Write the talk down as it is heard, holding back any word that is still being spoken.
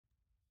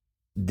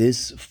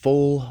This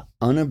full,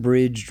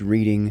 unabridged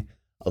reading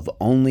of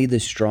Only the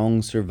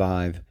Strong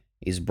Survive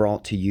is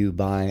brought to you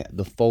by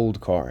the Fold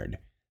Card,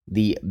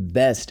 the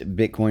best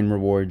Bitcoin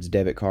rewards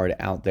debit card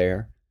out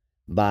there,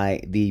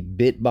 by the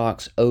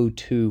Bitbox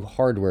O2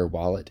 hardware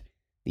wallet,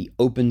 the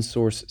open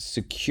source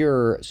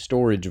secure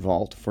storage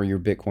vault for your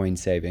Bitcoin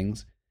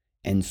savings,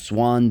 and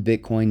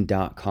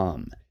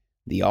swanbitcoin.com,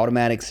 the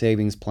automatic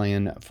savings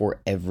plan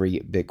for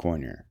every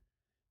Bitcoiner.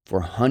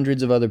 For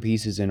hundreds of other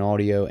pieces in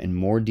audio and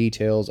more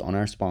details on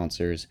our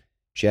sponsors,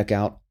 check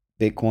out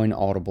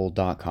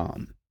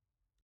bitcoinaudible.com.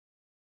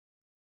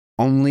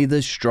 Only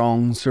the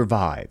Strong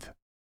Survive.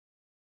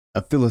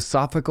 A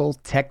philosophical,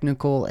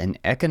 technical, and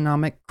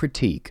economic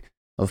critique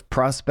of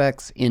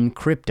prospects in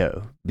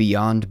crypto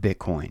beyond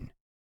Bitcoin.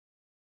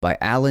 By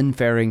Alan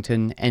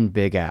Farrington and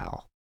Big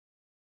Al.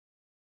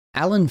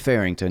 Alan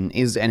Farrington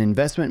is an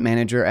investment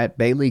manager at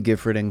Baillie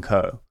Gifford &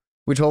 Co.,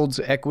 which holds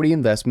equity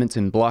investments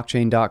in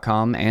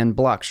blockchain.com and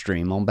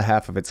Blockstream on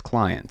behalf of its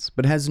clients,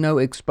 but has no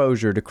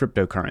exposure to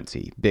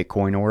cryptocurrency,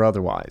 Bitcoin or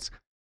otherwise,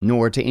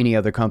 nor to any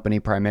other company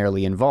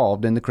primarily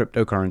involved in the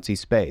cryptocurrency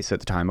space at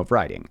the time of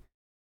writing.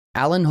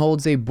 Alan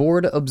holds a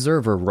board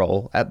observer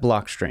role at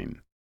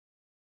Blockstream.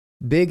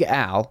 Big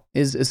Al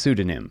is a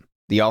pseudonym.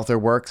 The author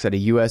works at a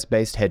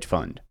US-based hedge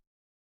fund.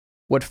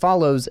 What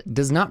follows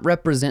does not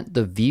represent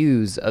the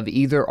views of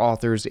either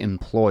author's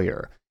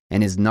employer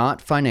and is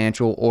not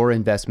financial or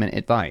investment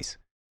advice.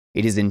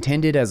 It is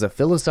intended as a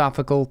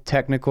philosophical,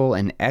 technical,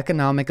 and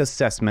economic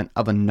assessment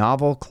of a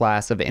novel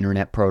class of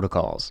internet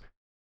protocols.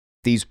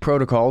 These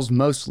protocols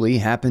mostly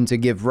happen to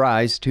give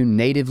rise to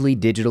natively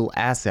digital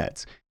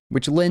assets,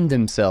 which lend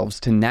themselves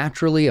to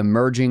naturally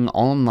emerging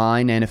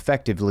online and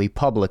effectively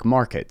public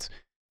markets,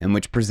 and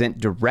which present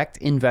direct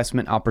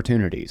investment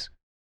opportunities.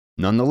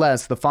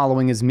 Nonetheless, the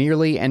following is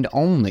merely and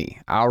only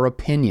our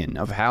opinion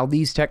of how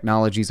these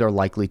technologies are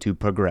likely to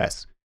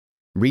progress.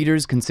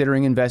 Readers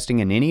considering investing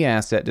in any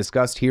asset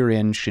discussed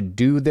herein should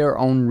do their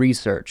own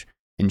research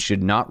and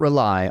should not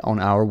rely on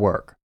our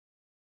work.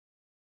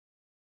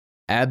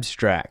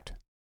 Abstract.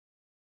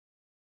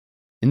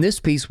 In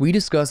this piece, we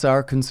discuss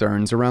our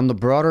concerns around the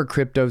broader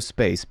crypto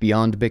space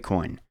beyond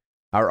Bitcoin.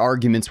 Our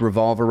arguments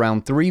revolve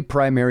around three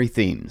primary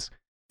themes: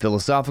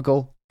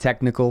 philosophical,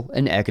 technical,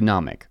 and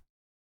economic.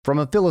 From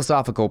a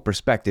philosophical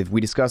perspective,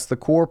 we discuss the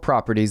core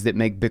properties that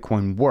make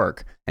Bitcoin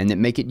work and that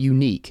make it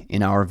unique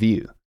in our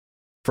view.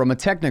 From a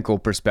technical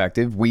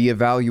perspective, we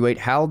evaluate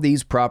how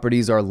these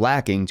properties are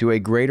lacking to a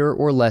greater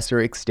or lesser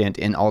extent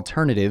in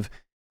alternative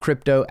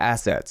crypto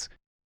assets,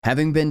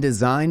 having been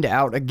designed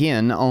out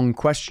again on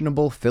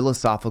questionable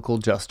philosophical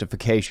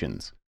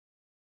justifications.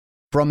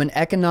 From an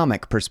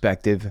economic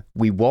perspective,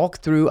 we walk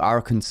through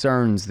our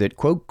concerns that,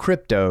 quote,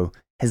 crypto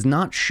has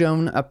not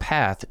shown a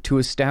path to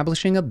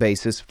establishing a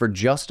basis for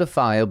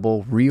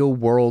justifiable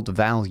real-world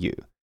value,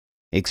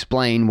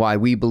 explain why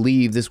we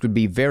believe this would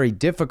be very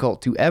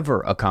difficult to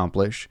ever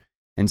accomplish,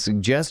 and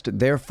suggest,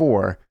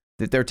 therefore,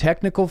 that their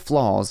technical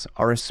flaws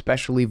are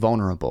especially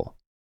vulnerable.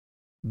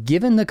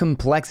 Given the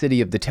complexity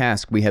of the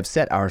task we have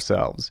set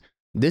ourselves,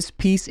 this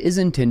piece is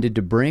intended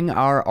to bring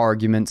our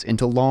arguments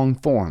into long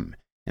form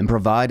and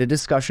provide a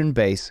discussion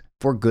base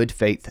for good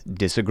faith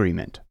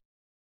disagreement.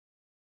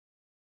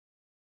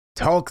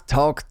 Talk,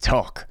 talk,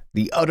 talk,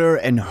 the utter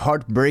and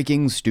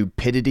heartbreaking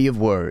stupidity of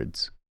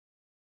words.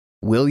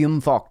 William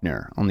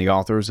Faulkner on the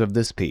authors of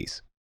this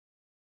piece.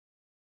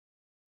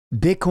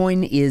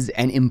 Bitcoin is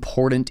an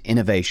important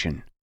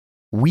innovation.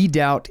 We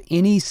doubt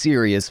any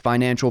serious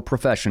financial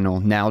professional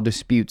now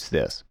disputes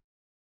this.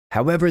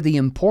 However, the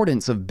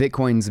importance of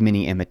Bitcoin's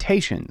many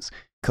imitations,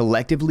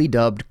 collectively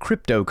dubbed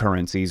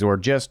cryptocurrencies or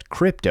just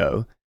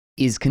crypto,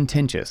 is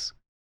contentious.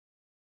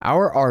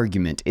 Our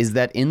argument is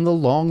that in the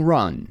long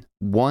run,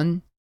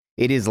 1.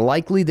 It is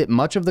likely that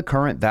much of the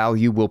current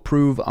value will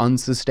prove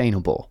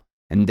unsustainable,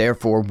 and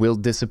therefore will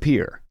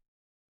disappear.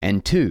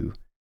 And 2.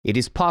 It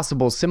is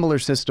possible similar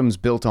systems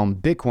built on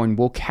Bitcoin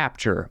will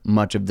capture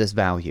much of this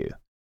value.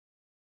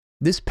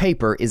 This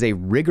paper is a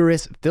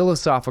rigorous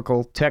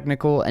philosophical,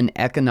 technical, and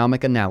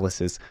economic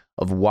analysis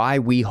of why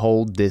we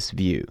hold this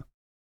view.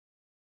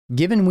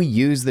 Given we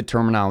use the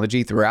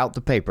terminology throughout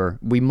the paper,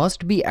 we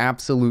must be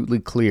absolutely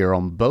clear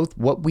on both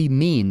what we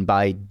mean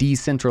by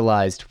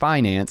decentralized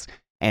finance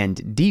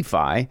and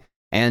DeFi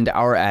and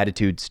our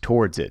attitudes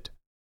towards it.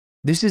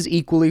 This is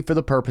equally for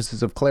the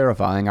purposes of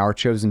clarifying our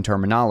chosen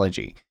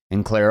terminology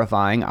and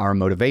clarifying our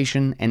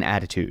motivation and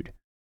attitude.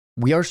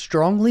 We are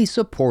strongly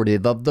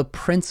supportive of the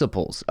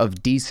principles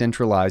of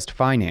decentralized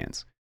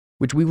finance,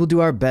 which we will do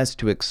our best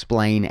to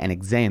explain and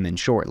examine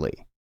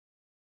shortly.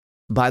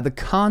 By the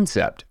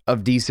concept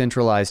of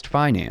decentralized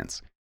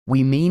finance,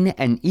 we mean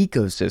an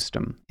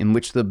ecosystem in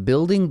which the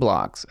building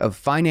blocks of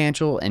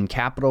financial and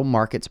capital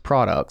markets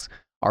products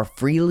are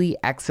freely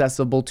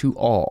accessible to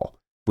all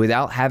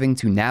without having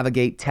to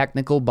navigate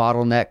technical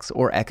bottlenecks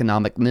or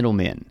economic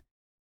middlemen,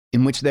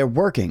 in which their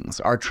workings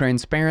are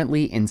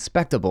transparently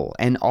inspectable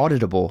and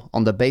auditable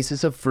on the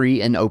basis of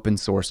free and open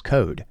source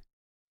code.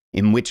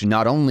 in which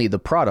not only the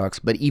products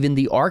but even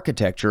the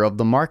architecture of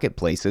the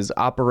marketplaces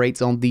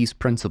operates on these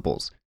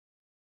principles,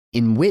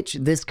 in which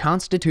this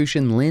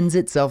constitution lends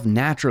itself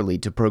naturally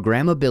to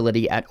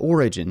programmability at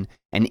origin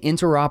and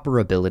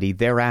interoperability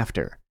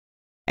thereafter,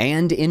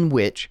 and in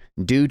which,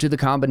 due to the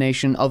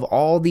combination of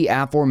all the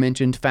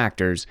aforementioned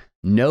factors,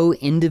 no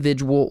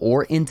individual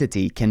or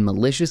entity can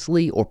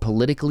maliciously or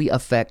politically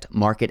affect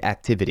market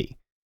activity,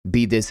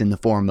 be this in the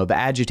form of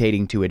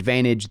agitating to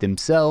advantage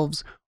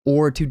themselves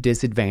or to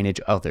disadvantage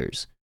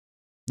others.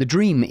 The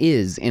dream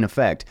is, in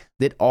effect,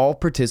 that all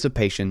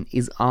participation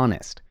is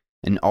honest,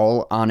 and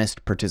all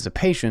honest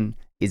participation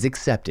is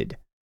accepted,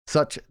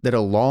 such that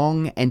a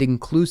long and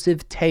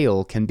inclusive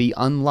tail can be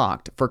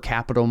unlocked for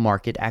capital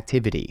market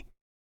activity,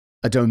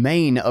 a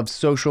domain of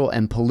social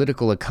and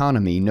political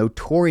economy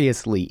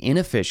notoriously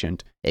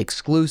inefficient,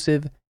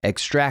 exclusive,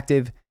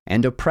 extractive,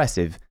 and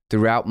oppressive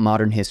throughout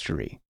modern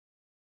history.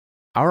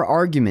 Our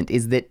argument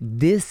is that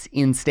this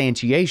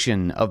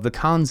instantiation of the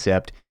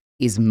concept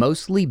is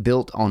mostly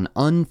built on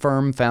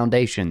unfirm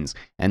foundations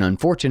and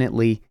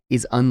unfortunately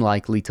is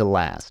unlikely to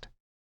last.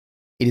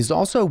 It is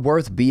also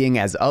worth being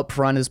as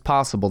upfront as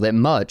possible that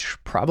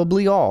much,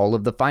 probably all,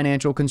 of the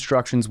financial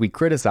constructions we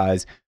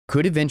criticize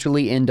could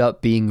eventually end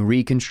up being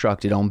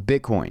reconstructed on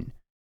Bitcoin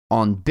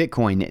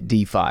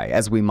DeFi,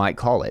 as we might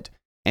call it,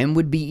 and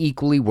would be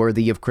equally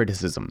worthy of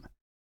criticism.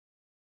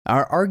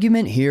 Our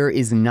argument here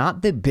is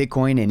not that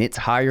Bitcoin and its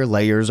higher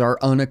layers are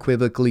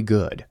unequivocally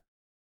good,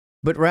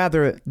 but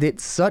rather that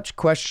such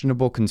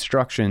questionable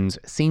constructions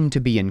seem to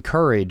be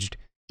encouraged,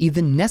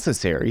 even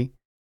necessary,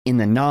 in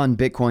the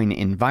non-Bitcoin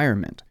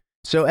environment,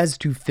 so as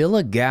to fill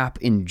a gap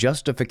in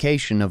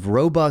justification of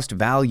robust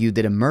value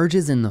that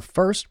emerges in the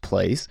first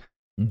place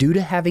due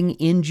to having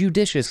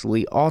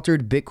injudiciously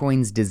altered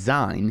Bitcoin's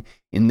design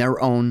in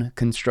their own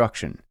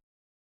construction.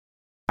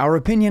 Our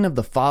opinion of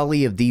the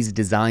folly of these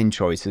design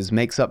choices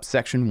makes up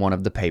section 1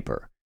 of the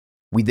paper.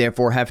 We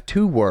therefore have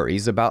two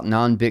worries about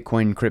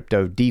non-Bitcoin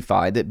crypto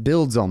DeFi that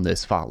builds on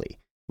this folly,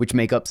 which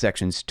make up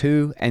sections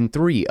 2 and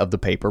 3 of the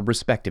paper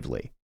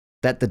respectively.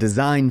 That the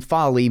design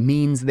folly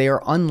means they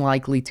are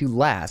unlikely to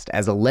last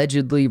as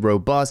allegedly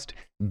robust,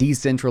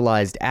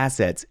 decentralized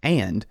assets,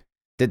 and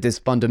that this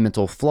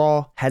fundamental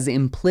flaw has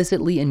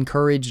implicitly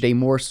encouraged a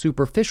more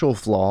superficial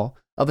flaw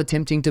of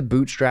attempting to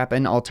bootstrap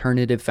an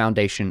alternative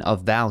foundation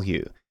of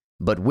value,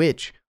 but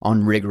which,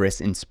 on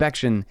rigorous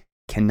inspection,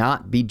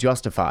 cannot be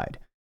justified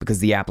because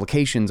the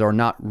applications are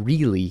not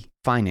really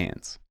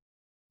finance.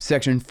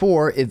 Section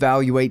 4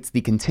 evaluates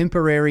the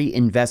contemporary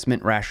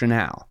investment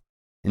rationale,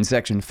 and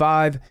Section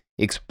 5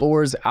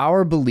 explores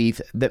our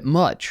belief that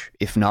much,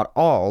 if not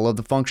all, of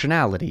the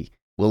functionality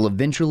will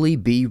eventually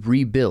be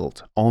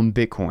rebuilt on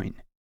Bitcoin.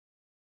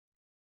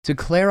 To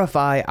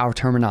clarify our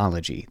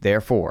terminology,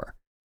 therefore,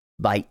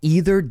 by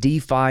either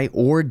DeFi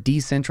or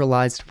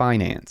decentralized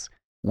finance,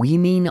 we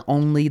mean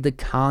only the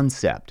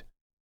concept.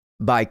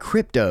 By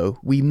crypto,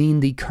 we mean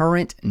the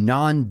current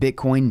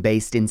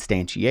non-Bitcoin-based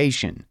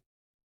instantiation.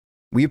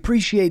 We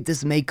appreciate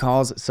this may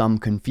cause some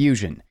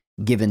confusion,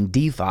 given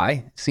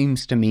DeFi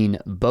seems to mean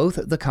both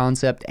the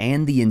concept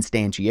and the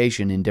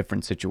instantiation in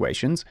different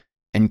situations,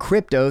 and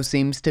crypto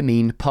seems to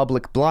mean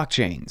public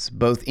blockchains,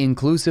 both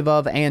inclusive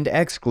of and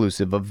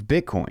exclusive of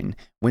Bitcoin,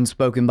 when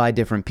spoken by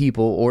different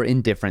people or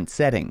in different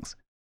settings.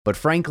 But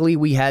frankly,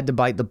 we had to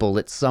bite the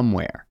bullet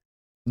somewhere.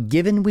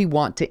 Given we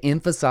want to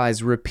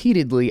emphasize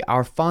repeatedly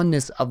our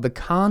fondness of the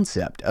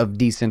concept of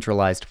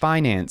decentralized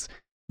finance,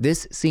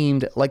 this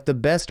seemed like the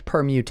best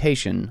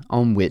permutation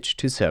on which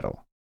to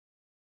settle.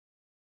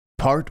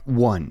 Part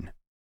 1.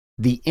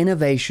 The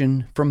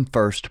innovation from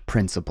first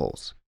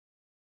principles.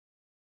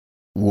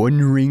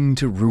 One ring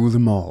to rule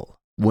them all,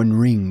 one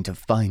ring to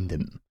find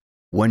them,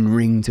 one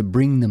ring to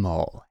bring them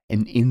all,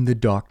 and in the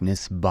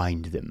darkness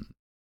bind them.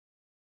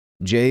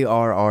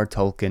 J.R.R.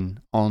 Tolkien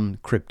on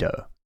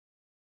Crypto.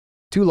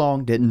 Too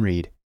long, didn't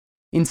read.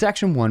 In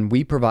Section 1,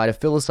 we provide a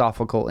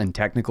philosophical and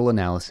technical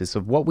analysis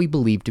of what we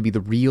believe to be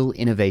the real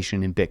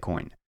innovation in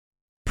Bitcoin.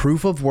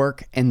 Proof of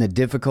work and the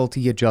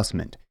difficulty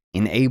adjustment,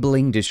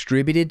 enabling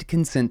distributed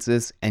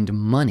consensus and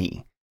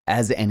money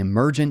as an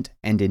emergent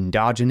and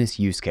endogenous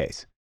use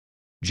case.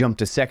 Jump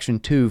to Section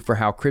 2 for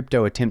how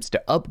crypto attempts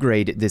to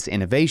upgrade this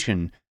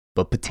innovation,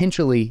 but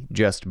potentially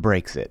just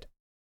breaks it.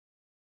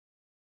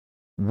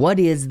 What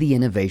is the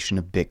innovation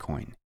of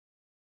Bitcoin?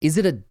 Is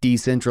it a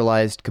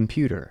decentralized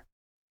computer?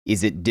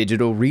 Is it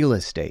digital real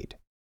estate?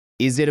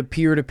 Is it a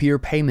peer-to-peer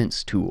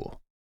payments tool?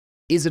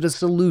 Is it a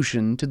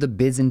solution to the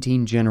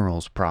Byzantine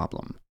generals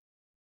problem?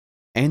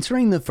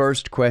 Answering the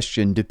first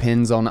question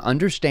depends on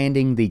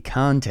understanding the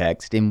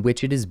context in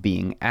which it is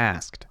being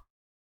asked.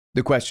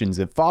 The questions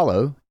that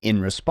follow,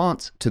 in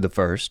response to the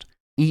first,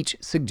 each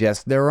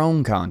suggest their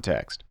own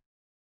context.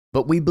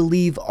 But we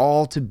believe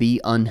all to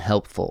be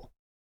unhelpful.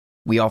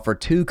 We offer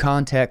two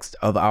contexts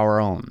of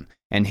our own,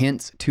 and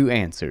hence two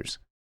answers.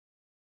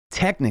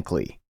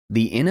 Technically,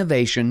 the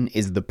innovation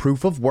is the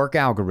proof of work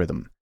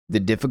algorithm, the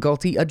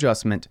difficulty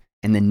adjustment,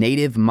 and the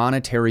native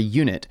monetary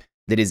unit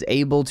that is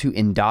able to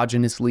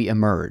endogenously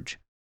emerge.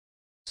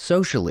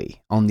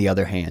 Socially, on the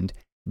other hand,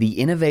 the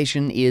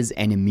innovation is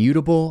an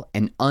immutable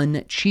and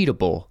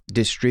uncheatable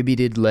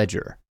distributed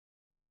ledger.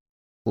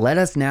 Let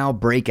us now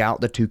break out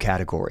the two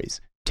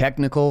categories,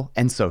 technical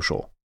and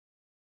social.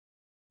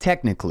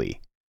 Technically,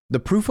 the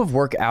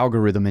proof-of-work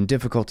algorithm and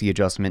difficulty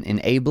adjustment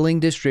enabling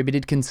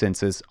distributed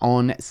consensus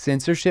on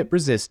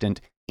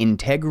censorship-resistant,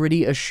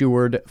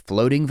 integrity-assured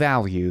floating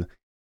value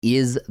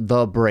is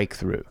the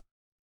breakthrough.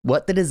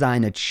 What the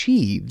design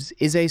achieves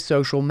is a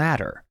social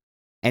matter,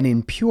 and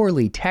in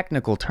purely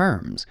technical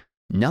terms,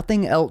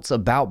 nothing else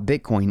about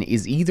Bitcoin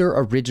is either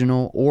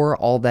original or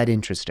all that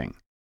interesting.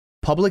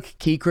 Public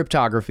key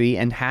cryptography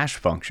and hash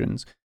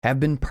functions have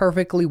been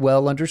perfectly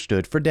well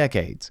understood for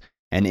decades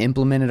and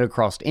implemented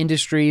across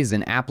industries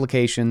and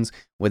applications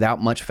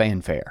without much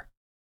fanfare.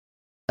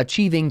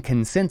 Achieving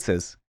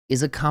consensus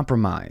is a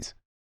compromise.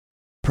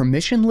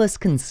 Permissionless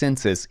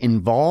consensus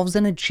involves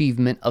an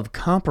achievement of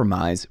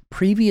compromise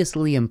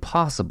previously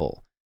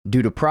impossible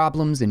due to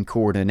problems in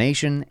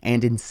coordination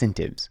and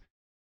incentives.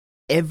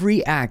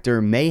 Every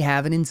actor may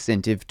have an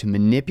incentive to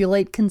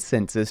manipulate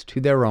consensus to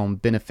their own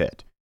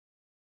benefit.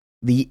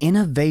 The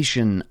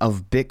innovation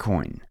of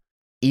Bitcoin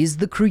is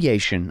the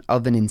creation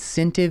of an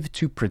incentive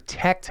to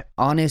protect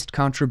honest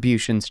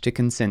contributions to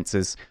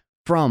consensus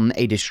from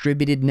a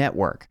distributed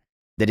network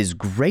that is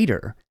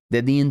greater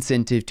than the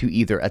incentive to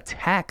either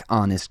attack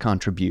honest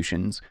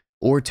contributions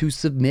or to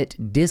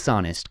submit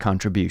dishonest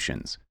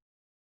contributions.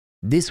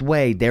 This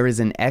way, there is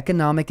an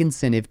economic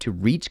incentive to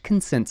reach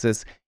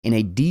consensus in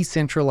a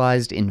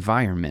decentralized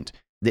environment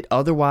that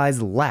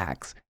otherwise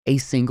lacks a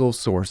single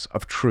source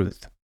of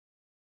truth.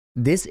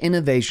 This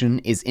innovation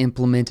is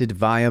implemented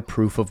via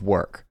proof of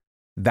work.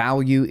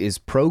 Value is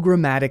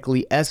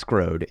programmatically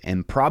escrowed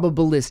and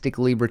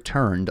probabilistically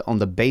returned on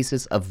the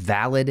basis of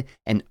valid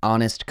and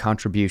honest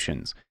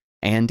contributions,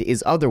 and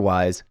is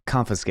otherwise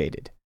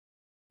confiscated.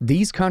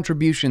 These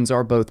contributions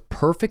are both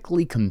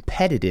perfectly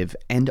competitive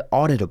and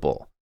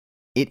auditable.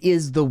 It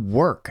is the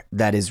work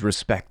that is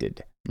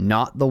respected,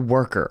 not the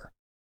worker.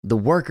 The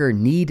worker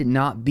need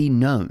not be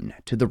known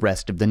to the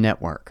rest of the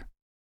network.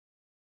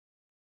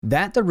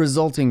 That the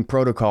resulting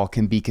protocol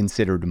can be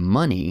considered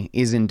money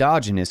is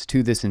endogenous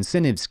to this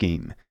incentive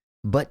scheme,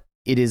 but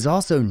it is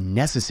also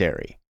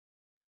necessary.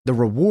 The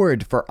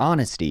reward for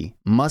honesty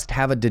must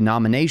have a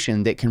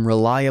denomination that can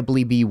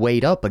reliably be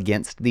weighed up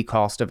against the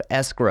cost of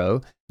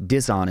escrow,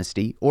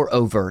 dishonesty, or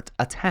overt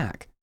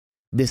attack.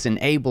 This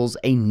enables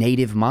a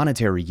native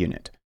monetary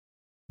unit.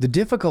 The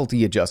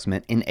difficulty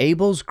adjustment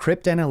enables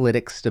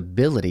cryptanalytic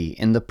stability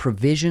in the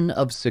provision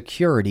of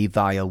security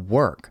via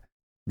work.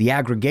 The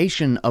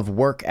aggregation of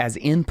work as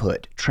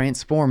input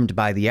transformed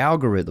by the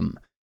algorithm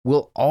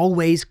will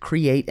always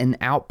create an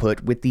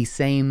output with the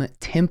same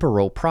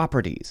temporal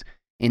properties,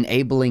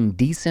 enabling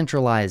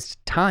decentralized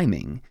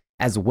timing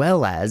as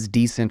well as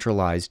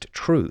decentralized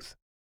truth.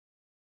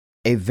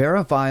 A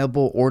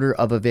verifiable order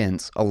of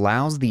events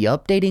allows the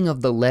updating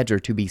of the ledger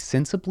to be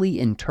sensibly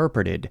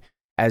interpreted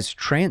as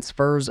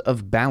transfers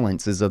of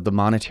balances of the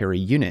monetary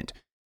unit,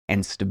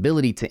 and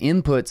stability to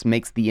inputs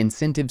makes the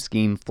incentive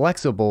scheme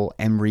flexible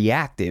and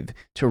reactive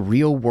to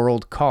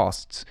real-world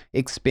costs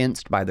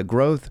expensed by the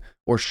growth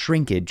or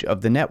shrinkage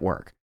of the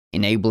network,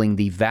 enabling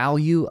the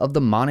value of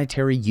the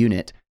monetary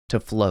unit to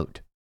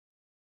float.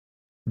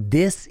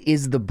 This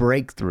is the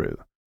breakthrough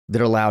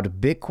that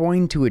allowed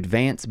Bitcoin to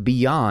advance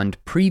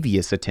beyond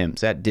previous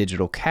attempts at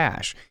digital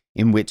cash,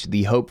 in which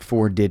the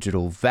hoped-for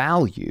digital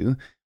value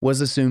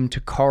was assumed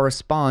to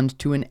correspond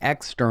to an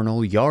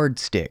external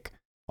yardstick,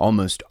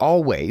 almost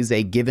always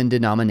a given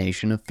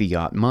denomination of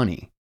fiat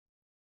money.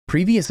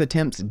 Previous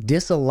attempts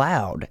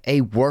disallowed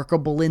a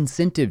workable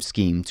incentive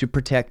scheme to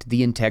protect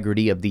the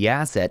integrity of the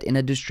asset in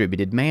a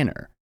distributed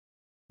manner.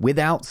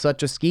 Without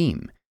such a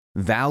scheme,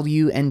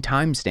 value and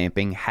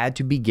timestamping had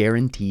to be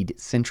guaranteed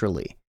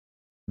centrally.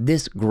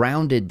 This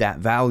grounded that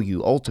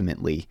value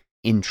ultimately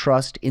in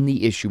trust in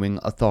the issuing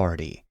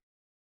authority.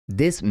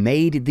 This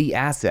made the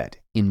asset,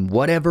 in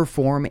whatever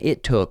form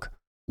it took,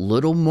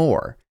 little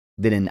more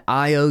than an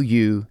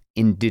IOU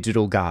in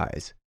digital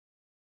guise.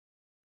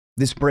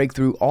 This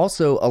breakthrough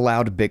also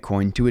allowed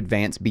Bitcoin to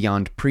advance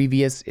beyond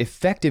previous,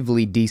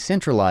 effectively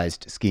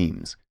decentralized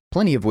schemes,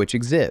 plenty of which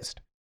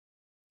exist.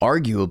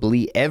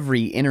 Arguably,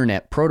 every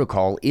internet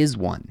protocol is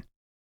one,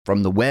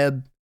 from the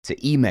web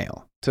to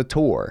email to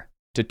Tor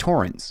to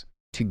torrents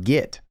to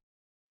Git,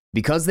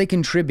 because they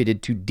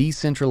contributed to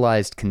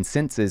decentralized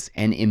consensus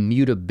and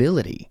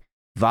immutability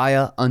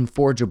via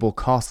unforgeable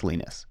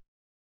costliness.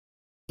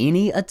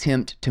 Any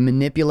attempt to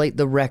manipulate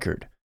the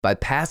record by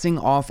passing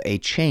off a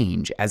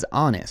change as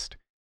honest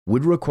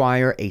would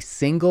require a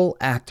single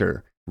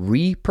actor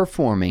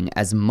re-performing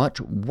as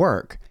much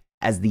work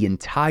as the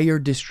entire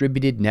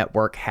distributed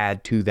network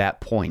had to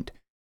that point,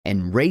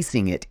 and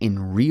racing it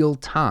in real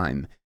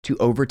time to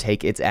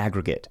overtake its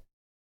aggregate.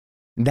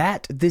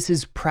 That this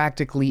is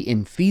practically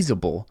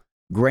infeasible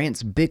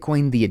grants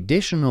Bitcoin the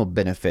additional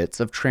benefits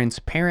of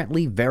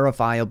transparently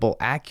verifiable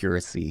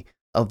accuracy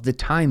of the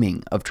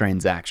timing of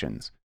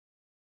transactions.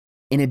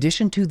 In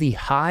addition to the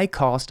high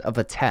cost of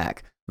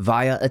attack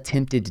via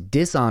attempted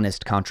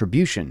dishonest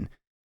contribution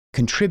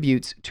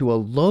contributes to a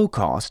low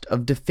cost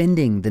of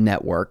defending the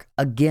network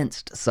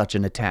against such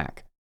an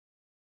attack.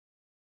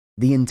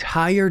 The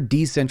entire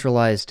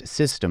decentralized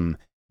system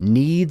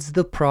needs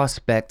the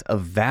prospect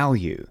of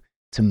value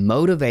to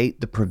motivate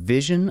the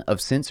provision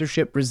of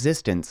censorship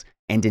resistance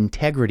and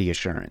integrity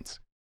assurance.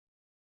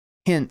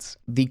 Hence,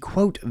 the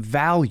quote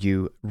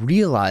value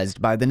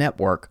realized by the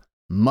network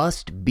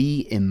must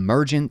be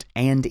emergent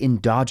and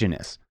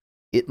endogenous.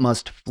 It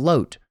must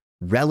float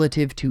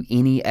relative to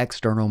any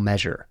external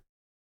measure.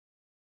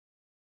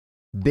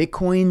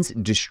 Bitcoin's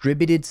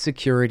distributed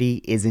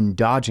security is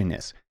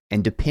endogenous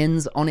and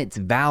depends on its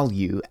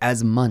value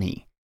as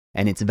money,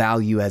 and its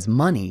value as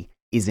money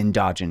is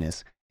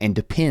endogenous and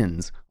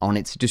depends on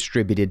its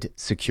distributed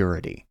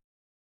security.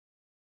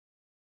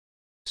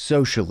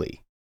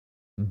 Socially,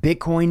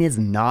 Bitcoin is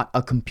not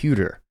a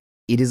computer,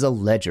 it is a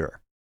ledger.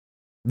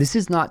 This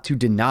is not to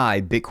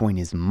deny Bitcoin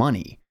is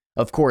money.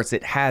 Of course,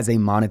 it has a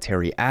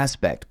monetary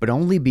aspect, but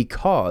only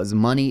because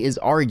money is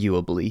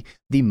arguably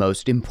the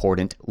most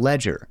important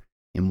ledger,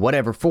 in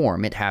whatever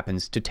form it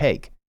happens to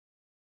take.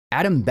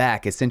 Adam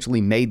Back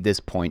essentially made this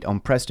point on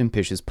Preston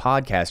Pysh's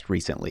podcast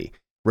recently,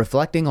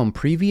 reflecting on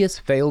previous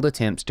failed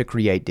attempts to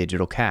create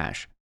digital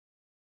cash.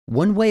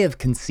 One way of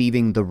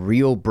conceiving the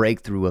real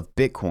breakthrough of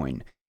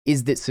Bitcoin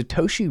is that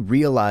Satoshi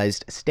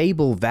realized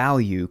stable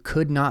value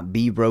could not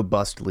be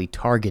robustly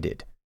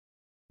targeted.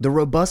 The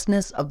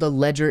robustness of the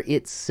ledger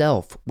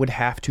itself would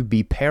have to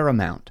be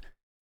paramount,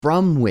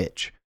 from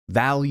which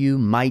value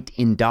might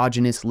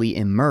endogenously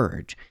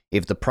emerge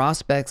if the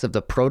prospects of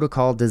the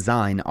protocol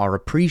design are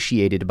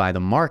appreciated by the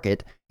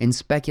market and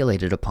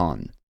speculated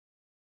upon.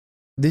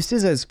 This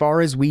is as far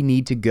as we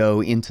need to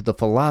go into the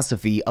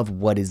philosophy of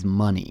what is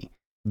money,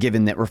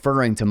 given that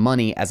referring to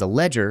money as a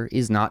ledger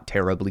is not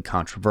terribly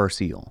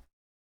controversial.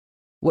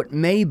 What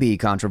may be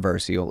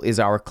controversial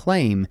is our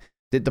claim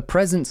that the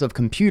presence of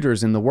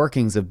computers in the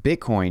workings of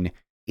Bitcoin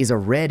is a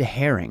red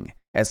herring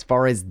as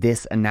far as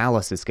this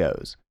analysis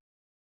goes.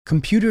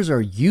 Computers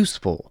are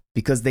useful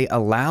because they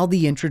allow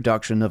the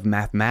introduction of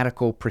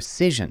mathematical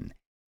precision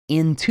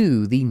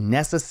into the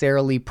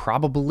necessarily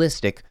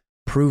probabilistic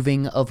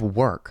proving of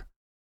work.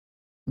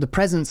 The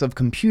presence of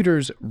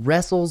computers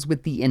wrestles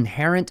with the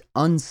inherent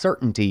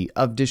uncertainty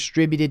of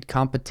distributed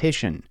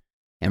competition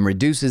and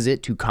reduces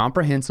it to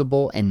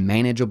comprehensible and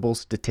manageable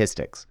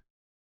statistics.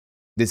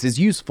 This is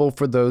useful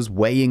for those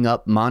weighing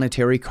up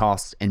monetary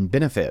costs and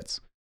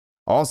benefits.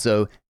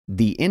 Also,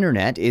 the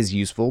internet is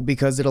useful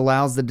because it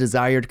allows the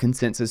desired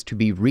consensus to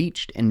be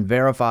reached and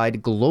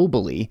verified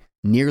globally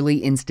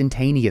nearly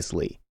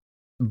instantaneously.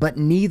 But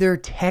neither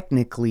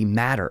technically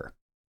matter.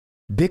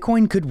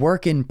 Bitcoin could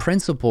work in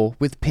principle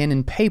with pen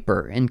and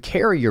paper and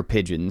carrier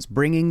pigeons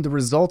bringing the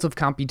result of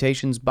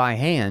computations by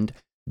hand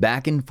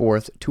back and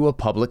forth to a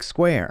public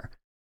square.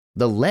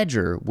 The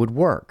ledger would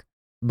work,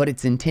 but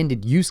its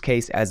intended use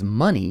case as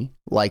money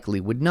likely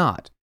would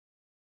not.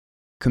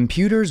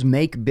 Computers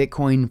make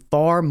Bitcoin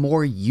far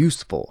more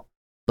useful,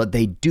 but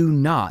they do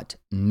not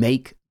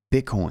make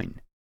Bitcoin.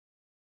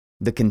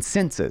 The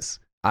consensus,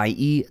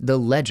 i.e. the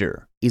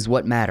ledger, is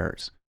what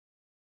matters.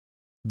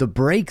 The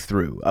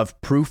breakthrough of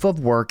proof of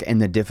work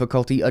and the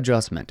difficulty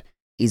adjustment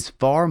is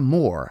far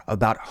more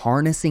about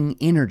harnessing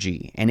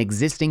energy and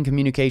existing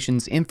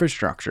communications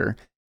infrastructure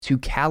to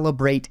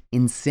calibrate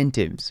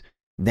incentives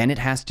than it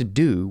has to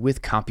do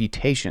with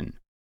computation.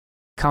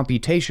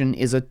 Computation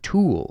is a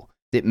tool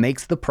that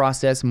makes the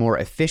process more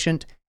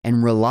efficient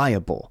and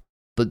reliable,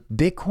 but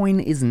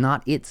Bitcoin is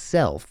not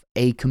itself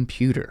a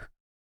computer.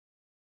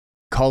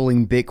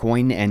 Calling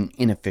Bitcoin an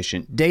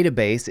inefficient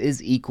database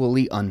is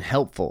equally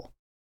unhelpful.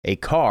 A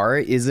car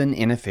is an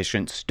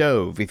inefficient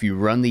stove if you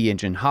run the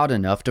engine hot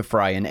enough to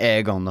fry an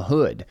egg on the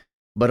hood,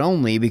 but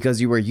only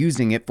because you are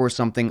using it for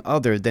something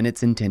other than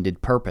its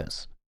intended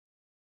purpose.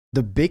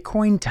 The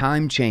Bitcoin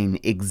time chain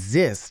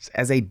exists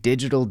as a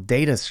digital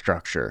data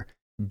structure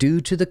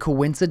due to the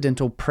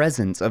coincidental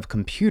presence of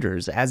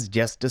computers as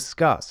just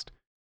discussed,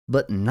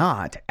 but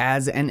not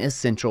as an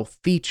essential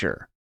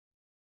feature.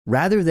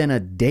 Rather than a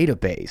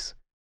database,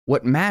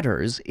 what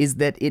matters is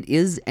that it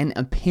is an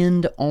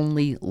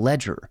append-only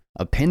ledger,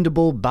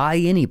 appendable by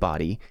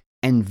anybody,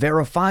 and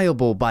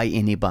verifiable by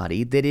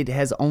anybody that it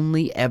has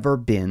only ever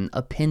been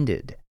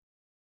appended.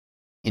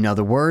 In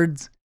other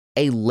words,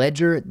 a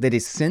ledger that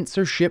is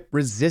censorship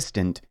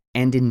resistant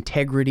and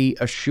integrity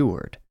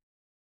assured.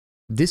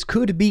 This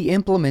could be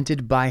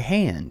implemented by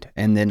hand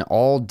and then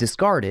all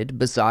discarded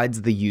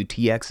besides the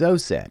UTXO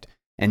set,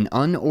 an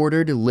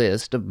unordered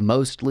list of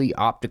mostly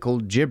optical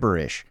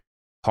gibberish,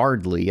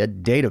 hardly a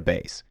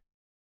database.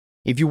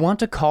 If you want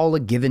to call a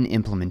given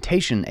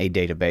implementation a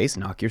database,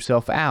 knock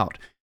yourself out,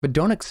 but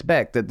don't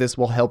expect that this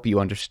will help you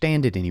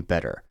understand it any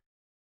better.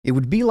 It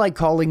would be like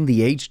calling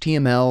the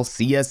HTML,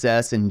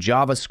 CSS, and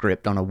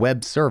JavaScript on a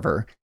web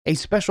server a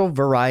special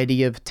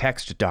variety of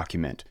text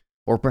document,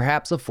 or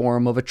perhaps a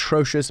form of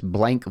atrocious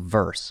blank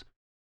verse.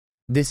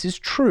 This is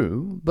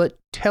true, but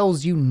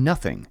tells you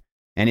nothing,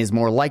 and is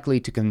more likely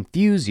to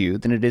confuse you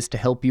than it is to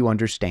help you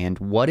understand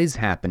what is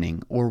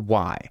happening or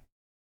why.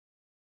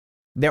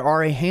 There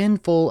are a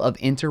handful of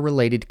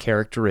interrelated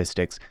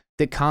characteristics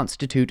that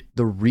constitute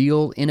the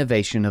real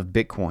innovation of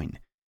Bitcoin,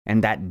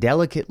 and that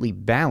delicately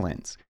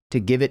balance to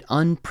give it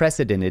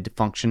unprecedented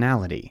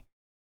functionality.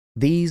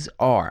 These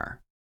are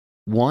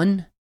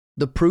 1.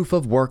 The proof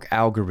of work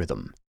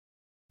algorithm.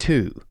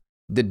 2.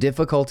 The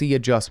difficulty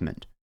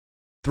adjustment.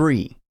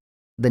 3.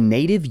 The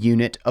native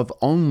unit of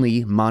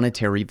only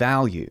monetary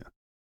value.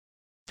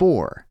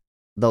 4.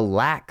 The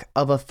lack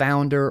of a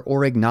founder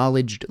or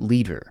acknowledged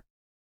leader.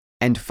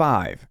 And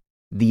 5.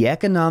 The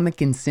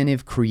economic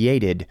incentive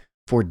created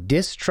for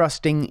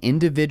distrusting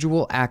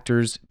individual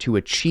actors to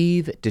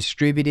achieve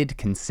distributed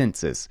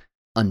consensus,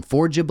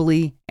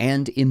 unforgeably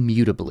and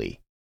immutably.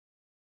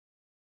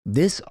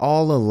 This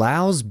all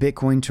allows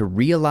Bitcoin to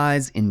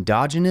realize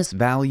endogenous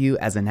value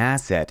as an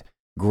asset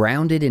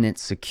grounded in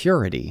its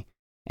security,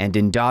 and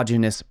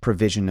endogenous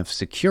provision of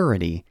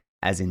security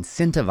as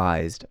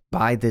incentivized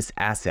by this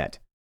asset.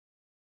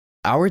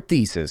 Our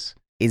thesis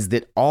is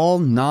that all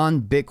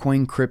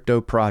non-Bitcoin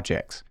crypto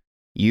projects,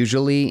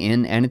 usually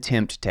in an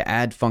attempt to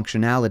add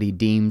functionality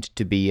deemed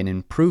to be an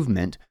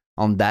improvement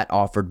on that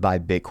offered by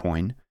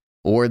Bitcoin,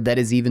 or that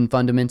is even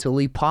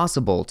fundamentally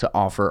possible to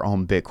offer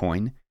on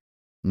Bitcoin,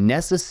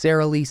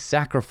 necessarily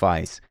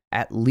sacrifice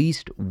at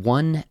least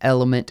one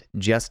element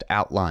just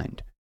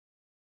outlined.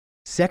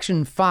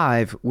 Section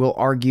 5 will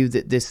argue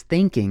that this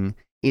thinking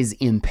is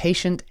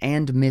impatient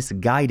and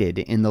misguided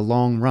in the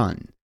long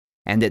run,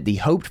 and that the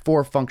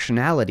hoped-for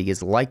functionality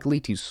is likely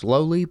to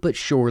slowly but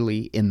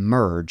surely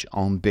emerge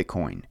on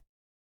Bitcoin.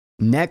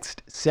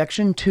 Next,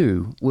 Section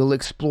 2 will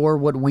explore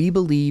what we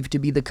believe to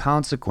be the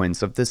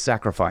consequence of this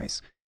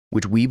sacrifice,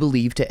 which we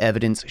believe to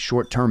evidence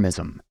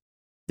short-termism,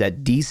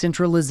 that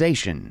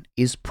decentralization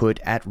is put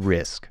at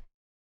risk.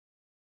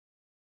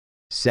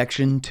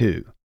 Section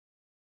 2.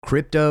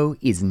 Crypto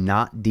is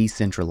not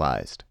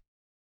decentralized.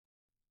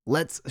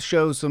 Let's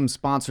show some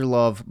sponsor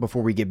love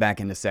before we get back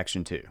into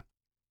Section 2.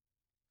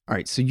 All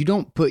right, so you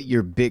don't put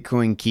your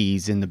Bitcoin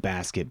keys in the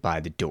basket by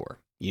the door.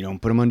 You don't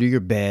put them under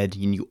your bed,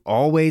 and you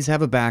always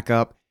have a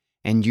backup,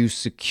 and you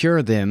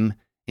secure them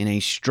in a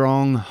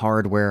strong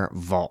hardware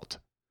vault,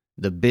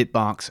 the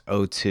BitBox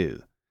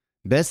O2.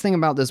 Best thing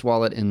about this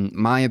wallet, in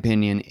my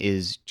opinion,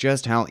 is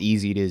just how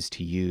easy it is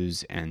to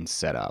use and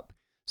set up.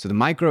 So the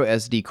micro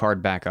SD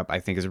card backup, I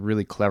think, is a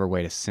really clever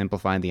way to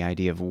simplify the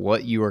idea of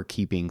what you are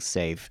keeping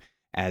safe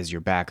as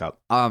your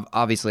backup.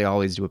 Obviously, I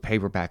always do a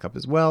paper backup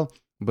as well,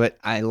 but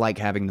I like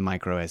having the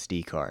micro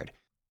SD card.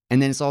 And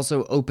then it's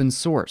also open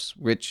source,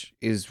 which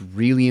is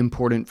really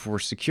important for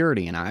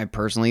security. And I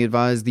personally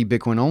advise the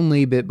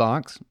Bitcoin-only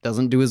BitBox.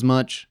 Doesn't do as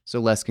much, so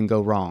less can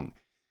go wrong.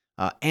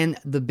 And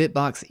the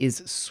BitBox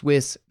is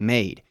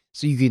Swiss-made.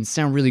 So you can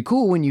sound really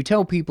cool when you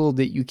tell people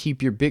that you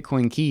keep your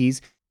Bitcoin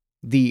keys,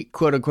 the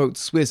quote-unquote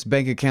Swiss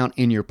bank account,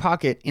 in your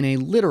pocket in a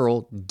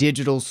literal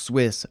digital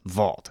Swiss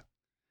vault.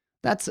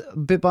 That's a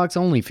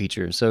BitBox-only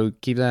feature, so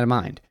keep that in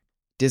mind.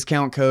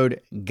 Discount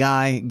code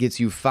GUY gets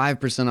you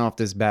 5% off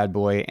this bad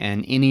boy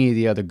and any of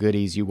the other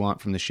goodies you want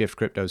from the Shift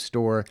Crypto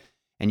store,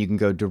 and you can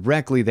go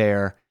directly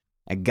there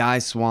at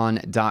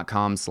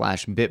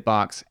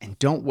guyswan.com/bitbox, and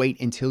don't wait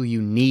until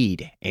you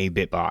need a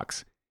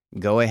BitBox.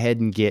 Go ahead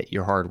and get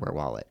your hardware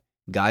wallet.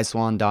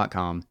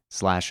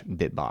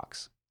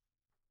 guyswan.com/bitbox.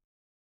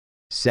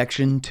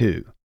 Section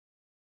 2.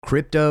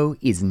 Crypto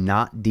is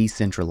not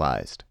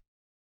decentralized.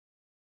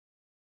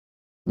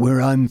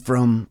 Where I'm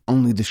from,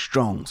 only the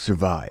strong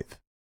survive.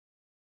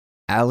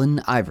 Allen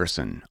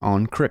Iverson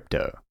on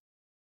crypto.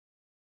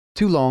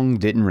 Too long,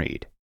 didn't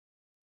read.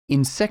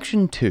 In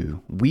Section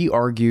 2, we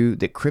argue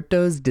that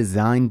crypto's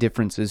design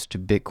differences to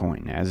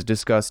Bitcoin, as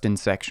discussed in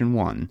Section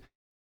 1,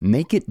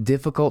 make it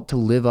difficult to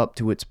live up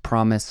to its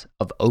promise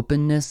of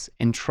openness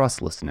and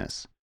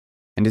trustlessness,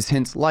 and is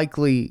hence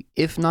likely,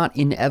 if not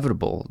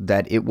inevitable,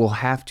 that it will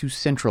have to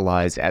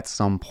centralize at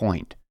some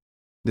point.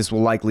 This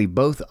will likely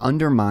both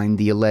undermine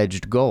the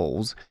alleged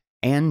goals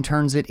and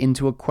turns it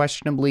into a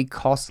questionably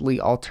costly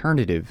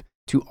alternative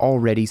to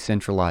already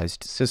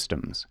centralized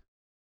systems.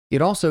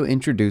 It also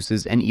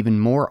introduces an even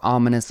more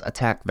ominous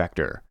attack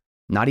vector,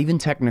 not even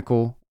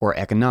technical or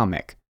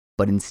economic,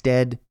 but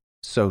instead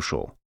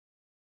social.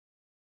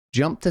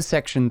 Jump to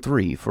Section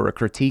 3 for a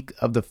critique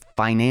of the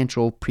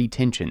financial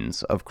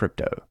pretensions of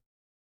crypto.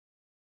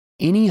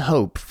 Any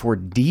hope for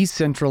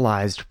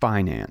decentralized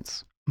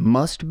finance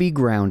must be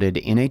grounded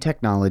in a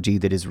technology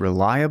that is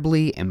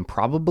reliably and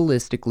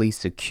probabilistically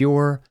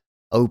secure,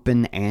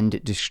 open,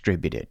 and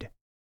distributed.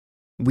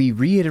 We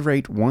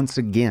reiterate once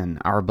again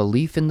our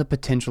belief in the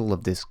potential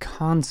of this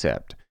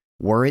concept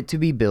were it to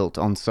be built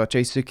on such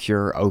a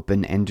secure,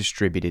 open, and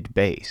distributed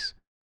base.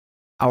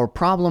 Our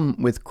problem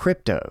with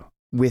crypto,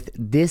 with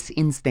this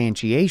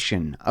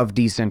instantiation of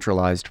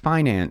decentralized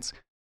finance,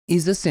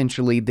 is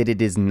essentially that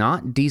it is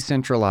not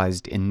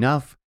decentralized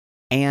enough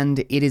and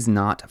it is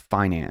not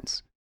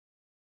finance.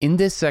 In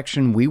this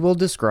section, we will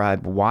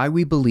describe why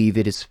we believe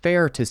it is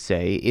fair to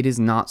say it is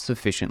not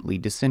sufficiently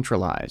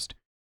decentralized.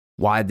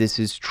 why this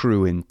is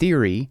true in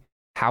theory,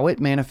 how it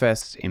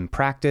manifests in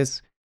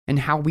practice, and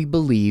how we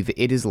believe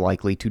it is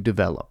likely to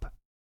develop.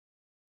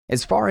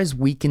 As far as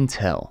we can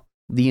tell,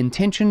 the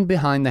intention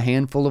behind the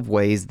handful of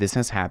ways this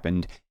has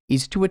happened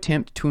is to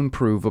attempt to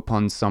improve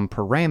upon some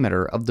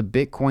parameter of the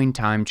Bitcoin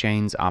time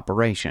chain's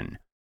operation,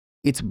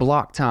 its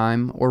block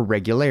time or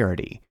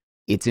regularity,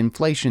 its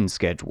inflation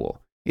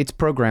schedule, its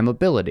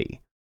programmability,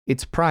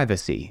 its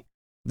privacy,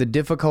 the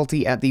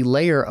difficulty at the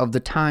layer of the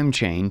time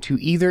chain to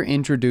either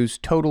introduce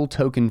total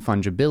token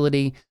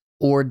fungibility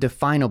or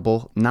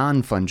definable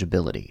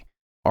non-fungibility,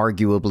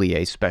 arguably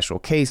a special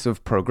case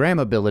of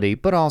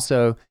programmability but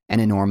also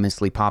an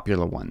enormously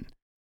popular one,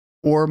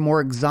 or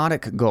more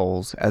exotic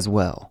goals as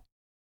well.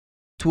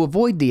 To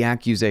avoid the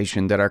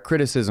accusation that our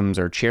criticisms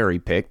are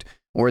cherry-picked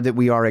or that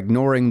we are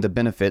ignoring the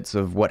benefits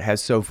of what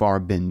has so far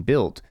been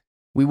built,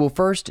 we will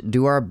first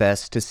do our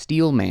best to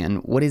steelman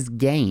what is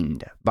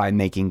gained by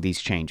making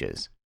these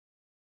changes.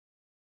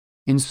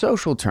 In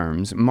social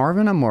terms,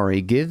 Marvin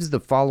Amori gives the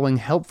following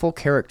helpful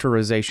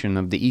characterization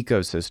of the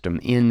ecosystem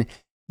in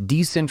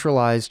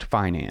Decentralized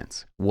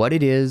Finance: What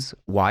It Is,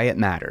 Why It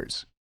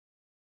Matters.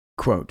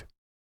 Quote,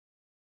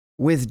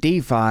 "With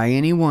DeFi,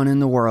 anyone in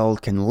the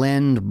world can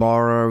lend,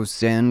 borrow,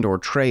 send, or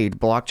trade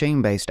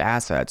blockchain-based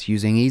assets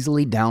using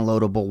easily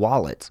downloadable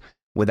wallets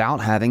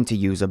without having to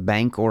use a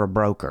bank or a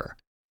broker.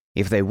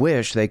 If they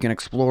wish, they can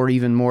explore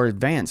even more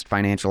advanced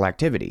financial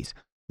activities,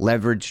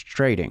 leveraged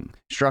trading,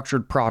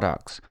 structured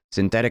products,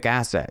 synthetic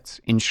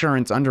assets,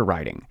 insurance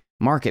underwriting,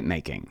 market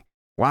making,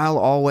 while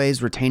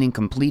always retaining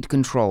complete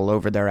control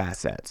over their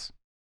assets.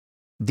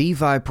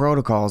 DeFi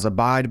protocols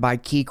abide by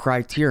key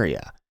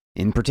criteria,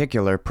 in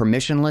particular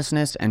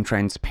permissionlessness and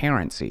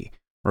transparency,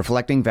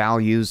 reflecting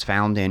values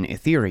found in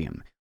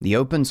Ethereum, the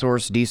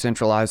open-source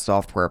decentralized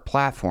software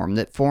platform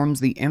that forms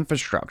the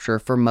infrastructure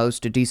for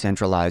most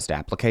decentralized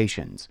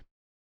applications."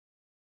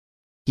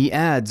 He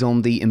adds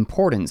on the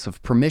importance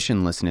of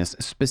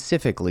permissionlessness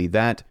specifically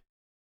that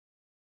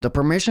the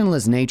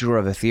permissionless nature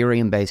of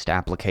Ethereum-based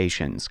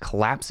applications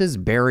collapses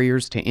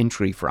barriers to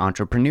entry for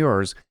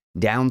entrepreneurs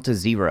down to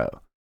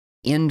zero.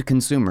 End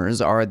consumers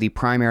are the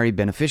primary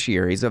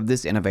beneficiaries of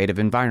this innovative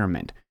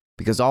environment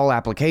because all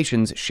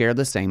applications share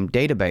the same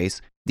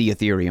database, the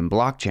Ethereum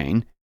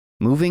blockchain.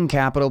 Moving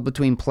capital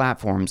between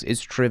platforms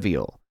is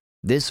trivial.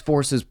 This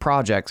forces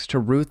projects to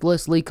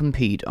ruthlessly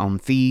compete on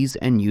fees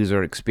and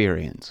user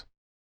experience.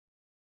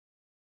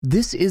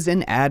 This is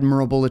an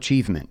admirable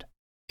achievement.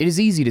 It is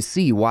easy to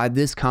see why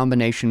this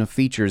combination of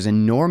features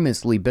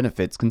enormously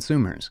benefits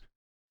consumers.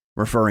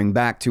 Referring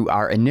back to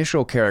our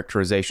initial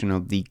characterization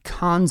of the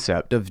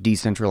concept of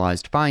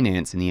decentralized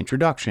finance in the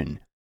introduction,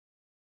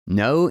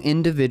 no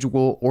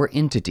individual or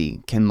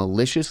entity can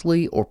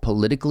maliciously or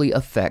politically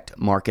affect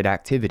market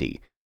activity,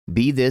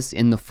 be this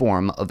in the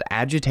form of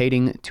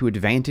agitating to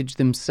advantage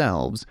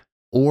themselves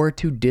or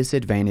to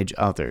disadvantage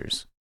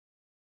others.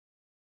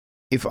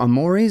 If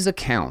Amori's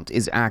account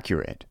is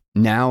accurate,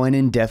 now and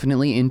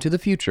indefinitely into the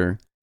future,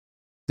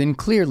 then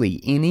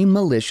clearly any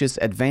malicious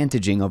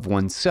advantaging of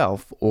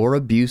oneself or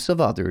abuse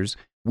of others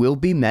will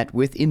be met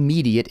with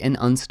immediate and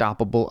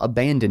unstoppable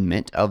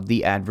abandonment of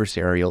the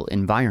adversarial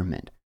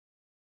environment.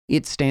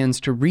 It stands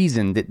to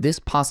reason that this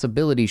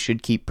possibility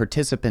should keep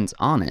participants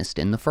honest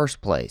in the first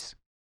place.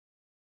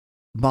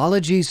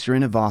 Balaji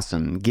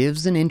Srinivasan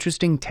gives an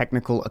interesting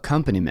technical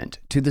accompaniment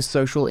to the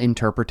social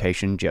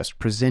interpretation just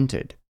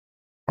presented,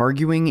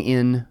 arguing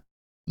in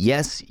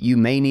Yes, You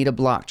May Need a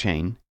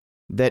Blockchain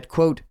that,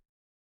 quote,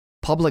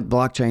 "Public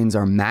blockchains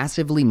are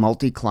massively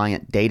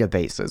multi-client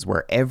databases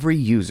where every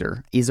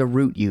user is a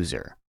root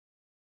user."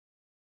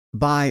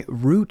 By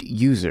root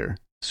user,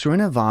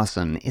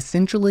 Srinivasan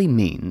essentially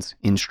means,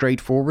 in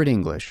straightforward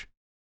English,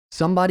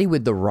 somebody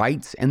with the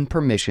rights and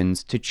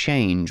permissions to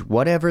change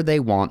whatever they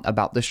want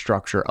about the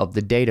structure of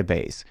the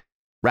database,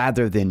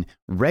 rather than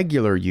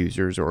regular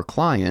users or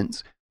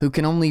clients who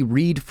can only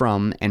read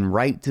from and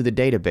write to the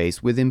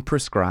database within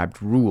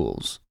prescribed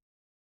rules.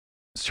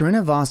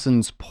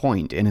 Srinivasan's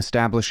point in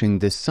establishing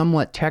this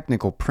somewhat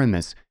technical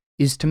premise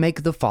is to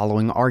make the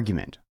following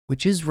argument,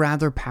 which is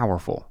rather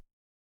powerful.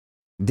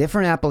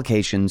 Different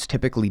applications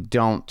typically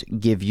don't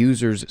give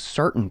users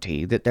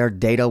certainty that their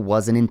data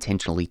wasn't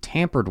intentionally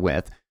tampered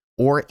with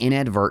or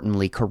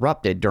inadvertently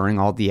corrupted during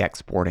all the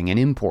exporting and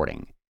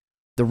importing.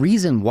 The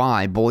reason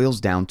why boils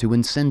down to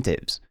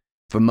incentives.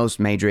 For most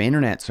major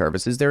internet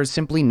services, there is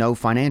simply no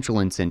financial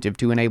incentive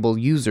to enable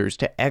users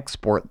to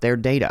export their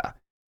data.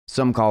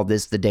 Some call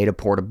this the data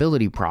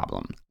portability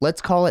problem.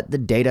 Let's call it the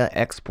data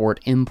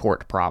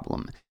export-import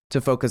problem,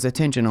 to focus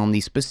attention on the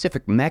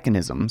specific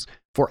mechanisms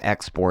for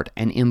export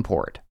and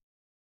import.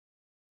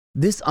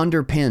 This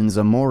underpins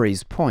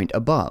Amori's point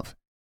above,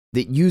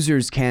 that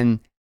users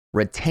can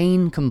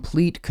retain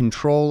complete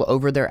control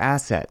over their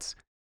assets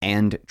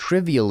and,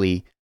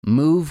 trivially,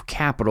 move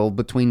capital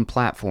between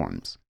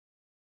platforms.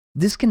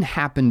 This can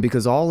happen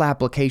because all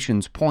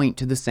applications point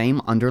to the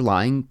same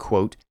underlying,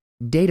 quote,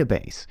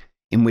 database,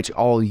 in which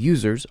all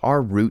users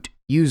are root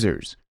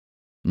users.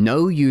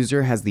 No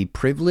user has the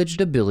privileged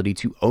ability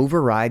to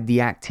override the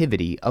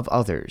activity of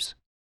others.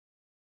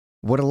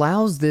 What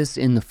allows this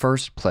in the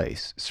first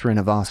place,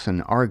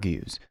 Srinivasan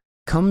argues,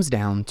 comes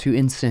down to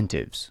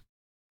incentives.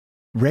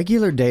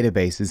 Regular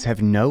databases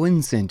have no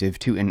incentive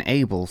to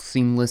enable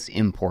seamless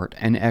import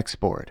and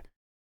export,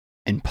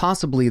 and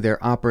possibly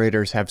their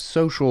operators have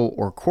social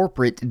or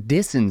corporate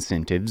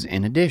disincentives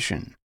in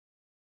addition.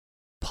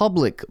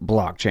 Public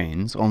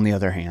blockchains, on the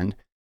other hand,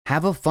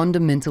 have a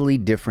fundamentally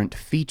different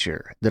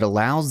feature that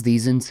allows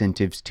these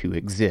incentives to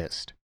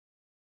exist.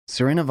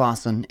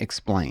 Srinivasan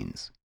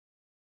explains.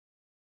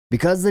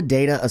 Because the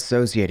data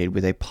associated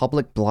with a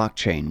public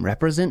blockchain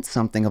represents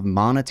something of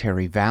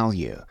monetary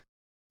value,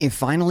 it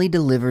finally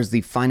delivers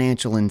the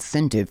financial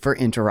incentive for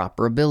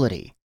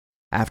interoperability.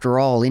 After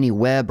all, any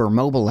web or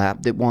mobile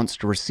app that wants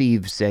to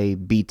receive, say,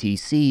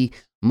 BTC,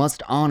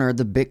 must honor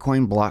the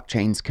Bitcoin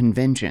blockchain's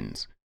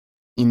conventions.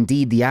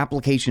 Indeed, the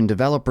application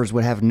developers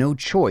would have no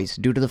choice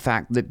due to the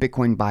fact that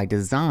Bitcoin by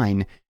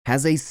design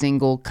has a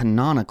single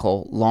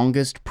canonical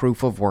longest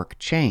proof-of-work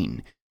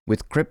chain,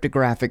 with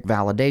cryptographic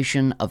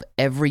validation of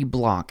every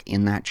block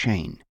in that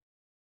chain.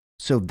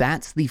 So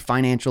that's the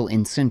financial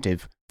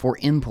incentive for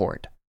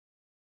import.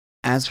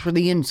 As for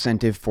the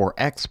incentive for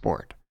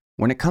export,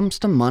 when it comes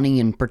to money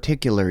in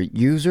particular,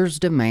 users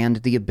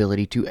demand the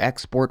ability to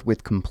export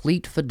with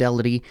complete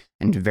fidelity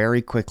and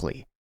very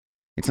quickly.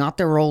 It's not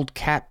their old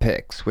cat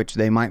pics, which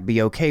they might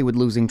be okay with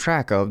losing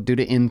track of due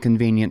to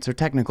inconvenience or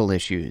technical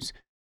issues.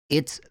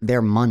 It's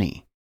their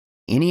money.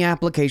 Any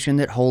application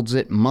that holds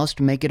it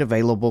must make it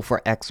available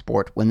for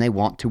export when they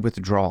want to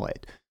withdraw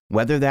it,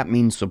 whether that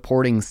means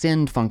supporting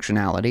send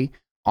functionality,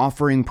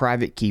 offering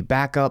private key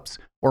backups,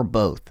 or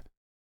both.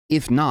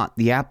 If not,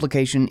 the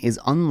application is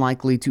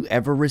unlikely to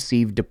ever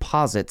receive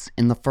deposits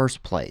in the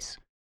first place.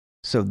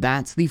 So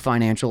that's the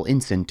financial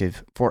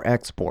incentive for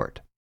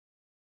export.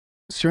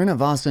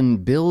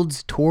 Srinivasan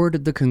builds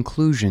toward the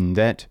conclusion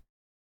that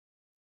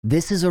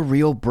this is a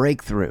real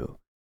breakthrough.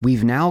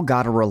 We've now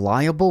got a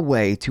reliable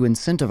way to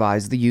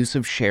incentivize the use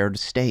of shared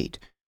state,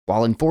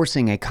 while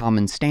enforcing a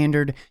common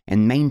standard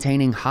and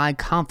maintaining high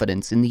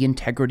confidence in the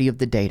integrity of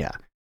the data.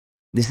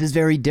 This is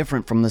very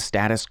different from the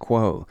status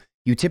quo.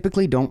 You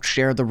typically don't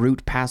share the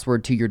root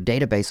password to your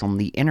database on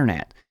the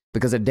internet,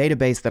 because a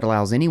database that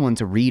allows anyone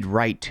to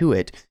read-write to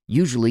it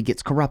usually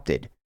gets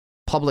corrupted.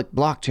 Public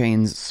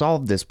blockchains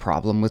solve this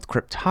problem with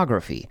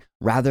cryptography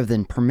rather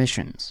than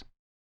permissions.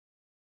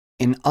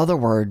 In other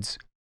words,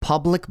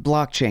 public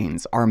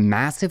blockchains are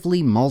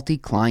massively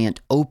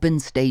multi-client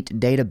open-state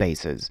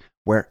databases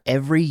where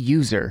every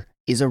user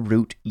is a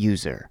root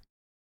user.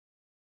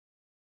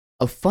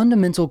 A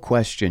fundamental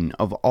question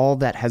of all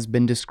that has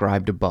been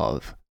described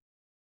above: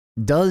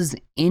 does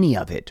any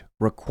of it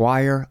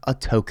require a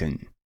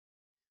token?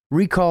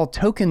 Recall,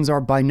 tokens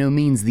are by no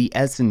means the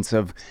essence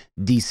of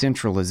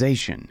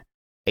decentralization.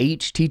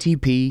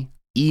 HTTP,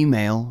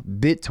 email,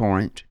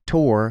 BitTorrent,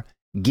 Tor,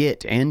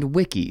 Git, and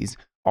wikis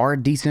are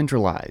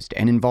decentralized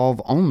and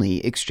involve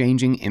only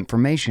exchanging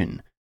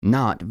information,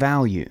 not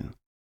value.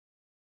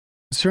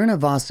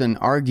 Srinivasan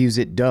argues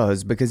it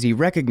does because he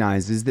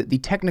recognizes that the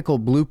technical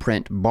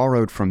blueprint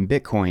borrowed from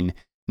Bitcoin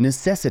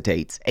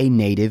necessitates a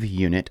native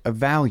unit of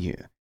value.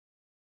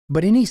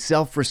 But any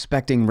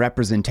self-respecting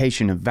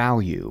representation of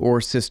value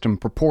or system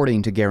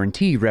purporting to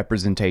guarantee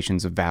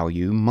representations of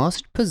value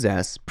must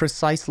possess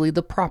precisely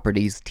the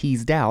properties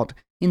teased out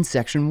in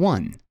Section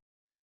 1.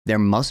 There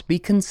must be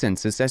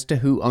consensus as to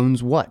who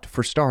owns what,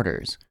 for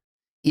starters.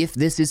 If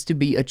this is to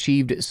be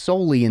achieved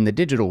solely in the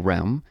digital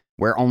realm,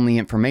 where only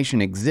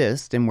information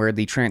exists and where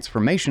the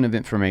transformation of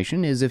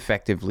information is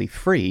effectively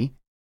free,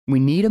 we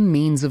need a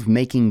means of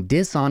making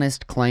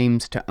dishonest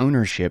claims to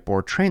ownership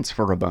or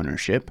transfer of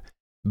ownership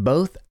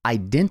both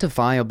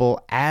identifiable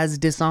as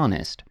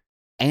dishonest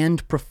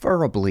and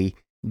preferably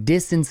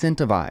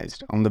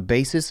disincentivized on the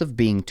basis of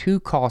being too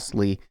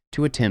costly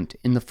to attempt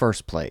in the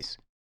first place.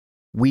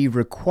 We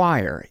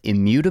require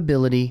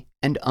immutability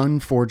and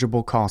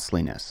unforgeable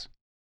costliness.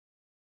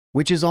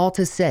 Which is all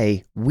to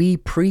say, we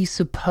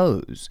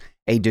presuppose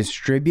a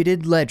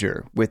distributed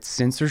ledger with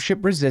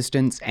censorship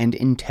resistance and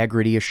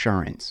integrity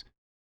assurance.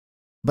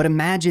 But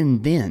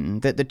imagine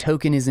then that the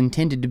token is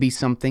intended to be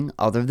something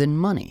other than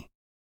money.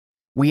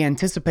 We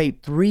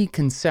anticipate three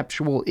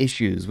conceptual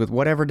issues with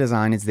whatever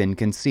design is then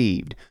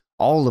conceived,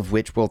 all of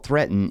which will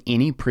threaten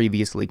any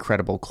previously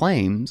credible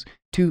claims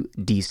to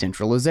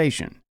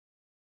decentralization.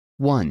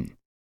 1.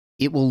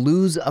 It will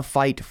lose a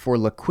fight for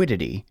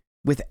liquidity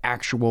with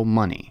actual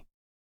money.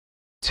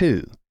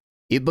 2.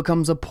 It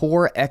becomes a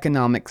poor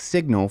economic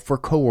signal for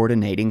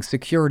coordinating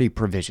security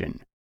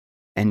provision.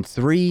 And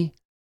 3.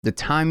 The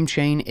time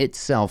chain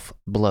itself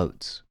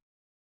bloats.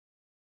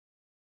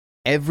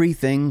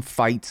 Everything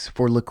fights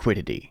for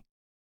liquidity.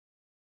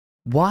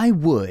 Why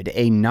would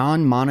a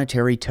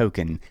non-monetary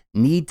token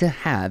need to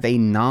have a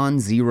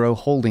non-zero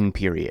holding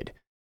period,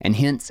 and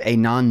hence a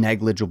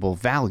non-negligible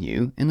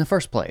value in the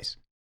first place?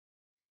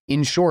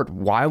 In short,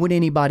 why would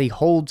anybody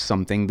hold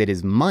something that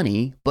is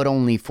money but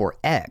only for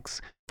X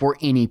for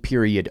any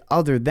period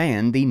other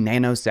than the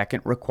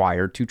nanosecond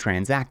required to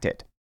transact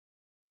it?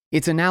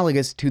 It's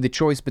analogous to the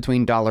choice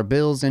between dollar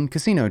bills and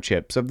casino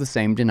chips of the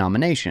same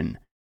denomination.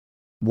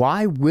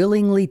 Why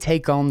willingly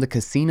take on the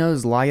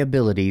casino's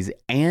liabilities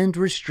and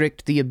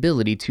restrict the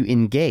ability to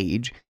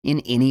engage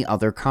in any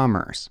other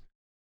commerce?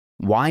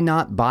 Why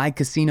not buy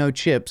casino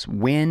chips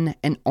when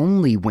and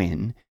only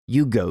when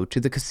you go to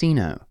the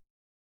casino?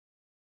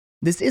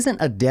 This isn't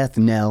a death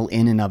knell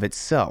in and of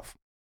itself,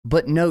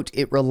 but note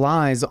it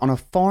relies on a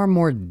far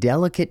more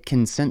delicate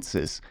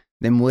consensus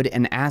than would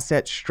an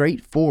asset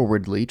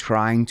straightforwardly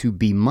trying to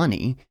be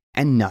money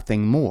and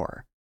nothing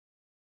more.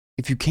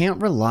 If you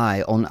can't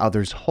rely on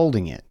others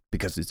holding it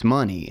because it's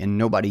money and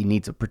nobody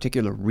needs a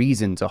particular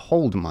reason to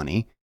hold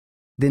money,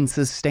 then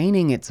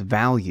sustaining its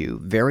value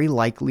very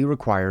likely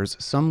requires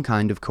some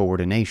kind of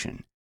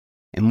coordination.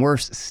 And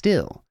worse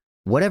still,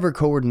 whatever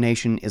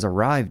coordination is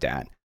arrived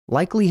at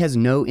likely has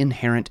no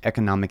inherent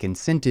economic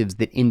incentives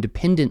that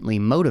independently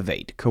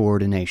motivate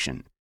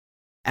coordination.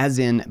 As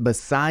in,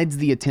 besides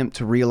the attempt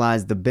to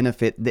realize the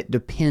benefit that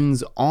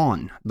depends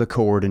on the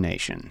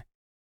coordination,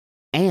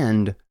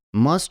 and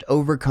must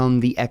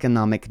overcome the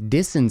economic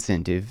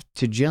disincentive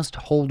to just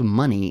hold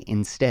money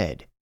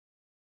instead.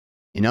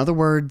 In other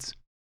words,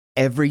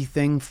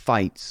 everything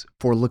fights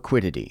for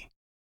liquidity.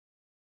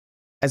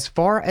 As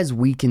far as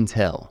we can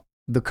tell,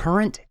 the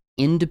current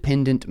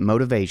independent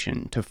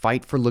motivation to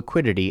fight for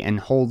liquidity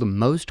and hold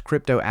most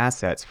crypto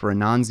assets for a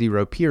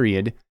non-zero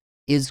period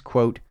is,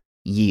 quote,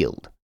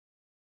 yield.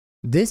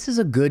 This is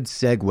a good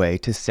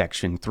segue to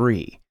Section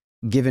 3,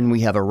 given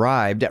we have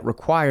arrived at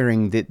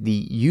requiring that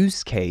the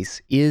use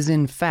case is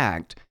in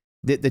fact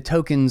that the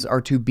tokens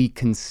are to be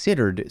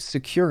considered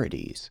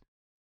securities.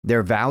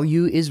 Their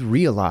value is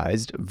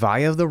realized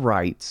via the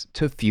rights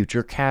to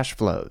future cash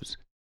flows.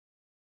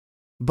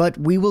 But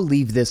we will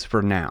leave this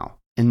for now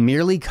and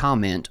merely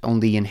comment on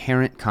the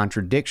inherent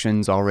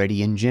contradictions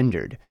already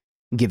engendered,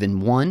 given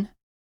one,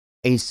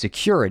 a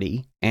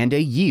security and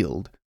a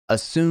yield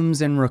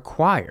assumes and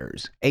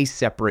requires a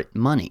separate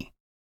money.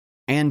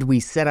 And we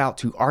set out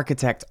to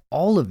architect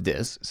all of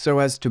this so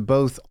as to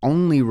both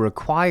only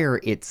require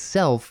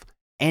itself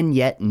and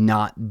yet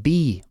not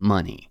be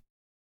money.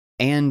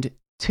 And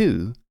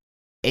two,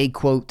 a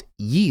quote,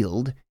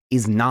 yield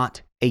is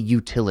not a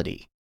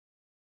utility.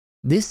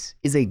 This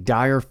is a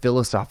dire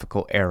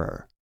philosophical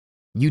error.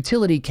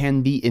 Utility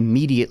can be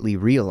immediately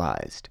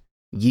realized.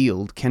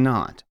 Yield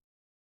cannot.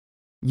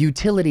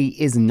 Utility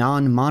is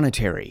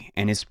non-monetary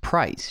and is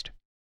priced.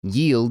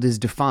 Yield is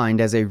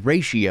defined as a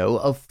ratio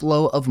of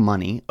flow of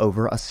money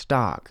over a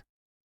stock.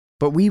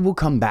 But we will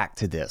come back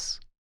to this.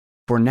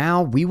 For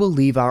now, we will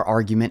leave our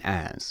argument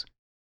as,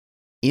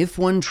 if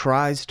one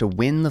tries to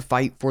win the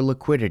fight for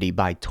liquidity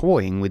by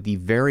toying with the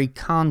very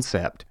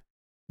concept,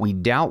 we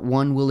doubt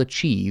one will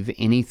achieve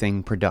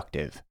anything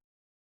productive.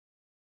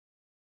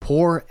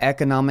 Poor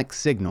economic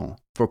signal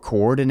for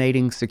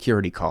coordinating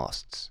security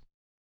costs.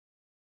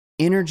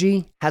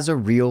 Energy has a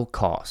real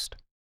cost.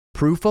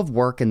 Proof of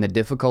work and the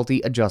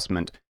difficulty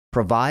adjustment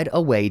provide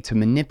a way to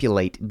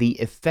manipulate the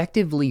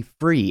effectively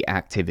free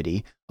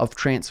activity of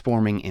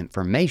transforming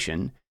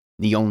information,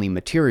 the only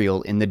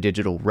material in the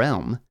digital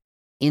realm,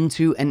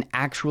 into an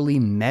actually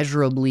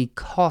measurably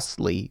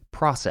costly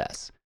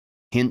process,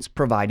 hence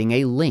providing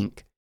a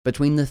link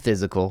between the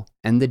physical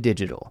and the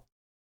digital.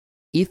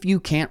 If you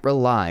can't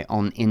rely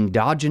on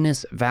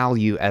endogenous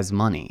value as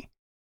money,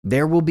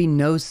 there will be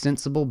no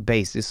sensible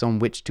basis on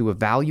which to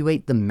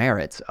evaluate the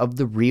merits of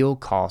the real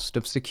cost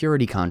of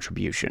security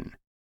contribution.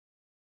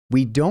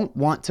 We don't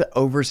want to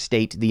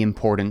overstate the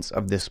importance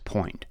of this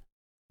point.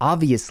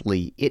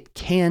 Obviously, it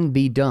can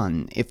be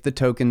done if the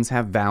tokens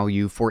have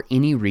value for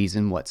any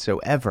reason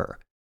whatsoever.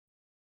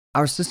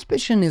 Our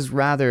suspicion is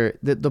rather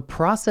that the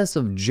process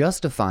of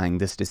justifying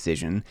this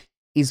decision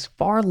is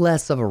far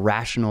less of a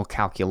rational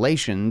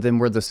calculation than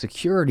were the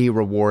security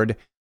reward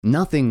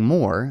nothing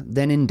more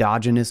than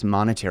endogenous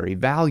monetary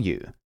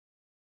value.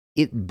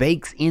 It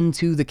bakes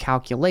into the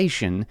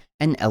calculation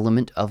an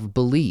element of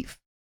belief.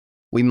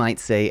 We might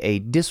say a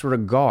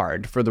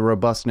disregard for the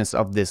robustness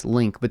of this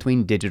link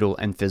between digital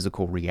and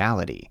physical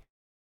reality.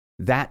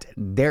 That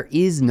there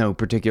is no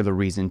particular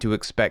reason to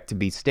expect to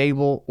be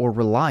stable or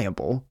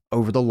reliable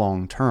over the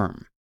long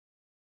term.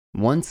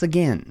 Once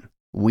again,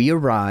 we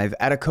arrive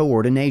at a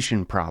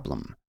coordination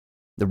problem,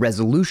 the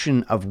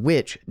resolution of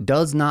which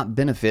does not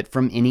benefit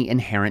from any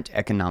inherent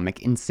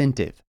economic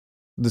incentive.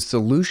 The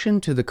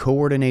solution to the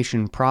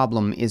coordination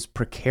problem is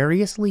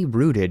precariously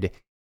rooted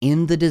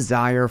in the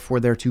desire for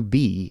there to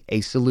be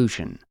a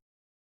solution.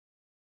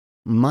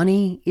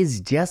 Money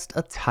is just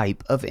a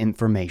type of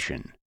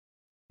information.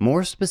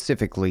 More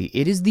specifically,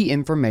 it is the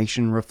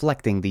information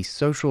reflecting the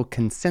social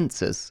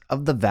consensus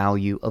of the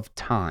value of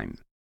time.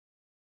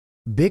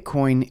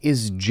 Bitcoin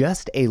is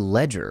just a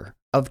ledger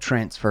of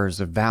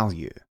transfers of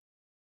value.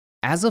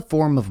 As a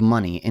form of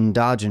money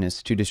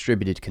endogenous to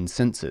distributed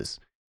consensus,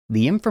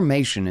 the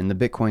information in the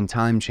Bitcoin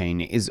time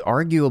chain is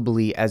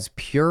arguably as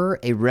pure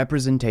a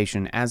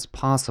representation as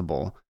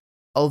possible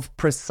of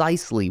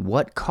precisely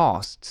what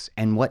costs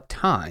and what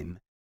time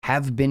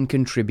have been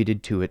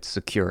contributed to its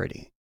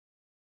security.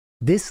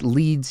 This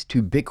leads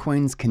to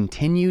Bitcoin's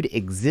continued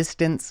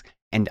existence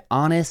and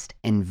honest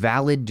and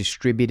valid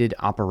distributed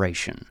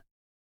operation.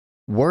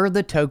 Were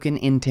the token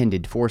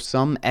intended for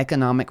some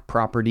economic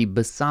property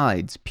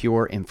besides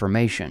pure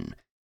information,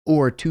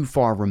 or too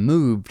far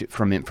removed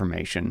from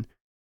information,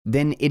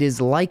 then it is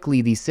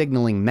likely the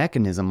signaling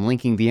mechanism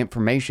linking the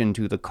information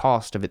to the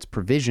cost of its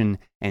provision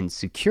and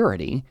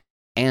security,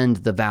 and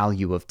the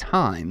value of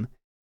time,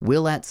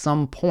 will at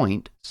some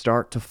point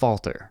start to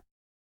falter.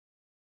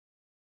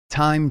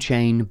 Time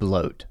chain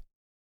bloat.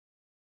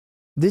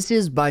 This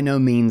is by no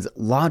means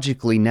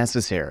logically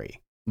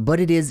necessary, but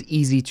it is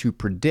easy to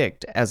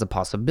predict as a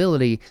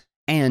possibility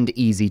and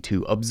easy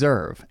to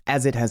observe,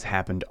 as it has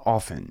happened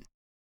often.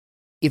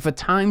 If a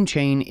time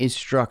chain is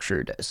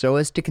structured so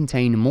as to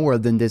contain more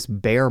than this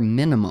bare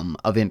minimum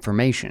of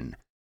information,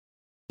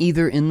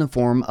 either in the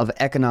form of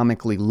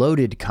economically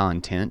loaded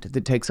content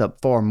that takes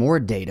up far more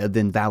data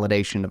than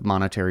validation of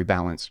monetary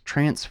balance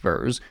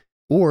transfers,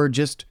 or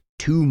just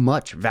too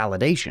much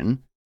validation,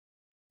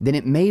 then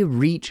it may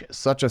reach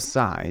such a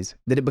size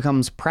that it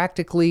becomes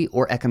practically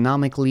or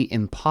economically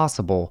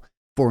impossible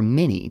for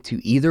many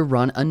to either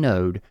run a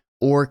node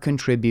or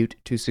contribute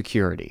to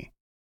security.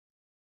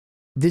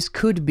 This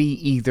could be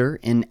either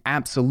in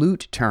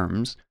absolute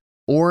terms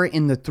or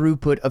in the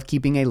throughput of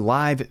keeping a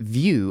live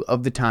view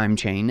of the time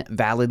chain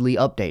validly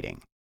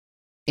updating.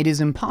 It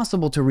is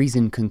impossible to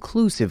reason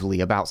conclusively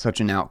about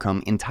such an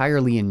outcome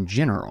entirely in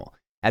general,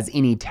 as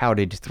any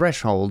touted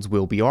thresholds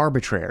will be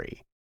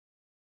arbitrary.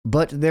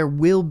 But there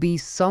will be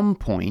some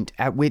point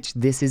at which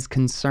this is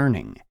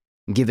concerning,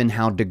 given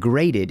how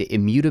degraded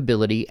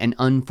immutability and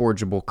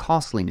unforgeable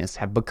costliness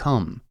have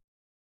become.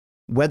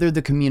 Whether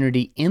the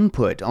community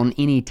input on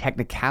any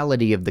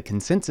technicality of the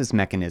consensus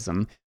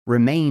mechanism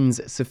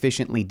remains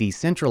sufficiently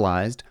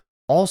decentralized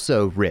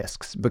also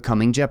risks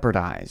becoming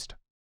jeopardized.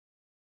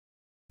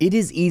 It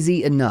is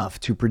easy enough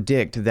to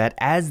predict that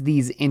as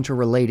these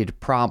interrelated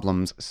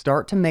problems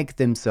start to make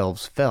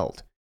themselves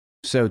felt,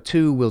 so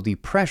too will the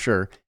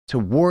pressure to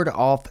ward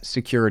off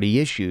security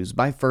issues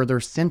by further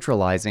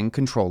centralizing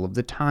control of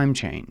the time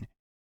chain.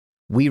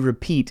 We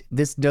repeat,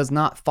 this does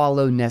not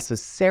follow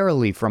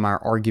necessarily from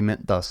our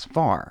argument thus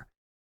far.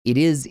 It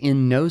is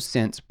in no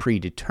sense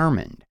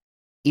predetermined.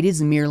 It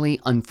is merely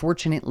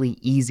unfortunately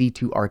easy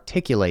to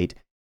articulate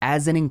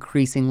as an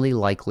increasingly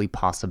likely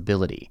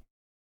possibility.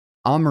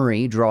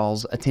 Omri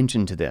draws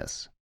attention to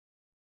this.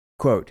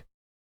 Quote,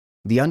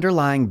 "The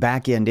underlying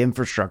back-end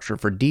infrastructure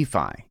for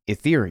DeFi,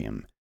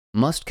 Ethereum,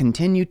 must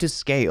continue to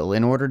scale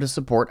in order to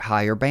support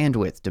higher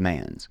bandwidth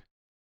demands.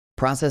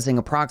 Processing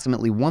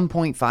approximately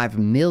 1.5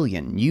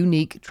 million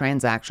unique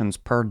transactions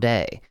per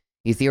day,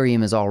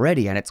 Ethereum is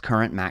already at its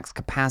current max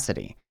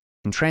capacity,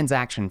 and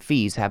transaction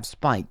fees have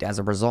spiked as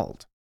a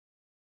result."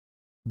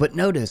 But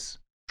notice,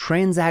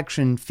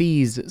 transaction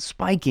fees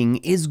spiking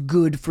is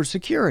good for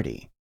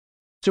security.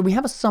 So we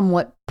have a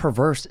somewhat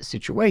perverse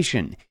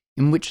situation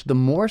in which the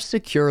more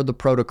secure the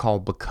protocol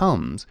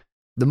becomes,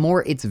 the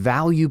more its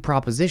value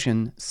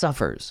proposition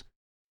suffers.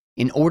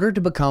 In order to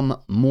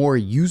become more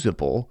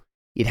usable,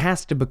 it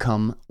has to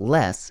become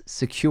less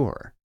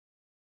secure.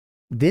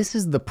 This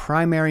is the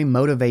primary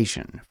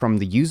motivation from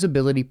the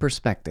usability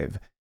perspective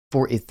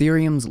for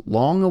Ethereum's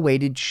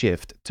long-awaited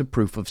shift to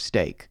proof of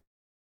stake.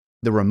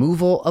 The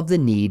removal of the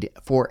need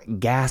for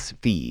gas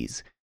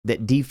fees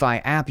that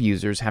DeFi app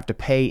users have to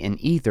pay in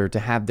Ether to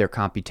have their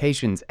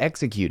computations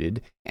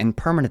executed and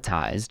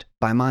permanentized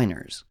by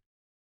miners.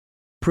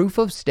 Proof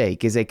of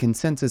stake is a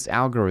consensus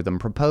algorithm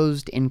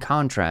proposed in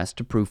contrast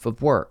to proof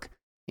of work,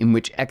 in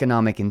which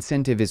economic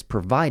incentive is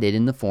provided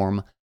in the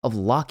form of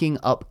locking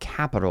up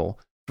capital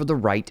for the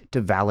right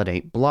to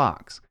validate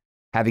blocks,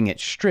 having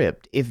it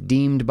stripped if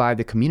deemed by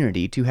the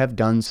community to have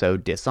done so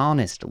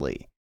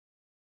dishonestly,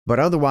 but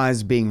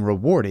otherwise being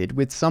rewarded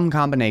with some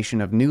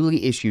combination of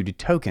newly issued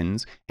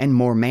tokens and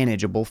more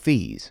manageable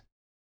fees.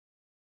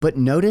 But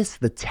notice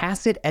the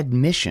tacit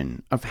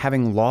admission of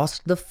having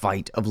lost the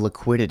fight of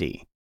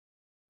liquidity.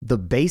 The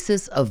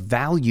basis of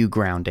value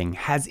grounding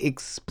has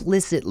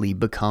explicitly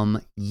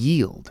become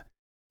yield,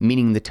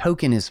 meaning the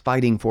token is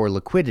fighting for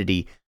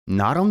liquidity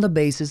not on the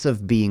basis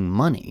of being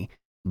money,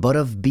 but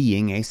of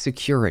being a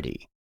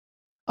security.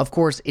 Of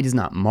course, it is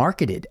not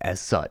marketed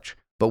as such,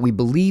 but we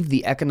believe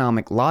the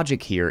economic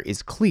logic here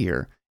is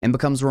clear and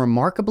becomes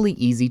remarkably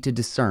easy to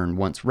discern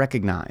once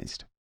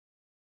recognized.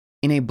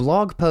 In a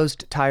blog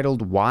post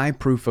titled "Why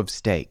Proof of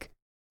Stake?",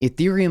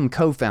 Ethereum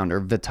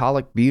co-founder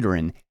Vitalik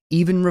Buterin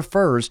even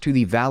refers to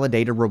the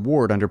validator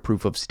reward under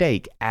proof of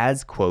stake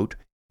as, quote,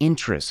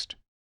 interest.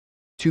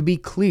 To be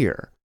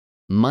clear,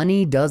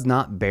 money does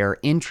not bear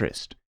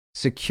interest,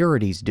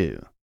 securities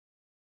do.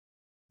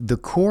 The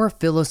core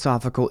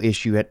philosophical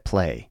issue at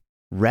play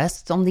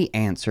rests on the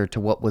answer to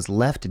what was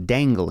left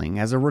dangling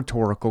as a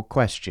rhetorical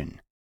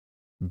question.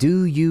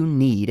 Do you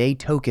need a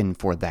token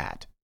for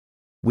that?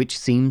 Which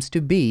seems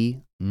to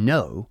be,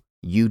 no,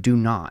 you do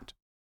not.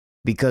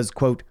 Because,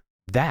 quote,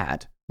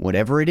 that,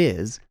 whatever it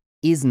is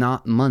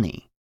not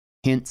money.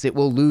 Hence, it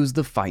will lose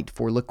the fight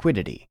for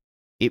liquidity.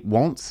 It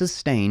won't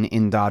sustain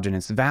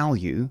endogenous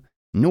value,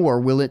 nor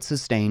will it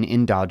sustain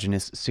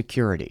endogenous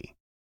security.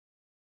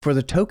 For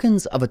the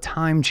tokens of a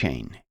time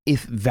chain,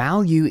 if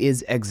value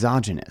is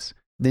exogenous,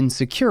 then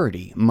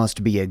security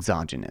must be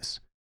exogenous.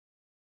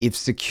 If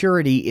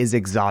security is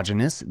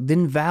exogenous,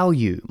 then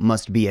value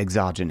must be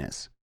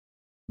exogenous.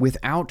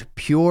 Without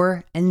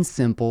pure and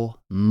simple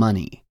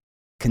money,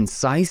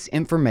 concise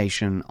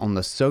information on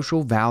the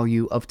social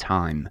value of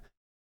time,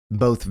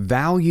 both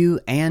value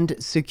and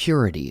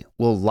security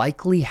will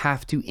likely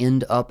have to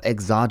end up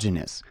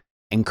exogenous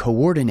and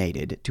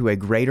coordinated to a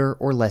greater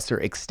or lesser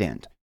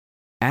extent,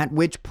 at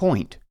which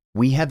point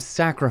we have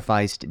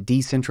sacrificed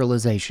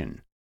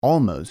decentralization,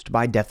 almost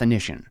by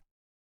definition.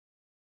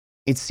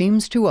 It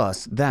seems to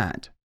us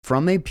that,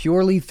 from a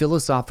purely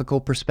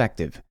philosophical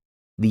perspective,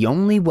 the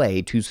only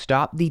way to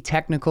stop the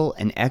technical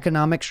and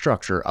economic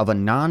structure of a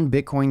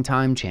non-Bitcoin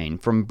time chain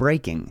from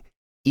breaking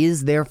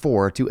is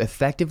therefore to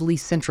effectively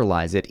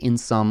centralize it in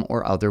some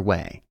or other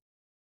way.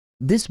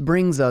 This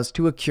brings us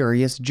to a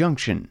curious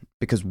junction,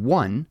 because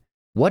 1,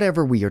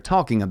 whatever we are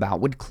talking about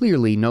would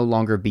clearly no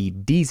longer be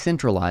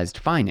decentralized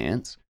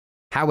finance,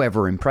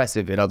 however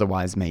impressive it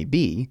otherwise may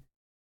be,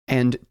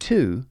 and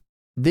 2,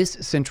 this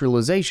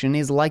centralization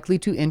is likely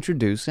to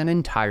introduce an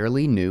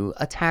entirely new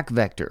attack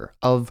vector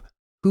of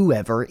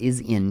whoever is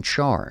in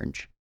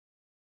charge.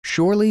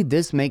 Surely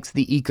this makes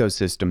the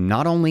ecosystem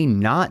not only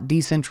not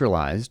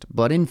decentralized,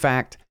 but in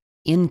fact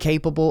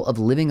incapable of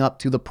living up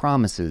to the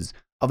promises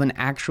of an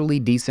actually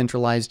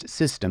decentralized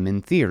system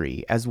in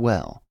theory as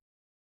well.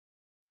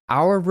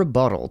 Our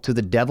rebuttal to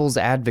the devil's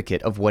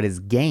advocate of what is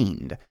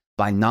gained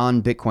by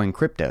non-Bitcoin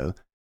crypto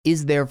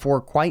is therefore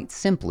quite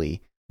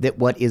simply that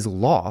what is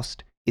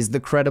lost is the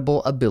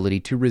credible ability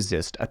to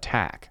resist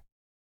attack.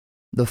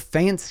 The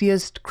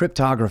fanciest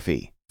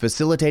cryptography,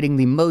 facilitating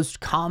the most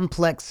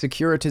complex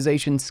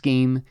securitization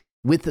scheme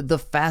with the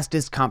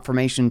fastest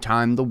confirmation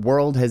time the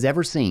world has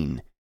ever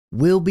seen,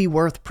 will be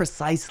worth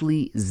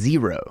precisely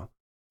 0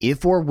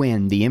 if or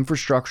when the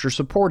infrastructure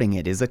supporting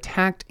it is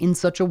attacked in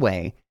such a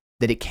way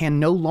that it can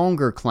no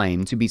longer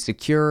claim to be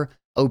secure,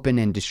 open,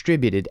 and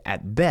distributed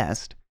at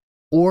best,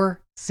 or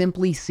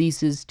simply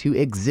ceases to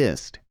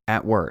exist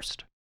at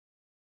worst.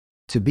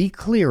 To be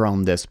clear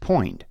on this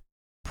point,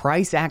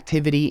 price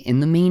activity in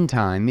the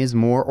meantime is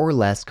more or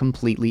less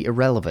completely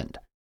irrelevant.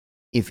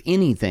 If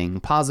anything,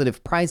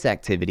 positive price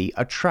activity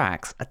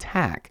attracts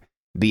attack,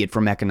 be it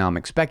from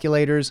economic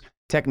speculators,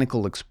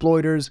 technical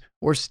exploiters,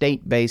 or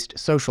state-based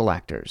social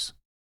actors.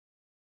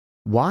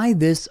 Why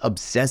this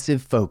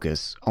obsessive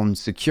focus on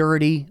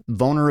security,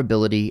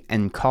 vulnerability,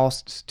 and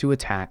costs to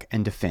attack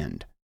and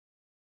defend?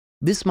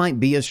 This might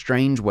be a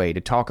strange way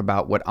to talk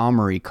about what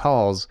Omri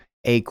calls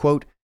a,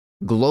 quote,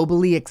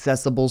 globally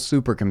accessible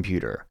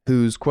supercomputer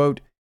whose,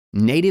 quote,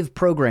 native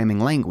programming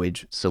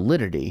language,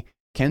 Solidity,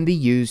 can be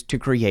used to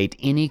create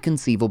any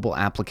conceivable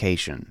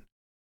application.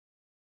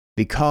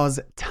 Because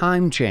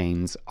time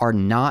chains are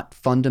not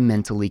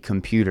fundamentally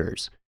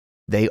computers.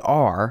 They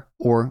are,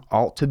 or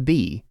ought to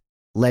be,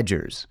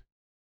 ledgers.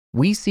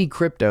 We see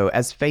crypto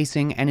as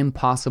facing an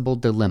impossible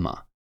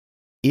dilemma.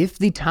 If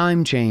the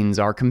time chains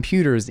are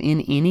computers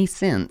in any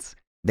sense,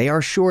 they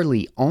are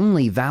surely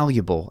only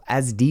valuable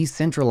as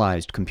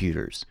decentralized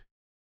computers.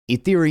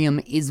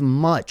 Ethereum is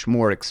much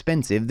more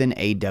expensive than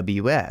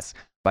AWS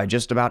by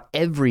just about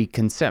every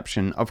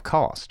conception of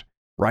cost: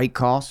 write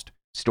cost,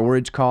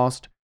 storage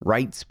cost,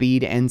 write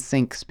speed, and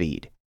sync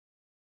speed.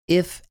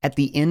 If, at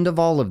the end of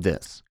all of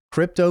this,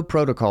 crypto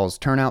protocols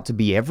turn out to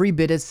be every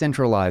bit as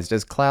centralized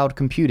as cloud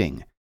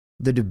computing,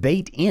 the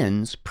debate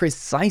ends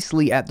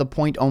precisely at the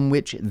point on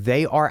which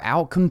they are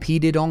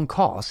outcompeted on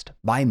cost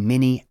by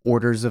many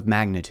orders of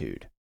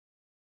magnitude.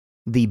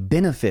 The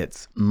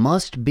benefits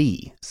must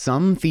be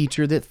some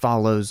feature that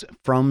follows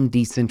from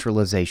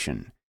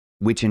decentralization,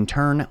 which in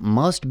turn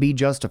must be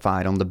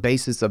justified on the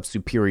basis of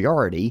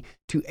superiority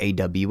to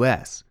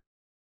AWS.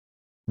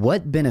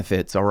 What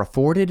benefits are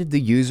afforded the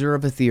user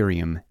of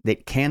Ethereum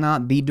that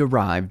cannot be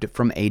derived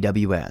from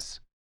AWS?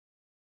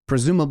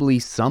 Presumably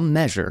some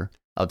measure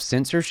of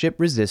censorship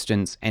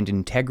resistance and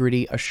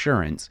integrity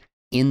assurance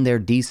in their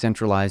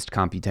decentralized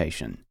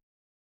computation.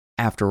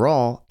 After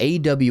all,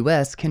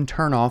 AWS can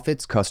turn off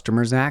its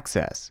customers'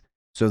 access,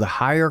 so the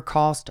higher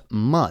cost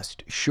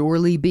must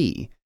surely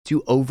be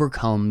to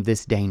overcome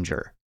this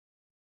danger.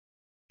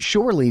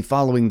 Surely,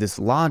 following this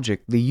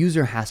logic, the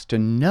user has to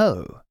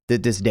know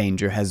that this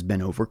danger has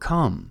been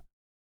overcome.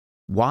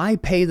 Why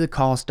pay the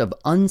cost of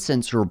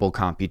uncensorable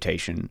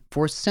computation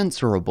for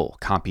censorable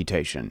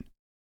computation?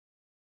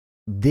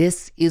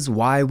 This is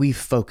why we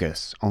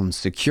focus on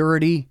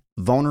security,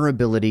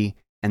 vulnerability,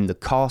 and the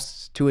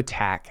costs to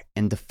attack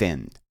and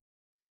defend.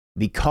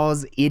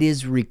 Because it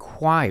is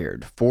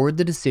required for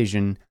the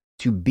decision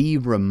to be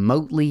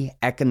remotely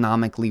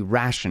economically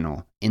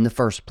rational in the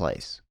first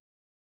place.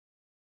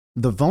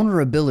 The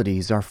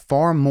vulnerabilities are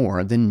far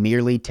more than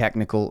merely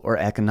technical or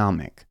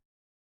economic.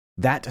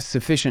 That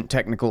sufficient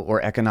technical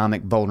or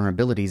economic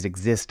vulnerabilities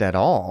exist at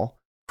all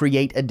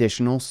create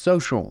additional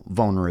social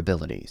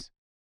vulnerabilities.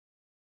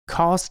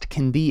 Cost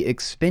can be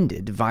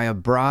expended via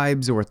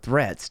bribes or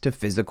threats to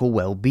physical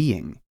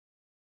well-being.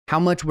 How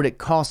much would it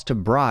cost to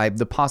bribe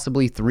the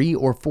possibly 3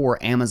 or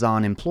 4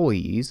 Amazon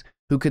employees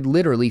who could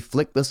literally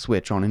flick the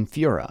switch on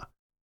Infura?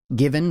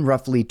 Given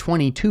roughly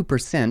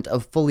 22%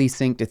 of fully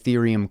synced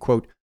Ethereum,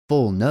 quote,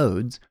 full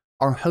nodes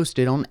are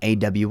hosted on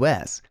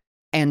AWS,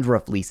 and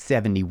roughly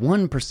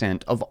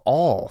 71% of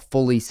all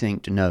fully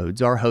synced nodes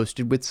are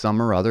hosted with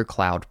some or other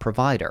cloud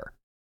provider.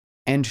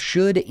 And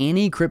should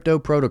any crypto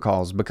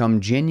protocols become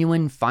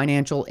genuine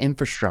financial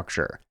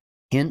infrastructure,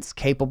 hence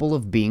capable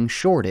of being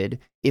shorted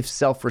if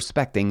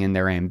self-respecting in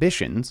their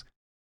ambitions,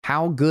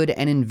 how good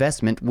an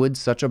investment would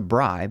such a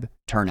bribe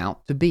turn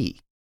out to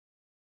be?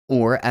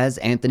 Or, as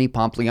Anthony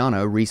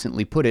Pompliano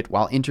recently put it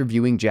while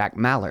interviewing Jack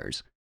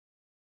Mallers,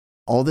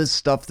 all this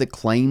stuff that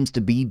claims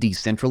to be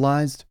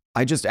decentralized,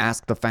 I just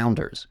asked the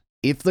founders,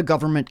 if the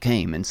government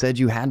came and said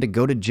you had to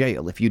go to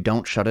jail if you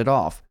don't shut it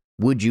off,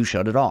 would you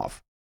shut it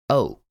off?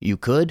 Oh, you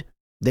could?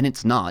 Then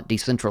it's not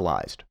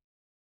decentralized.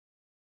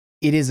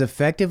 It is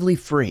effectively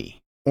free,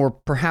 or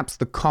perhaps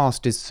the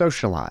cost is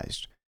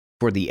socialized,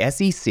 for the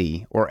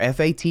SEC or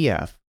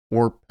FATF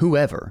or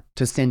whoever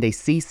to send a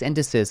cease and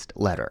desist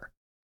letter.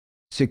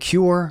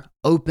 Secure,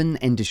 open,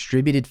 and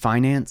distributed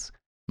finance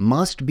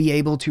must be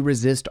able to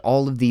resist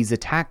all of these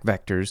attack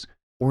vectors,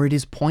 or it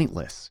is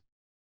pointless.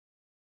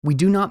 We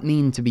do not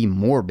mean to be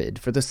morbid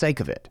for the sake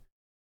of it.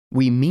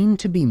 We mean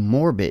to be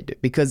morbid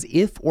because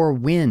if or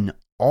when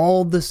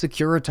all the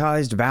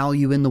securitized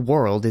value in the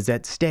world is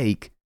at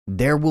stake,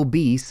 there will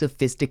be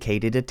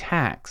sophisticated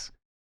attacks.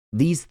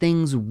 These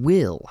things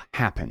will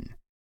happen.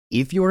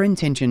 If your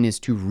intention is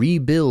to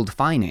rebuild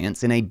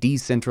finance in a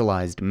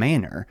decentralized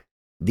manner,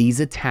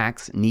 these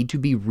attacks need to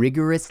be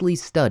rigorously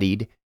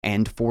studied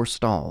and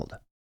forestalled.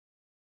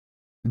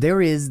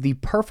 There is the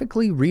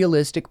perfectly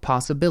realistic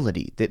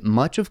possibility that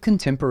much of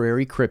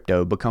contemporary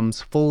crypto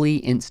becomes fully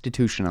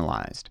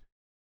institutionalized.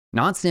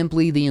 Not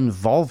simply the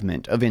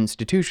involvement of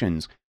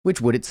institutions,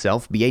 which would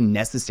itself be a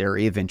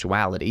necessary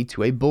eventuality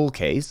to a bull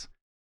case,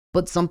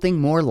 but something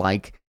more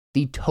like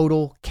the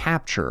total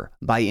capture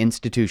by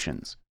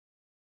institutions.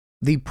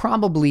 The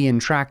probably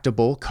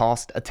intractable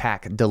cost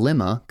attack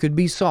dilemma could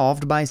be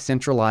solved by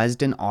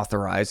centralized and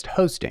authorized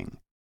hosting,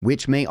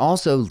 which may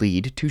also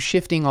lead to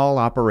shifting all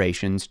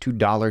operations to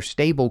dollar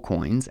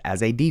stablecoins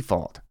as a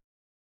default.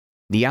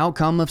 The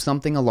outcome of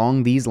something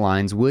along these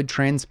lines would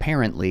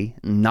transparently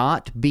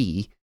not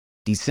be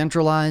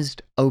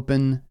decentralized,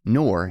 open,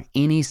 nor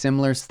any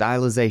similar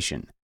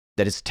stylization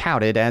that is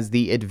touted as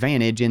the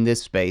advantage in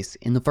this space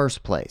in the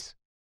first place.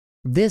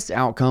 This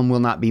outcome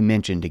will not be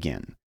mentioned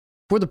again.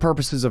 For the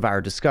purposes of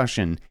our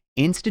discussion,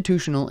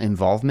 institutional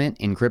involvement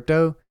in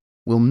crypto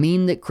will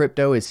mean that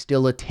crypto is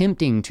still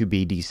attempting to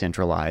be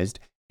decentralized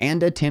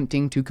and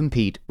attempting to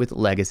compete with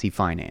legacy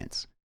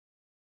finance.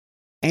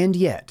 And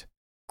yet,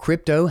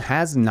 crypto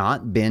has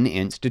not been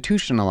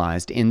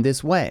institutionalized in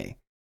this way,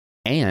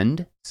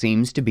 and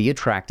seems to be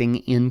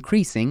attracting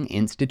increasing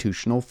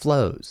institutional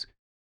flows.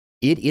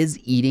 It is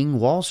eating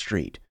Wall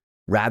Street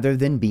rather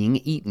than being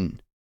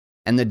eaten,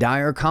 and the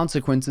dire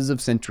consequences of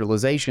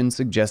centralization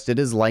suggested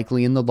as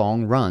likely in the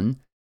long run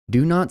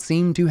do not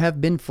seem to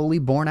have been fully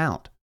borne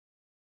out.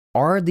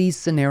 Are these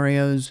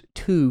scenarios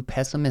too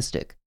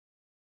pessimistic?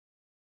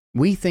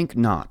 We think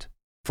not,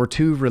 for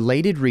 2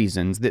 related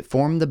reasons that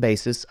form the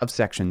basis of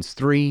sections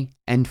 3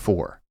 and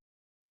 4.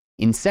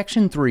 In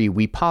section 3,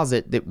 we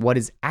posit that what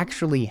is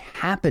actually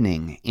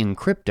happening in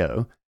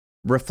crypto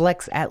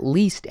reflects at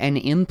least an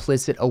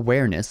implicit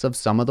awareness of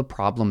some of the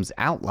problems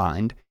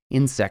outlined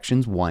in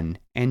sections 1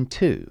 and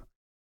 2,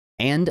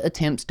 and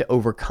attempts to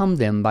overcome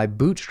them by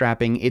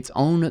bootstrapping its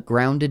own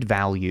grounded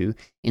value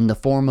in the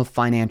form of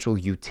financial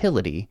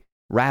utility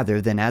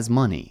rather than as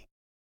money.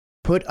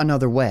 Put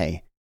another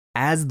way,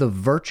 as the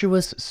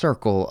virtuous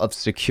circle of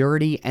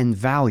security and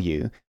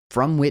value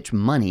from which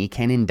money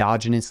can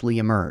endogenously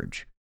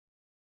emerge.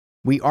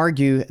 We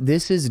argue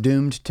this is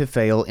doomed to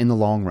fail in the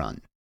long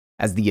run,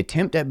 as the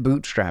attempt at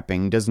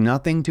bootstrapping does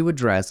nothing to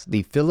address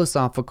the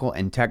philosophical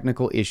and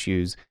technical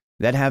issues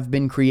that have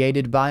been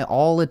created by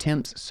all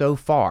attempts so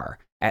far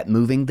at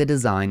moving the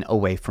design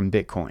away from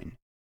Bitcoin.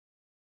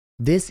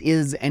 This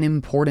is an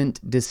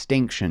important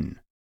distinction.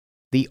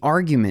 The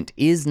argument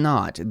is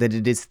not that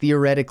it is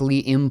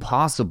theoretically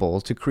impossible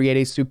to create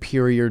a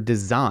superior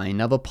design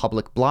of a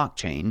public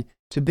blockchain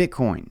to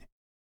Bitcoin.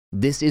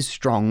 This is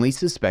strongly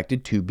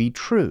suspected to be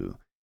true,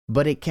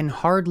 but it can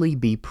hardly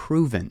be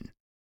proven.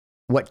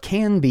 What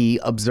can be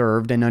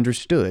observed and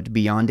understood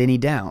beyond any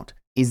doubt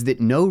is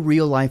that no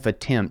real-life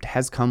attempt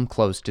has come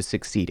close to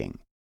succeeding.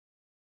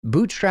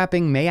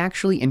 Bootstrapping may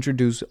actually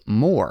introduce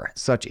more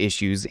such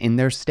issues in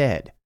their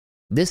stead,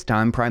 this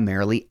time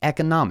primarily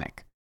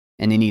economic,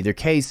 and in either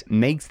case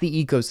makes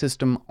the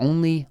ecosystem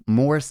only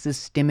more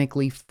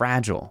systemically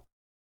fragile.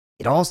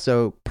 It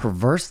also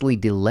perversely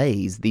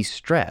delays the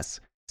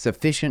stress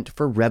sufficient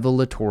for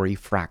revelatory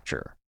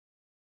fracture.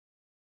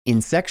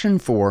 In section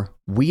 4,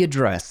 we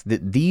address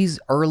that these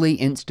early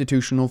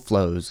institutional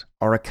flows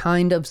are a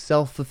kind of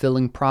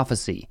self-fulfilling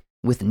prophecy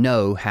with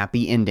no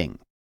happy ending.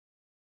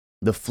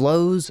 The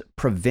flows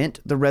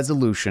prevent the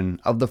resolution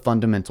of the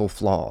fundamental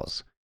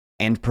flaws,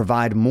 and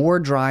provide more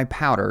dry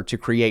powder to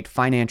create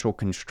financial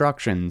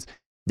constructions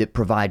that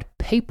provide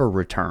paper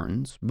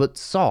returns but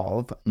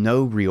solve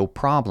no real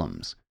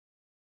problems.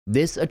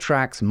 This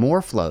attracts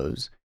more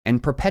flows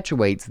and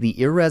perpetuates the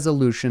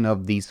irresolution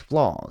of these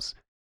flaws,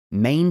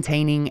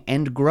 maintaining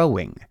and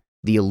growing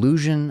the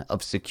illusion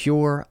of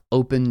secure,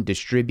 open,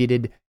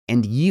 distributed,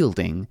 and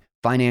yielding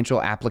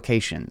financial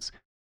applications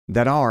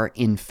that are,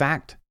 in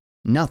fact,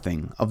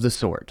 nothing of the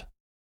sort.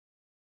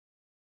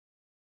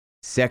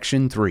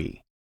 Section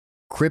 3.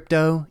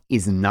 Crypto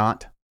is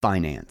not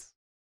finance.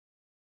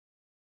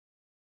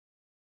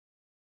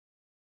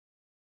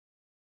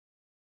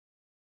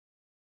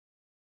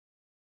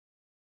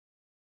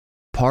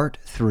 Part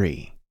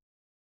 3.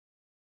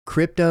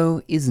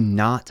 Crypto is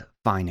not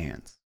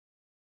finance.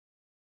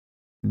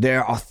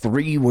 There are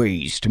 3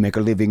 ways to make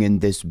a living in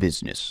this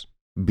business.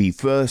 Be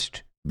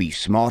first, be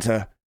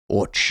smarter,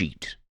 or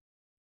cheat.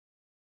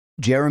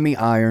 Jeremy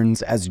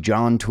Irons as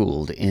John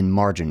Toole in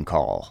Margin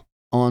Call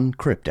on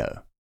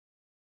Crypto.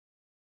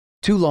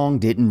 Too long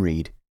didn't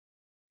read.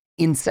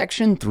 In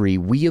Section 3,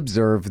 we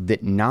observed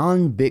that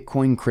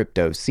non-Bitcoin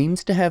crypto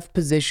seems to have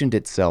positioned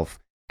itself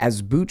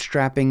as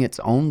bootstrapping its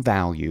own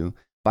value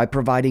by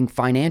providing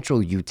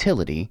financial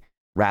utility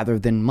rather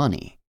than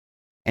money,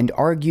 and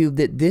argued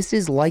that this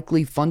is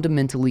likely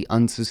fundamentally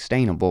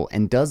unsustainable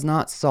and does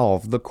not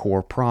solve the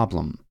core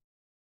problem.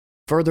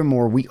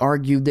 Furthermore, we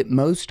argued that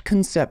most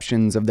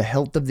conceptions of the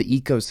health of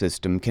the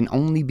ecosystem can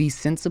only be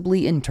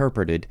sensibly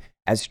interpreted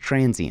as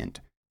transient,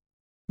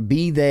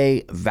 be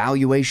they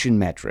valuation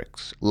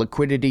metrics,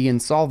 liquidity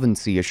and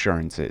solvency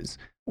assurances,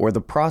 or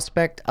the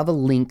prospect of a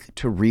link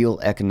to real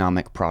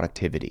economic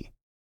productivity.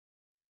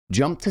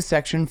 Jump to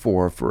Section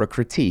 4 for a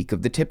critique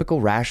of the typical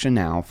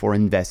rationale for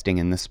investing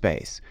in the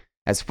space,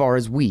 as far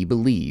as we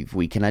believe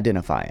we can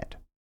identify it.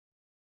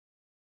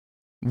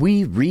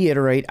 We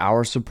reiterate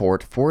our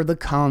support for the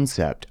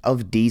concept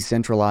of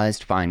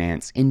decentralized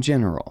finance in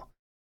general,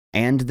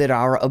 and that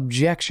our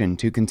objection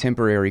to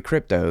contemporary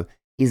crypto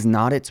is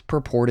not its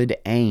purported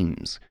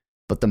aims,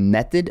 but the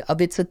method of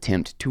its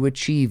attempt to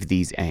achieve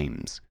these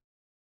aims.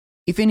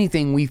 If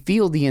anything, we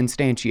feel the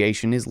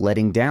instantiation is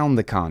letting down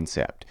the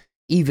concept,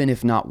 even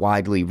if not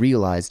widely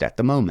realized at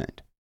the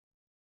moment.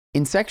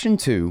 In Section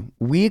 2,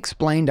 we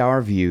explained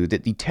our view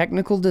that the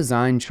technical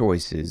design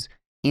choices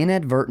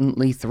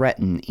inadvertently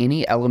threaten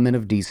any element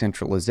of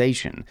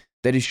decentralization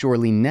that is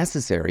surely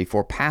necessary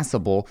for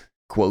passable,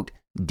 quote,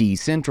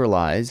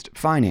 decentralized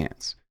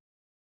finance.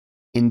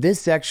 In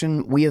this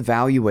section, we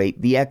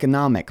evaluate the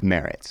economic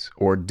merits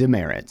or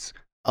demerits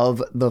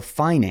of the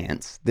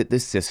finance that the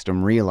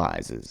system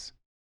realizes.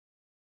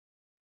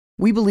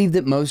 We believe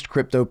that most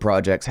crypto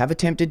projects have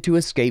attempted to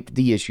escape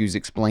the issues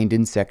explained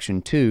in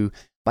Section 2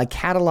 by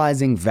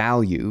catalyzing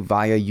value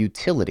via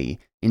utility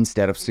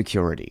instead of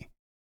security,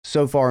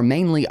 so far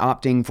mainly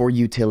opting for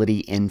utility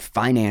in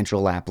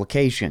financial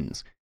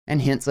applications,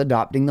 and hence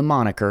adopting the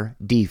moniker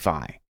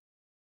DeFi.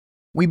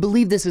 We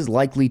believe this is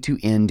likely to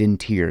end in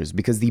tears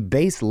because the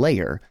base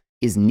layer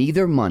is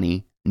neither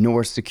money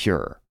nor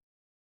secure.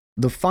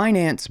 The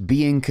finance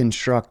being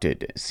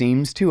constructed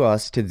seems to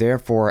us to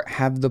therefore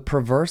have the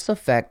perverse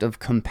effect of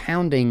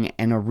compounding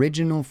an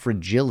original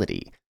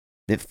fragility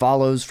that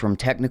follows from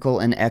technical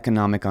and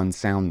economic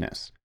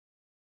unsoundness,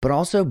 but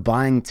also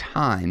buying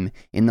time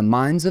in the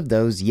minds of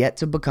those yet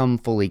to become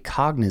fully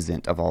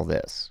cognizant of all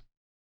this.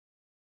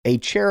 A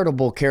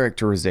charitable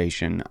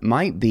characterization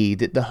might be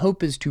that the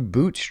hope is to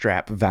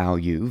bootstrap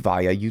value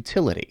via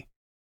utility.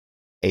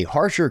 A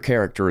harsher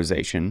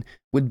characterization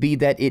would be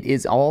that it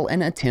is all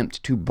an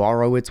attempt to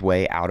borrow its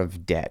way out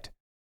of debt,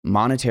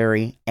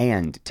 monetary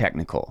and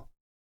technical.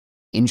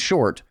 In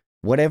short,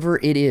 whatever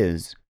it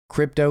is,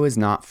 crypto is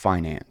not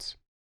finance.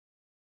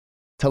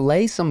 To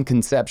lay some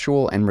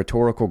conceptual and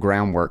rhetorical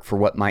groundwork for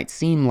what might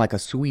seem like a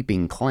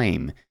sweeping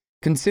claim,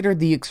 consider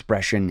the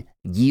expression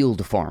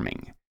yield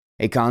farming,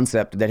 a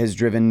concept that has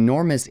driven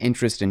enormous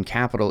interest and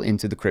capital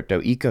into the crypto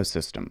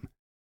ecosystem.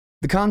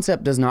 The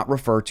concept does not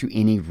refer to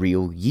any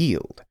real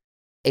yield.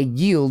 A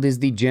yield is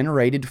the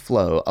generated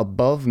flow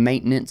above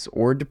maintenance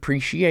or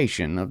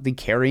depreciation of the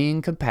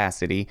carrying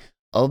capacity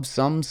of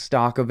some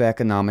stock of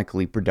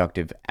economically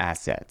productive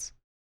assets.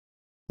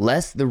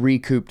 Less the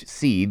recouped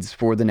seeds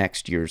for the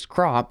next year's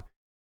crop,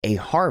 a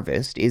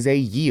harvest is a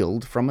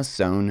yield from a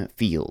sown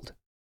field.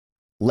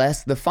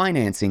 Less the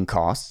financing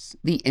costs,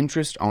 the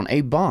interest on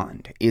a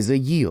bond is a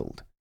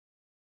yield.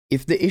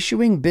 If the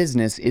issuing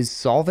business is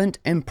solvent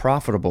and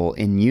profitable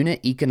in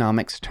unit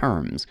economics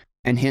terms,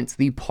 and hence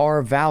the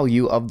par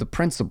value of the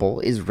principal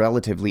is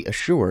relatively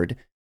assured,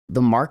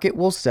 the market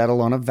will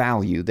settle on a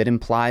value that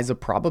implies a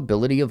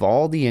probability of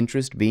all the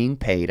interest being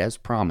paid as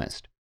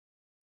promised.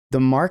 The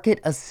market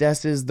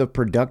assesses the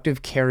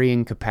productive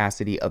carrying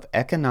capacity of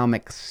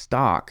economic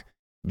stock,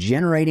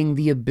 generating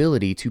the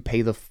ability to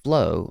pay the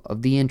flow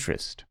of the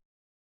interest.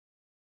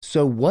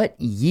 So what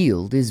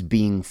yield is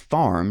being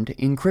farmed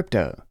in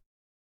crypto?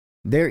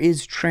 There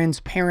is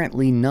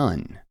transparently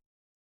none.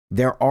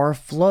 There are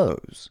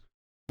flows,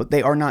 but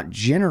they are not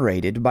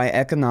generated by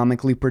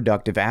economically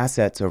productive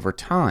assets over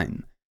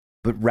time,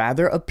 but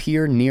rather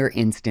appear near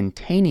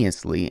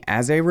instantaneously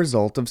as a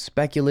result of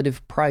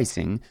speculative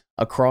pricing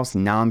across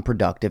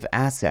non-productive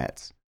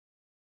assets.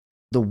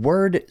 The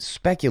word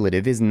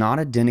speculative is not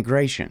a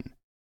denigration.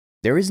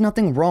 There is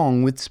nothing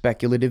wrong with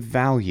speculative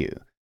value.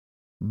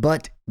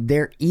 But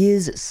there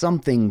is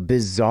something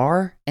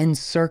bizarre and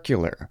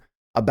circular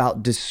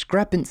about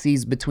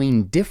discrepancies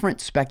between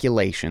different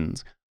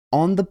speculations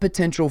on the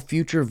potential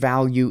future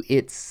value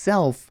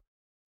itself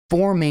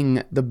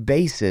forming the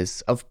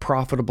basis of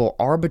profitable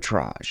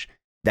arbitrage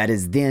that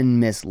is then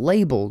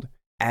mislabeled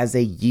as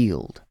a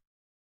yield.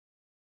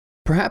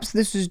 Perhaps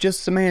this is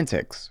just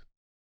semantics.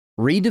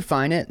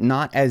 Redefine it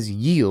not as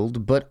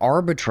yield but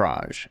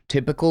arbitrage,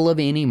 typical of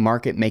any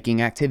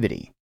market-making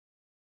activity.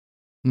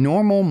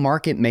 Normal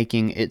market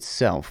making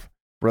itself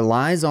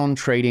relies on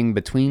trading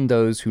between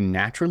those who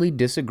naturally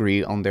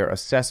disagree on their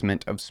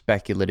assessment of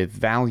speculative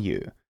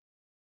value.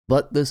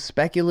 But the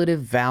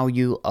speculative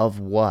value of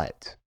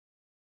what?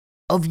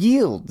 Of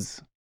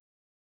yields!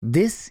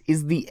 This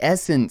is the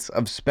essence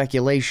of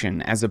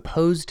speculation as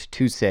opposed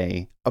to,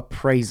 say,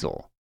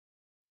 appraisal.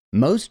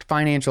 Most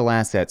financial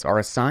assets are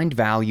assigned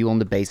value on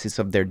the basis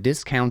of their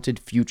discounted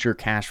future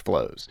cash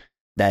flows.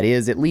 That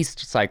is, at least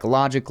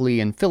psychologically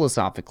and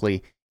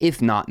philosophically,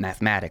 if not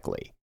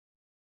mathematically.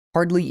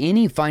 Hardly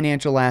any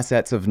financial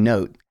assets of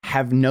note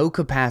have no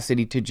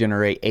capacity to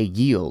generate a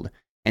yield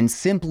and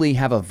simply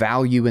have a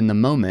value in the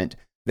moment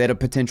that a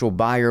potential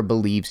buyer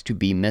believes to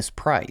be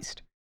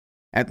mispriced.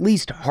 At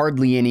least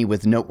hardly any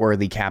with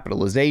noteworthy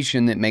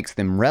capitalization that makes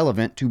them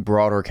relevant to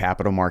broader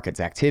capital markets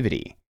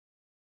activity.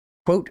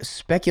 Quote,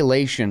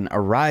 speculation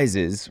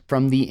arises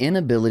from the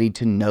inability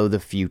to know the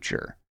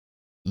future.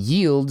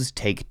 Yields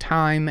take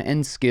time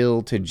and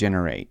skill to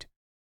generate.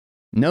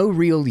 No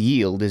real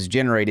yield is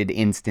generated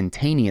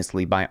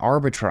instantaneously by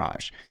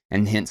arbitrage,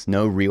 and hence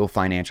no real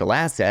financial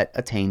asset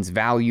attains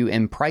value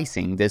in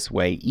pricing this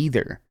way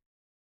either.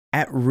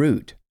 At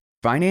root,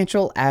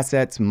 financial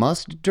assets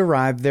must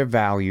derive their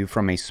value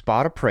from a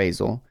spot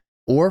appraisal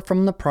or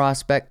from the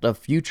prospect of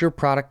future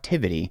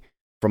productivity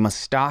from a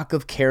stock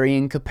of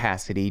carrying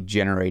capacity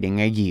generating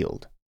a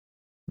yield.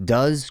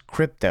 Does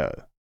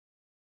crypto?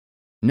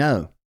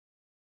 No.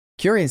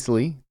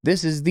 Curiously,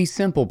 this is the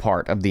simple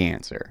part of the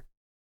answer.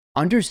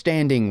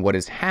 Understanding what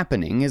is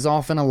happening is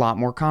often a lot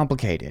more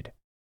complicated.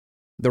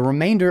 The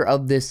remainder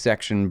of this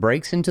section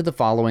breaks into the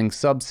following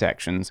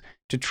subsections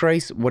to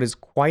trace what is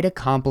quite a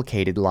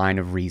complicated line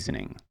of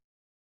reasoning.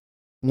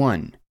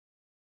 1.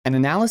 An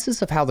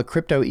analysis of how the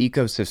crypto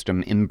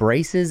ecosystem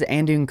embraces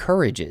and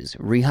encourages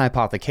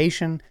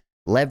rehypothecation,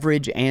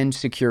 leverage, and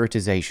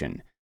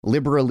securitization,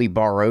 liberally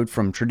borrowed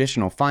from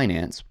traditional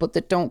finance, but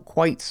that don't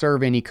quite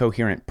serve any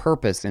coherent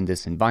purpose in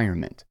this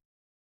environment.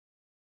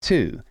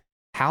 2.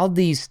 How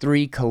these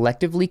three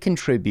collectively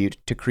contribute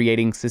to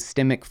creating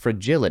systemic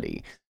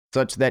fragility,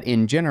 such that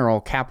in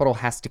general capital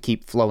has to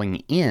keep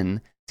flowing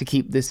in to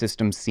keep the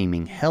system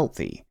seeming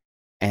healthy.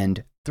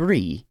 And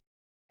 3.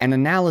 An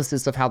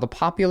analysis of how the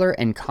popular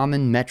and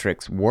common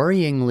metrics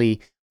worryingly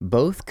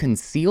both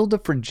conceal the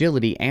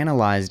fragility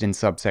analyzed in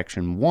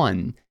subsection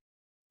 1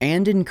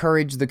 and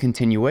encourage the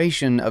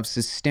continuation of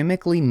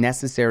systemically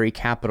necessary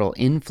capital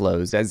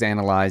inflows as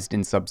analyzed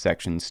in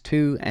subsections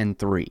 2 and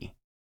 3.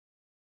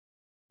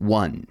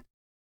 1.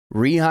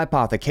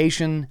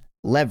 Rehypothecation,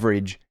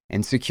 leverage,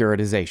 and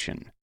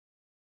securitization.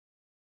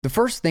 The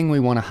first thing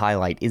we want to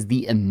highlight is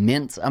the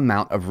immense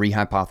amount of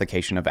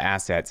rehypothecation of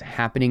assets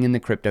happening in the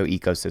crypto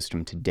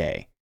ecosystem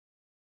today.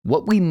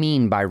 What we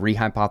mean by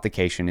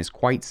rehypothecation is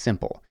quite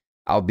simple,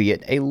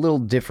 albeit a little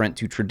different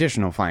to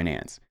traditional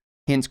finance,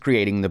 hence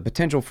creating the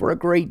potential for a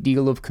great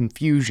deal of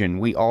confusion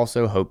we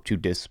also hope to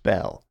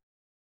dispel.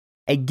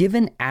 A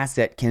given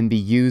asset can be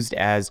used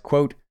as,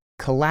 quote,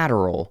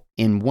 collateral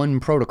in one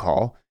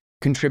protocol,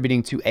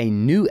 contributing to a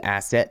new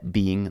asset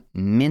being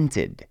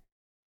minted,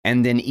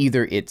 and then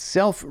either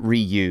itself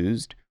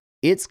reused,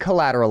 its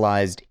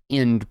collateralized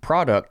end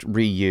product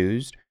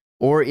reused,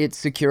 or its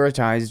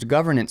securitized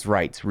governance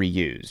rights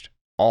reused,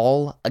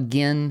 all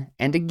again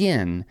and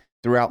again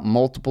throughout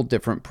multiple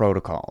different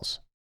protocols.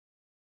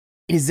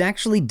 It is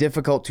actually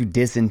difficult to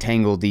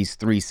disentangle these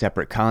three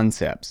separate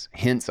concepts,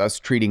 hence us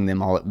treating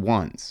them all at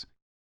once.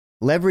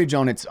 Leverage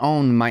on its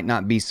own might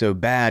not be so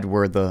bad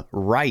were the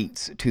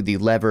rights to the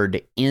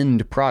levered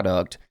end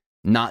product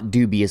not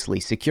dubiously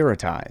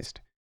securitized.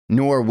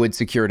 Nor would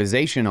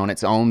securitization on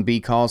its own be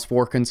cause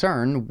for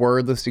concern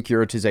were the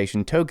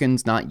securitization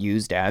tokens not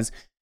used as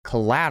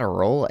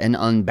collateral and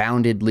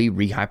unboundedly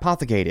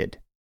rehypothecated.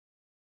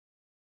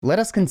 Let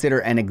us consider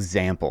an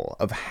example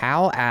of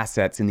how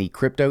assets in the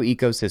crypto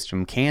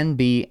ecosystem can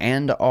be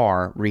and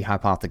are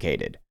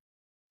rehypothecated.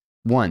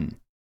 1.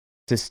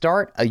 To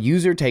start, a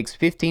user takes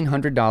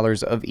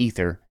 $1,500 of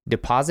Ether,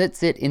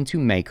 deposits it into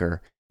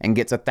Maker, and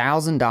gets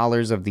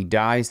 $1,000 of the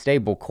DAI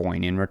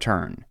stablecoin in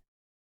return.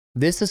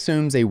 This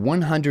assumes a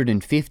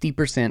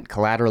 150%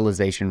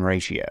 collateralization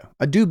ratio,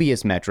 a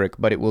dubious metric,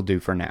 but it will do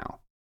for now.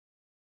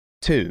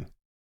 2.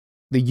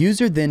 The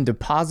user then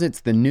deposits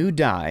the new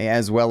DAI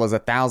as well as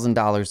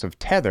 $1,000 of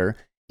Tether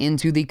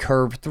into the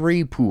Curve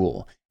 3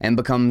 pool and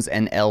becomes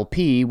an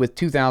LP with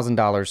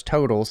 $2,000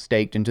 total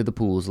staked into the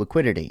pool's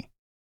liquidity.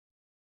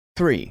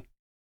 3.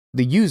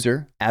 The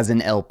user, as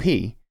an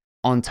LP,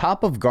 on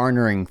top of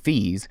garnering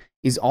fees,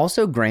 is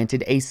also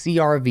granted a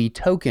CRV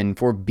token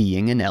for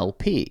being an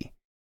LP.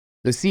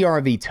 The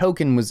CRV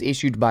token was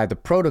issued by the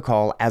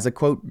protocol as a,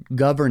 quote,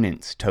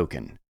 governance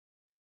token.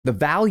 The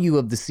value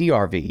of the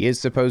CRV is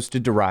supposed to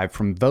derive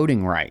from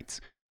voting rights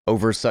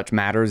over such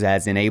matters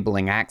as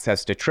enabling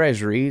access to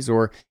treasuries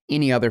or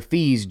any other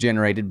fees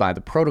generated by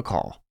the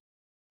protocol.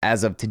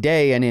 As of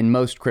today, and in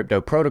most crypto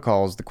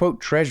protocols, the,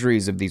 quote,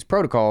 treasuries of these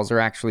protocols are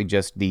actually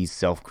just these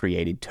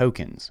self-created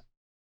tokens.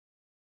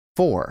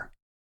 4.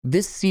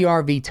 This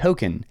CRV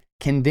token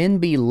can then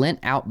be lent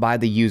out by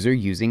the user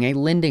using a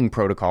lending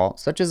protocol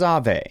such as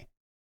Aave.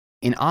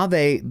 In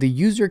Aave, the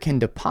user can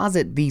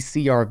deposit these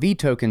CRV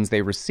tokens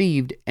they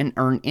received and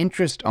earn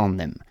interest on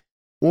them,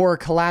 or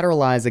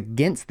collateralize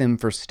against them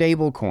for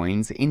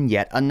stablecoins in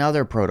yet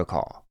another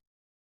protocol.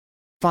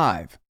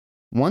 5.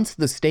 Once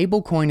the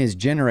stablecoin is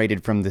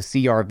generated from the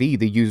CRV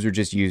the user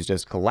just used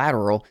as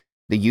collateral,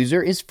 the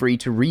user is free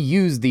to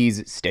reuse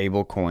these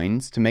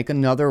stablecoins to make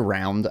another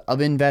round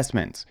of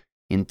investments,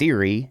 in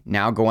theory,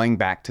 now going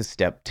back to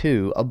step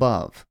 2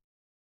 above.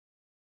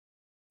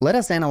 Let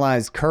us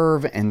analyze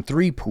Curve and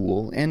 3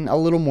 pool in a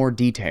little more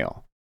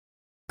detail.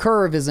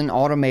 Curve is an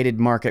automated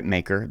market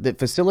maker that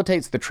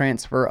facilitates the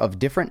transfer of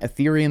different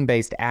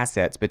Ethereum-based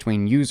assets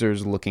between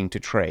users looking to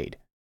trade.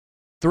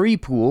 3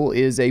 pool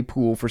is a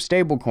pool for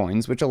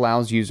stablecoins which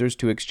allows users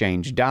to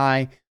exchange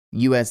DAI,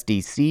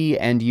 USDC,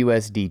 and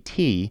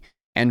USDT,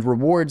 and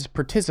rewards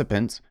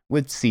participants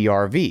with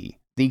CRV,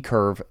 the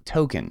Curve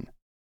token.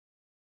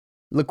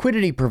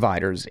 Liquidity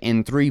providers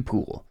in 3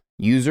 pool,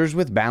 users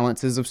with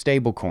balances of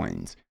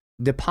stablecoins,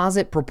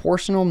 deposit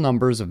proportional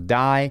numbers of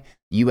DAI,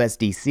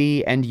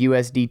 USDC, and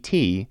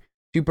USDT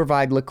to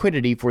provide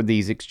liquidity for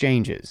these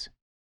exchanges.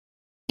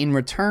 In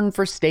return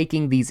for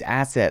staking these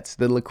assets,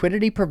 the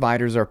liquidity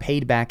providers are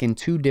paid back in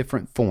 2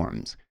 different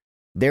forms.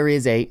 There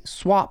is a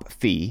swap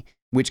fee,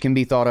 which can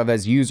be thought of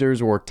as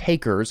users or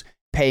takers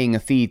paying a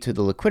fee to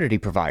the liquidity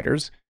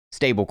providers,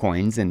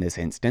 stablecoins in this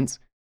instance.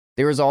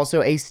 There is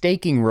also a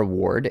staking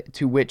reward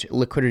to which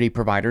liquidity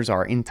providers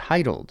are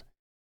entitled.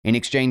 In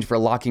exchange for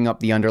locking up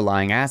the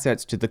underlying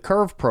assets to the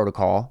Curve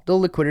protocol, the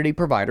liquidity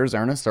providers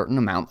earn a certain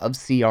amount of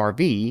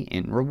CRV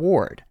in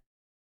reward.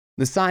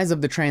 The size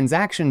of the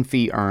transaction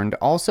fee earned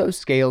also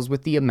scales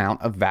with the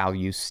amount of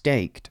value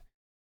staked.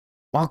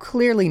 While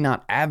clearly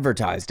not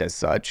advertised as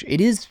such,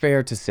 it is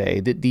fair to say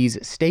that these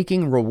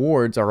staking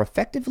rewards are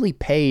effectively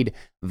paid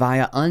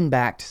via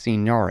unbacked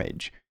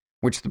seigniorage,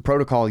 which the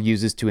protocol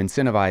uses to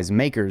incentivize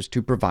makers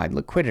to provide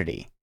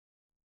liquidity.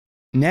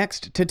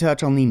 Next, to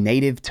touch on the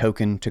native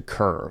token to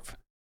Curve.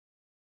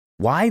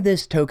 Why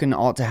this token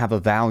ought to have a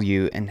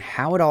value and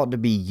how it ought to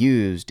be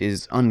used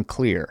is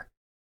unclear.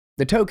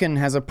 The token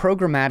has a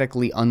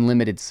programmatically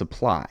unlimited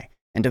supply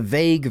and a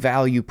vague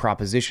value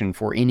proposition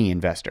for any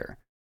investor.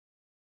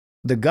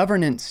 The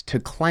governance to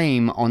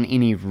claim on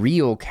any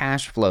real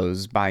cash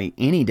flows by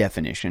any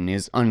definition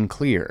is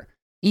unclear,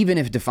 even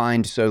if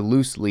defined so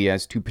loosely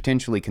as to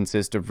potentially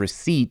consist of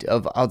receipt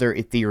of other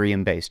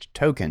Ethereum-based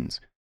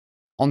tokens.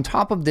 On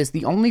top of this,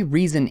 the only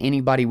reason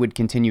anybody would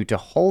continue to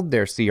hold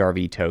their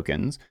CRV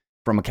tokens,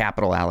 from a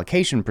capital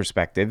allocation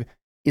perspective,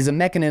 is a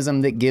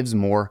mechanism that gives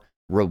more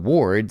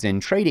rewards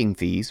and trading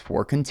fees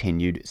for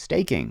continued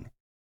staking.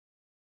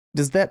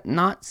 Does that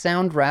not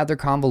sound rather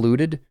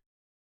convoluted?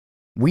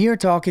 We are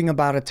talking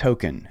about a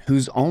token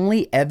whose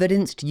only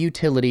evidenced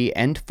utility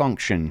and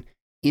function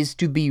is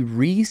to be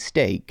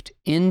restaked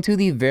into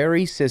the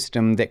very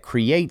system that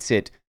creates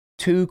it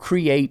to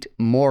create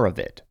more of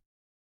it.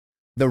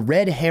 The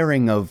red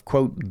herring of,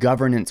 quote,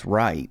 governance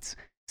rights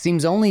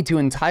seems only to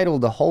entitle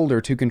the holder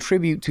to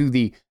contribute to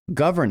the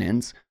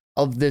governance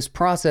of this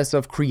process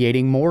of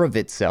creating more of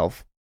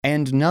itself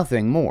and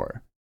nothing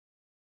more.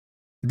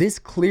 This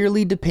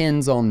clearly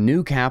depends on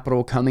new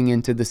capital coming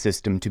into the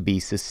system to be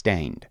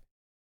sustained.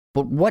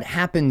 But what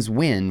happens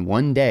when,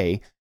 one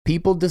day,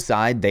 people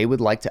decide they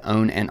would like to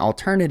own an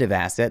alternative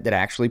asset that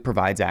actually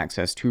provides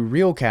access to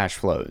real cash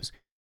flows,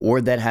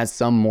 or that has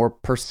some more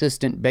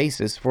persistent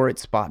basis for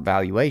its spot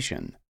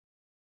valuation?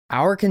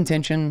 Our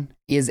contention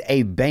is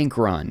a bank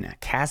run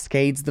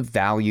cascades the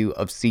value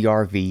of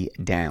CRV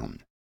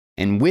down,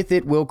 and with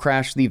it will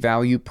crash the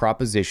value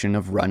proposition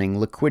of running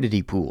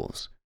liquidity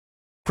pools.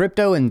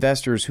 Crypto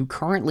investors who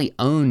currently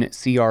own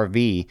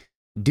CRV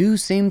do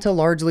seem to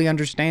largely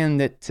understand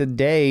that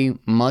today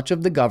much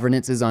of the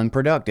governance is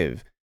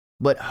unproductive,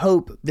 but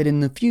hope that in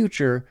the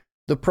future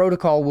the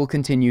protocol will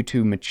continue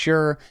to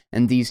mature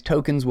and these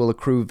tokens will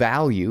accrue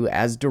value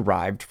as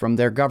derived from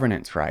their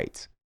governance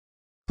rights.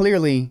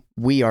 Clearly,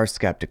 we are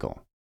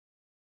skeptical.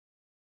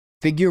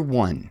 Figure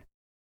 1.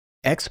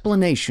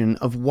 Explanation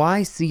of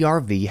why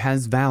CRV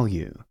has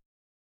value.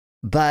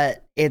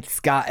 But it's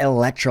got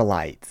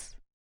electrolytes.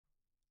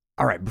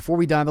 All right, before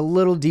we dive a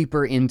little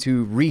deeper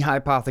into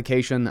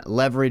rehypothecation,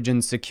 leverage,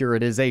 and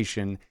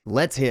securitization,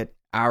 let's hit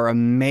our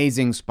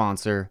amazing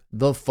sponsor,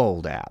 the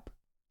Fold app.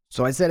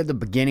 So I said at the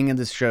beginning of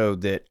this show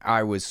that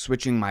I was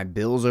switching my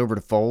bills over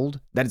to Fold.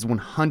 That is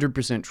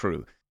 100%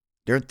 true.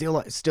 There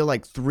are still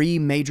like 3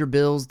 major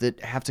bills that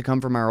have to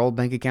come from our old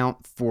bank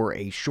account for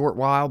a short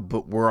while,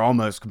 but we're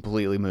almost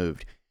completely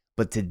moved.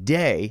 But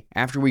today,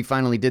 after we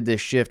finally did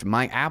this shift,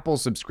 my Apple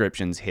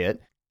subscriptions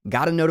hit,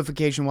 got a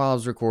notification while I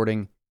was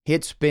recording,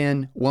 hit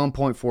spin,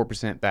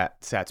 1.4%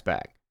 sats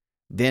back.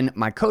 Then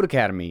my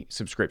Codecademy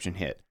subscription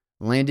hit,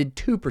 landed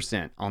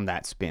 2% on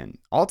that spin,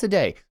 all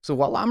today. So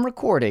while I'm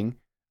recording,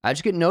 I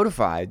just get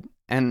notified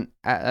and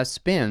a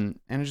spin,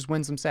 and I just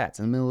win some sats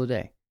in the middle of the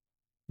day.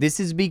 This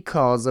is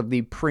because of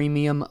the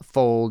Premium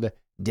Fold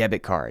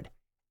debit card.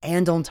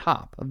 And on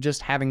top of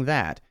just having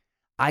that,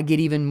 I get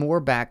even more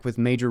back with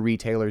major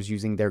retailers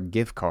using their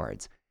gift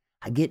cards.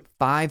 I get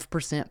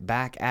 5%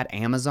 back at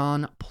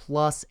Amazon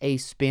plus a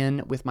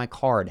spin with my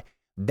card.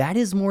 That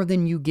is more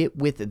than you get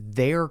with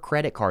their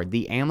credit card,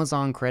 the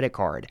Amazon credit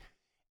card.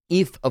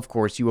 If, of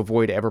course, you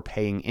avoid ever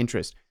paying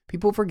interest.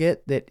 People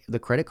forget that the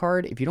credit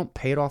card, if you don't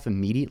pay it off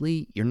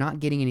immediately, you're not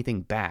getting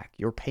anything back.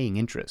 You're paying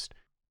interest.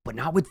 But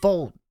not with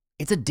Fold.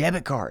 It's a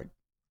debit card.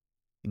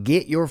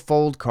 Get your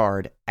Fold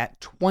card at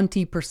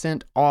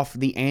 20% off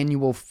the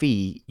annual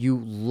fee, you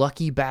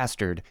lucky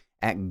bastard,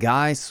 at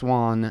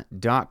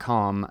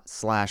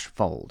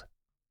guyswan.com/fold.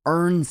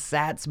 Earn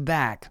sats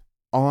back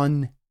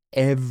on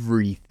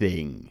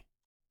everything.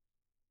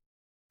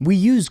 We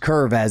use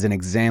Curve as an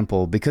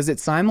example because it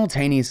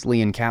simultaneously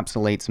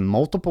encapsulates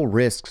multiple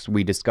risks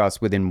we discuss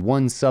within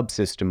one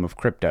subsystem of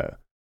crypto.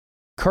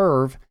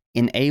 Curve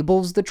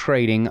enables the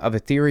trading of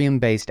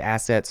Ethereum-based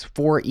assets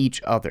for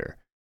each other,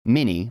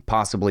 many,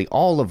 possibly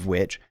all of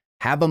which,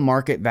 have a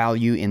market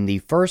value in the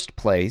first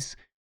place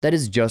that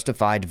is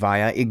justified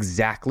via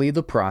exactly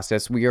the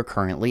process we are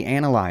currently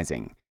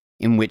analyzing,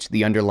 in which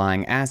the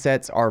underlying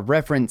assets are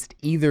referenced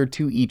either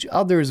to each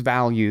other's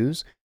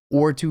values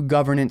or to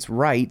governance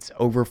rights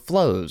over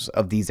flows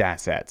of these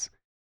assets.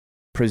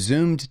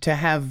 Presumed to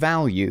have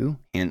value,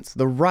 hence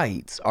the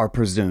rights are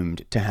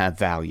presumed to have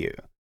value.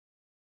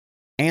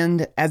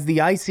 And as the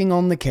icing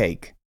on the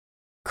cake,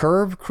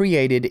 Curve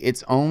created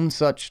its own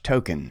such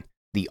token,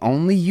 the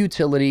only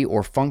utility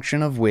or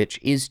function of which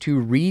is to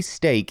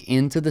restake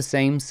into the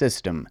same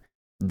system,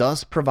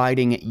 thus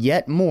providing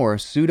yet more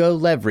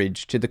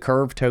pseudo-leverage to the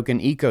Curve token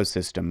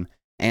ecosystem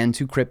and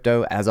to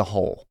crypto as a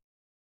whole.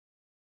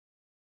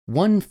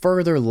 One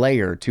further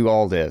layer to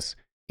all this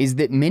is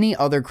that many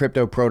other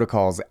crypto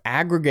protocols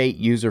aggregate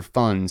user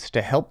funds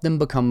to help them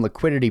become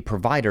liquidity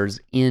providers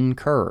in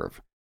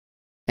Curve.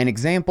 An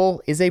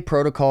example is a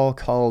protocol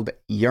called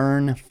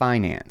Yearn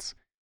Finance,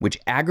 which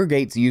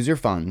aggregates user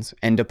funds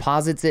and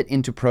deposits it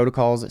into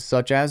protocols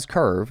such as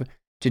Curve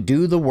to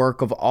do the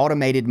work of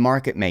automated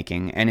market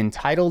making and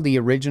entitle the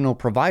original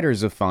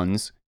providers of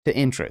funds to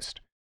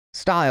interest,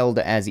 styled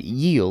as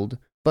yield,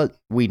 but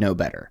we know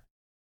better.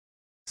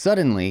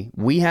 Suddenly,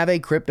 we have a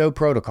crypto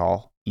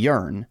protocol,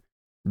 Yearn,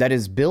 that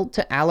is built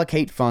to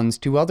allocate funds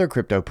to other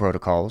crypto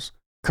protocols,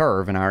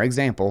 Curve in our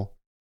example,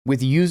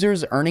 with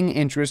users earning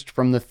interest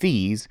from the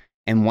fees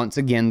and once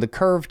again the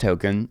Curve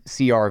token,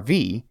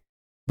 CRV,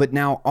 but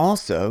now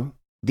also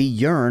the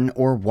Yearn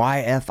or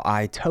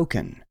YFI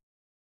token.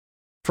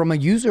 From a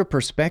user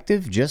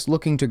perspective just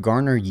looking to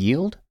garner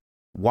yield,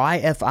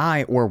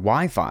 YFI or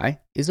Wi-Fi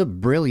is a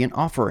brilliant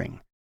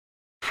offering.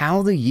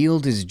 How the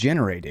yield is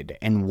generated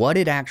and what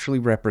it actually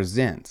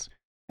represents,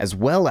 as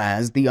well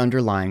as the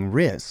underlying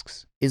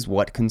risks, is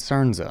what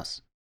concerns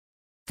us.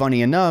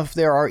 Funny enough,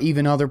 there are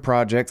even other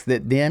projects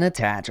that then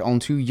attach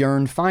onto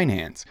Yearn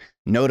Finance,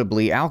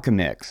 notably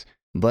Alchemix,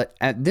 but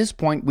at this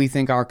point we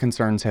think our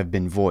concerns have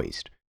been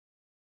voiced.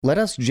 Let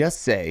us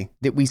just say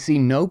that we see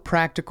no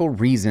practical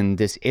reason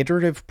this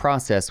iterative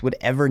process would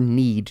ever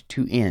need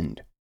to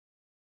end.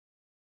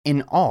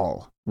 In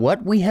all,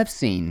 what we have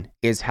seen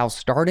is how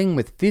starting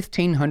with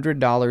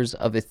 $1,500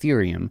 of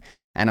Ethereum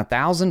and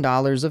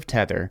 $1,000 of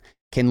Tether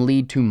can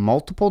lead to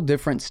multiple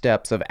different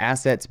steps of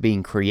assets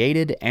being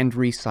created and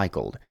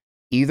recycled,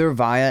 either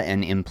via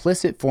an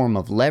implicit form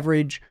of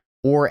leverage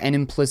or an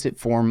implicit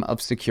form of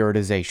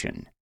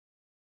securitization.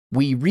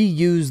 We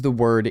reuse the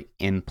word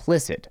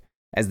implicit,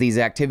 as these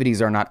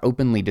activities are not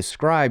openly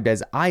described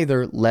as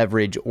either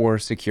leverage or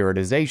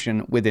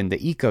securitization within the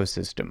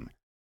ecosystem.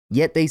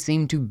 Yet they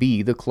seem to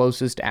be the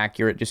closest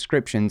accurate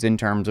descriptions in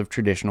terms of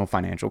traditional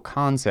financial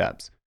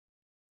concepts.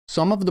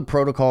 Some of the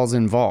protocols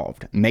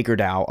involved,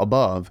 MakerDAO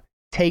above,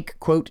 take,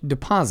 quote,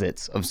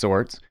 deposits of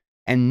sorts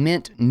and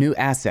mint new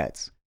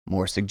assets,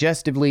 more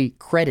suggestively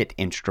credit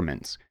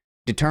instruments,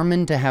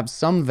 determined to have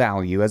some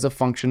value as a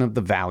function of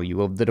the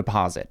value of the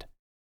deposit.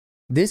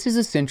 This is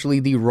essentially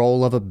the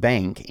role of a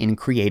bank in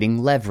creating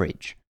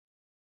leverage.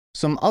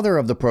 Some other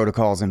of the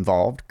protocols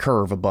involved,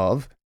 Curve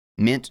above,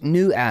 mint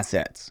new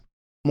assets,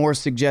 more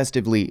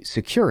suggestively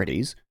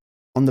securities,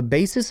 on the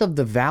basis of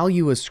the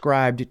value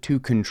ascribed to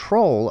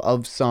control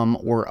of some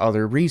or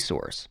other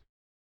resource.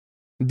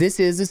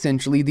 This is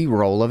essentially the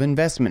role of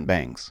investment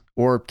banks,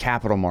 or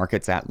capital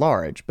markets at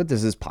large, but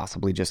this is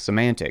possibly just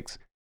semantics,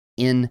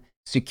 in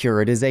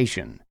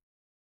securitization.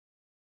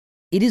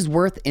 It is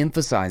worth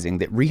emphasizing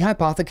that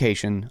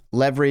rehypothecation,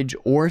 leverage,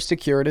 or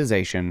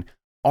securitization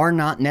are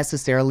not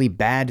necessarily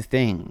bad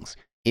things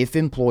if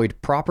employed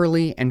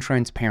properly and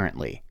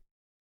transparently.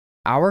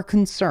 Our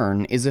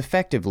concern is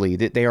effectively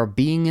that they are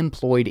being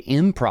employed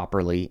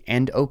improperly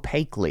and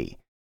opaquely,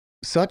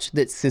 such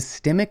that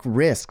systemic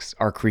risks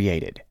are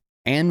created,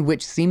 and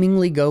which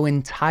seemingly go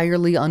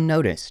entirely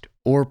unnoticed,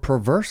 or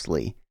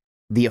perversely,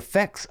 the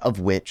effects of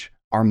which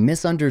are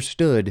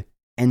misunderstood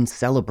and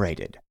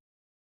celebrated.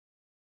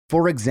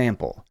 For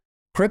example,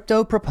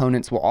 crypto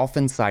proponents will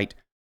often cite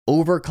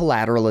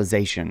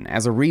over-collateralization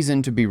as a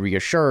reason to be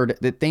reassured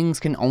that things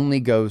can only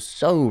go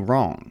so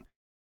wrong,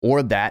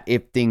 or that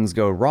if things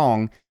go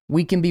wrong,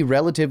 we can be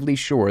relatively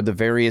sure the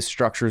various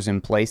structures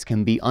in place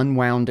can be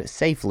unwound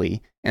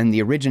safely and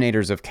the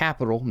originators of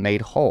capital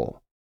made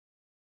whole.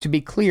 To be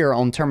clear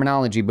on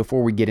terminology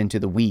before we get into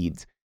the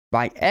weeds,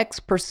 by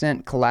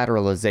X%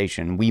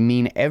 collateralization, we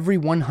mean every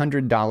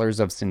 $100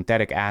 of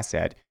synthetic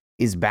asset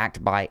is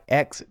backed by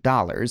X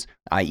dollars,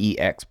 i.e.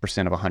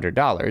 X% of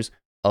 $100,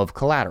 of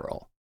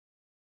collateral.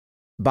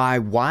 By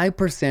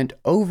Y%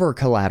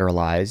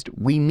 over-collateralized,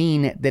 we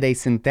mean that a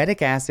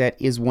synthetic asset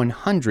is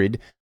 100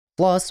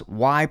 plus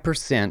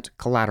Y%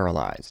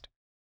 collateralized.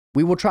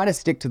 We will try to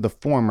stick to the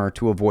former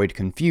to avoid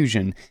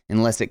confusion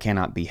unless it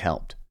cannot be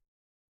helped.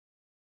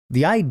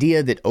 The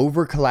idea that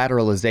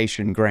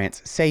over-collateralization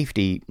grants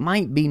safety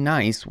might be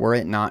nice were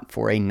it not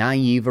for a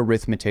naive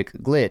arithmetic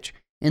glitch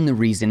in the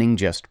reasoning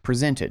just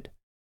presented.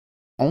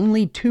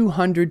 Only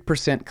 200%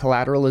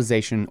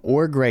 collateralization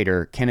or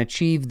greater can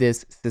achieve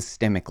this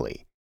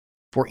systemically.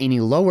 For any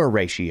lower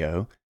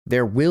ratio,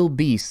 there will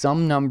be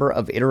some number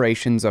of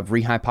iterations of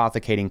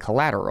rehypothecating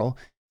collateral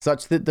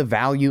such that the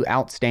value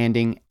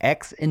outstanding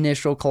X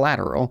initial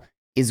collateral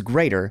is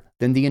greater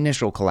than the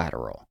initial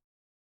collateral.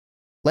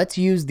 Let's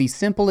use the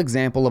simple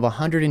example of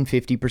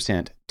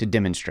 150% to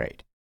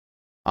demonstrate.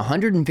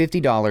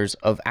 $150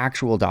 of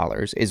actual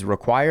dollars is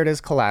required as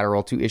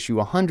collateral to issue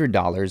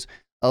 $100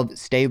 of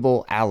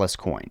stable Alice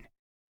coin,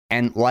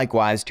 and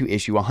likewise to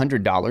issue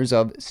 $100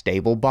 of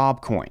stable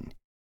Bob coin.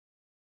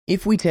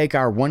 If we take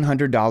our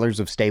 $100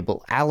 of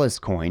stable Alice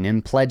coin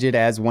and pledge it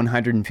as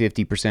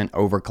 150%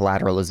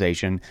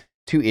 over-collateralization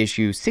to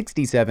issue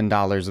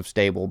 $67 of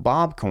stable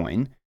Bob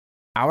coin,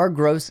 our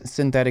gross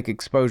synthetic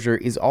exposure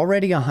is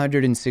already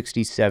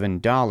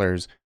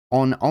 $167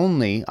 on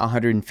only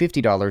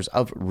 $150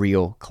 of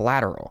real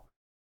collateral.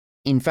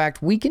 In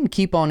fact, we can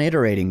keep on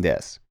iterating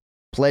this,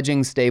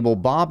 pledging stable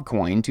Bob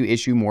coin to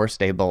issue more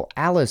stable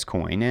Alice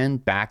coin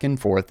and back and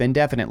forth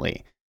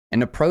indefinitely,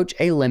 and approach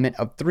a limit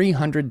of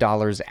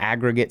 $300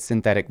 aggregate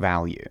synthetic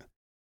value.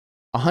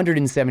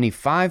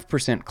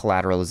 175%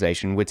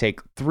 collateralization would take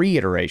 3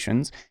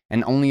 iterations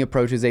and only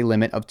approaches a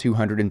limit of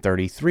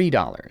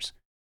 $233.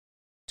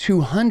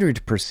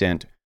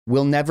 200%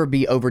 will never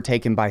be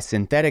overtaken by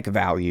synthetic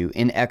value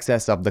in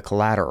excess of the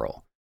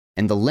collateral,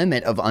 and the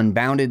limit of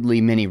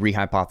unboundedly many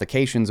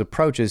rehypothecations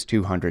approaches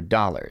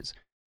 $200.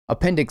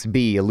 Appendix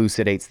B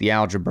elucidates the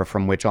algebra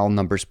from which all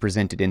numbers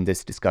presented in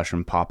this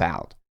discussion pop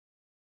out.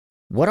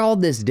 What all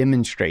this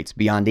demonstrates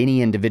beyond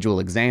any individual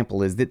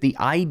example is that the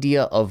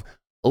idea of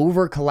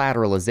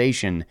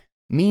over-collateralization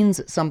means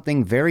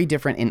something very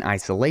different in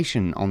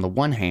isolation on the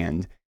one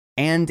hand,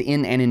 and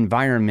in an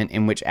environment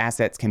in which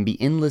assets can be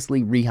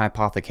endlessly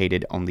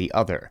rehypothecated on the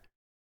other.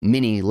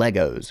 Mini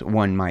Legos,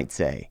 one might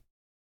say.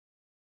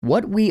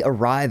 What we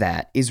arrive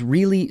at is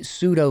really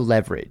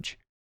pseudo-leverage.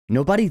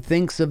 Nobody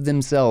thinks of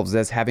themselves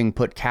as having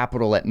put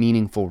capital at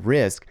meaningful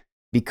risk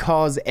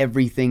because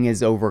everything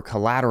is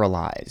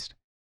over-collateralized.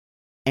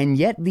 And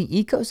yet the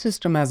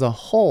ecosystem as a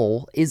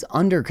whole is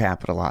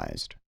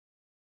undercapitalized.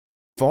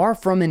 Far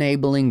from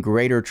enabling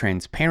greater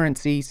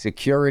transparency,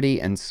 security,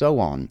 and so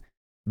on,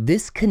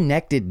 this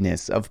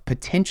connectedness of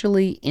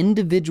potentially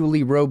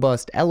individually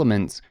robust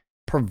elements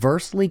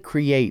perversely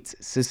creates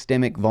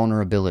systemic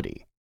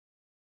vulnerability.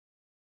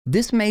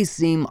 This may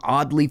seem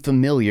oddly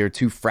familiar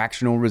to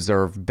fractional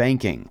reserve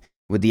banking,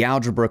 with the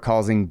algebra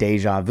causing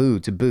déjà vu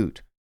to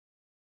boot.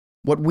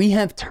 What we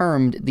have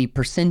termed the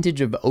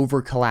percentage of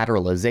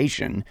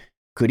over-collateralization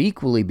could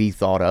equally be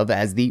thought of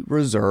as the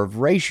reserve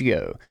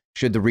ratio,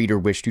 should the reader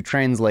wish to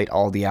translate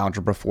all the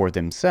algebra for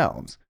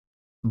themselves.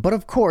 But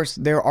of course,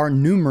 there are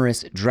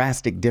numerous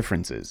drastic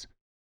differences.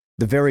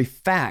 The very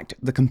fact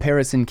the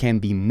comparison can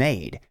be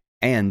made,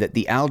 and that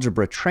the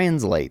algebra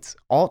translates,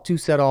 ought to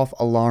set off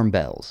alarm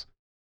bells.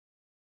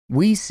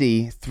 We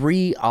see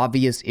 3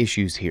 obvious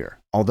issues here,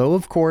 although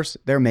of course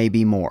there may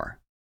be more.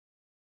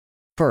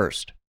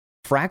 First,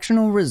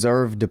 fractional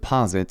reserve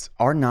deposits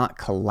are not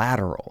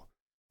collateral,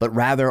 but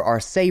rather are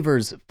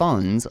savers'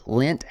 funds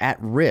lent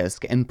at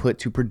risk and put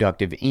to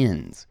productive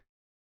ends.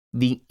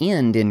 The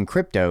end in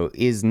crypto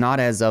is not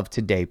as of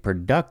today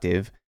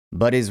productive,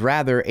 but is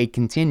rather a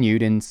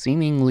continued and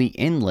seemingly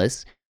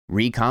endless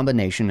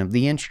recombination of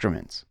the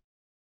instruments.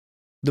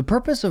 The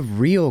purpose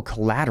of real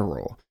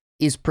collateral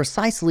is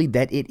precisely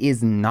that it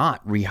is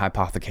not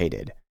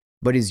rehypothecated,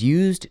 but is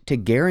used to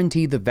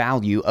guarantee the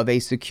value of a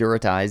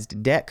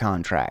securitized debt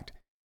contract,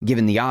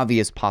 given the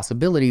obvious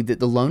possibility that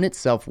the loan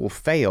itself will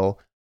fail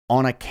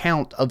on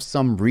account of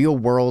some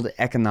real-world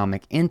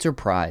economic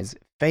enterprise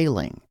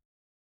failing.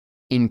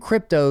 In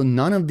crypto,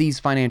 none of these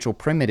financial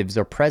primitives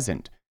are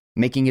present,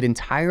 making it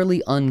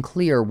entirely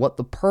unclear what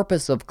the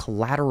purpose of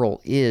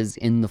collateral is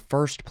in the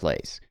first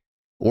place,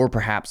 or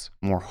perhaps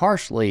more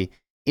harshly,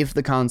 if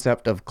the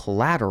concept of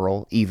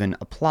collateral even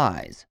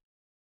applies.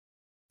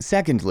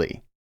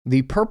 Secondly,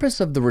 the purpose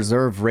of the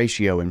reserve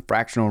ratio in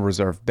fractional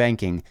reserve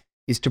banking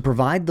is to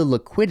provide the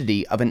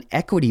liquidity of an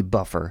equity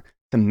buffer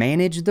to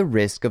manage the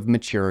risk of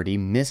maturity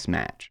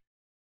mismatch.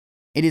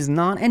 It is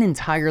not an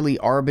entirely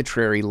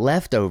arbitrary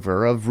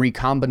leftover of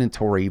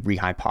recombinatory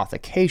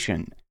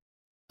rehypothecation.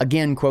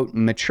 Again, quote,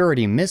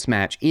 maturity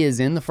mismatch is,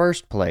 in the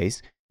first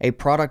place, a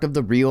product of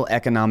the real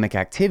economic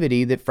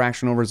activity that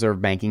fractional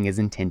reserve banking is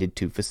intended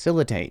to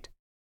facilitate.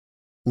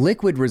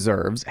 Liquid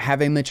reserves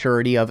have a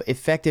maturity of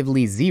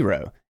effectively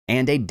zero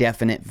and a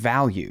definite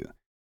value,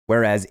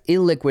 whereas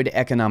illiquid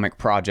economic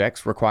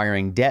projects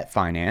requiring debt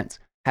finance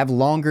have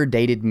longer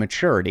dated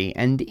maturity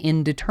and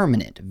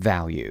indeterminate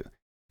value,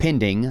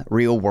 pending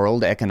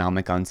real-world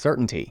economic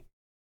uncertainty.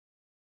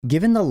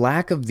 Given the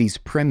lack of these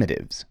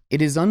primitives,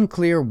 it is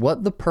unclear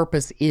what the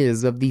purpose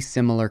is of the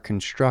similar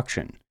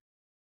construction.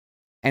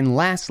 And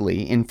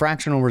lastly, in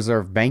fractional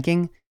reserve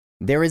banking,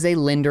 there is a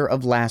lender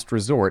of last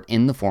resort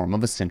in the form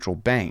of a central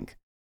bank.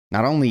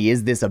 Not only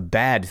is this a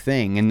bad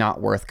thing and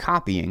not worth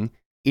copying,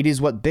 it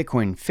is what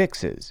Bitcoin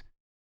fixes.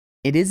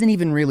 It isn't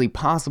even really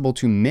possible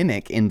to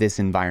mimic in this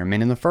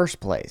environment in the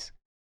first place.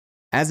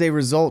 As a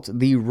result,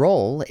 the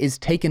role is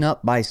taken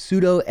up by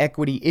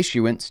pseudo-equity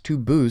issuance to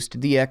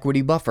boost the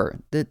equity buffer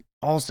that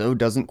also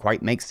doesn't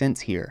quite make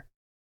sense here.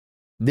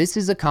 This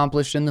is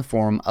accomplished in the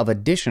form of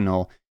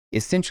additional,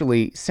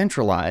 essentially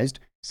centralized,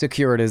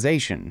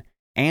 securitization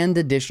and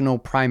additional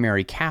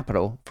primary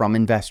capital from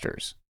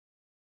investors.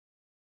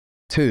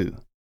 2.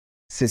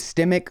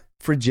 Systemic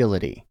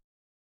fragility.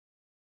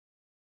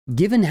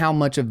 Given how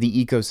much of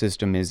the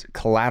ecosystem is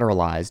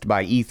collateralized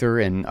by Ether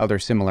and other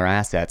similar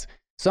assets,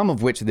 some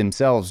of which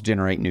themselves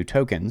generate new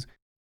tokens,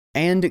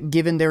 and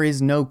given there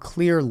is no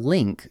clear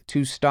link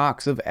to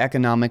stocks of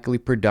economically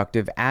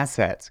productive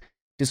assets,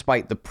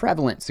 despite the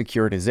prevalent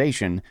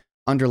securitization,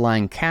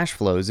 underlying cash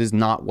flows is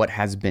not what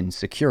has been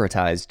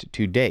securitized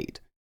to date.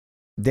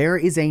 There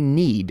is a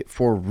need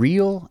for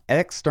real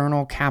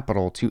external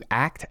capital to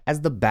act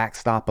as the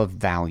backstop of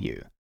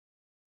value.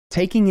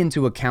 Taking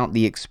into account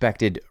the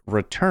expected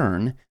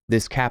return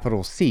this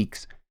capital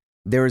seeks,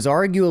 there is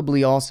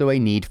arguably also a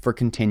need for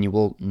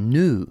continual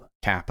new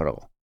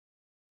capital.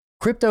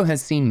 Crypto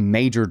has seen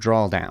major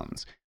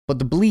drawdowns, but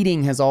the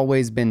bleeding has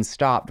always been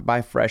stopped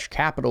by fresh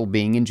capital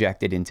being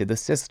injected into the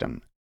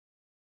system.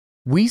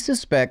 We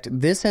suspect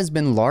this has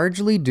been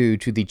largely due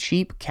to the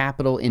cheap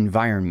capital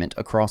environment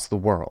across the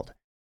world,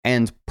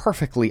 and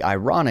perfectly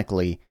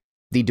ironically,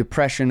 the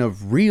depression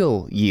of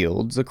real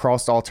yields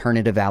across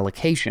alternative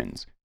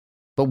allocations.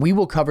 But we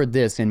will cover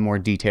this in more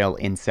detail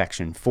in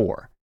Section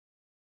 4.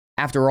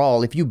 After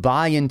all, if you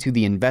buy into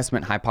the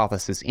investment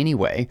hypothesis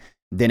anyway,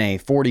 then a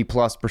 40+%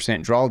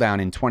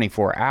 drawdown in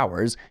 24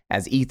 hours,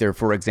 as Ether,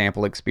 for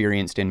example,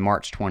 experienced in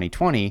March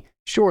 2020,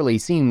 surely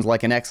seems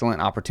like an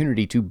excellent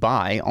opportunity to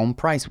buy on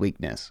price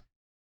weakness.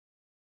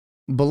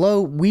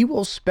 Below, we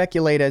will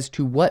speculate as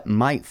to what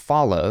might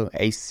follow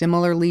a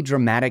similarly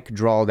dramatic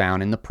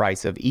drawdown in the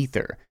price of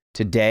Ether,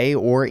 today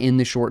or in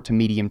the short to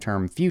medium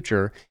term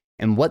future,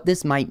 and what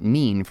this might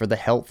mean for the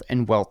health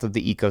and wealth of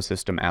the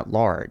ecosystem at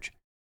large.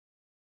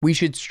 We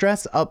should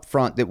stress up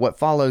front that what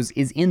follows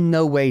is in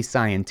no way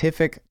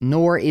scientific,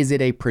 nor is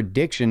it a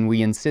prediction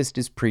we insist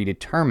is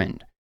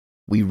predetermined.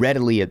 We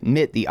readily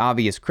admit the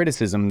obvious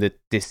criticism that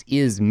this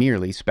is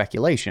merely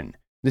speculation.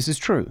 This is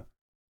true.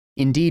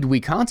 Indeed, we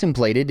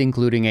contemplated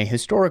including a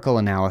historical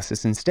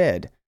analysis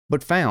instead,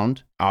 but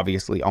found,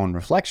 obviously on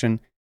reflection,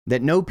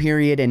 that no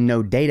period and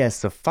no data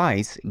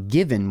suffice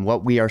given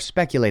what we are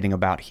speculating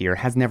about here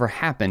has never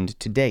happened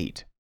to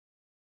date.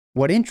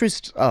 What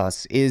interests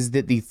us is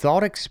that the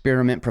thought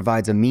experiment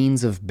provides a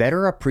means of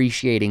better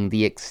appreciating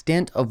the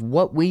extent of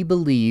what we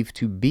believe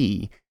to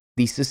be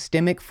the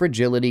systemic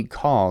fragility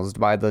caused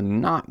by the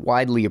not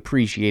widely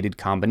appreciated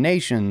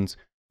combinations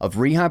of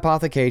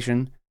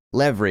rehypothecation,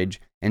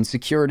 leverage, and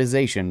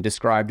securitization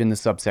described in the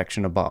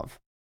subsection above.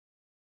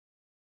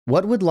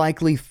 What would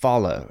likely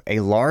follow a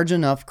large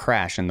enough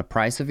crash in the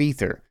price of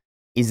Ether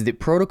is that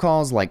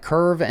protocols like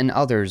Curve and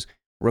others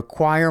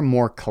require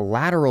more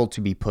collateral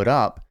to be put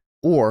up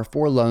or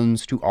for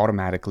loans to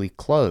automatically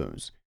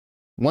close.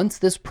 Once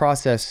this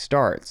process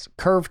starts,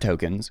 Curve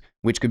tokens,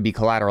 which could be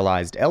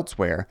collateralized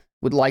elsewhere,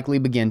 would likely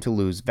begin to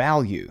lose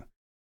value.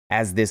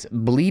 As this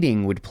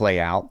bleeding would play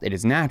out, it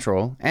is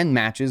natural, and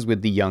matches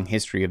with the young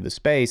history of the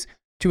space,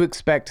 to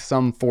expect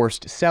some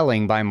forced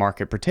selling by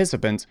market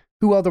participants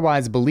who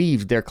otherwise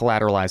believed their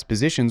collateralized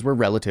positions were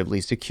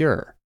relatively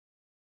secure.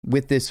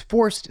 With this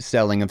forced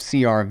selling of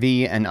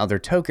CRV and other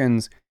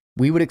tokens,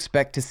 we would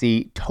expect to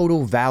see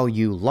total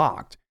value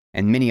locked,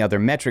 and many other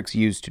metrics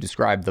used to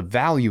describe the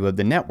value of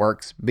the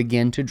networks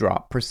begin to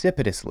drop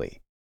precipitously.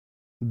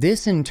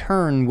 This in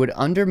turn would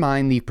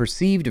undermine the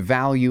perceived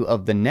value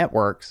of the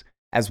networks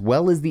as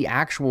well as the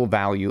actual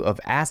value of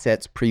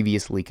assets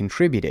previously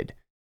contributed,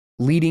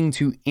 leading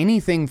to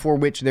anything for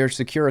which their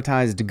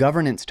securitized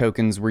governance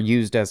tokens were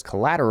used as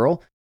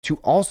collateral to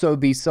also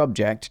be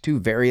subject to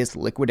various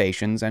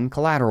liquidations and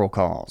collateral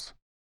calls.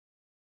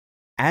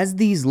 As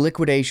these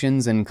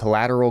liquidations and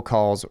collateral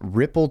calls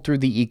rippled through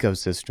the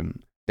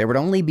ecosystem, there would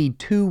only be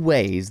two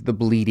ways the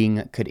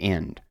bleeding could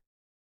end.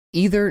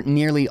 Either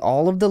nearly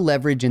all of the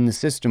leverage in the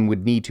system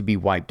would need to be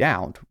wiped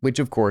out, which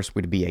of course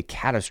would be a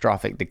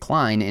catastrophic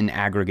decline in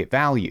aggregate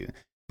value,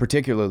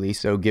 particularly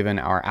so given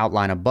our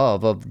outline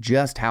above of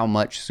just how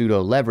much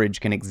pseudo-leverage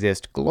can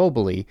exist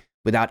globally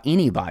without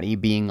anybody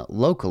being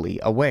locally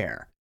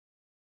aware.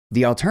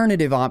 The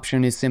alternative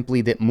option is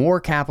simply that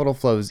more capital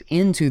flows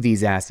into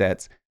these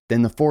assets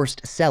than the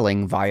forced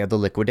selling via the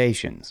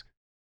liquidations.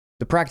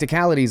 The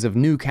practicalities of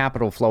new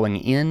capital flowing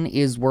in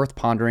is worth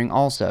pondering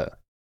also.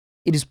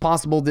 It is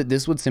possible that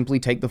this would simply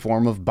take the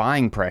form of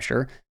buying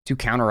pressure to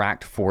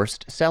counteract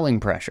forced selling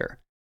pressure.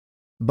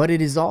 But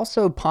it is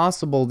also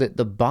possible that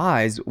the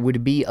buys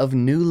would be of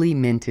newly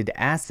minted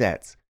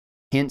assets,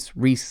 hence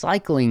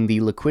recycling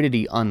the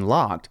liquidity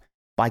unlocked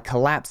by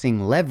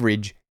collapsing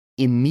leverage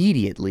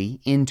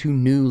immediately into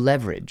new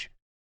leverage.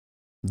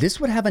 This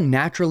would have a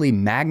naturally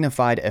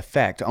magnified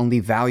effect on the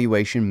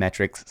valuation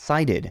metrics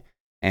cited,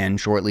 and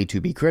shortly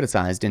to be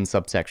criticized in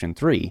subsection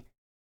 3,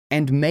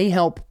 and may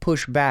help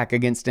push back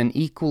against an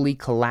equally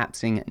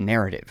collapsing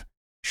narrative,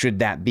 should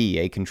that be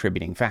a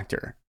contributing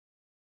factor.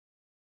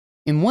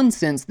 In one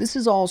sense, this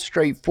is all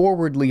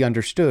straightforwardly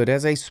understood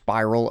as a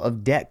spiral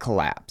of debt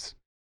collapse.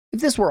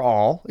 If this were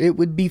all, it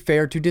would be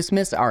fair to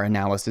dismiss our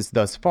analysis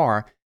thus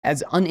far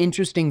as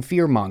uninteresting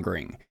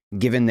fear-mongering,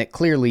 given that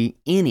clearly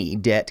any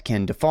debt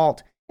can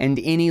default and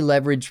any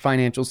leveraged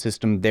financial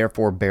system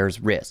therefore bears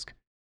risk.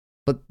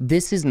 But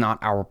this is not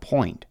our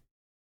point.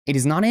 It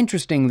is not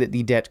interesting that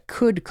the debt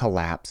could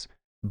collapse,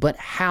 but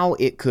how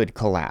it could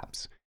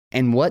collapse,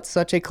 and what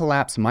such a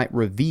collapse might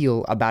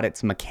reveal about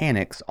its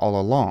mechanics all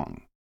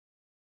along.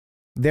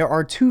 There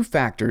are two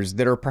factors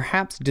that are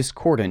perhaps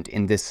discordant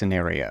in this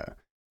scenario,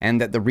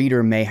 and that the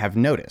reader may have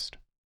noticed.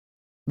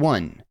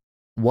 1.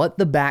 What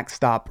the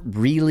backstop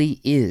really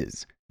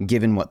is,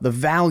 given what the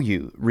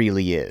value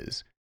really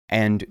is,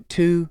 and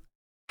 2.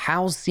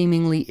 How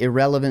seemingly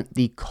irrelevant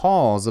the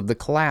cause of the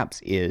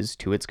collapse is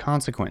to its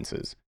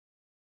consequences.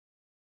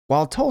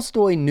 While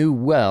Tolstoy knew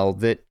well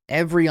that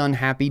every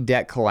unhappy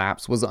debt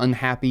collapse was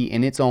unhappy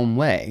in its own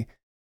way,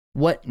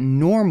 what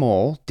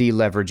normal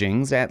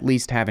deleveragings at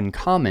least have in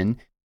common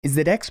is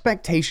that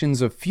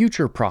expectations of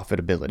future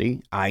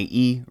profitability,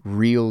 i.e.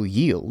 real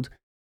yield,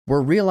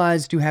 were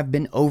realized to have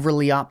been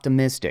overly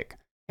optimistic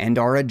and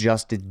are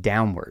adjusted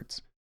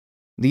downwards.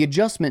 The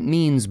adjustment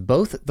means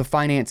both the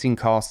financing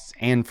costs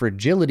and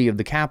fragility of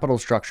the capital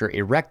structure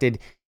erected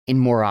in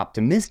more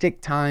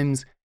optimistic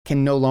times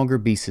can no longer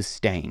be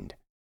sustained.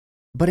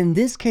 But in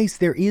this case,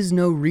 there is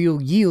no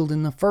real yield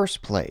in the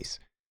first place,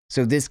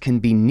 so this can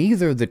be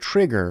neither the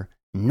trigger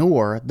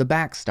nor the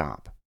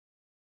backstop.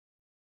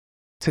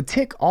 To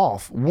tick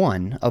off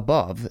one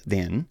above,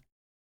 then,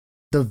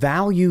 the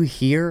value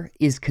here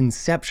is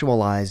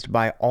conceptualized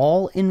by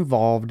all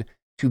involved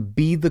to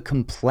be the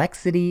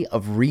complexity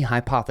of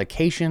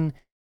rehypothecation,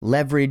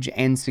 leverage,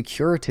 and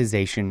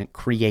securitization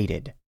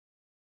created.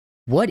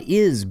 What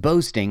is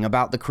boasting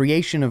about the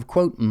creation of,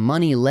 quote,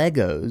 money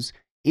Legos,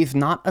 if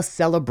not a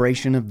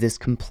celebration of this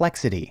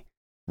complexity,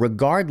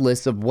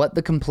 regardless of what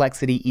the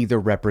complexity either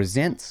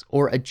represents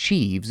or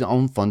achieves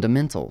on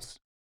fundamentals?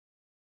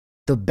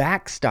 The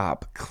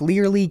backstop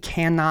clearly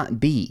cannot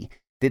be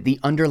that the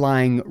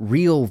underlying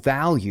real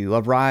value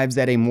arrives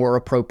at a more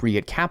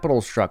appropriate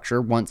capital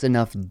structure once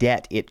enough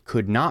debt it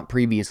could not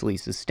previously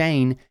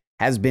sustain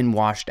has been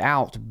washed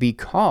out,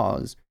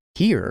 because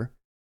here,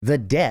 the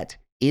debt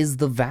is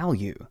the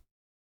value.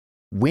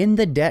 When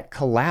the debt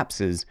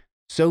collapses,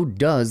 so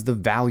does the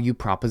value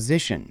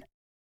proposition.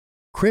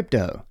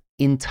 Crypto,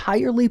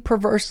 entirely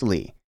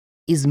perversely,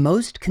 is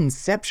most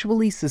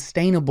conceptually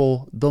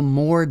sustainable the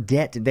more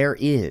debt there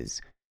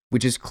is,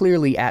 which is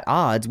clearly at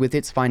odds with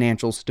its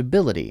financial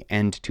stability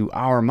and, to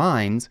our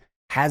minds,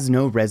 has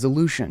no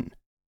resolution.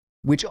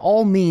 Which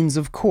all means,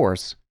 of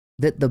course,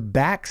 that the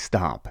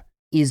backstop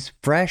is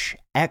fresh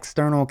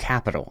external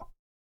capital.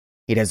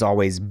 It has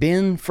always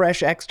been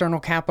fresh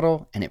external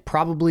capital, and it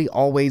probably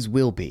always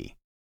will be.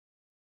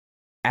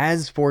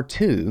 As for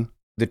 2,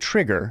 the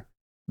trigger,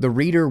 the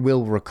reader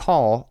will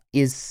recall,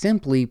 is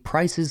simply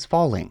prices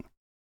falling.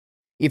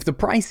 If the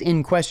price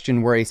in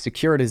question were a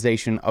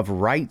securitization of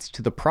rights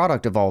to the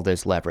product of all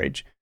this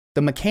leverage,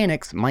 the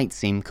mechanics might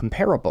seem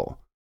comparable.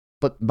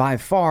 But by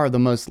far the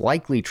most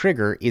likely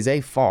trigger is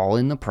a fall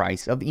in the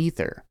price of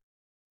Ether.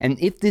 And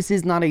if this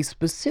is not a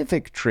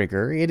specific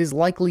trigger, it is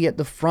likely at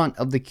the front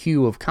of the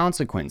queue of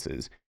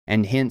consequences,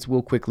 and hence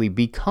will quickly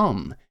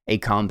become a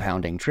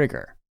compounding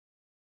trigger.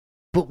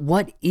 But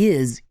what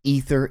is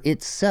Ether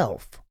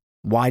itself?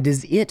 Why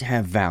does it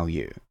have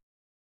value?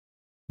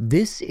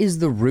 This is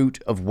the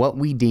root of what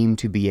we deem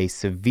to be a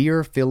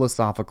severe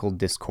philosophical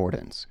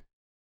discordance.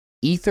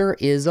 Ether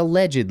is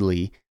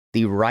allegedly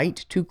the right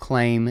to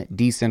claim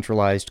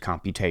decentralized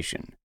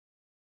computation.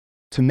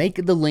 To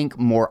make the link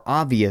more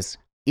obvious,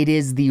 it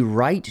is the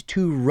right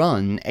to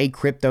run a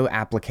crypto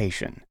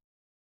application.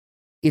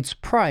 Its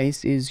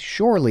price is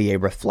surely a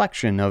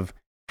reflection of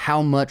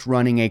how much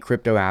running a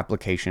crypto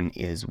application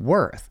is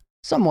worth,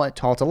 somewhat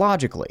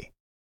tautologically.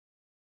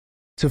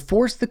 To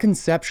force the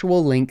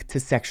conceptual link to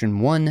Section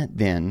 1,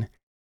 then,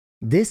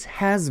 this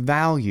has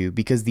value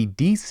because the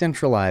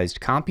decentralized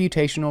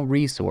computational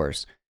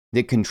resource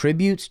that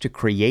contributes to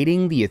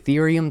creating the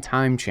Ethereum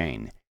time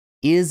chain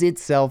is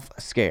itself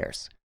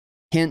scarce.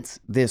 Hence,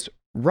 this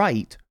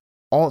right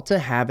ought to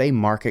have a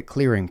market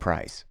clearing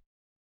price.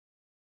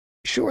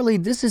 Surely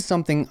this is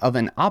something of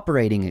an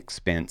operating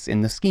expense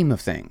in the scheme of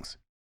things.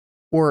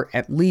 Or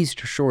at least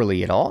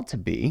surely it ought to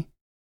be.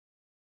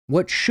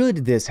 What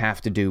should this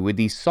have to do with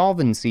the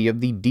solvency of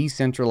the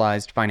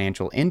decentralized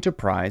financial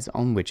enterprise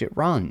on which it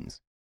runs?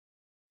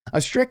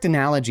 A strict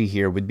analogy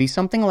here would be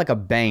something like a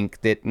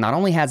bank that not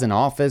only has an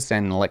office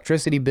and an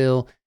electricity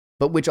bill,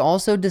 but which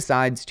also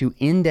decides to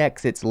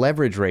index its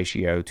leverage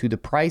ratio to the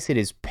price it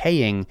is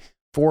paying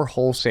for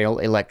wholesale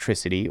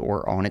electricity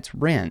or on its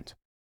rent.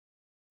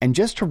 And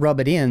just to rub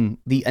it in,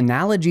 the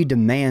analogy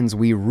demands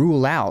we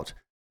rule out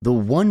the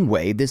one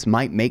way this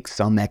might make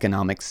some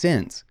economic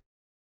sense.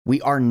 We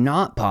are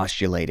not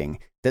postulating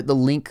that the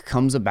link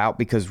comes about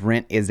because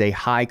rent is a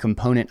high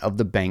component of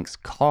the bank's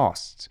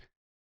costs.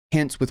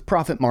 Hence, with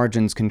profit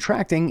margins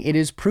contracting, it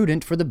is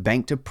prudent for the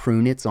bank to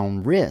prune its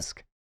own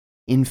risk.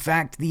 In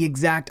fact, the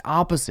exact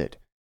opposite.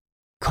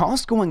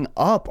 Costs going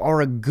up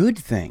are a good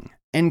thing,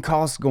 and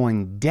costs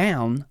going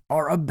down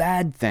are a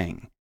bad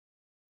thing.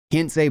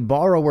 Hence, a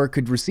borrower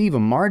could receive a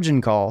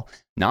margin call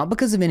not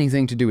because of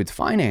anything to do with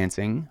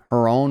financing,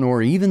 her own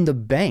or even the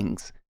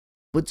bank's,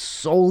 but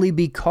solely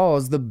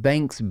because the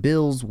bank's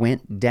bills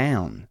went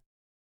down.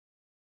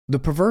 The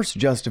perverse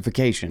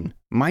justification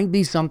might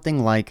be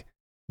something like,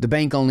 the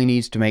bank only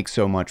needs to make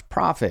so much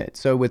profit,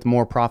 so with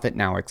more profit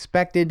now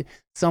expected,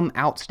 some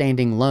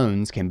outstanding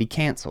loans can be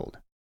canceled.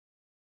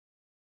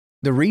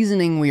 The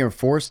reasoning we are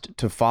forced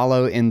to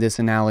follow in this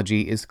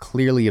analogy is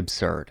clearly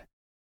absurd.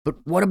 But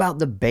what about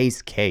the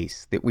base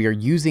case that we are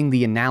using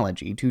the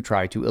analogy to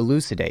try to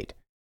elucidate?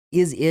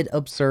 Is it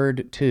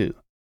absurd too?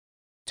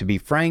 To be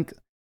frank,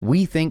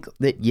 we think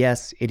that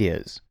yes, it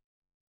is.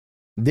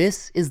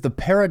 This is the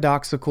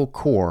paradoxical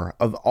core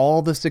of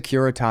all the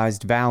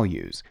securitized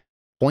values,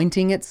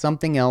 pointing at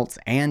something else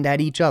and at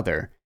each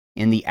other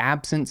in the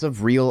absence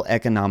of real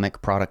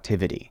economic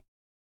productivity.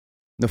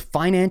 The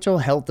financial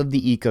health of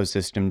the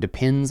ecosystem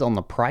depends on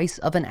the price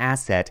of an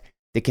asset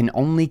that can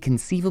only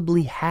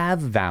conceivably have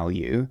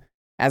value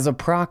as a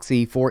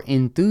proxy for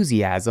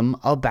enthusiasm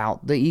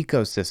about the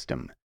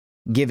ecosystem,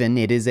 given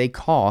it is a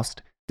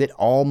cost that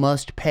all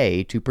must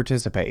pay to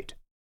participate.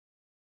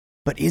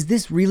 But is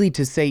this really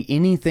to say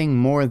anything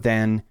more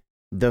than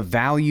the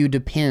value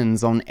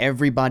depends on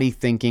everybody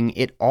thinking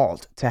it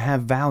ought to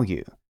have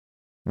value?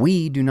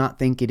 We do not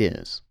think it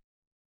is.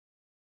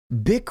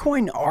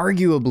 Bitcoin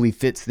arguably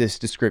fits this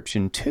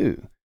description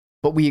too,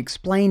 but we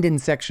explained in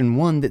Section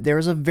 1 that there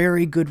is a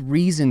very good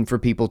reason for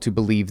people to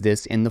believe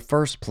this in the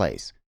first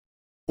place.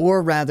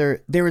 Or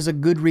rather, there is a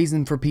good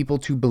reason for people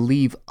to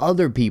believe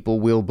other people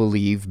will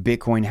believe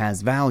Bitcoin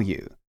has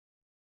value.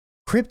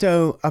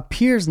 Crypto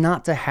appears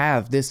not to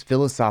have this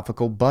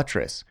philosophical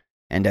buttress,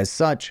 and as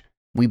such,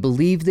 we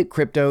believe that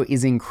crypto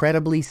is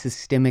incredibly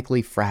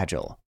systemically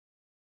fragile.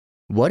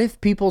 What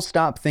if people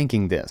stop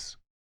thinking this?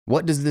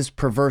 What does this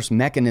perverse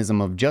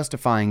mechanism of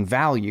justifying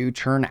value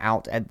churn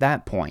out at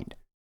that point?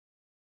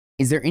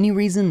 Is there any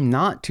reason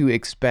not to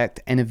expect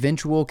an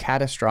eventual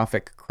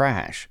catastrophic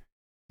crash,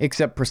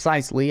 except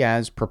precisely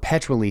as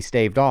perpetually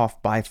staved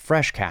off by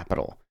fresh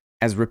capital,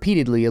 as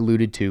repeatedly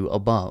alluded to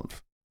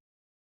above?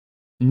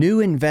 New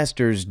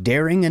investors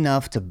daring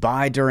enough to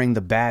buy during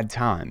the bad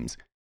times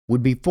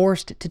would be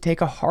forced to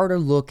take a harder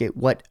look at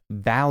what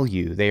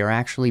value they are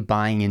actually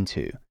buying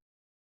into.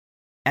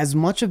 As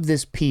much of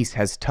this piece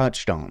has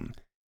touched on,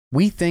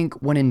 we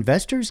think when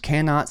investors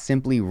cannot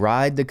simply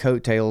ride the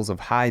coattails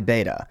of high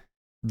beta,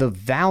 the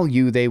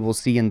value they will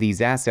see in these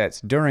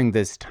assets during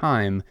this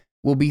time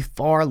will be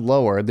far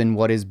lower than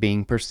what is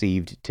being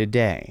perceived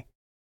today.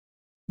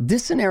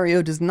 This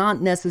scenario does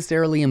not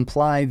necessarily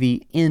imply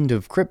the end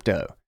of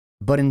crypto,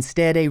 but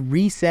instead a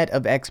reset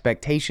of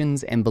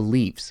expectations and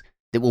beliefs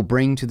that will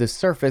bring to the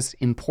surface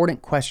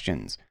important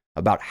questions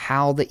about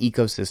how the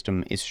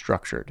ecosystem is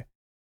structured.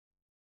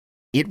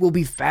 It will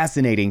be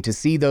fascinating to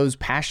see those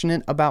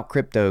passionate about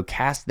crypto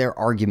cast their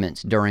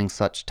arguments during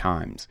such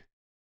times.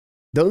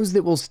 Those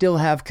that will still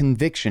have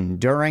conviction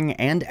during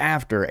and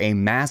after a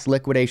mass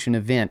liquidation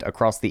event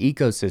across the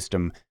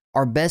ecosystem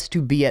are best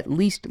to be at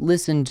least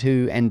listened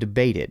to and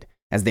debated,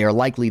 as they are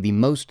likely the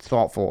most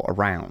thoughtful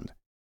around.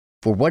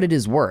 For what it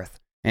is worth,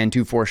 and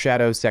to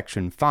foreshadow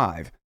Section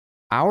 5,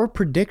 our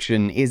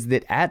prediction is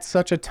that at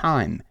such a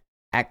time,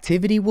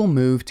 activity will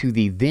move to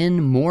the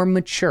then more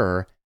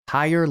mature,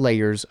 higher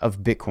layers of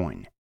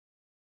Bitcoin.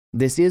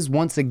 This is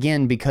once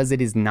again because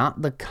it is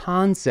not the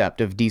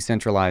concept of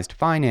decentralized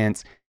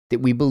finance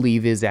that we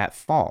believe is at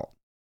fault,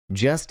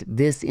 just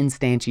this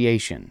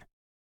instantiation.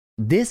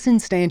 This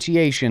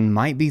instantiation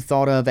might be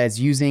thought of as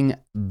using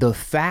the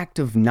fact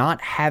of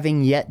not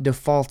having yet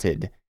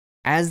defaulted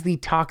as the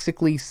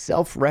toxically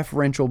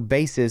self-referential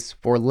basis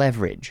for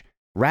leverage,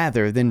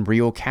 rather than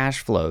real cash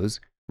flows,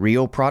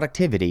 real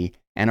productivity,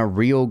 and a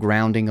real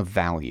grounding of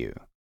value.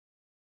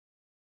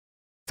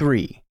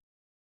 3.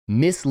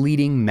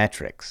 Misleading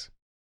metrics.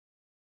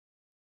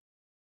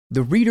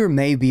 The reader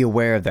may be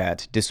aware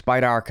that,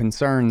 despite our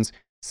concerns,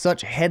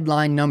 such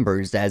headline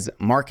numbers as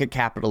market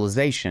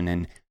capitalization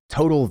and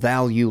total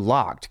value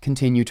locked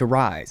continue to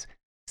rise,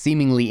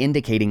 seemingly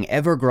indicating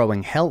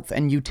ever-growing health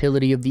and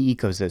utility of the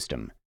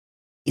ecosystem.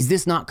 Is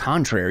this not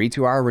contrary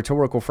to our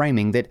rhetorical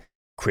framing that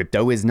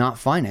crypto is not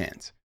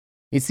finance?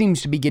 It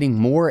seems to be getting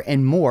more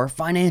and more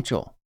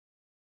financial.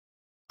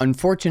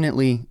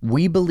 Unfortunately,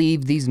 we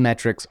believe these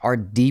metrics are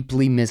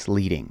deeply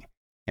misleading,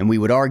 and we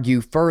would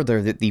argue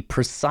further that the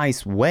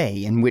precise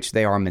way in which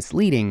they are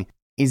misleading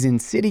is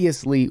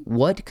insidiously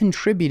what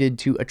contributed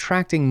to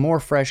attracting more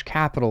fresh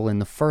capital in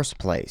the first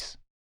place.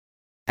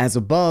 As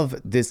above,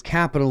 this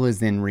capital is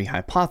then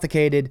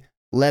rehypothecated,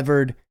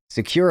 levered,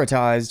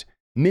 securitized,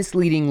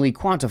 misleadingly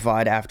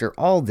quantified after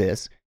all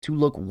this to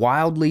look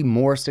wildly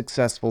more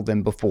successful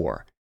than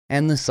before,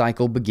 and the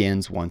cycle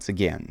begins once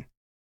again.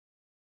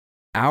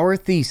 Our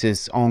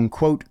thesis on,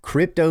 quote,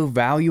 crypto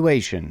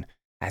valuation,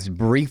 as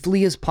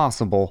briefly as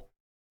possible,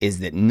 is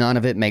that none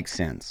of it makes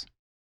sense.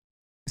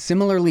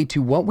 Similarly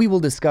to what we will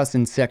discuss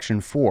in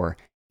Section 4,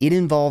 it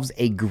involves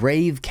a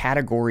grave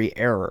category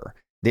error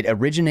that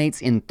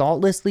originates in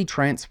thoughtlessly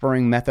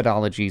transferring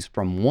methodologies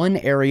from one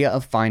area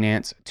of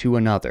finance to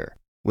another,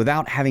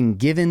 without having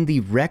given the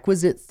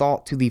requisite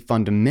thought to the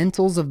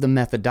fundamentals of the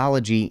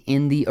methodology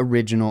in the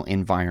original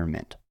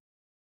environment.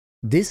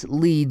 This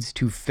leads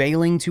to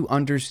failing to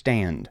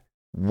understand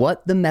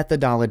what the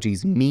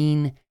methodologies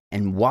mean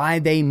and why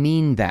they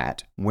mean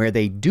that where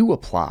they do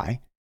apply,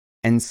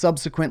 and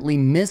subsequently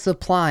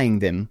misapplying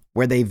them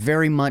where they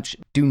very much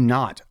do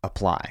not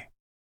apply.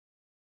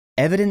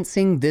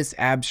 Evidencing this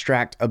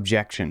abstract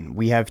objection,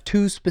 we have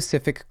two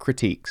specific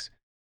critiques.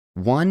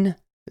 1.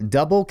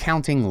 Double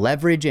counting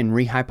leverage and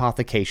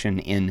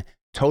rehypothecation in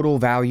total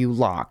value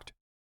locked,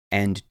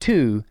 and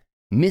 2.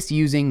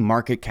 Misusing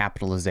market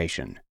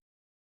capitalization.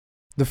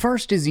 The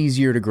first is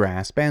easier to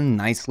grasp and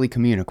nicely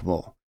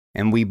communicable,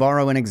 and we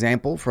borrow an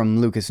example from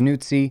Lucas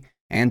Nuzzi,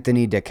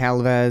 Anthony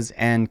DeCalvez,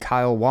 and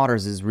Kyle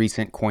Waters'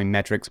 recent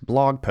Coinmetrics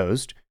blog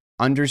post,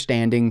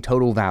 Understanding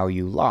Total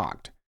Value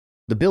Locked,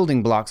 the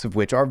building blocks of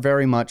which are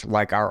very much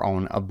like our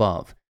own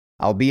above,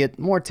 albeit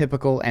more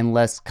typical and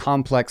less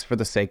complex for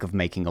the sake of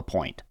making a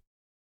point.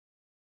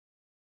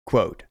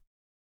 Quote,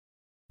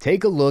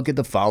 take a look at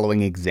the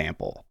following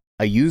example.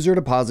 A user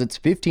deposits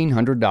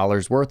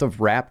 $1,500 worth of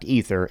wrapped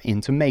Ether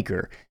into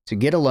Maker to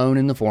get a loan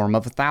in the form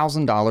of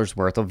 $1,000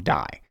 worth of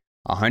DAI,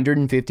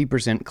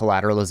 150%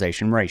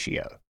 collateralization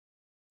ratio.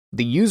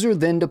 The user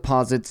then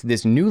deposits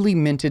this newly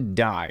minted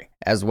DAI,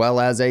 as well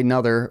as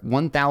another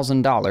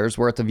 $1,000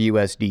 worth of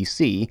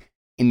USDC,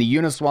 in the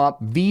Uniswap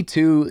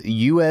V2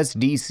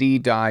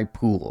 USDC DAI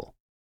pool.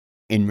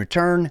 In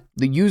return,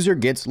 the user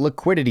gets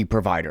liquidity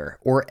provider,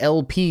 or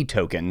LP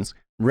tokens,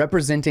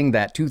 representing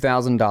that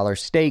 $2,000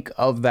 stake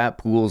of that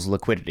pool's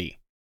liquidity.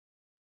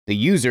 The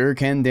user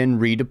can then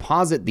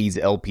redeposit these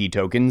LP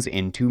tokens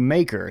into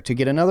Maker to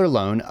get another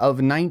loan of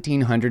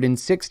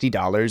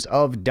 $1,960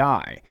 of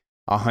DAI,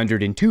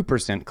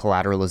 102%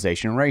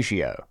 collateralization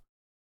ratio.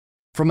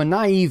 From a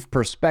naive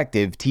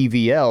perspective,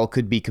 TVL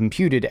could be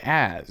computed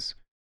as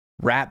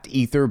wrapped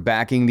Ether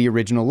backing the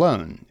original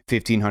loan,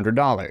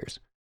 $1,500.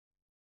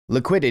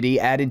 Liquidity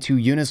added to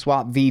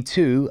Uniswap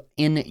V2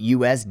 in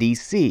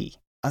USDC,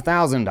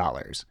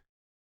 $1,000.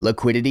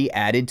 Liquidity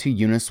added to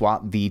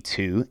Uniswap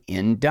V2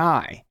 in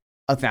DAI,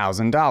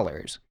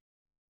 $1,000.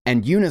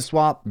 And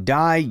Uniswap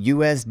DAI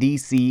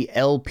USDC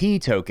LP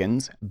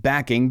tokens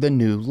backing the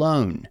new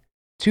loan,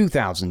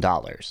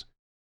 $2,000.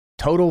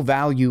 Total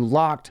value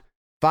locked,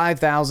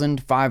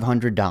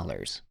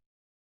 $5,500.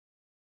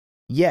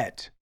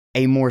 Yet,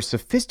 a more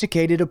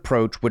sophisticated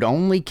approach would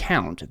only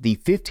count the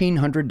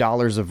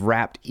 $1,500 of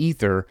wrapped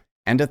Ether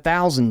and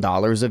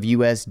 $1,000 of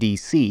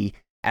USDC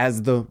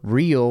as the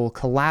real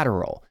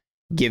collateral,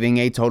 giving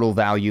a total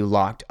value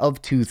locked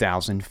of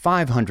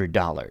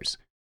 $2,500.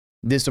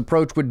 This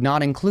approach would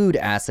not include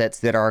assets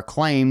that are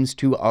claims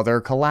to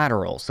other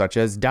collateral, such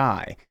as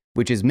DAI,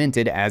 which is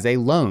minted as a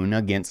loan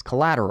against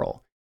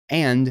collateral,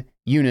 and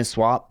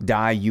Uniswap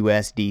DAI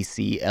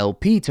USDC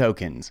LP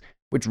tokens,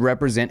 which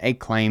represent a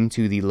claim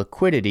to the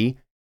liquidity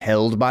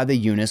held by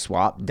the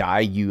Uniswap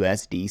DAI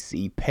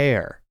USDC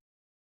pair.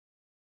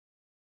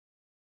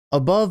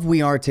 Above,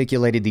 we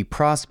articulated the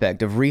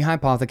prospect of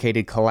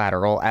rehypothecated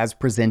collateral as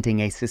presenting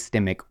a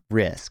systemic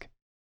risk.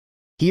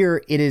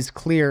 Here, it is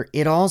clear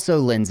it also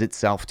lends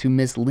itself to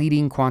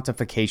misleading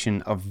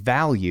quantification of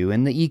value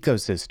in the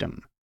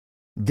ecosystem.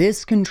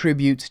 This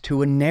contributes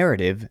to a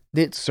narrative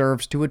that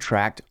serves to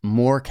attract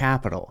more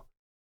capital,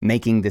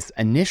 making this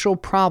initial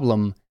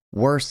problem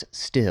worse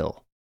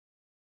still.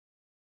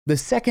 The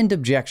second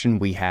objection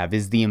we have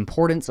is the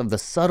importance of the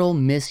subtle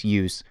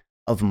misuse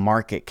of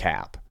market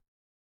cap.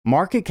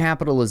 Market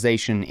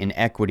capitalization in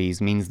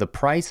equities means the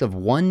price of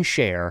one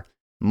share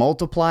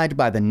multiplied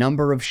by the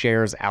number of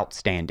shares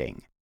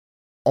outstanding.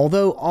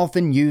 Although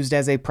often used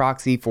as a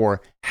proxy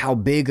for how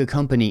big a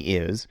company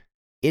is,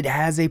 it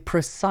has a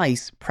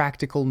precise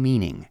practical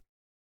meaning.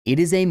 It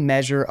is a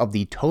measure of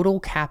the total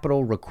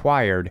capital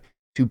required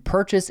to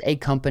purchase a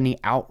company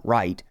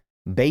outright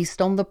based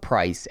on the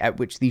price at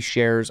which the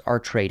shares are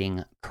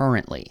trading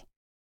currently.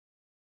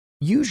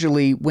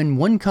 Usually, when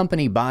one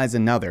company buys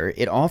another,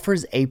 it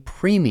offers a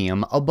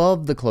premium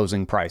above the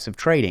closing price of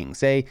trading,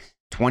 say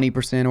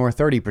 20% or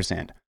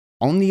 30%,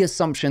 on the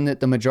assumption that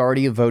the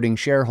majority of voting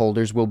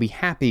shareholders will be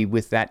happy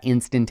with that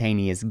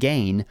instantaneous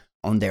gain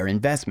on their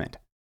investment.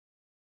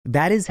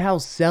 That is how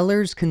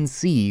sellers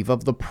conceive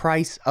of the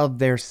price of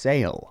their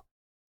sale.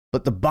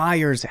 But the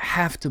buyers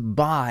have to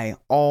buy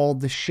all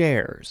the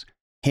shares.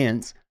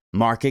 Hence,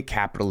 market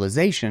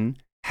capitalization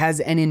has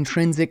an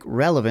intrinsic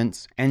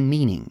relevance and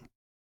meaning.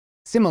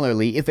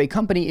 Similarly, if a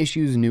company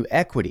issues new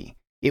equity,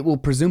 it will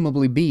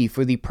presumably be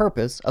for the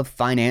purpose of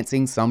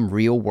financing some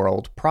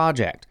real-world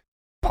project,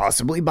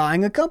 possibly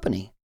buying a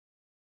company.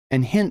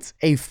 And hence,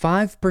 a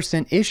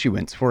 5%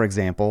 issuance, for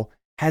example,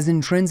 has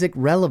intrinsic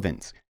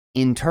relevance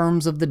in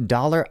terms of the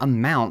dollar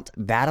amount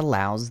that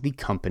allows the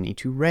company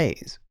to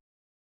raise.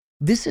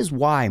 This is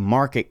why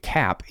market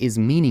cap is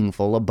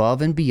meaningful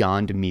above and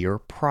beyond mere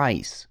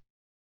price.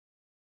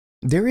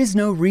 There is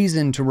no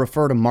reason to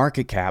refer to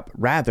market cap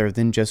rather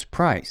than just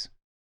price.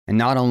 And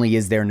not only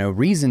is there no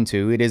reason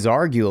to, it is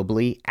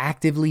arguably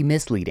actively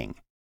misleading.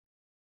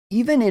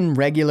 Even in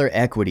regular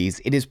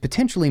equities, it is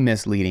potentially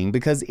misleading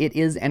because it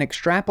is an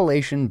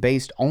extrapolation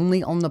based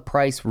only on the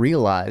price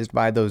realized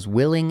by those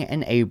willing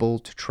and able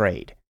to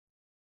trade.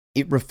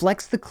 It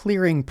reflects the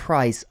clearing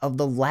price of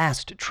the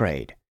last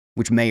trade,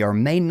 which may or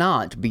may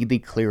not be the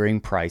clearing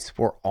price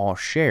for all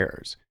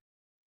shares.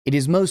 It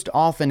is most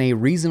often a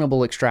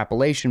reasonable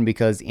extrapolation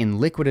because in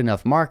liquid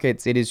enough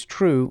markets, it is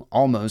true,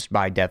 almost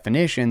by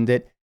definition,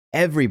 that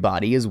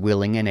everybody is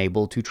willing and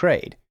able to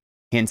trade.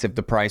 Hence, if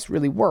the price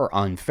really were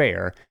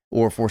unfair,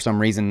 or for some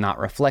reason not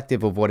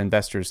reflective of what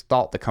investors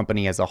thought the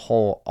company as a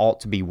whole ought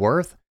to be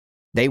worth,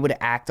 they would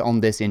act on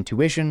this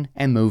intuition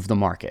and move the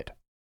market.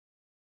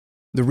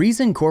 The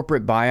reason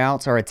corporate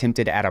buyouts are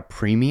attempted at a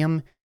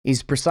premium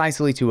is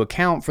precisely to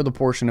account for the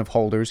portion of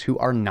holders who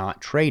are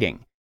not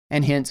trading,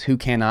 and hence who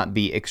cannot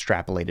be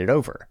extrapolated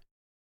over.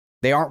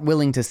 They aren't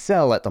willing to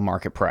sell at the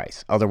market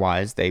price,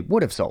 otherwise they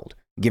would have sold,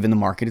 given the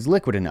market is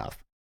liquid enough.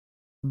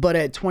 But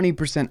at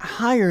 20%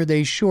 higher,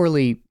 they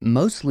surely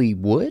mostly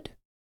would?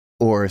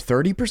 Or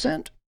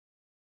 30%?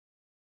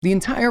 The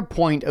entire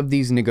point of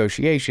these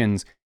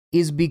negotiations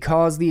is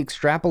because the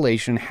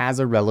extrapolation has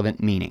a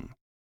relevant meaning.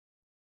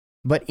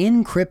 But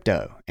in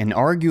crypto, and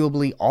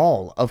arguably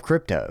all of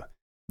crypto,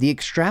 the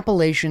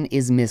extrapolation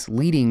is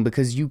misleading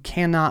because you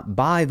cannot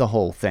buy the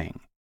whole thing.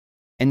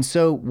 And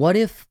so what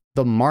if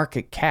the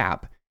market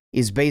cap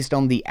is based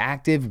on the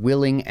active,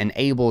 willing, and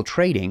able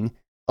trading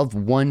of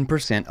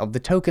 1% of the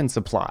token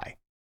supply,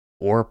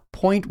 or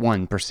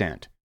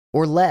 0.1%,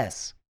 or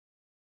less?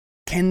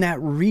 Can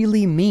that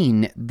really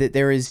mean that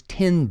there is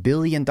 $10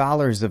 billion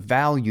of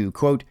value,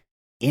 quote,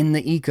 in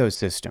the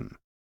ecosystem?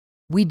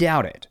 We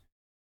doubt it.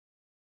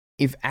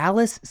 If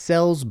Alice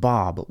sells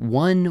Bob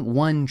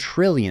 1/1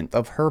 trillionth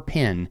of her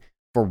pen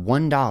for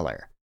 $1,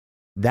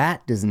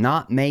 that does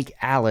not make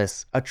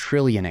Alice a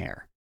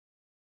trillionaire.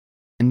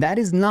 And that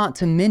is not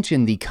to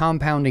mention the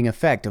compounding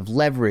effect of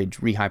leverage,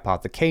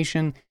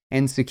 rehypothecation,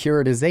 and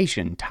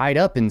securitization tied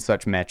up in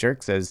such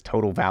metrics as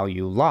total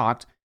value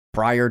locked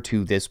prior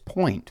to this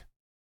point.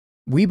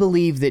 We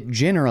believe that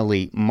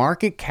generally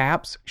market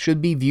caps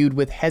should be viewed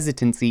with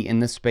hesitancy in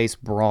the space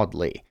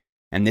broadly.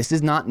 And this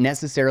is not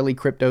necessarily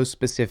crypto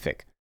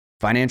specific.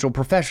 Financial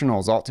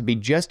professionals ought to be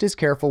just as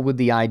careful with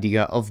the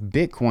idea of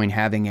Bitcoin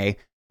having a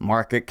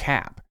market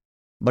cap.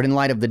 But in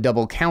light of the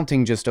double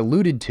counting just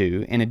alluded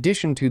to, in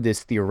addition to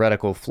this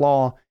theoretical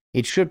flaw,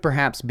 it should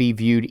perhaps be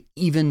viewed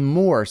even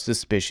more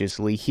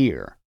suspiciously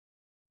here.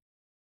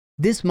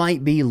 This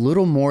might be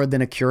little more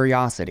than a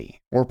curiosity,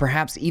 or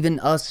perhaps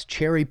even us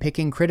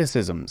cherry-picking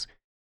criticisms,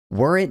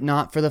 were it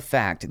not for the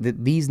fact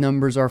that these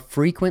numbers are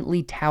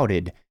frequently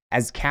touted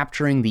as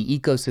capturing the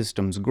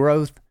ecosystem's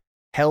growth,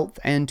 health,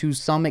 and to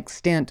some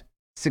extent,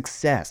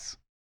 success.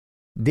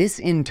 This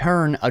in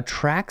turn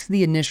attracts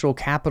the initial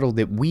capital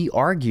that we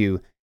argue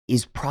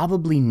is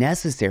probably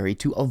necessary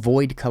to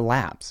avoid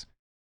collapse.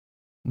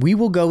 We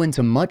will go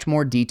into much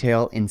more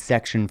detail in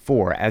Section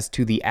 4 as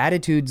to the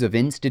attitudes of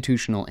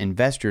institutional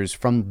investors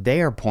from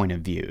their point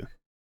of view.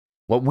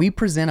 What we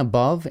present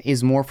above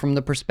is more from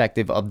the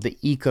perspective of the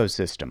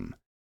ecosystem.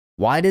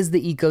 Why does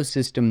the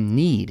ecosystem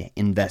need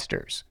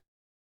investors?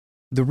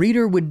 The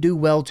reader would do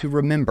well to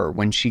remember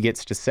when she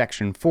gets to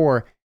section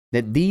 4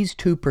 that these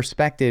two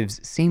perspectives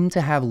seem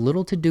to have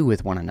little to do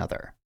with one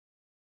another.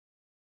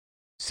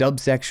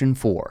 Subsection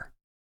 4.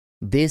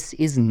 This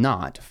is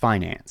not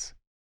finance.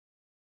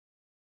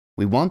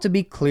 We want to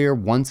be clear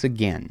once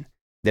again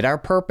that our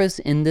purpose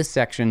in this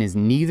section is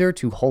neither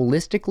to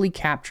holistically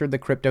capture the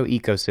crypto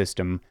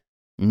ecosystem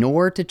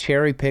nor to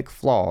cherry-pick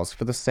flaws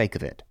for the sake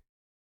of it,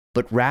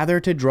 but rather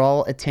to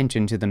draw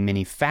attention to the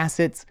many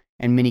facets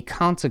and many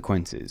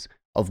consequences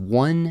of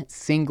one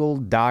single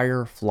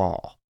dire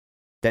flaw,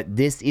 that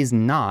this is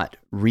not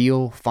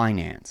real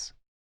finance.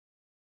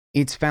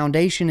 Its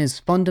foundation is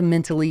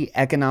fundamentally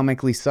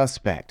economically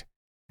suspect,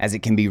 as it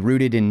can be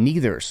rooted in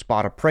neither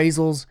spot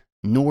appraisals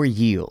nor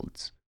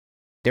yields.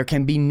 There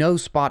can be no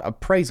spot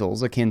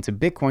appraisals akin to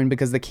Bitcoin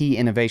because the key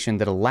innovation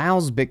that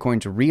allows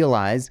Bitcoin to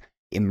realize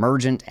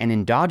emergent and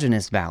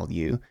endogenous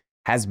value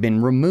has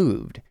been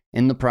removed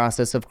in the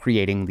process of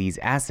creating these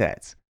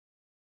assets.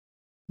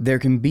 There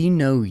can be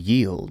no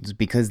yields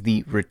because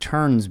the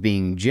returns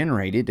being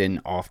generated and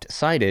oft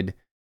cited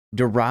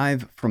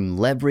derive from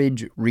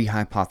leverage,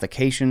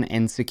 rehypothecation,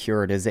 and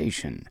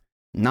securitization,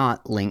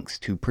 not links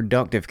to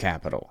productive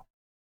capital.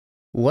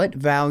 What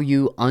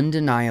value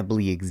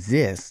undeniably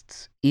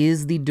exists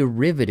is the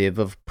derivative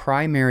of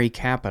primary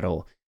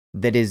capital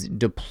that is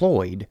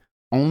deployed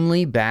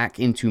only back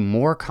into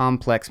more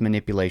complex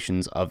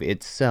manipulations of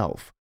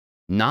itself,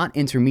 not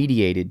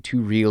intermediated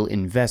to real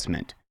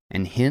investment,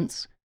 and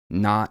hence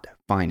not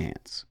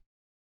finance.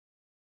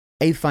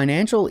 A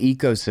financial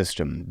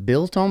ecosystem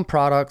built on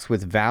products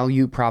with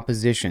value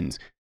propositions,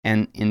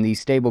 and in the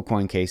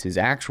stablecoin cases,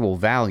 actual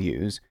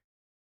values,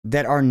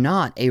 that are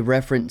not a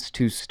reference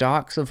to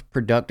stocks of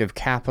productive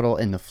capital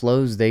and the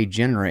flows they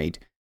generate,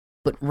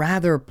 but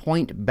rather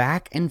point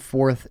back and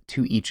forth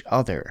to each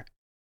other,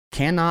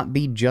 cannot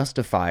be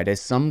justified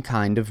as some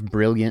kind of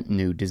brilliant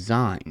new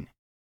design.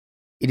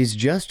 It is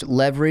just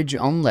leverage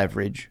on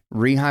leverage,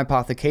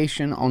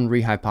 rehypothecation on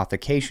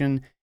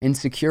rehypothecation, and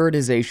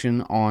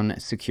securitization on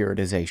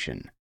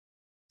securitization.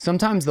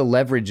 Sometimes the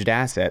leveraged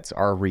assets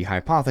are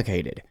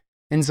rehypothecated,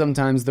 and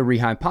sometimes the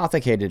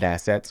rehypothecated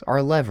assets are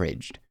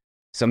leveraged.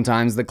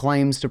 Sometimes the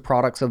claims to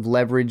products of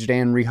leveraged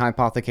and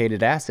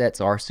rehypothecated assets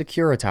are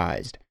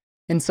securitized,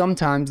 and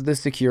sometimes the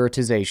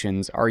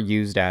securitizations are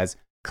used as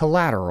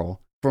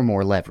collateral for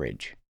more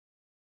leverage.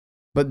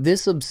 But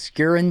this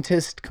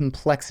obscurantist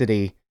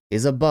complexity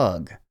is a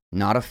bug,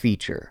 not a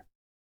feature.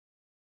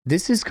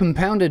 This is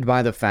compounded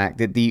by the fact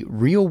that the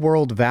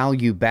real-world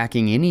value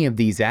backing any of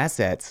these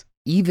assets,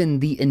 even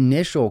the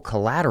initial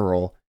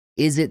collateral,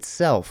 is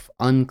itself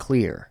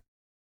unclear.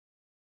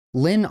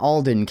 Lyn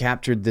Alden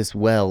captured this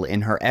well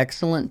in her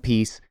excellent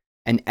piece,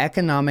 An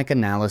Economic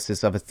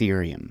Analysis of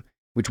Ethereum,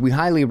 which we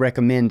highly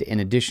recommend in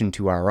addition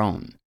to our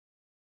own.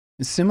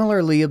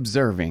 Similarly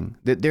observing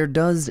that there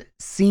does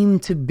seem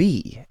to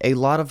be a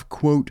lot of,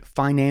 quote,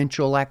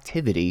 financial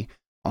activity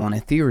on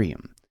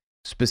Ethereum.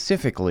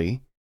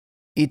 Specifically,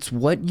 it's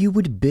what you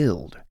would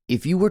build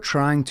if you were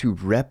trying to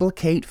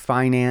replicate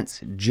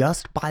finance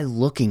just by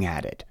looking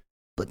at it,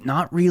 but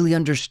not really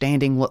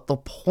understanding what the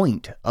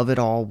point of it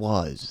all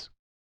was.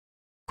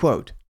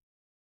 Quote,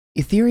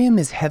 Ethereum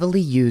is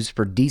heavily used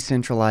for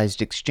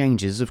decentralized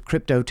exchanges of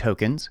crypto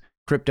tokens,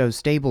 crypto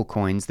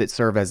stablecoins that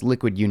serve as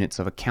liquid units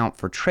of account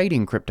for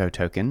trading crypto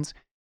tokens,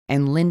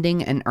 and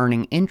lending and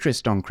earning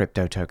interest on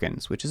crypto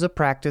tokens, which is a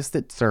practice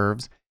that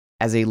serves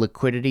as a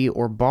liquidity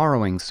or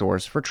borrowing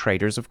source for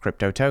traders of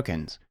crypto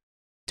tokens.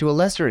 To a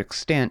lesser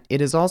extent,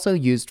 it is also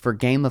used for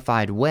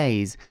gamified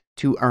ways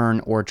to earn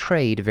or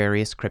trade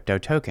various crypto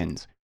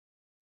tokens.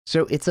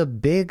 So it's a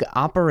big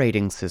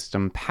operating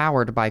system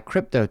powered by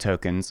crypto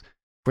tokens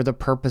for the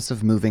purpose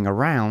of moving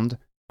around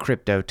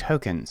crypto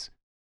tokens.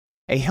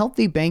 A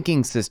healthy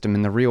banking system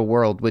in the real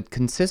world would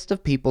consist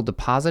of people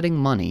depositing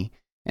money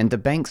and the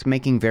banks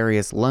making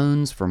various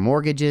loans for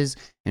mortgages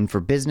and for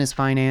business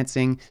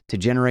financing to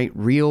generate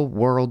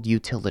real-world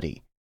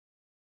utility.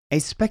 A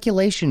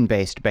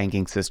speculation-based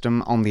banking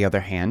system, on the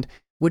other hand,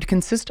 would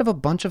consist of a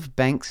bunch of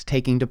banks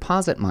taking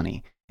deposit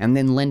money and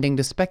then lending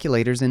to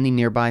speculators in the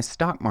nearby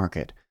stock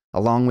market,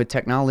 along with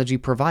technology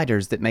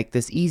providers that make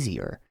this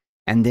easier.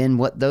 And then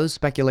what those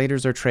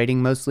speculators are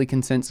trading mostly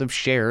consists of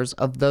shares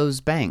of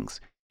those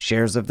banks,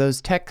 shares of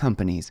those tech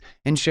companies,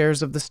 and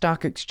shares of the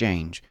stock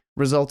exchange,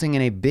 resulting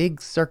in a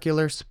big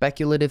circular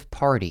speculative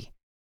party.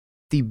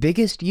 The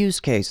biggest use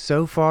case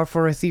so far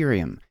for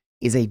Ethereum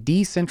is a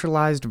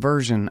decentralized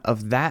version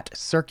of that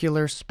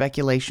circular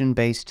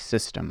speculation-based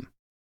system.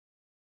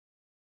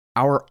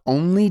 Our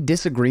only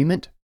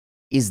disagreement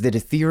is that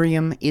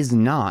Ethereum is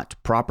not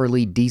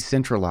properly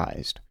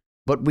decentralized,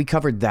 but we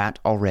covered that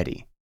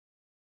already.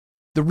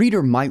 The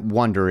reader might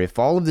wonder if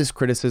all of this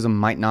criticism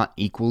might not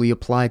equally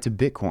apply to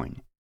Bitcoin.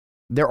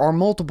 There are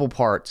multiple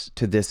parts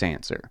to this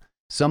answer,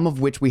 some of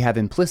which we have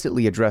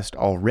implicitly addressed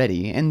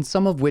already, and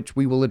some of which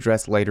we will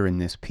address later in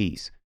this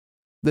piece.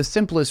 The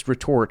simplest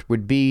retort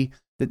would be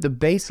that the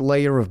base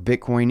layer of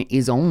Bitcoin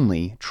is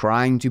only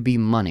trying to be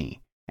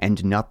money,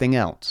 and nothing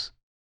else.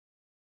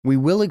 We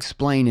will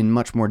explain in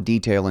much more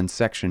detail in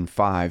Section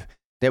 5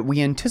 that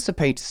we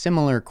anticipate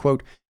similar,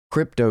 quote,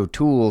 crypto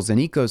tools and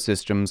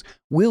ecosystems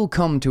will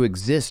come to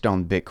exist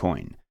on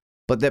Bitcoin,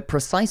 but that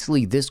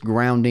precisely this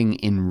grounding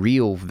in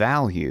real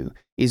value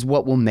is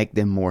what will make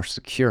them more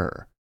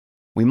secure.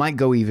 We might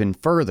go even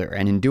further,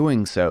 and in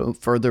doing so,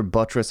 further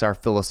buttress our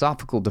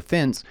philosophical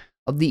defense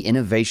of the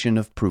innovation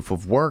of proof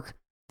of work,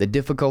 the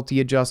difficulty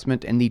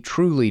adjustment, and the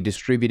truly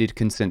distributed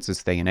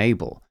consensus they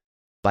enable,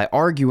 by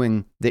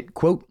arguing that,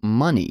 quote,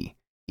 money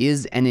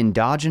is an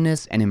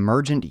endogenous and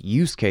emergent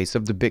use case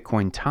of the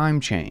Bitcoin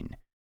time chain,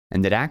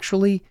 and that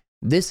actually,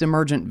 this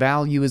emergent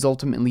value is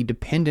ultimately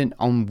dependent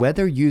on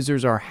whether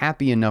users are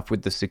happy enough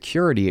with the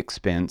security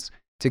expense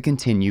to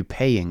continue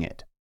paying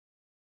it.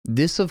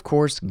 This, of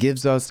course,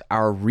 gives us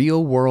our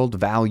real-world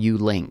value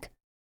link: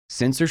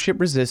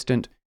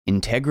 censorship-resistant,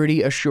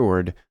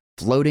 integrity-assured,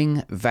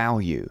 floating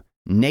value,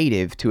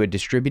 native to a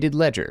distributed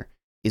ledger,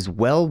 is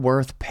well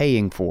worth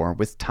paying for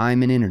with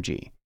time and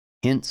energy.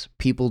 Hence,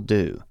 people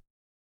do.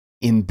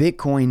 In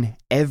Bitcoin,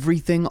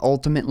 everything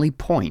ultimately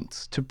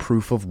points to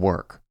proof of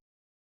work.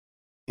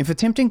 If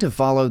attempting to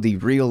follow the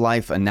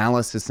real-life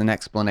analysis and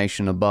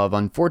explanation above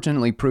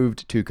unfortunately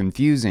proved too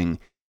confusing,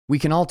 we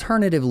can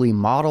alternatively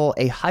model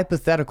a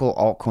hypothetical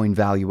altcoin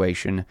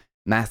valuation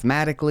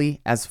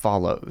mathematically as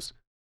follows.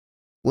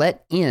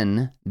 Let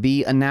n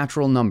be a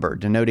natural number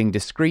denoting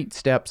discrete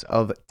steps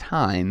of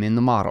time in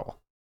the model.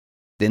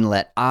 Then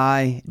let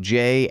I,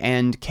 j,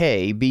 and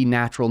k be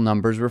natural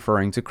numbers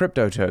referring to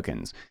crypto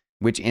tokens,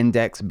 which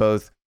index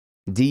both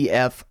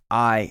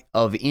dfi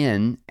of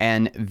n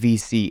and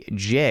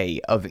vcj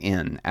of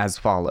n as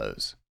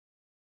follows.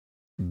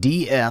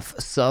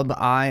 df sub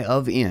I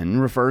of n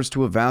refers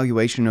to a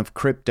valuation of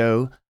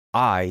crypto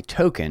I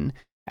token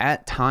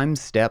at time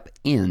step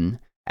n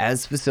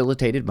as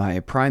facilitated by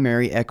a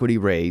primary equity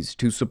raise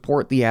to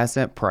support the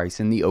asset price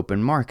in the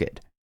open market.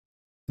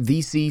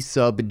 VC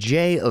sub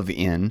j of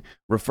n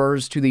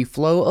refers to the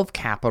flow of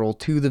capital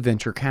to the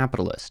venture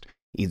capitalist,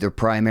 either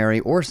primary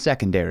or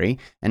secondary,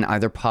 and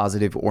either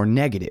positive or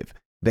negative,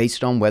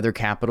 based on whether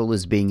capital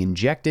is being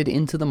injected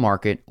into the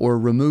market or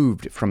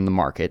removed from the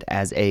market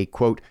as a,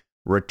 quote,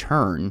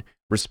 return,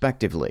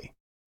 respectively.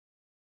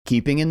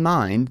 Keeping in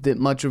mind that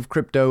much of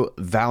crypto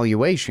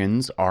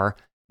valuations are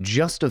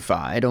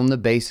justified on the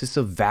basis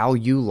of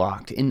value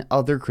locked in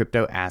other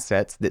crypto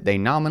assets that they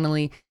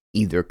nominally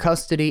either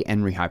custody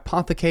and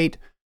rehypothecate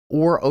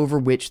or over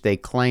which they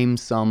claim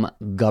some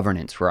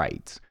governance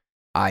rights,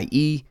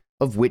 i.e.,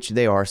 of which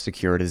they are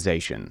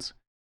securitizations.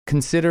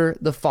 Consider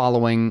the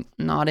following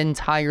not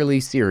entirely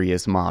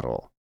serious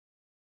model.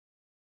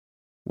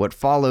 What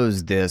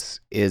follows this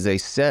is a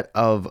set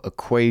of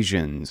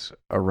equations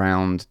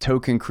around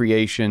token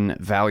creation,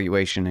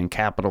 valuation, and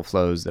capital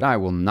flows that I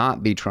will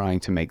not be trying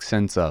to make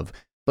sense of,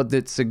 but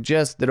that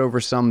suggest that over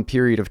some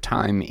period of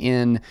time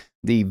in,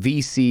 the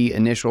VC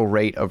initial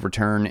rate of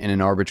return in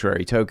an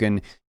arbitrary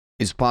token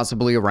is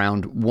possibly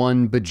around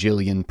 1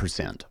 bajillion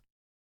 %.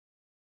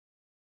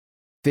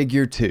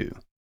 Figure 2.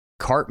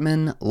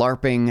 Cartman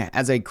LARPing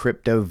as a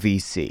crypto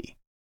VC.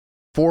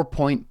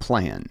 4-point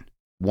plan.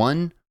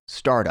 1.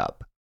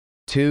 Startup.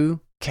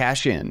 2.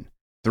 Cash in.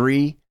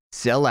 3.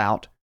 Sell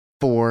out.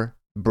 4.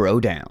 Bro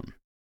down.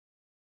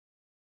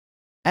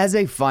 As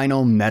a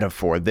final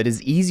metaphor that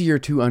is easier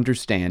to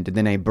understand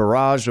than a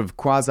barrage of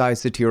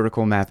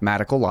quasi-satirical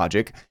mathematical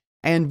logic,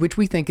 and which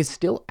we think is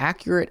still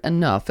accurate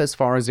enough as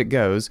far as it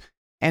goes,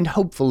 and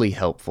hopefully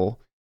helpful,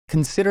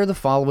 consider the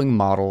following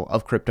model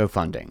of crypto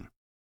funding.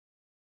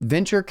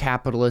 Venture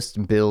capitalists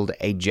build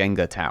a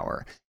Jenga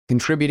tower,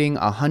 contributing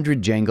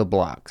 100 Jenga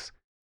blocks.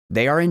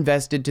 They are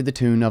invested to the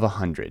tune of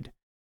 100.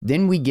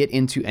 Then we get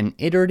into an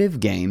iterative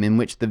game in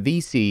which the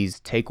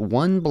VCs take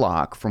one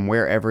block from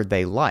wherever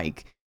they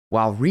like,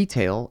 while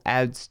retail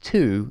adds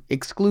 2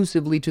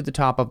 exclusively to the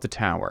top of the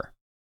tower.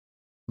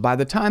 By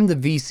the time the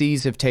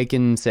VCs have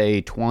taken,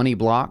 say, 20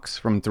 blocks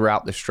from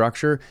throughout the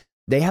structure,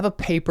 they have a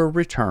paper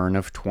return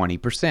of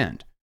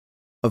 20%.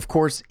 Of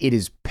course, it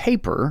is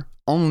paper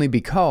only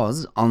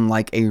because,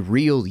 unlike a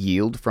real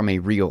yield from a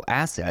real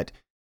asset,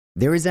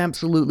 there is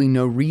absolutely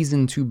no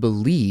reason to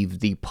believe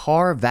the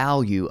par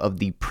value of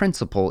the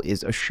principal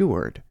is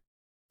assured.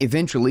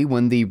 Eventually,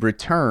 when the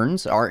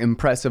returns are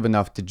impressive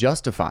enough to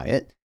justify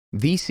it,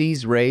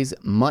 VCs raise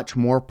much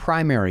more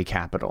primary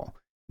capital,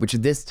 which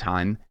this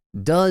time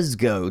does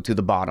go to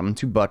the bottom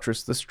to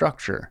buttress the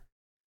structure.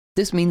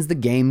 This means the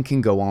game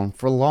can go on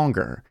for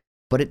longer,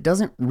 but it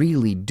doesn't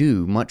really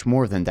do much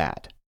more than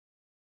that.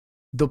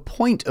 The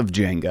point of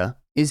Jenga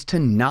is to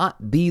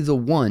not be the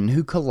one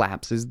who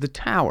collapses the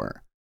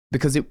tower,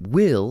 because it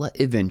will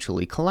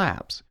eventually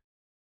collapse.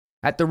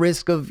 At the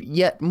risk of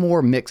yet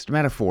more mixed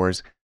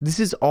metaphors, this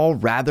is all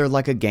rather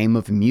like a game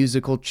of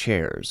musical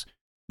chairs.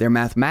 There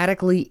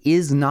mathematically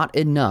is not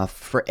enough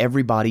for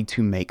everybody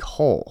to make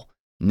whole,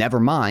 never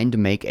mind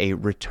make a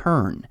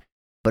return.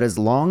 But as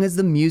long as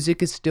the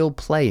music is still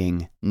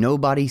playing,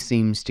 nobody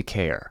seems to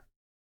care.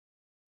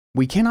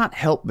 We cannot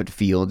help but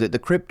feel that the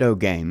crypto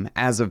game,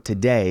 as of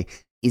today,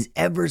 is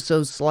ever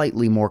so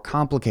slightly more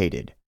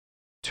complicated.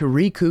 to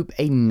recoup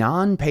a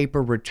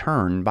non-paper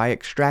return by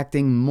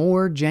extracting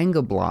more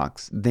Jenga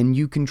blocks than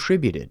you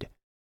contributed,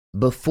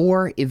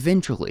 before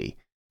eventually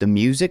the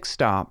music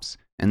stops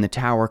and the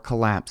tower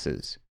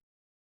collapses.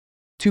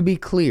 To be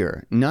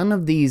clear, none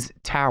of these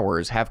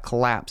towers have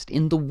collapsed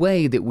in the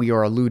way that we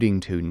are alluding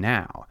to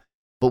now,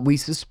 but we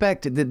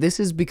suspect that this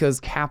is because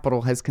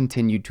capital has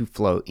continued to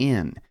flow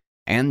in,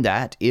 and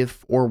that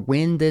if or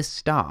when this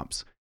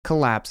stops,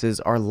 collapses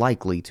are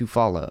likely to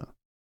follow.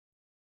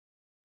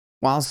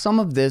 While some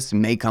of this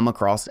may come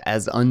across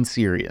as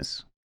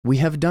unserious, we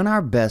have done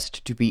our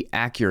best to be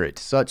accurate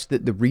such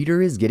that the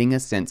reader is getting a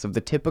sense of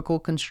the typical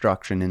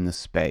construction in the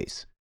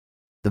space.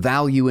 The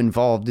value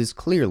involved is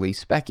clearly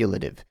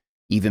speculative.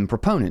 Even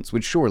proponents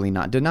would surely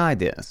not deny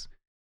this.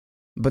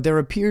 But there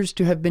appears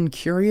to have been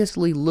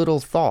curiously little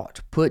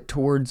thought put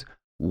towards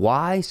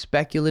why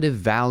speculative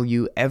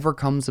value ever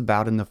comes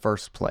about in the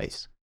first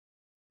place.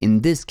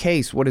 In this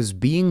case, what is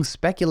being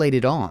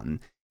speculated on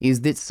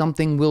is that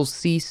something will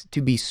cease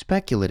to be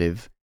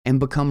speculative and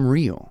become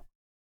real.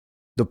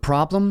 The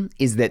problem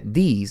is that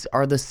these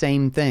are the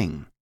same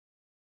thing.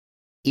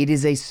 It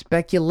is a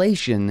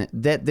speculation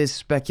that this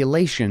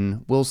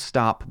speculation will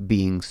stop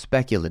being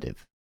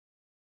speculative.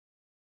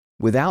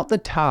 Without the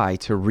tie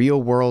to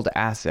real-world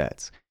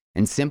assets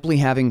and simply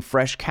having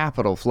fresh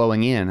capital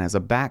flowing in as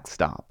a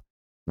backstop,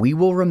 we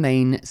will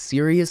remain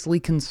seriously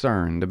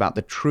concerned about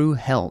the true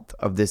health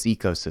of this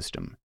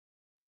ecosystem.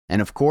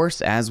 And of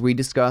course, as we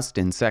discussed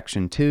in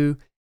Section 2,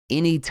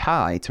 any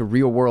tie to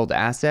real-world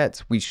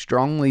assets we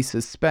strongly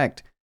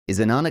suspect is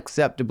an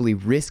unacceptably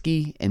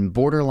risky and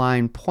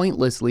borderline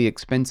pointlessly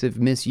expensive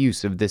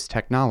misuse of this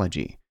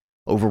technology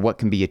over what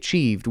can be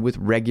achieved with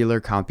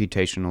regular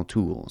computational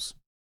tools.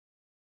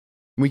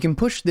 We can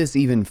push this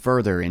even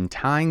further in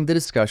tying the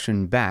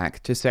discussion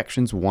back to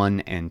Sections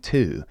 1 and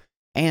 2,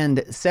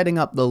 and setting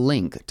up the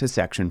link to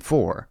Section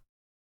 4.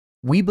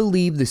 We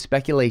believe the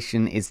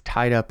speculation is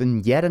tied up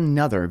in yet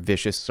another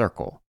vicious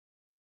circle.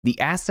 The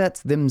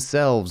assets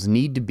themselves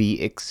need to be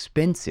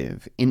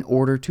expensive in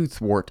order to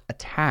thwart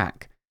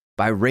attack,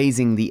 by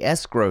raising the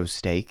escrow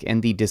stake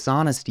and the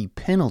dishonesty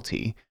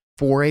penalty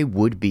for a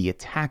would-be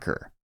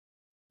attacker.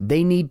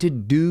 They need to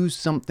do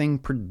something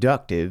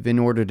productive in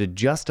order to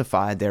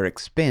justify their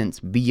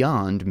expense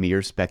beyond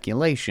mere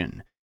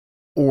speculation.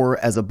 Or,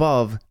 as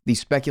above, the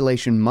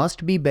speculation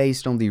must be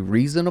based on the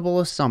reasonable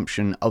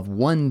assumption of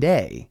one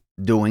day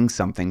doing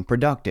something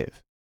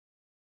productive.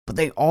 But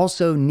they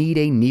also need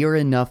a near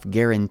enough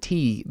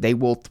guarantee they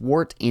will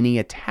thwart any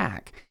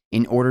attack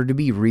in order to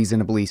be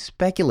reasonably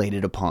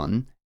speculated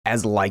upon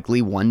as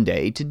likely one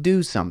day to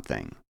do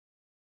something.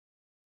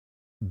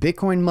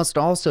 Bitcoin must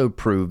also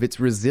prove its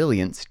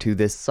resilience to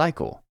this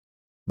cycle.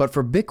 But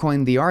for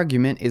Bitcoin, the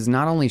argument is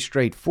not only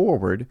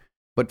straightforward,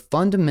 but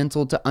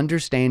fundamental to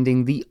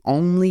understanding the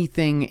only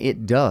thing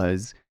it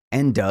does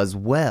and does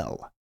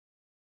well.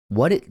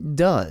 What it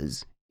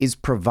does is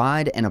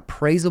provide an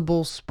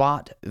appraisable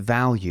spot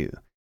value,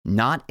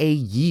 not a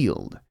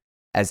yield,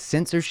 as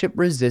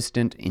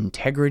censorship-resistant,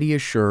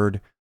 integrity-assured,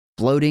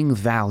 floating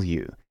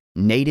value,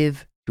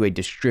 native to a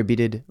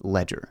distributed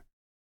ledger.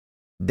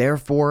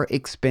 Therefore,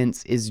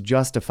 expense is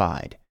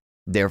justified.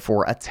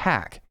 Therefore,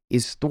 attack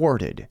is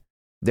thwarted.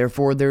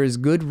 Therefore, there is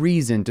good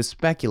reason to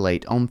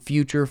speculate on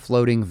future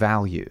floating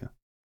value.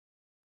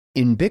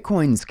 In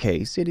Bitcoin's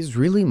case, it is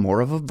really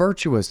more of a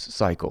virtuous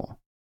cycle.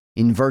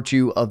 In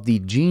virtue of the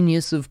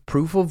genius of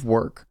proof of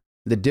work,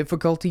 the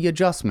difficulty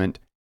adjustment,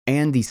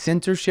 and the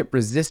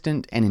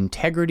censorship-resistant and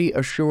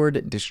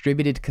integrity-assured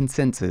distributed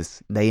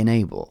consensus they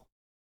enable.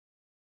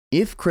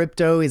 If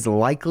crypto is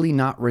likely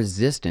not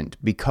resistant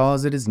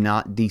because it is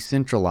not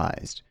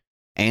decentralized,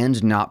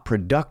 and not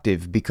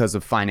productive because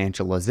of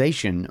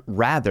financialization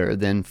rather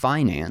than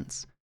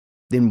finance,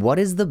 then what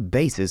is the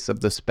basis of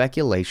the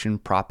speculation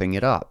propping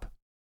it up?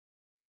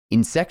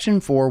 In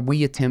Section 4,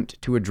 we attempt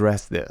to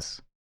address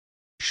this.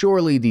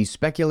 Surely these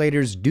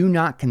speculators do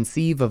not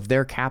conceive of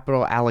their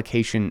capital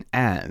allocation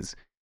as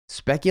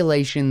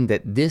speculation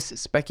that this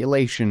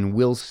speculation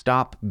will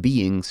stop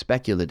being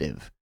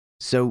speculative.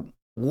 So,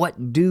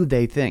 what do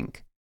they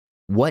think?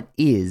 What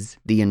is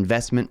the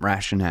investment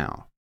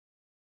rationale?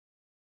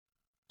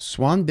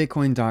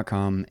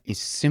 SwanBitcoin.com is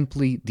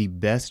simply the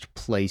best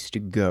place to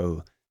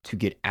go to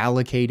get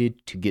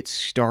allocated, to get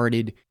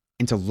started,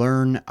 and to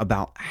learn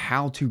about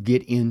how to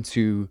get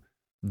into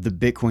the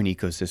Bitcoin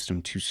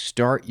ecosystem, to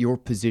start your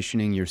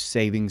positioning, your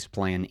savings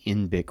plan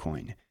in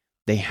Bitcoin.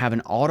 They have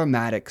an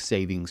automatic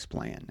savings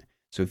plan.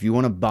 So if you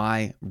want to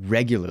buy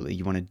regularly,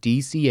 you want to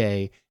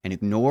DCA and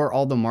ignore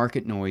all the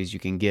market noise, you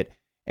can get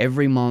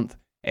every month,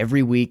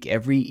 every week,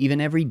 even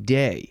every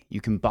day,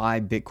 you can buy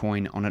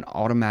Bitcoin on an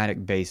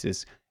automatic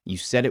basis. You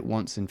set it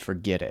once and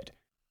forget it.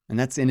 And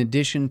that's in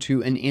addition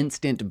to an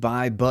instant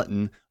buy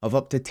button of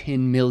up to $10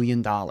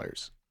 million.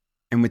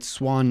 And with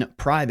Swan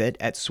Private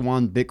at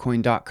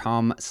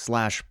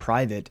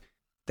swanbitcoin.com/private,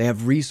 they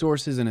have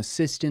resources and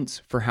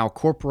assistance for how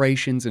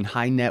corporations and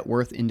high net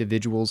worth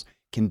individuals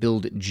can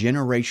build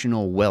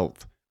generational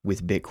wealth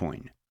with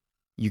Bitcoin.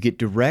 You get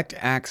direct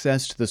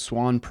access to the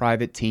Swan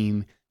Private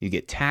team. You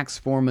get tax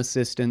form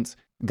assistance,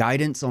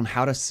 guidance on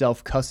how to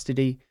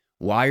self-custody,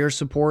 wire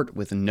support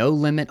with no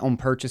limit on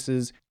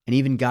purchases, and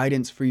even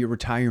guidance for your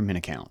retirement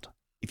account.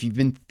 If you've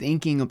been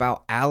thinking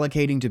about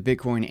allocating to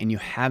Bitcoin and you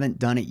haven't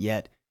done it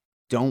yet,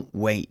 don't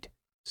wait.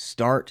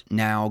 Start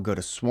now. Go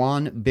to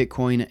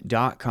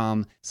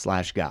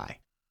swanbitcoin.com/guy.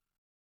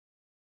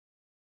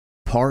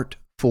 Part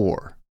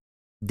 4.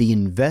 The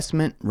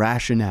investment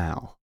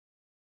rationale.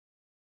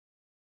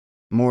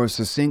 More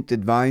succinct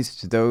advice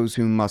to those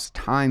who must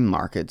time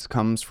markets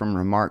comes from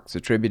remarks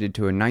attributed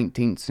to a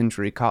 19th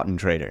century cotton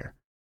trader.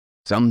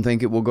 Some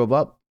think it will go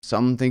up,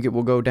 some think it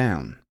will go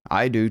down.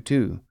 I do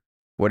too.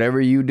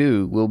 Whatever you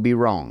do will be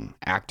wrong.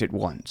 Act at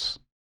once.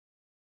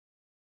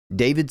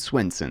 David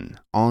Swenson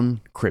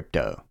on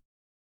crypto.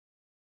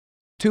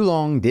 Too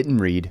long, didn't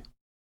read.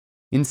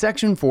 In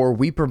Section 4,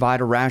 we provide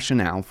a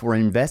rationale for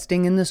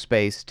investing in the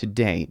space to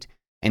date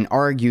and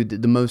argued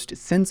that the most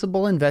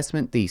sensible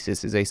investment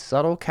thesis is a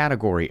subtle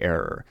category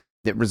error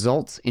that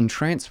results in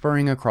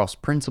transferring across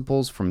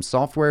principles from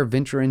software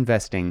venture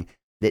investing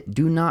that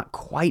do not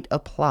quite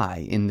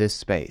apply in this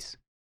space.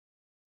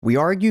 We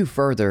argue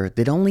further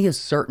that only a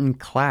certain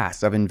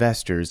class of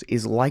investors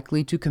is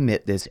likely to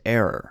commit this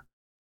error,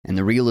 and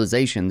the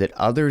realization that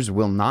others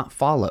will not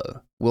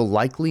follow will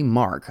likely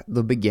mark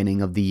the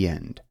beginning of the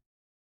end.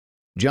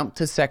 Jump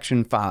to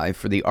Section 5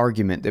 for the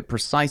argument that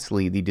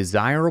precisely the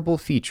desirable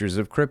features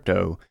of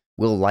crypto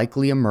will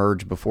likely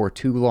emerge before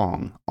too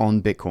long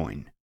on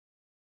Bitcoin.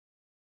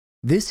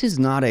 This is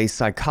not a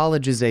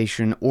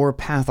psychologization or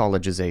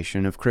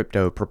pathologization of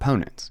crypto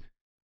proponents.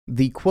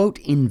 The quote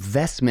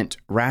investment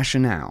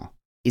rationale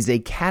is a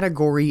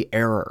category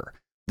error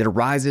that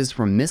arises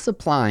from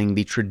misapplying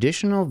the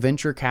traditional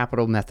venture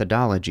capital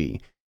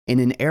methodology in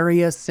an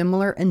area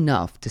similar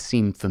enough to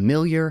seem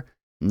familiar,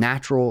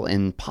 natural,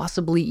 and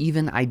possibly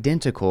even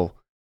identical,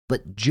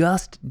 but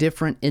just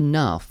different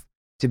enough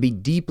to be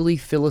deeply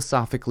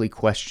philosophically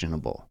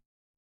questionable.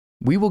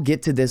 We will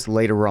get to this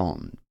later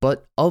on,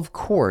 but of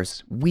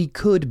course, we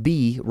could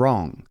be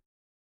wrong.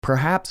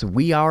 Perhaps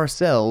we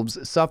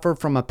ourselves suffer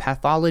from a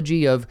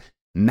pathology of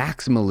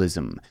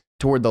maximalism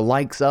toward the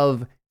likes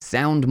of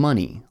sound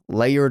money,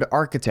 layered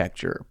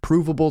architecture,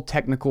 provable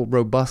technical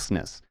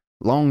robustness,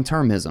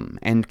 long-termism,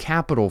 and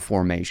capital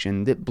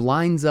formation that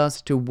blinds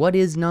us to what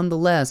is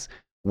nonetheless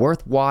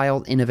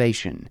worthwhile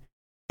innovation,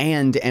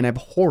 and an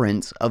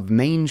abhorrence of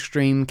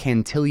mainstream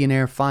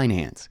cantillionaire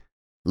finance,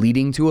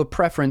 leading to a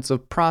preference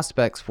of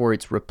prospects for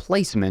its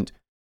replacement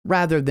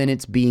rather than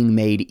its being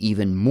made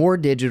even more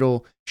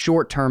digital,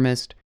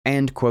 short-termist,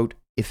 and, quote,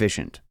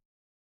 efficient.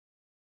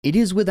 It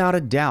is without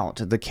a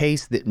doubt the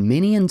case that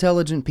many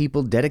intelligent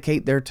people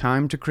dedicate their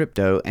time to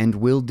crypto and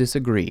will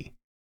disagree.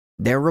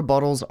 Their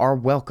rebuttals are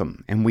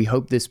welcome, and we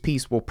hope this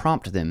piece will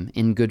prompt them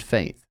in good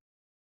faith.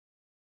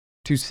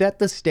 To set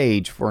the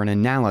stage for an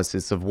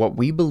analysis of what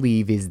we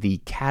believe is the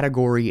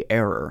category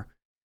error,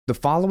 the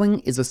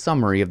following is a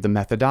summary of the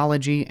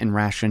methodology and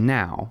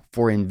rationale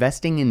for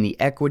investing in the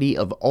equity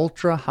of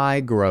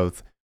ultra-high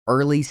growth,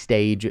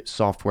 early-stage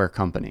software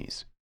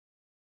companies.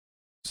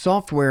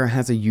 Software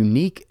has a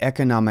unique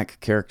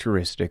economic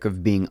characteristic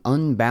of being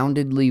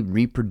unboundedly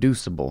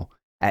reproducible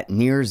at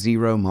near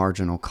zero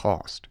marginal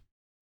cost.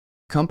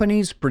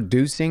 Companies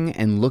producing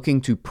and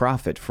looking to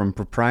profit from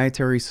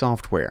proprietary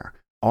software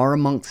are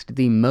amongst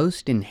the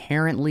most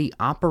inherently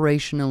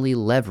operationally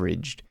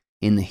leveraged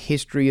in the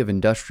history of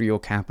industrial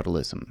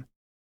capitalism.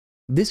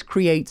 This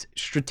creates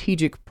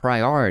strategic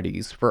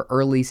priorities for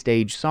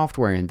early-stage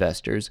software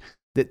investors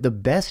that the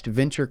best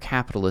venture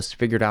capitalists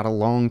figured out a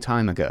long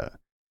time ago,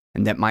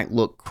 and that might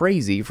look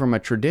crazy from a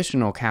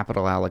traditional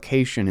capital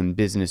allocation and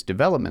business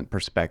development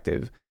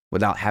perspective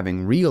without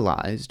having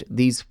realized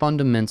these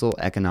fundamental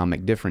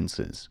economic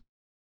differences.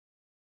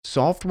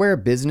 Software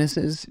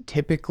businesses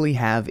typically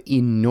have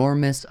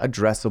enormous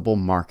addressable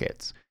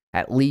markets,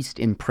 at least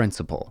in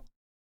principle,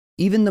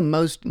 even the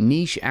most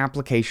niche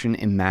application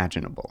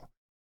imaginable.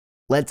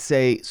 Let's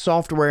say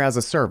software as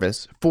a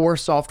service for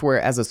software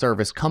as a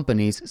service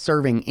companies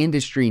serving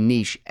industry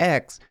niche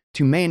X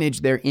to manage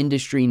their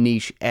industry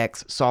niche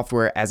X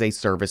software as a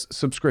service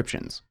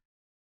subscriptions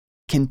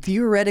can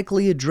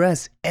theoretically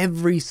address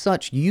every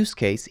such use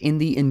case in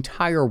the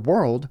entire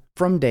world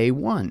from day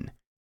one,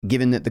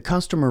 given that the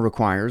customer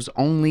requires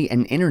only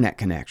an internet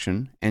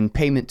connection and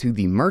payment to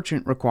the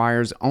merchant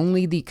requires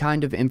only the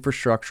kind of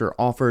infrastructure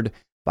offered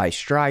by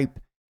Stripe,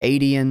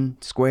 Adyen,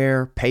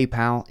 Square,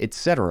 PayPal,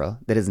 etc.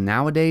 that is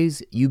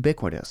nowadays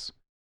ubiquitous.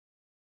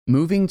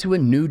 Moving to a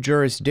new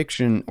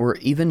jurisdiction or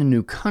even a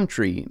new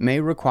country may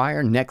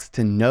require next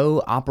to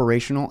no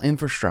operational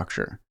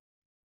infrastructure.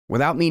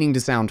 Without meaning to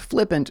sound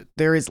flippant,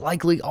 there is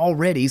likely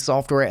already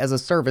software as a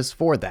service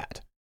for that.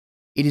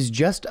 It is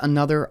just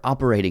another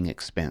operating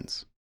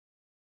expense.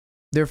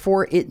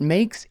 Therefore, it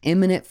makes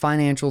eminent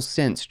financial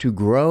sense to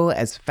grow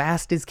as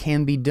fast as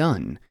can be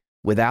done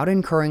without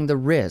incurring the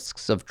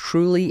risks of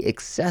truly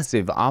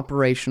excessive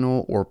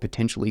operational or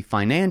potentially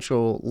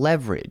financial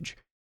leverage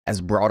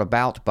as brought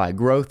about by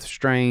growth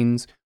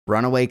strains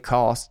runaway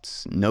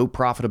costs, no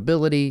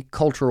profitability,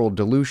 cultural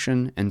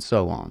dilution, and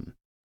so on.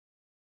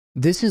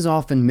 This is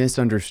often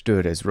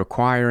misunderstood as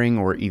requiring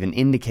or even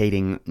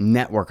indicating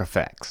network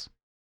effects.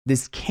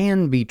 This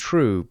can be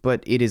true,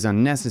 but it is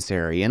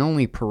unnecessary and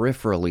only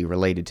peripherally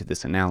related to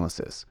this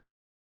analysis.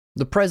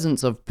 The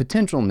presence of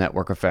potential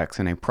network effects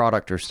in a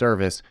product or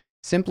service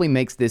simply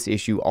makes this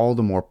issue all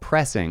the more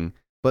pressing,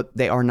 but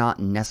they are not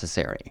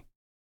necessary.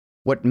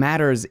 What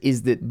matters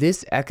is that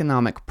this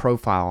economic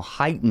profile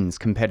heightens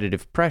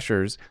competitive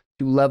pressures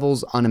to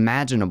levels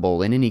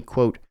unimaginable in any,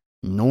 quote,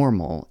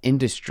 normal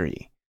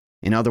industry.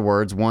 In other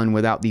words, one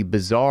without the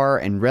bizarre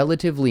and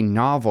relatively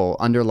novel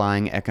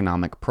underlying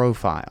economic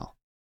profile.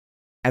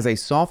 As a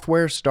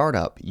software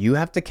startup, you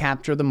have to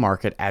capture the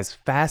market as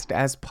fast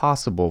as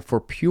possible for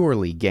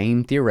purely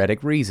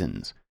game-theoretic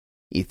reasons.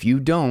 If you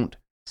don't,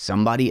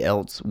 somebody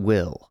else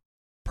will.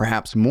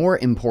 Perhaps more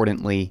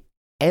importantly,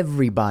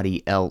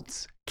 everybody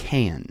else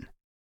can.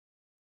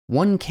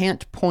 One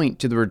can't point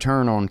to the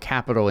return on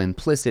capital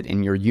implicit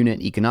in your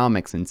unit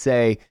economics and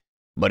say,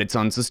 but it's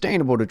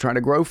unsustainable to try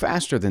to grow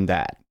faster than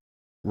that.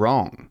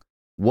 Wrong.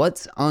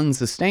 What's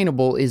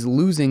unsustainable is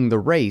losing the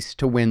race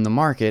to win the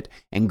market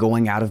and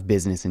going out of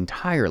business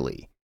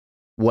entirely.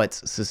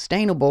 What's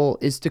sustainable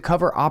is to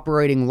cover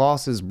operating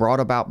losses brought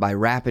about by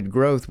rapid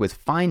growth with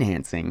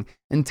financing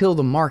until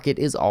the market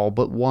is all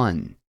but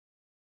won.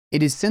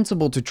 It is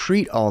sensible to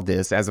treat all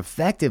this as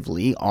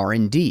effectively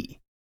R&D,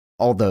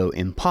 although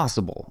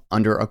impossible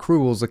under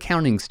accruals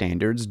accounting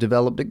standards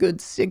developed a good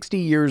 60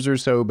 years or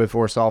so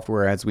before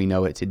software as we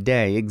know it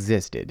today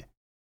existed.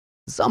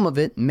 Some of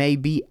it may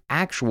be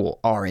actual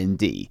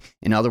R&D,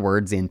 in other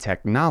words, in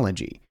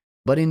technology,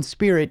 but in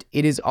spirit,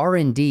 it is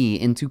R&D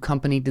into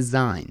company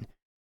design.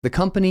 The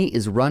company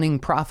is running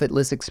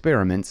profitless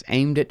experiments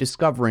aimed at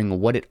discovering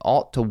what it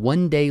ought to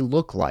one day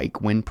look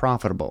like when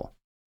profitable.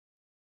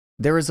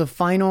 There is a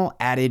final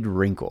added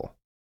wrinkle.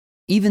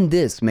 Even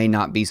this may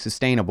not be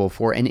sustainable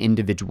for an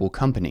individual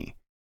company.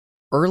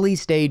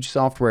 Early-stage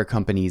software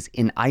companies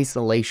in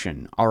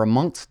isolation are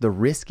amongst the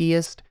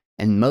riskiest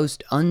and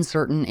most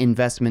uncertain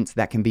investments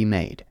that can be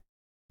made.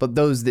 But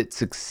those that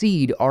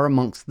succeed are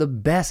amongst the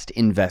best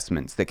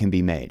investments that can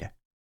be made.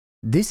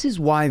 This is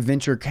why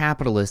venture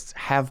capitalists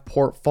have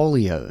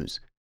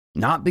portfolios,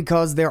 not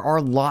because there are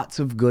lots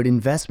of good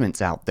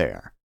investments out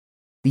there.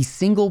 The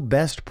single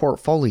best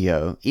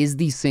portfolio is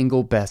the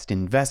single best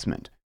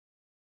investment.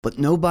 But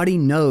nobody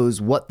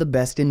knows what the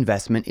best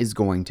investment is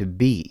going to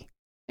be.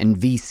 And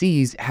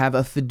VCs have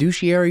a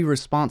fiduciary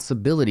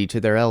responsibility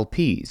to their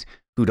LPs,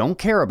 who don't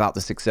care about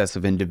the success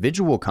of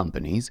individual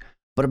companies,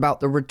 but about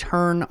the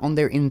return on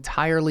their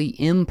entirely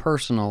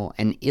impersonal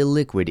and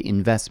illiquid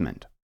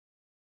investment.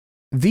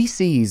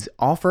 VCs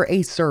offer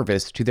a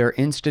service to their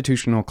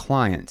institutional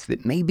clients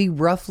that may be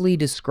roughly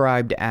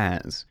described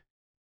as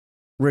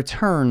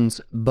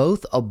returns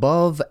both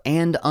above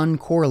and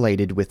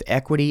uncorrelated with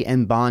equity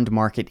and bond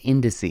market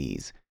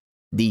indices,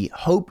 the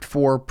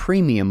hoped-for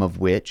premium of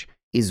which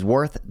is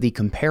worth the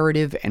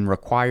comparative and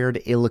required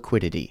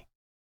illiquidity.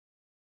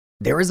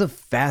 There is a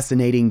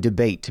fascinating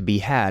debate to be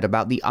had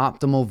about the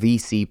optimal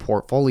VC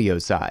portfolio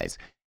size,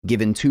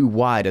 given too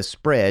wide a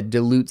spread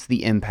dilutes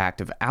the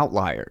impact of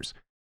outliers,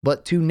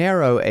 but too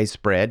narrow a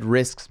spread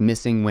risks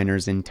missing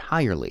winners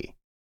entirely.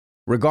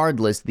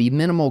 Regardless, the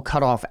minimal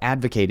cutoff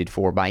advocated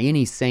for by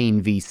any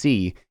sane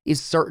VC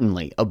is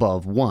certainly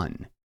above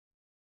 1.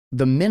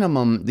 The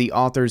minimum the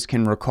authors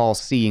can recall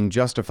seeing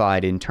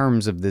justified in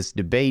terms of this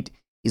debate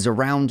is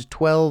around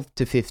 12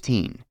 to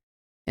 15.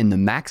 And the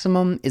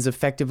maximum is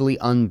effectively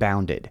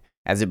unbounded,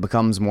 as it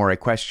becomes more a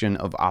question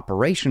of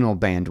operational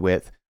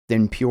bandwidth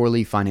than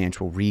purely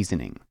financial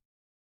reasoning.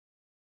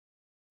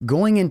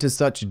 Going into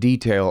such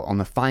detail on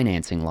the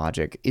financing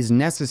logic is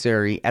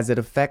necessary as it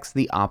affects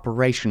the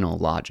operational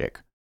logic.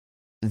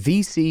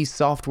 VC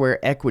software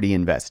equity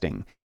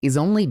investing is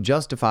only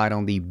justified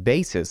on the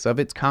basis of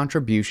its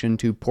contribution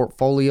to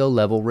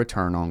portfolio-level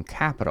return on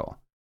capital.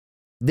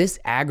 This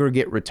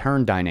aggregate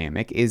return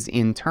dynamic is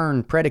in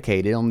turn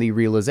predicated on the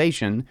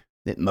realization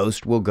that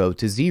most will go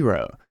to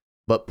zero,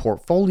 but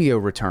portfolio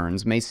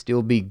returns may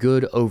still be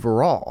good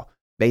overall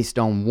based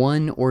on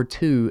one or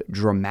two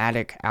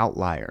dramatic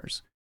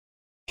outliers.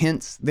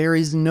 Hence, there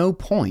is no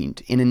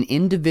point in an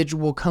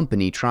individual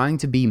company trying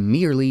to be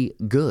merely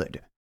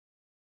good.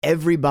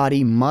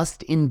 Everybody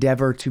must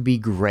endeavor to be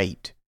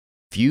great.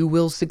 Few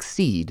will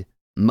succeed,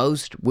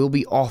 most will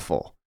be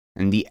awful,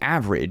 and the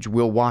average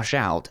will wash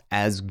out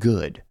as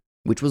good,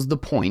 which was the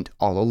point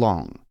all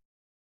along.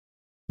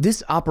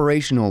 This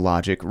operational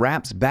logic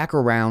wraps back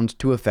around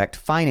to affect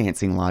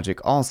financing logic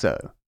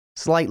also,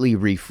 slightly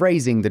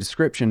rephrasing the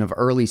description of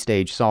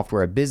early-stage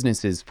software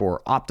businesses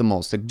for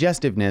optimal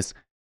suggestiveness.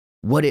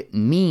 What it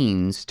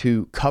means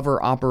to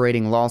cover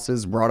operating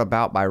losses brought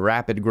about by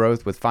rapid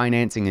growth with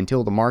financing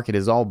until the market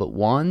is all but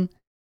won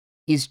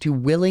is to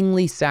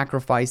willingly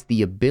sacrifice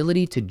the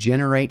ability to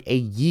generate a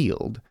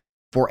yield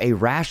for a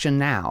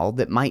rationale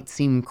that might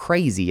seem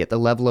crazy at the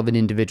level of an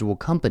individual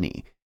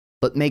company,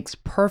 but makes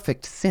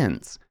perfect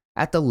sense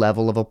at the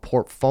level of a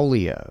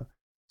portfolio,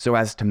 so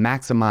as to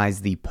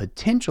maximize the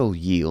potential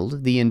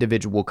yield the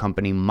individual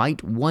company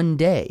might one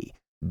day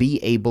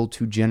be able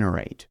to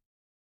generate.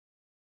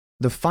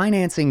 The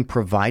financing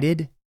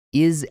provided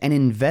is an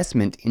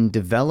investment in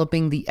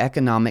developing the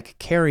economic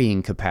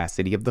carrying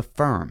capacity of the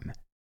firm.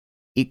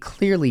 It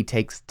clearly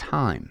takes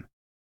time.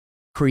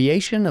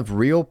 Creation of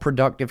real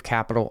productive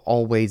capital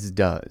always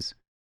does.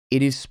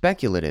 It is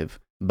speculative,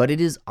 but it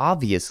is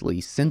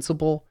obviously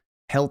sensible,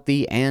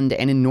 healthy, and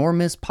an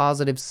enormous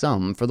positive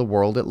sum for the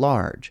world at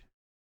large.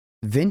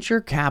 Venture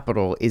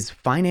capital is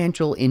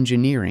financial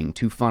engineering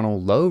to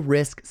funnel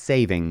low-risk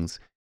savings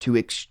to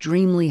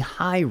extremely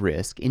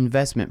high-risk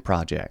investment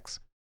projects.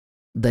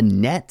 The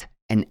net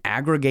and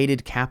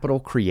aggregated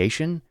capital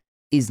creation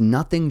is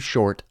nothing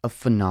short of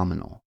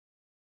phenomenal.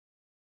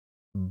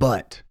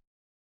 But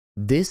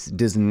this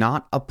does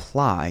not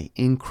apply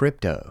in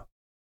crypto.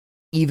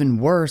 Even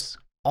worse,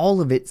 all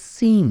of it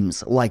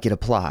seems like it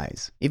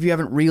applies if you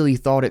haven't really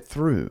thought it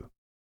through.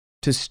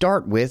 To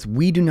start with,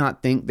 we do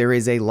not think there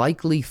is a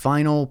likely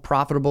final,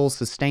 profitable,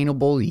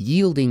 sustainable,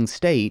 yielding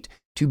state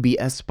to be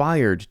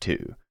aspired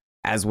to,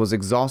 as was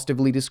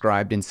exhaustively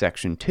described in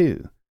Section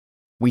 2.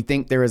 We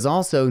think there is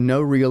also no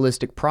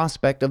realistic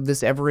prospect of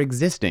this ever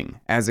existing,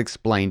 as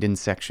explained in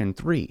Section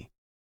 3.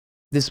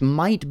 This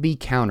might be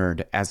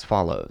countered as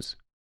follows.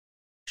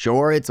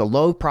 Sure, it's a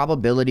low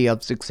probability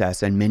of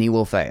success and many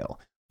will fail,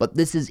 but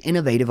this is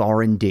innovative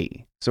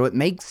R&D, so it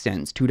makes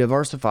sense to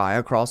diversify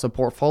across a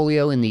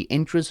portfolio in the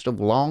interest of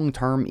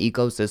long-term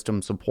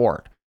ecosystem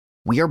support.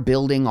 We are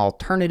building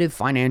alternative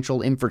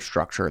financial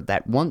infrastructure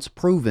that, once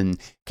proven,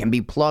 can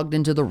be plugged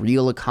into the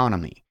real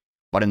economy.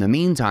 But in the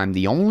meantime,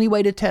 the only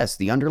way to test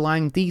the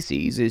underlying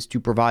theses is to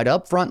provide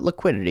upfront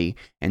liquidity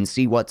and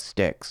see what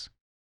sticks.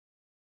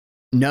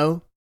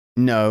 No,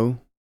 no,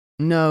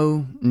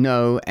 no,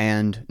 no,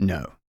 and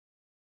no.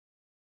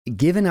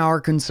 Given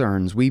our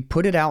concerns, we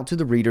put it out to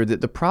the reader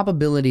that the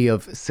probability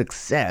of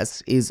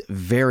success is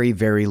very,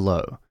 very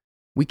low.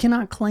 We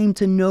cannot claim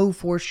to know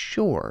for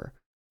sure,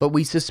 but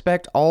we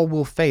suspect all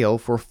will fail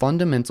for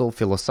fundamental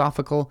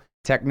philosophical,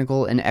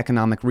 technical, and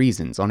economic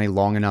reasons on a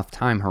long enough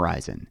time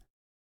horizon.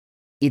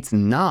 It's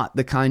not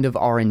the kind of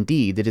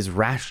R&D that is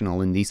rational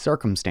in these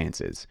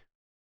circumstances.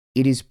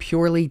 It is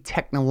purely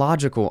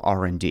technological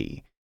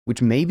R&D,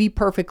 which may be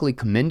perfectly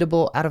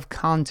commendable out of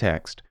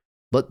context,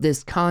 but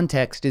this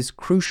context is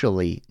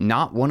crucially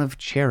not one of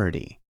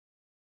charity.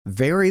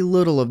 Very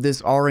little of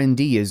this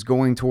R&D is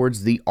going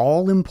towards the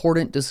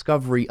all-important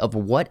discovery of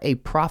what a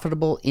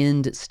profitable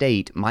end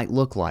state might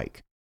look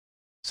like.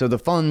 So the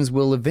funds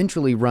will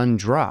eventually run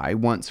dry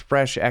once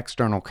fresh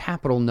external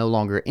capital no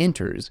longer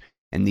enters,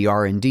 and the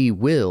R&D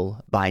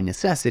will, by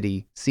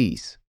necessity,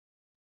 cease.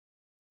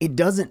 It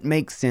doesn't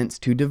make sense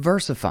to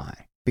diversify,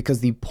 because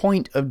the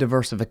point of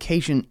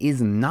diversification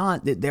is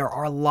not that there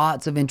are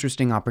lots of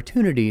interesting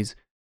opportunities,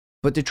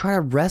 but to try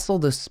to wrestle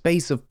the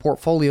space of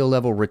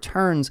portfolio-level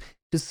returns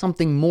to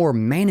something more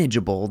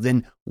manageable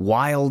than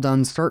wild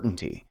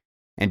uncertainty,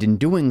 and in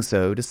doing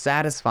so to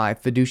satisfy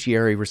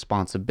fiduciary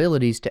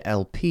responsibilities to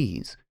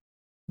LPs.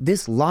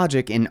 This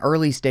logic in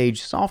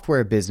early-stage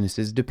software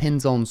businesses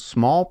depends on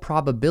small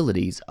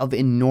probabilities of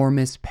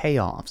enormous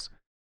payoffs.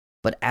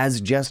 But as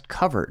just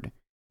covered,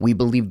 we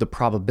believe the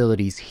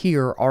probabilities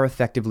here are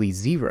effectively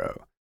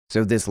zero,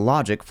 so this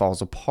logic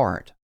falls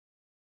apart.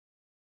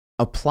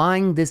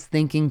 Applying this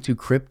thinking to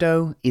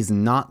crypto is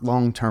not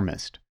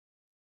long-termist.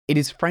 It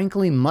is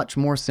frankly much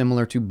more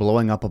similar to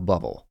blowing up a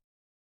bubble.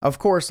 Of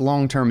course,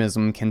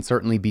 long-termism can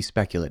certainly be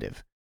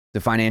speculative. The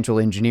financial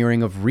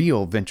engineering of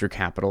real venture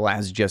capital,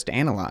 as just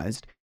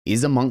analyzed,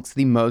 is amongst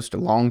the most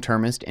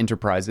long-termist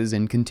enterprises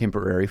in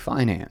contemporary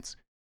finance.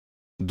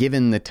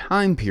 Given the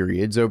time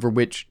periods over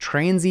which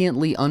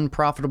transiently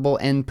unprofitable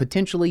and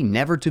potentially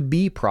never to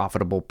be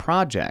profitable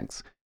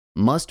projects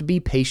must be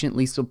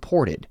patiently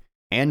supported,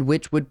 and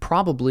which would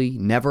probably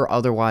never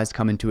otherwise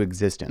come into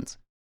existence.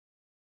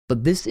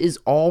 But this is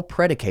all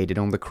predicated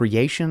on the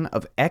creation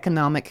of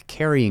economic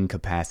carrying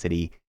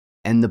capacity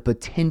and the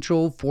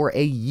potential for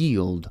a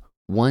yield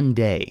one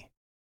day.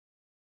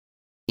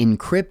 In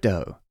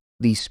crypto,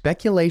 the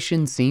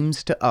speculation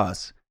seems to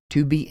us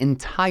to be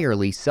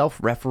entirely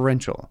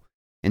self-referential,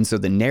 and so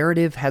the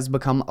narrative has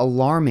become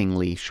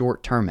alarmingly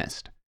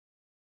short-termist.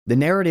 The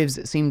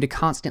narratives seem to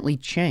constantly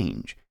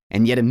change,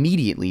 and yet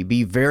immediately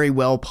be very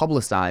well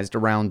publicized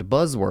around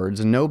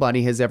buzzwords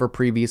nobody has ever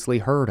previously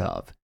heard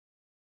of.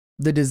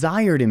 The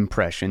desired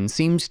impression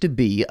seems to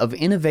be of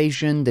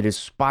innovation that is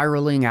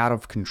spiraling out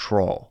of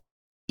control,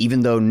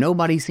 even though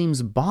nobody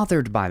seems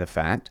bothered by the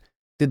fact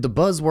that the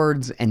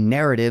buzzwords and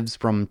narratives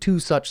from 2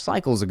 such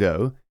cycles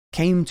ago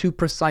came to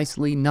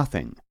precisely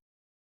nothing.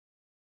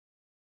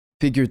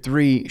 Figure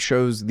 3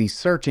 shows the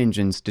search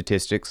engine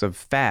statistics of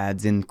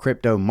fads in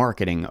crypto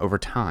marketing over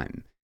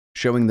time,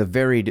 showing the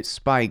varied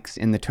spikes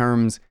in the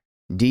terms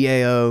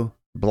DAO,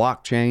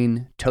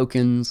 blockchain,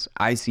 tokens,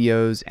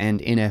 ICOs, and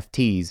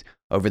NFTs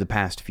over the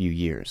past few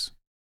years.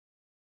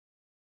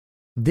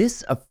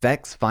 This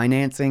affects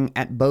financing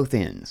at both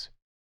ends.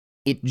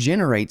 It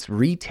generates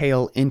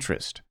retail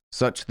interest,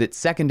 such that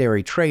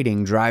secondary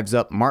trading drives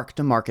up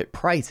mark-to-market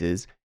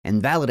prices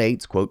and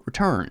validates, quote,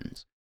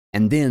 returns.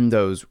 And then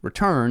those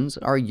returns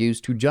are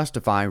used to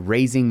justify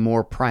raising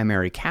more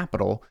primary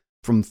capital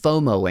from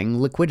FOMOing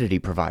liquidity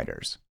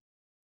providers.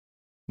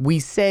 We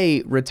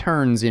say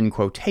returns in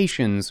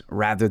quotations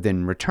rather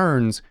than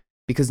returns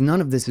because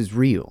none of this is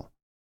real.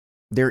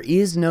 There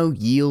is no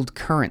yield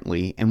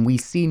currently, and we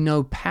see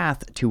no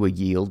path to a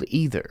yield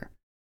either.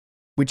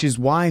 Which is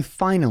why,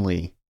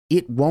 finally,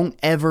 it won't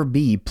ever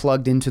be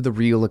plugged into the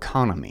real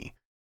economy,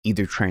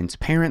 either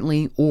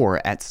transparently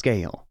or at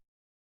scale.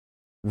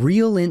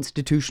 Real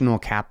institutional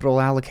capital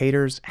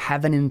allocators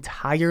have an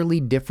entirely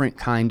different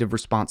kind of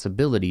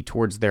responsibility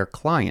towards their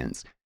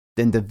clients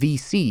than the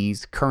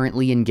VCs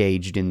currently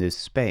engaged in this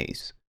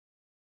space.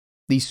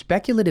 The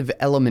speculative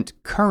element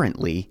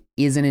currently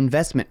is an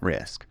investment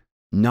risk,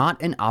 not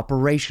an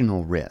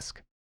operational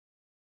risk.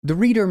 The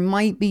reader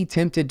might be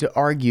tempted to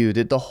argue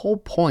that the whole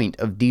point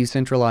of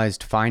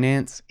decentralized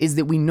finance is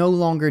that we no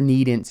longer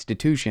need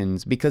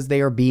institutions because they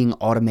are being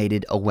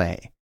automated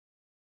away.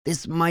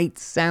 This might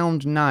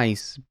sound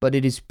nice, but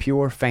it is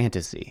pure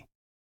fantasy.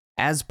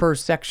 As per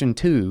Section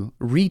 2,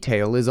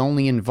 retail is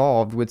only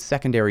involved with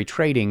secondary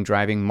trading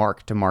driving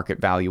mark-to-market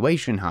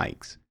valuation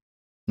hikes.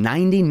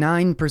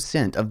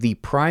 99% of the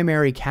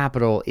primary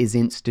capital is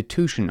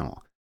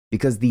institutional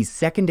because these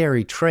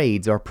secondary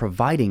trades are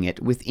providing it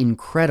with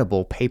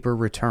incredible paper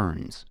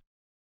returns.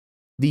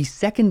 The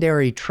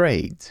secondary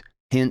trades,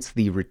 hence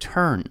the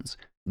returns,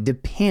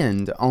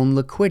 depend on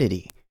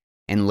liquidity,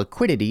 and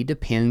liquidity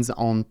depends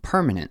on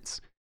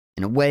permanence,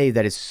 in a way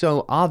that is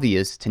so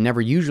obvious to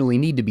never usually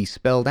need to be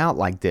spelled out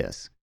like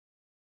this.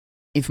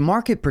 If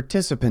market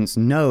participants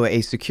know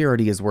a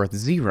security is worth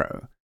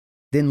zero,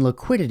 then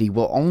liquidity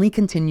will only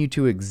continue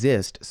to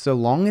exist so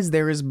long as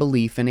there is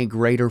belief in a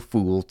greater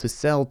fool to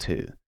sell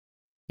to.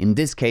 In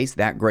this case,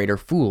 that greater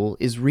fool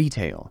is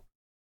retail.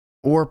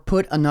 Or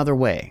put another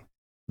way,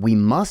 we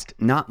must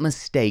not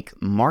mistake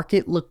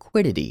market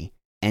liquidity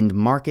and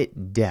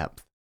market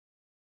depth.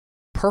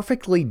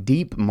 Perfectly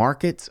deep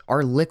markets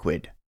are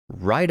liquid,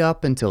 right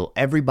up until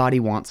everybody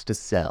wants to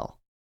sell.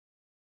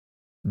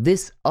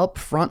 This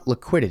upfront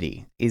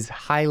liquidity is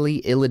highly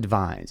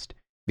ill-advised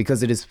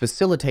because it is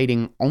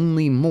facilitating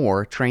only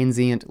more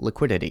transient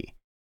liquidity.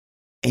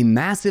 A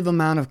massive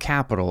amount of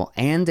capital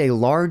and a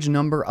large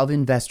number of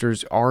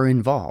investors are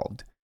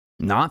involved,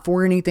 not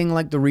for anything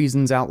like the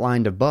reasons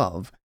outlined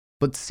above,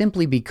 but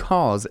simply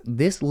because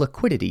this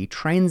liquidity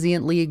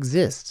transiently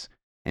exists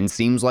and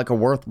seems like a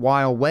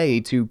worthwhile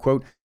way to,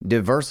 quote,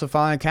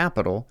 diversify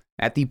capital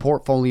at the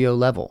portfolio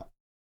level.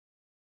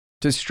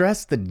 To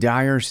stress the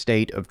dire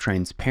state of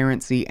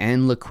transparency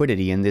and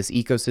liquidity in this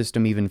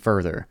ecosystem even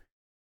further,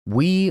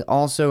 we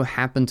also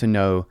happen to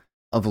know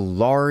of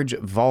large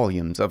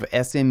volumes of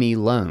SME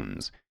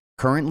loans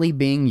currently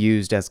being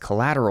used as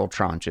collateral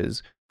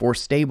tranches for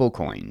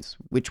stablecoins,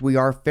 which we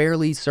are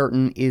fairly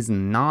certain is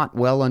not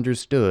well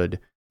understood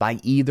by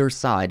either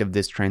side of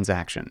this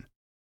transaction.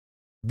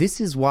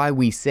 This is why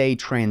we say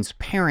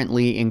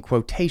transparently in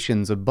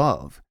quotations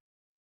above.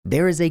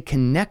 There is a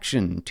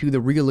connection to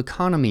the real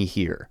economy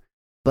here,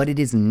 but it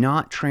is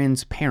not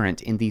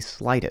transparent in the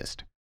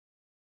slightest.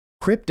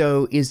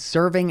 Crypto is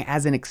serving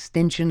as an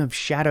extension of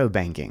shadow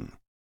banking.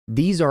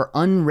 These are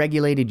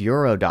unregulated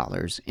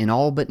eurodollars in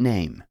all but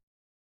name.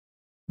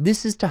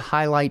 This is to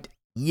highlight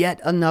yet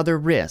another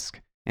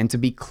risk and to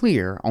be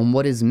clear on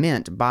what is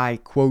meant by,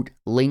 quote,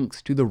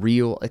 links to the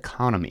real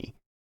economy.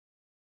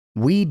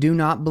 We do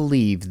not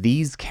believe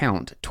these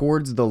count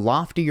towards the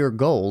loftier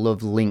goal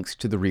of links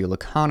to the real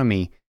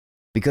economy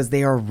because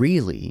they are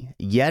really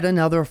yet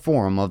another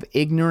form of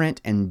ignorant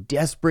and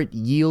desperate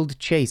yield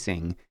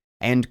chasing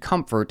and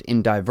comfort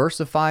in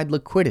diversified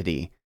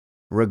liquidity,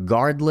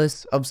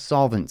 regardless of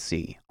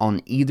solvency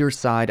on either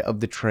side of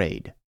the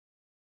trade.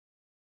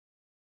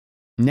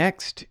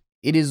 Next,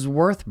 it is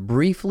worth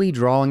briefly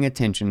drawing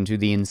attention to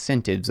the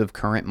incentives of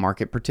current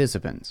market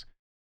participants.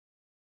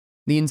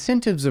 The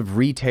incentives of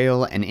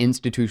retail and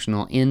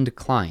institutional end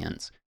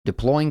clients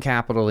deploying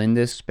capital in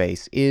this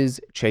space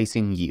is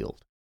chasing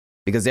yield,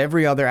 because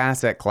every other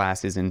asset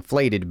class is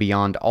inflated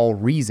beyond all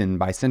reason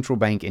by central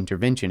bank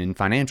intervention in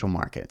financial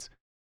markets.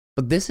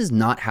 But this is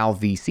not how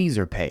VCs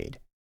are paid.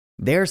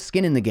 Their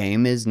skin in the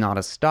game is not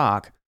a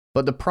stock,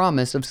 but the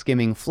promise of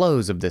skimming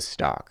flows of this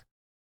stock.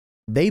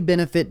 They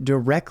benefit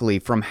directly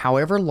from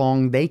however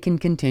long they can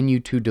continue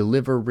to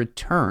deliver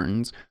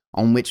returns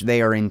on which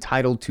they are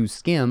entitled to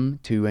skim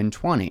 2 and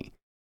 20,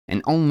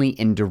 and only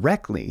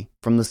indirectly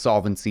from the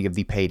solvency of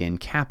the paid-in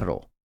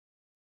capital.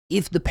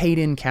 If the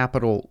paid-in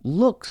capital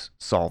looks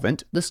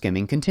solvent, the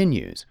skimming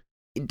continues.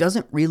 It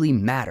doesn't really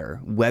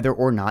matter whether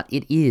or not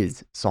it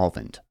is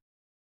solvent.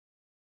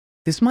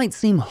 This might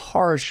seem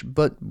harsh,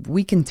 but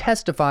we can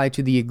testify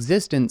to the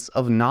existence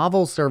of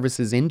novel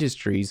services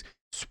industries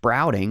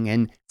sprouting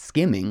and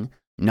skimming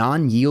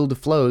non-yield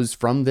flows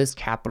from this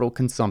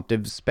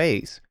capital-consumptive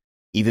space,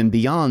 even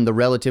beyond the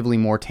relatively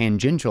more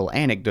tangential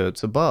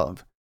anecdotes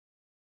above.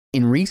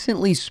 In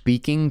recently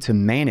speaking to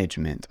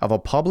management of a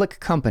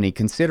public company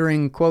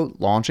considering, quote,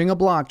 launching a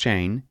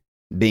blockchain,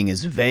 being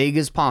as vague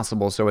as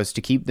possible so as to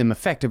keep them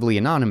effectively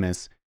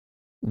anonymous,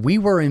 we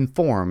were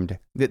informed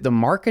that the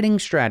marketing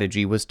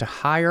strategy was to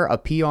hire a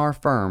PR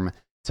firm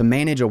to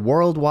manage a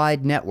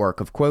worldwide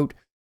network of, quote,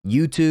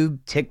 YouTube,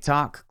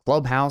 TikTok,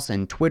 Clubhouse,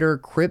 and Twitter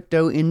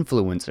crypto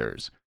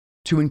influencers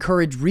to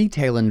encourage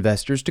retail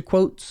investors to,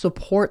 quote,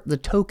 support the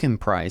token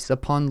price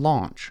upon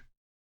launch.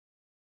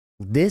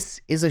 This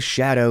is a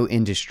shadow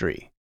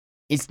industry.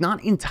 It's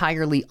not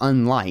entirely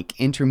unlike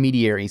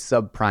intermediary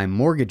subprime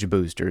mortgage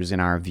boosters in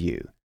our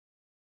view.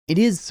 It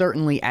is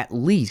certainly at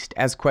least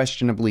as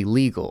questionably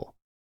legal.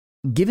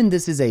 Given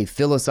this is a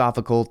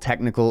philosophical,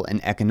 technical,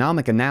 and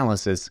economic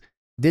analysis,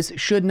 this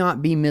should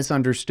not be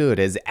misunderstood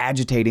as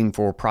agitating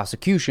for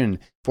prosecution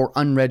for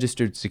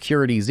unregistered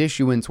securities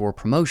issuance or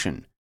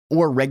promotion,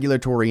 or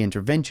regulatory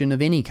intervention of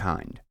any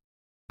kind.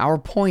 Our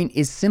point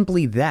is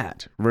simply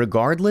that,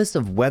 regardless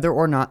of whether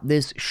or not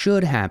this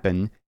should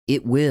happen,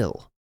 it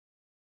will.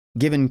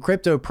 Given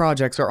crypto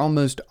projects are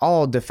almost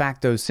all de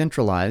facto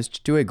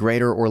centralized to a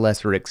greater or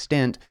lesser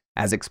extent,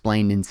 as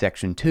explained in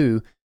Section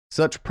 2,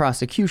 such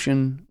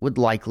prosecution would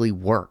likely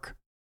work.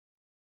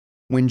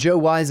 When Joe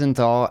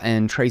Weisenthal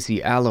and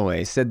Tracy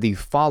Alloway said the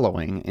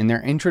following in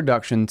their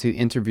introduction to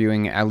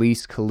interviewing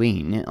Alice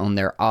Colleen on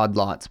their Odd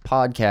Lots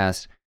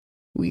podcast,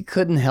 we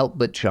couldn't help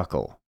but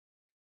chuckle.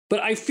 But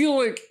I feel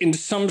like, in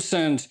some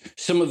sense,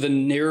 some of the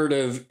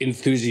narrative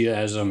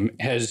enthusiasm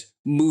has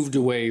moved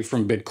away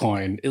from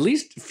Bitcoin. At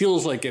least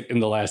feels like it in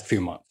the last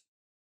few months.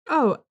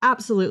 Oh,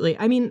 absolutely.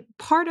 I mean,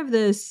 part of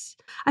this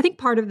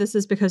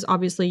is because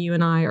obviously you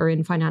and I are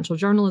in financial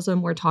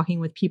journalism. We're talking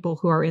with people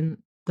who are in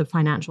the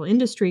financial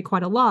industry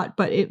quite a lot,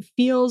 but it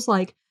feels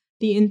like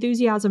the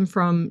enthusiasm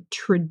from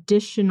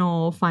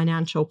traditional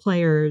financial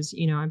players,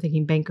 I'm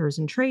thinking bankers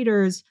and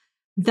traders,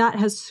 that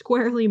has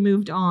squarely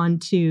moved on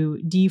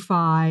to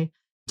DeFi,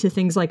 to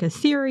things like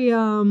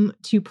Ethereum,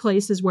 to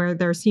places where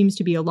there seems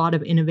to be a lot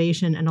of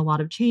innovation and a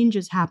lot of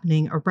changes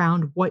happening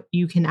around what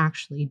you can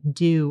actually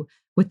do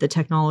with the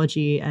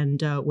technology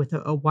and with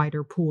a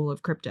wider pool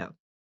of crypto.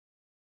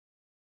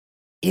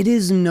 It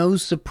is no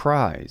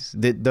surprise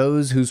that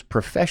those whose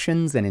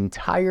professions and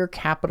entire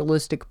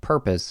capitalistic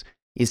purpose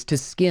is to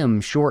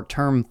skim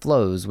short-term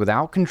flows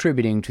without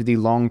contributing to the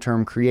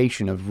long-term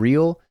creation of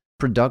real,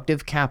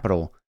 productive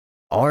capital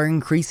are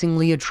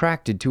increasingly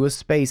attracted to a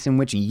space in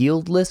which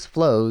yieldless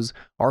flows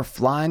are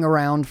flying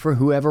around for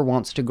whoever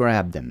wants to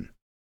grab them.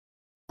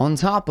 On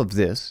top of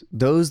this,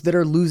 those that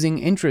are losing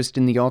interest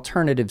in the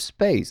alternative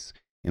space,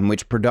 in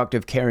which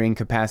productive carrying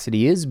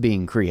capacity is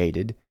being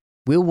created,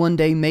 will one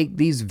day make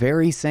these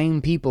very same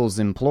people's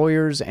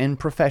employers and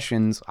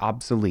professions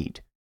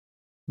obsolete.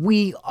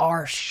 We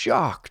are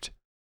shocked.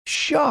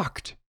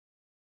 Shocked.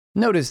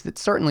 Notice that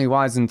certainly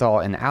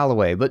Weisenthal and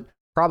Alloway, but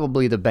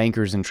probably the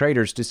bankers and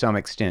traders to some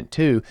extent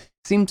too,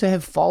 seem to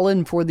have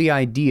fallen for the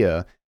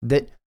idea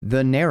that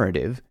the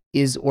narrative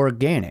is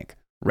organic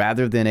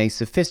rather than a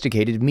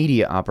sophisticated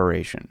media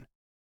operation,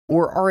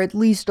 or are at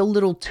least a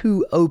little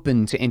too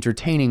open to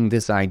entertaining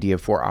this idea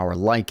for our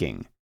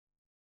liking.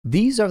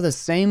 These are the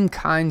same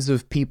kinds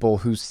of people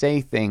who say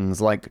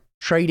things like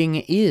trading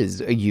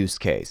is a use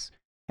case,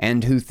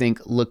 and who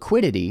think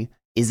liquidity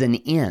is an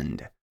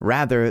end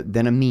rather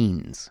than a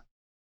means.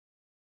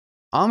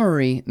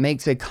 Amaury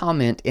makes a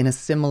comment in a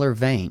similar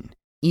vein,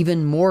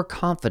 even more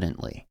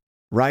confidently,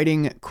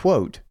 writing,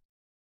 quote,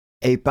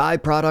 "A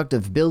byproduct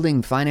of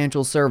building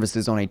financial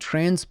services on a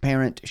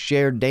transparent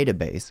shared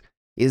database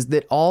is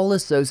that all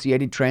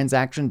associated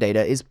transaction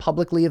data is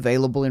publicly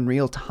available in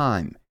real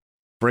time.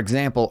 For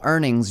example,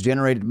 earnings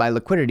generated by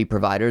liquidity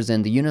providers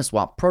in the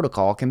Uniswap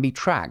protocol can be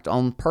tracked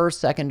on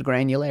per-second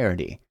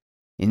granularity.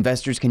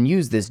 Investors can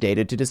use this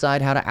data to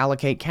decide how to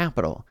allocate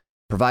capital,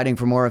 providing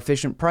for more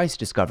efficient price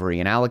discovery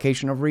and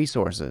allocation of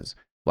resources,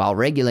 while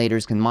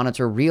regulators can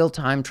monitor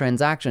real-time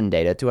transaction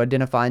data to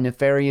identify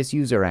nefarious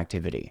user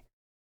activity.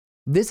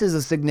 This is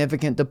a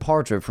significant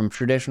departure from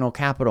traditional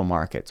capital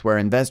markets, where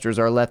investors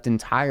are left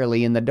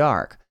entirely in the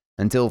dark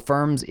until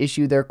firms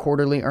issue their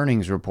quarterly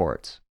earnings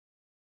reports.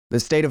 The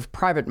state of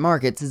private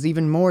markets is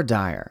even more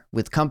dire,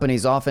 with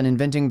companies often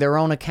inventing their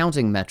own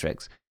accounting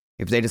metrics,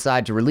 if they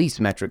decide to release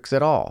metrics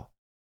at all.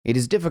 It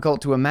is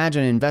difficult to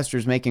imagine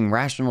investors making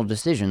rational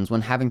decisions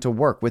when having to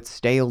work with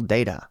stale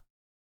data."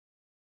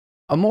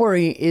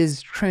 Amaury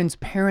is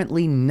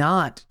transparently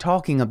not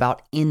talking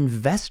about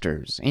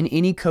investors in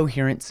any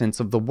coherent sense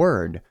of the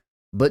word,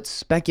 but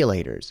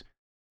speculators,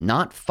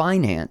 not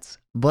finance,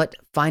 but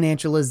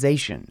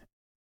financialization.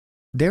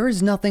 There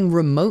is nothing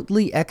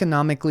remotely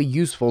economically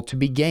useful to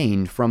be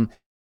gained from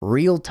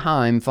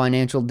real-time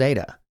financial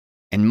data,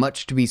 and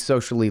much to be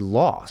socially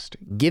lost,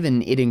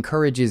 given it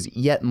encourages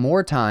yet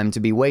more time to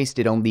be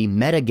wasted on the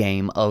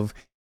metagame of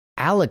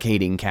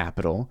allocating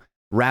capital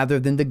rather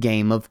than the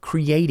game of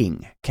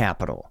creating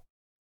capital.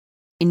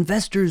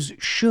 Investors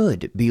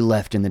should be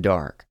left in the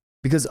dark,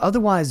 because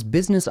otherwise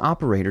business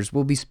operators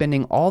will be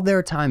spending all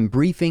their time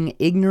briefing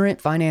ignorant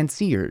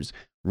financiers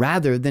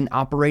rather than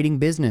operating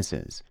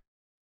businesses.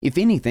 If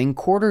anything,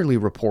 quarterly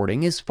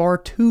reporting is far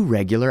too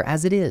regular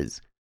as it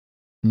is.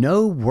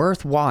 No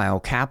worthwhile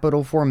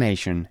capital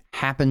formation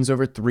happens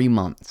over 3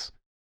 months,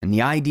 and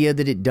the idea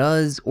that it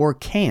does or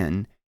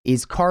can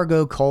is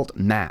cargo cult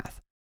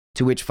math,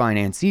 to which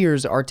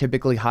financiers are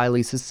typically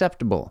highly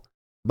susceptible,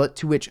 but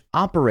to which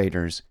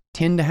operators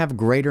tend to have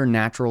greater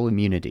natural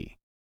immunity.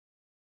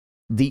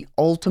 The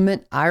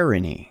ultimate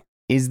irony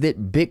is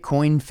that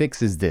Bitcoin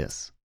fixes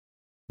this.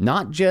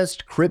 Not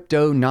just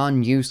crypto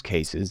non-use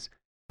cases,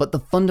 but the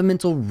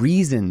fundamental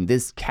reason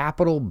this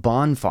capital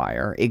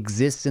bonfire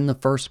exists in the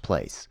first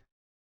place: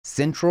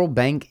 central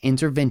bank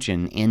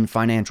intervention in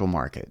financial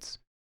markets.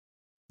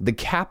 The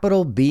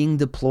capital being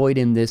deployed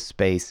in this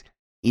space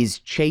is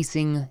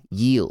chasing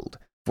yield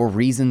for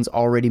reasons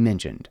already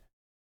mentioned.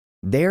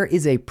 There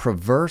is a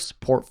perverse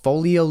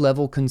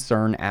portfolio-level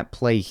concern at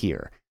play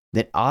here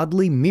that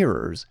oddly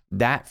mirrors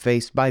that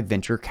faced by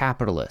venture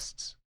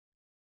capitalists.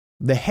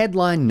 The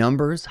headline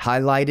numbers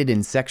highlighted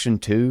in Section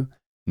 2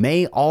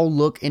 may all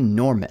look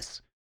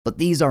enormous, but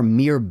these are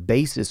mere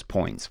basis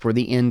points for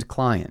the end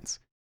clients.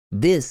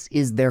 This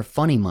is their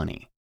funny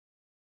money.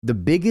 The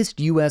biggest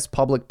U.S.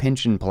 public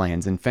pension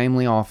plans and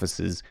family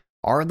offices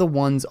are the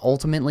ones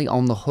ultimately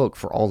on the hook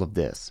for all of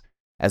this,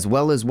 as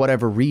well as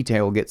whatever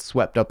retail gets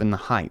swept up in the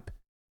hype.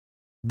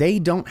 They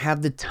don't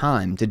have the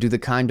time to do the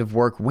kind of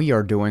work we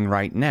are doing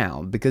right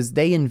now because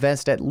they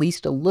invest at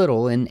least a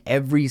little in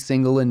every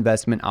single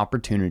investment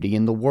opportunity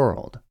in the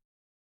world.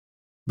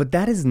 But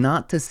that is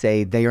not to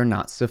say they are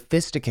not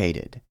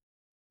sophisticated.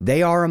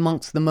 They are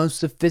amongst the most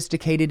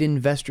sophisticated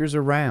investors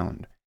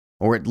around,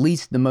 or at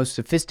least the most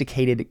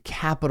sophisticated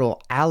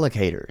capital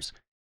allocators,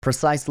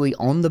 precisely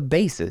on the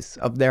basis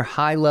of their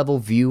high-level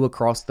view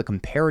across the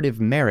comparative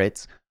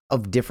merits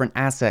of different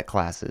asset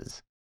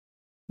classes.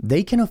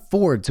 They can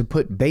afford to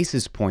put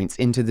basis points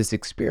into this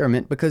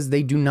experiment because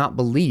they do not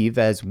believe,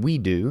 as we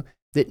do,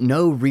 that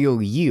no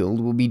real yield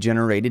will be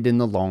generated in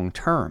the long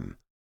term.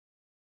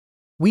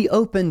 We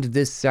opened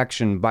this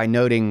section by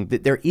noting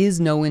that there is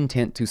no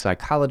intent to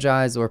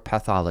psychologize or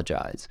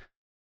pathologize,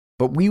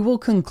 but we will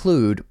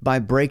conclude by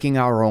breaking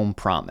our own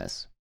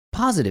promise,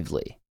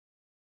 positively.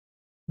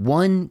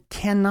 One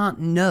cannot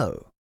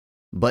know,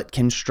 but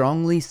can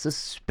strongly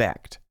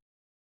suspect,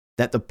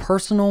 that the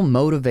personal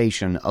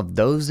motivation of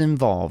those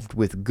involved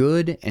with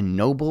good and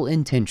noble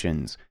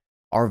intentions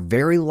are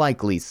very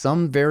likely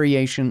some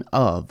variation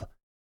of,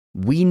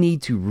 we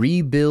need to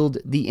rebuild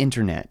the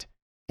internet,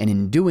 and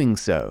in doing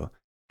so,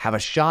 have a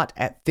shot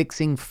at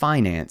fixing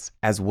finance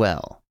as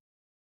well.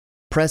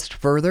 Pressed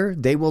further,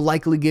 they will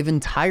likely give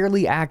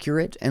entirely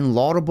accurate and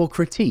laudable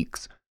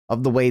critiques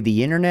of the way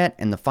the internet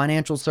and the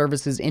financial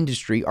services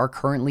industry are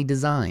currently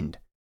designed.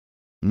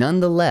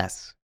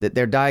 Nonetheless, that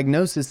their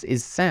diagnosis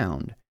is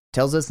sound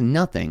tells us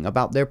nothing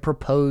about their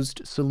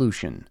proposed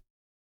solution.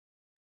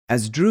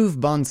 As Dhruv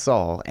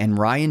Bansal and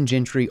Ryan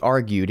Gentry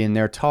argued in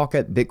their talk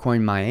at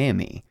Bitcoin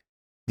Miami,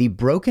 the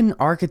broken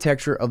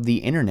architecture of the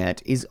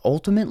internet is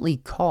ultimately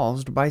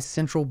caused by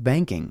central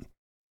banking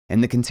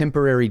and the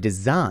contemporary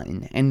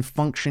design and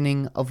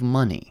functioning of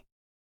money.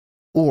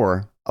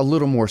 Or, a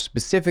little more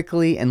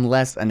specifically and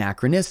less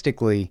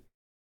anachronistically,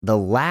 the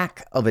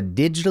lack of a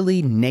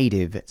digitally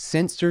native,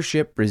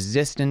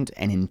 censorship-resistant,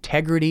 and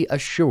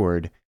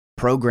integrity-assured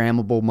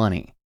programmable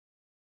money.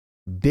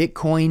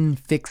 Bitcoin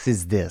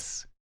fixes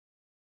this.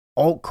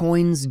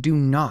 Altcoins do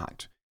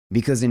not,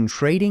 because in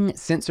trading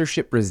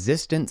censorship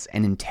resistance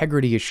and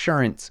integrity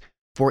assurance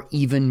for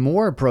even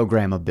more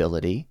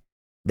programmability,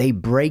 they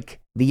break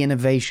the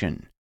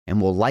innovation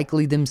and will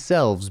likely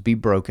themselves be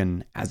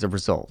broken as a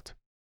result.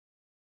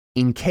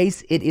 In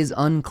case it is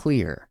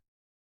unclear,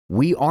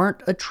 we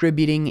aren't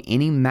attributing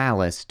any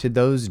malice to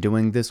those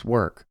doing this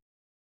work.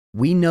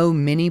 We know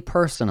many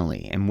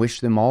personally and wish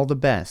them all the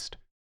best.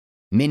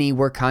 Many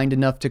were kind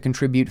enough to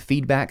contribute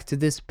feedback to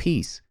this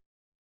piece.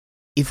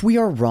 If we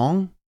are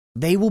wrong,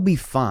 they will be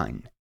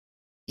fine.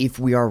 If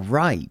we are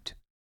right,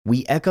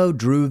 we echo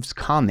Dhruv's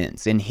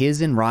comments in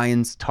his and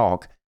Ryan's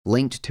talk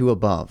linked to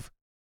above.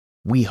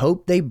 We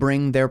hope they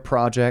bring their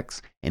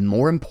projects and,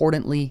 more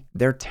importantly,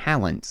 their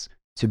talents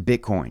to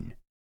Bitcoin.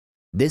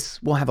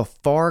 This will have a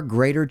far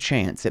greater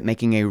chance at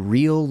making a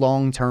real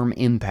long-term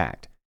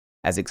impact,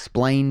 as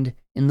explained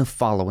in the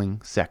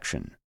following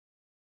section.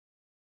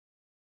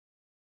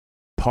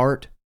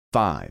 Part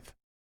 5.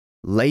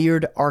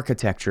 Layered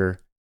Architecture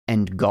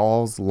and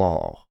Gall's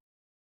Law.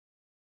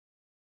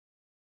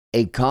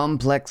 A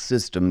complex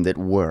system that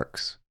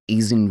works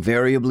is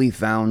invariably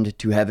found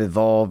to have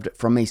evolved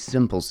from a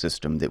simple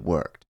system that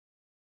worked.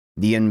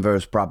 The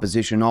inverse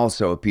proposition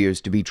also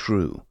appears to be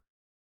true.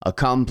 A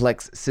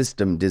complex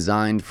system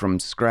designed from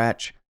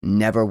scratch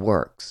never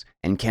works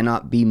and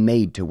cannot be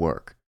made to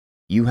work.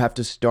 You have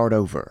to start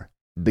over,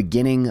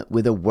 beginning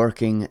with a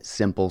working,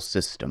 simple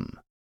system.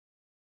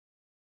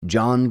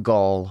 John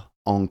Gall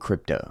on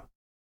Crypto.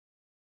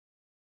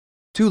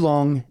 Too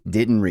long,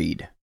 didn't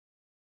read.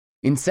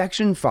 In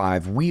Section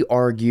 5, we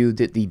argue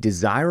that the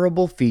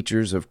desirable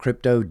features of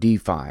crypto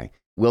DeFi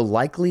will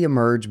likely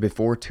emerge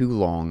before too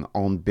long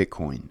on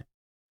Bitcoin.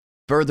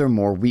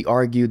 Furthermore, we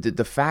argued that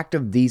the fact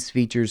of these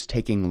features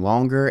taking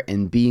longer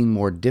and being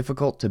more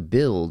difficult to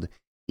build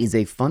is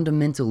a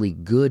fundamentally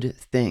good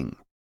thing.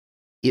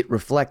 It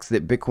reflects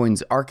that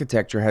Bitcoin's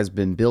architecture has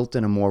been built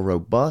in a more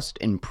robust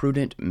and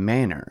prudent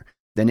manner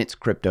than its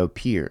crypto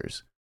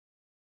peers.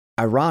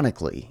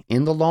 Ironically,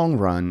 in the long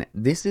run,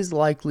 this is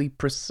likely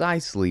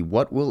precisely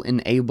what will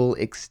enable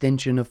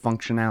extension of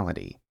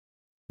functionality.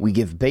 We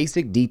give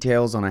basic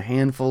details on a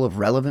handful of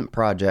relevant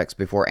projects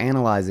before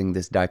analyzing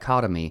this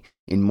dichotomy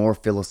in more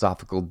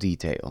philosophical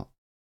detail.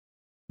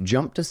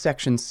 Jump to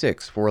section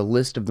 6 for a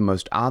list of the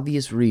most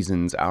obvious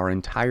reasons our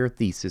entire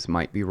thesis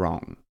might be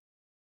wrong.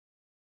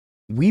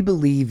 We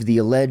believe the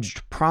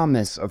alleged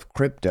promise of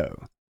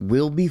crypto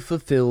will be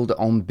fulfilled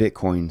on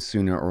Bitcoin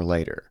sooner or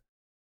later.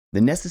 The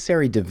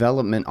necessary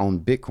development on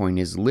Bitcoin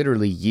is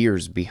literally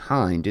years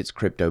behind its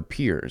crypto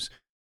peers,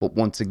 but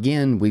once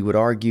again, we would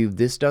argue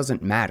this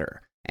doesn't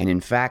matter, and in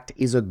fact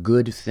is a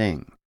good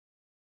thing.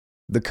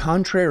 The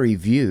contrary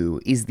view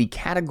is the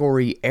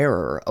category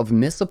error of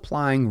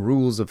misapplying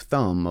rules of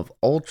thumb of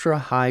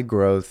ultra-high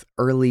growth,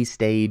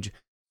 early-stage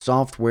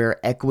software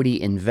equity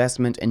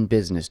investment and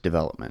business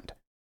development.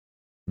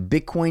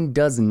 Bitcoin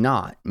does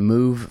not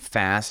move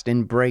fast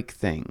and break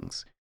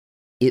things.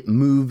 It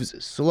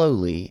moves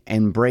slowly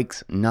and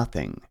breaks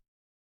nothing.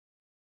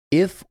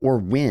 If or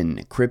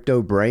when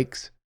crypto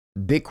breaks,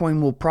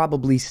 Bitcoin will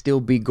probably still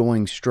be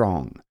going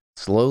strong,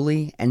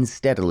 slowly and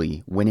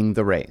steadily winning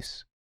the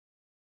race.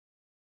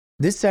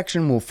 This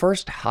section will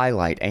first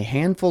highlight a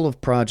handful of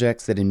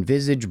projects that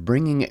envisage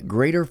bringing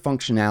greater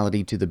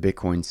functionality to the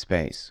Bitcoin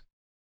space.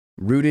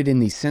 Rooted in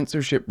the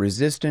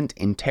censorship-resistant,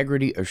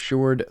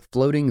 integrity-assured,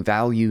 floating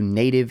value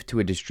native to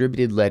a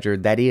distributed ledger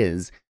that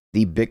is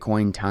the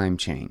Bitcoin time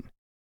chain.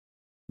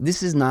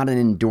 This is not an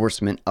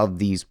endorsement of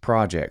these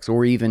projects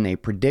or even a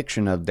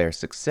prediction of their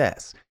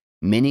success.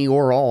 Many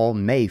or all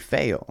may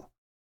fail.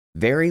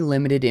 Very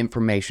limited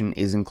information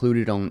is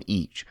included on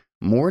each,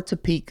 more to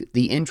pique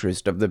the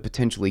interest of the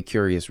potentially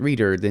curious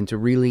reader than to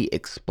really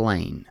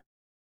explain.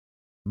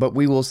 But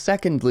we will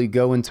secondly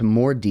go into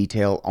more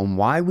detail on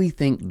why we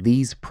think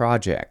these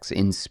projects,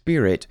 in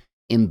spirit,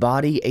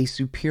 embody a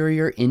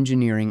superior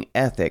engineering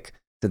ethic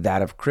to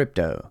that of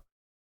crypto,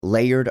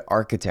 layered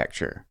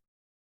architecture.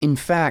 In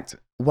fact,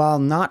 while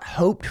not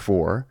hoped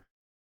for,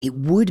 it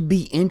would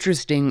be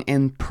interesting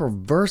and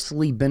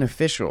perversely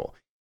beneficial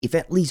if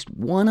at least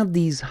one of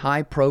these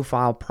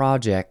high-profile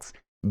projects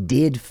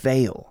did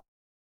fail,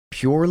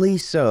 purely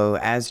so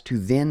as to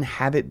then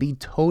have it be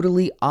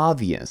totally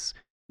obvious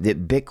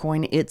that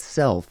Bitcoin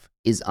itself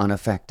is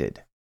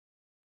unaffected.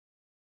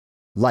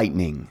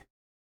 Lightning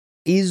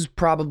is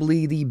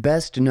probably the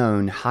best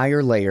known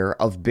higher layer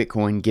of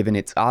Bitcoin given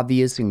its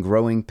obvious and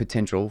growing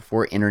potential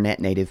for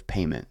internet-native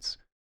payments.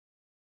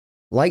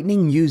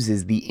 Lightning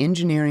uses the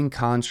engineering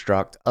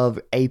construct of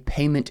a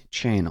payment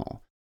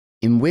channel,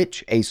 in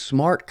which a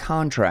smart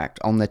contract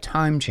on the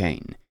time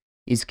chain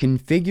is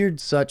configured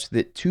such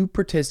that two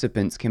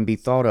participants can be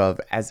thought of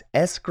as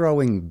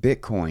escrowing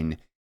Bitcoin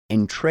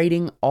and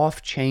trading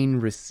off-chain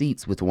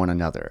receipts with one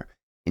another,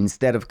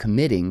 instead of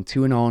committing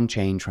to an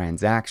on-chain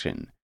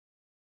transaction.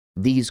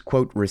 These,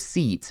 quote,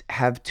 receipts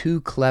have two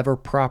clever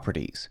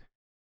properties.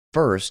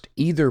 First,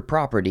 either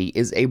property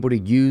is able to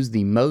use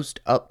the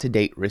most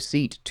up-to-date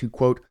receipt to,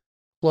 quote,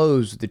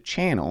 close the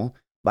channel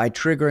by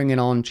triggering an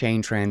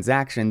on-chain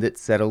transaction that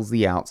settles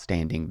the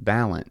outstanding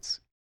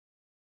balance.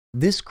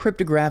 This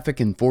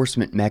cryptographic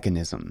enforcement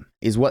mechanism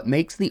is what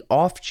makes the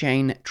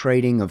off-chain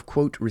trading of,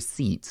 quote,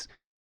 receipts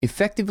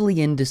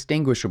effectively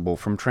indistinguishable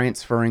from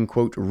transferring,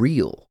 quote,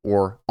 real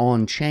or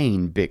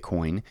on-chain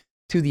Bitcoin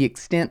to the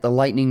extent the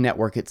Lightning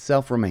Network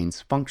itself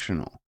remains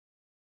functional.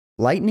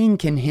 Lightning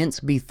can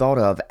hence be thought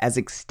of as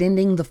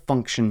extending the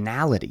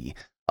functionality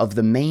of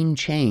the main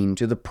chain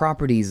to the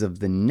properties of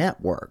the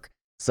network,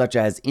 such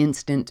as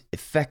instant,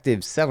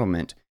 effective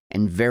settlement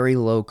and very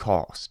low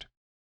cost.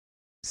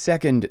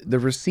 Second, the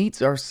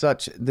receipts are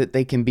such that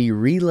they can be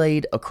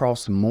relayed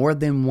across more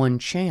than one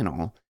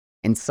channel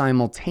and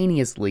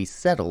simultaneously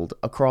settled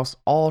across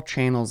all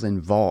channels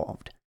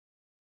involved.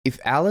 If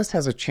Alice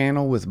has a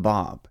channel with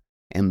Bob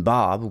and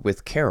Bob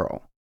with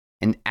Carol,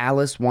 and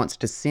Alice wants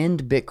to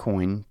send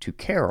Bitcoin to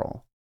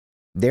Carol,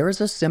 there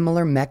is a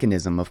similar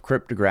mechanism of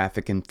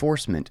cryptographic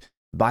enforcement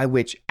by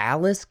which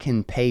Alice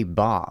can pay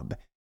Bob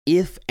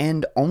if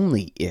and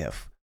only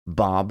if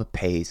Bob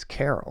pays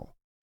Carol.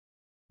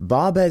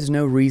 Bob has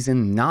no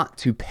reason not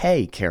to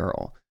pay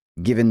Carol,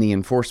 given the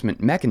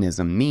enforcement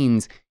mechanism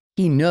means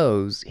he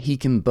knows he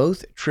can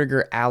both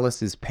trigger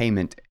Alice's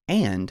payment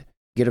and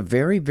get a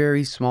very,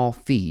 very small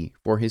fee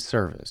for his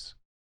service.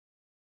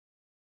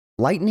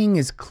 Lightning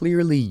is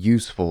clearly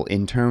useful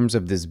in terms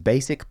of this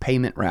basic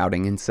payment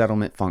routing and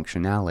settlement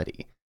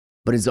functionality,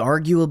 but is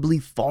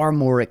arguably far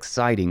more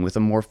exciting with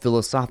a more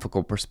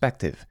philosophical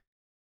perspective.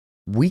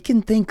 We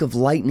can think of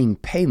Lightning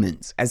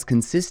payments as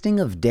consisting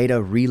of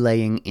data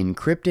relaying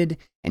encrypted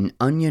and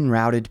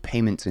onion-routed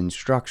payments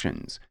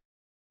instructions,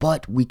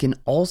 but we can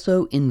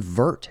also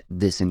invert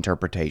this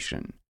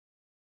interpretation.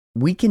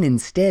 We can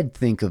instead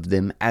think of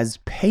them as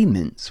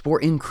payments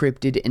for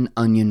encrypted and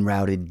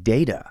onion-routed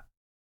data.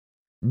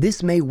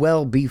 This may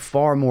well be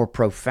far more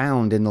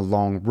profound in the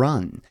long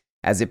run,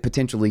 as it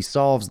potentially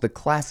solves the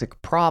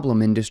classic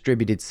problem in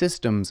distributed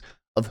systems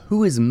of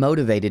who is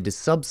motivated to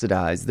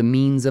subsidize the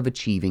means of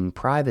achieving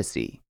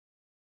privacy.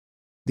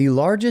 The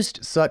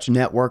largest such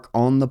network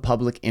on the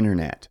public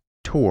internet,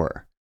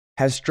 Tor,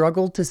 has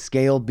struggled to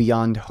scale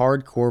beyond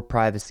hardcore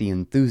privacy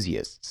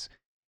enthusiasts,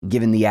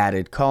 given the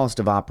added cost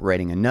of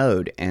operating a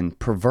node, and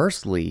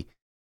perversely,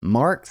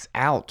 marks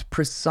out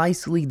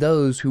precisely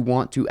those who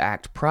want to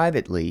act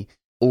privately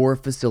or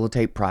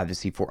facilitate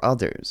privacy for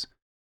others.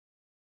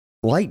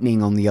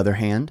 Lightning, on the other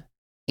hand,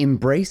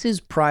 embraces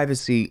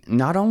privacy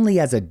not only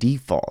as a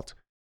default,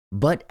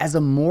 but as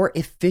a more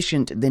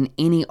efficient than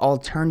any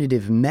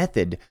alternative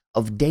method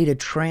of data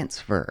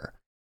transfer,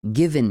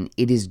 given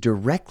it is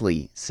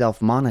directly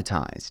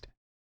self-monetized.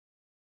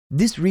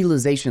 This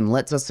realization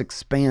lets us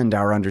expand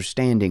our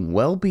understanding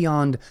well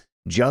beyond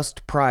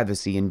just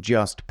privacy and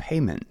just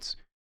payments.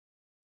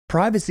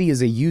 Privacy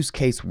is a use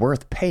case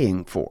worth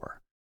paying for,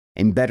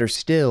 and better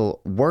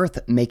still,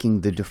 worth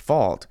making the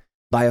default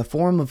by a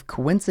form of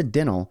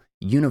coincidental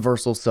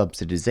universal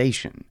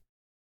subsidization.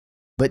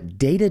 But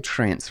data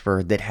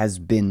transfer that has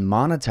been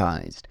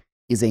monetized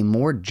is a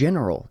more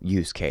general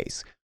use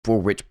case for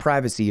which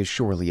privacy is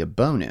surely a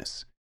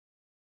bonus.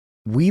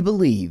 We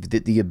believe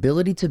that the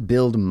ability to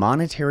build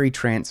monetary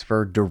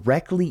transfer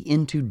directly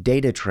into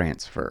data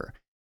transfer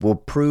will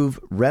prove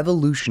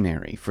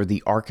revolutionary for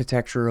the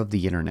architecture of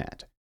the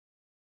internet.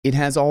 It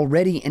has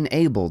already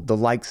enabled the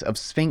likes of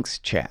Sphinx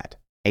Chat,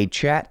 a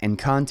chat and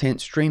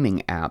content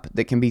streaming app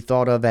that can be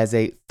thought of as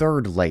a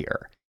third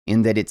layer,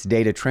 in that its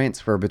data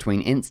transfer between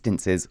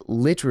instances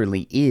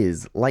literally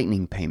is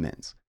Lightning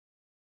payments.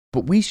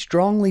 But we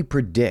strongly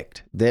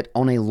predict that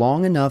on a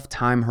long enough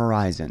time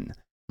horizon,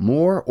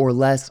 more or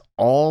less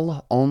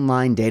all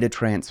online data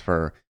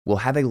transfer will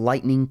have a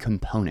Lightning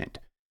component,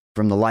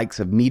 from the likes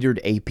of metered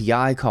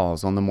API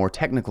calls on the more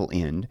technical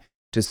end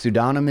to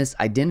pseudonymous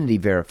identity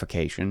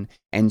verification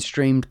and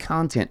streamed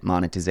content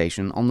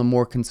monetization on the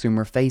more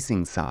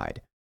consumer-facing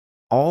side.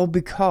 All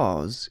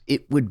because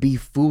it would be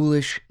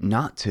foolish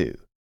not to.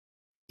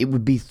 It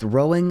would be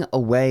throwing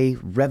away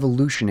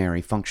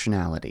revolutionary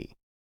functionality.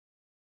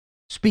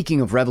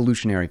 Speaking of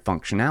revolutionary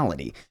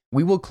functionality,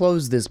 we will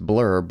close this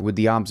blurb with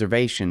the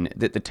observation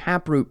that the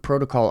Taproot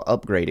protocol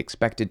upgrade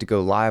expected to go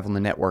live on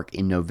the network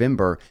in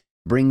November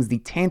brings the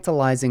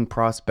tantalizing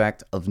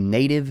prospect of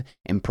native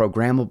and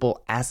programmable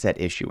asset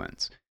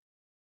issuance.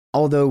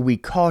 Although we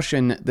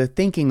caution the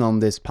thinking on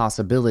this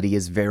possibility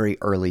is very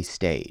early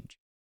stage.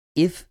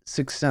 If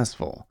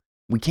successful,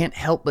 we can't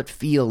help but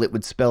feel it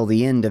would spell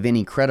the end of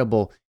any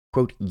credible,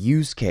 quote,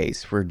 use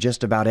case for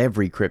just about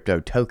every crypto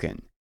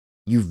token.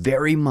 You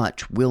very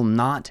much will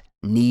not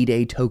need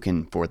a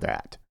token for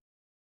that.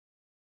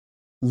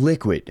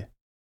 Liquid.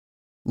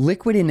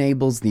 Liquid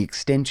enables the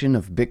extension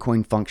of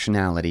Bitcoin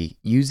functionality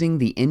using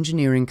the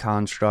engineering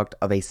construct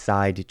of a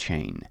side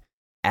chain,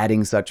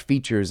 adding such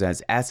features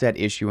as asset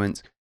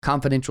issuance,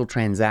 confidential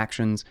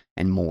transactions,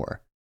 and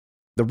more.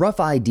 The rough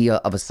idea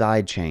of a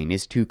sidechain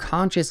is to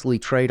consciously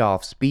trade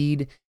off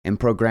speed and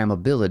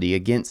programmability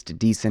against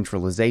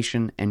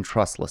decentralization and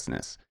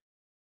trustlessness,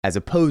 as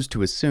opposed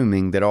to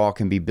assuming that all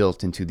can be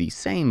built into the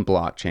same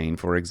blockchain,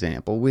 for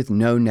example, with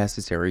no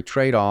necessary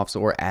trade-offs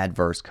or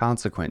adverse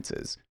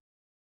consequences.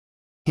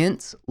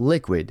 Hence,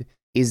 Liquid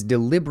is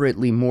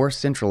deliberately more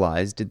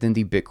centralized than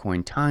the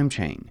Bitcoin time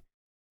chain,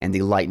 and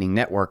the Lightning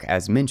Network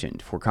as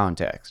mentioned for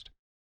context,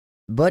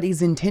 but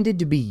is intended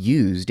to be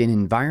used in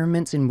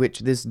environments in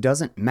which this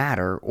doesn't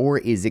matter or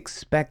is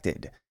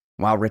expected,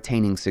 while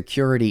retaining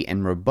security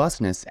and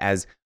robustness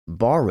as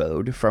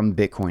borrowed from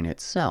Bitcoin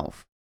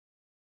itself.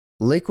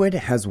 Liquid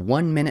has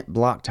 1-minute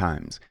block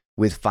times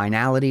with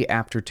finality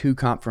after 2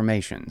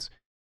 confirmations,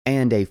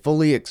 and a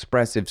fully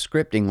expressive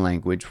scripting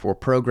language for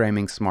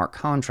programming smart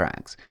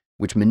contracts,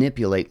 which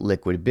manipulate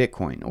Liquid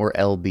Bitcoin, or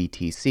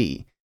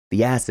LBTC,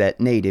 the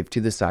asset native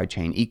to the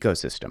sidechain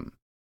ecosystem.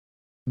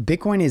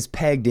 Bitcoin is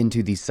pegged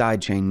into the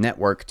sidechain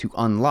network to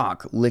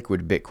unlock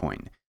Liquid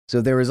Bitcoin, so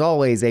there is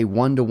always a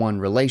 1-to-1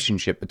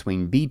 relationship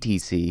between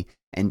BTC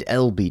and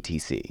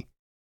LBTC.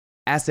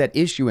 Asset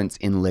issuance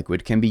in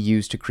Liquid can be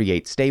used to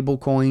create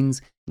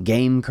stablecoins,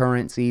 game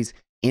currencies,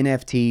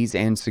 NFTs,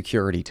 and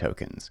security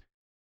tokens.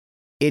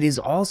 It is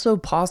also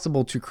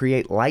possible to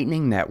create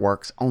Lightning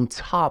networks on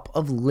top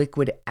of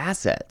Liquid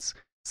assets,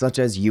 such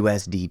as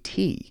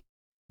USDT,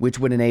 which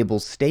would enable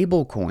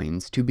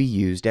stablecoins to be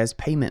used as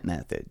payment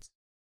methods.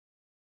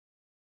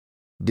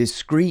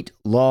 Discrete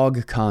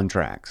log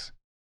contracts.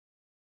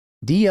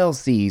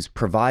 DLCs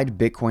provide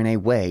Bitcoin a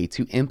way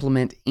to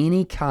implement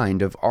any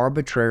kind of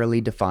arbitrarily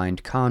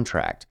defined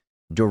contract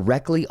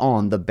directly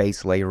on the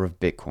base layer of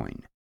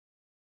Bitcoin.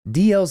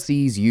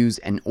 DLCs use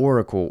an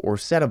oracle or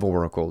set of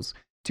oracles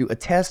to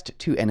attest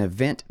to an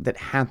event that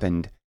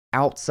happened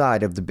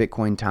outside of the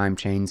Bitcoin time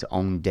chain's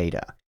own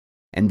data,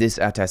 and this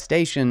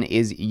attestation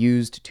is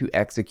used to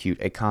execute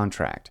a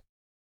contract.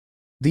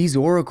 These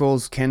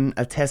oracles can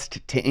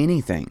attest to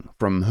anything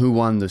from who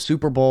won the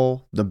Super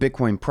Bowl, the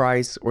Bitcoin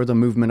price, or the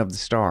movement of the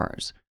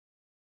stars.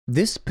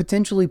 This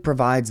potentially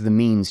provides the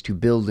means to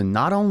build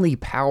not only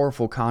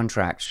powerful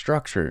contract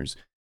structures,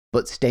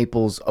 but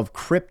staples of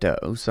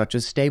crypto such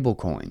as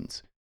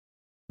stablecoins.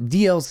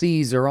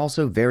 DLCs are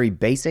also very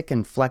basic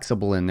and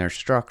flexible in their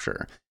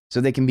structure, so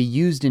they can be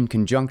used in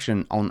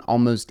conjunction on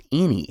almost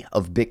any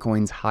of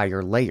Bitcoin's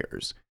higher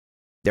layers.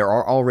 There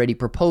are already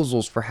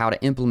proposals for how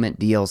to implement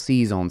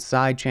DLCs on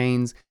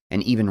sidechains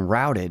and even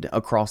routed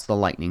across the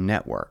Lightning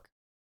Network.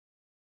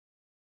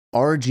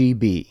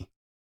 RGB.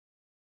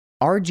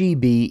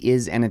 RGB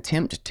is an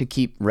attempt to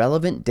keep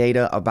relevant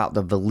data about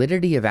the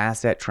validity of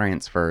asset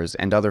transfers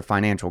and other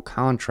financial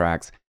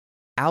contracts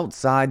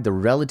outside the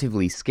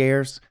relatively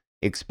scarce,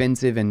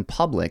 expensive, and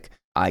public,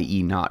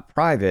 i.e. not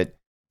private,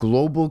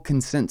 global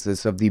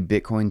consensus of the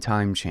Bitcoin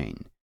time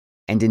chain,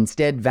 and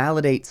instead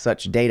validate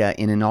such data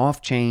in an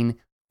off-chain,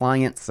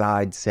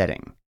 client-side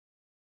setting.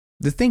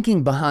 The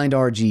thinking behind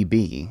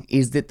RGB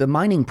is that the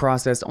mining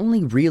process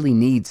only really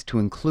needs to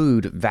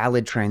include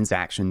valid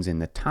transactions in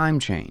the time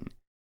chain,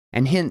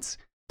 and hence,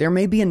 there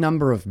may be a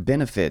number of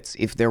benefits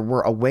if there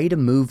were a way to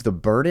move the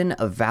burden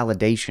of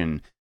validation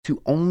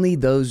to only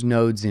those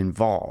nodes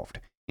involved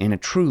in a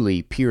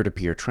truly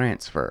peer-to-peer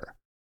transfer.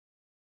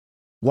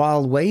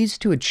 While ways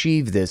to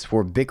achieve this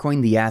for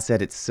Bitcoin the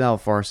asset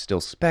itself are still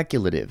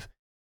speculative,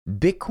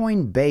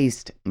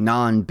 Bitcoin-based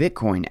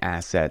non-Bitcoin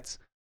assets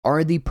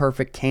are the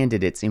perfect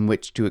candidates in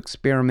which to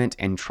experiment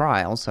and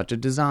trial such a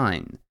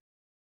design.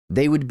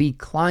 They would be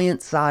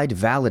client-side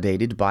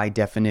validated by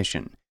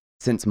definition,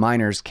 since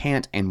miners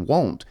can't and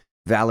won't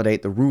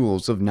validate the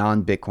rules of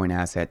non-Bitcoin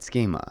asset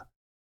schema.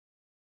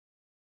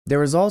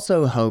 There is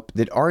also hope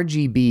that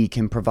RGB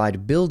can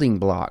provide building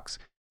blocks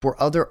for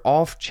other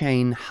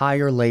off-chain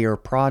higher layer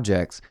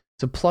projects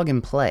to plug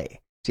and play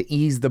to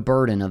ease the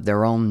burden of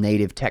their own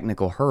native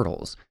technical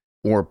hurdles,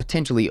 or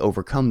potentially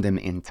overcome them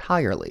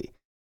entirely,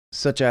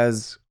 such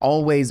as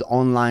always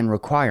online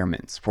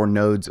requirements for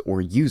nodes or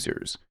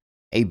users,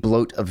 a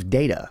bloat of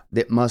data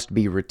that must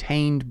be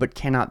retained but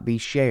cannot be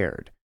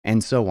shared,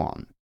 and so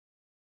on.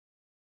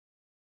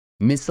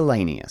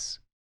 Miscellaneous.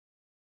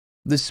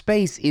 The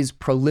space is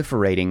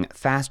proliferating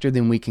faster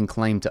than we can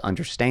claim to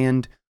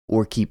understand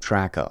or keep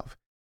track of.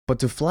 But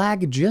to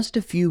flag just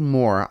a few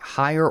more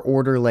higher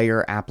order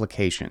layer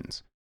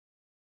applications.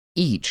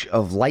 Each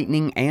of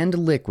Lightning and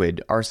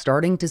Liquid are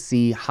starting to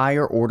see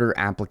higher order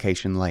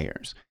application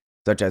layers,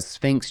 such as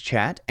Sphinx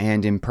Chat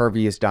and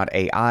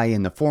Impervious.ai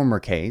in the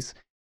former case,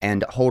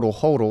 and HODL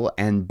HODL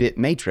and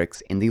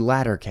BitMatrix in the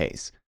latter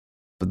case.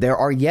 But there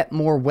are yet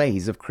more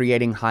ways of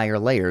creating higher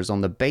layers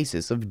on the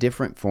basis of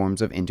different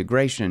forms of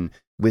integration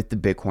with the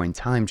Bitcoin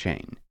time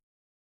chain.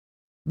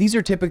 These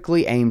are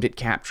typically aimed at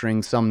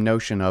capturing some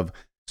notion of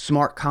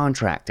smart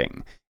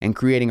contracting and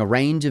creating a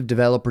range of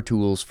developer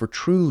tools for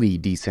truly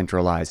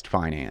decentralized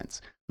finance,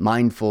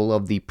 mindful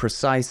of the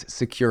precise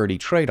security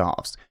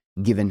trade-offs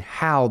given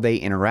how they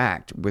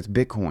interact with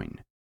Bitcoin.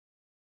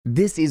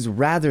 This is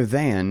rather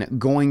than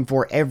going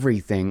for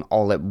everything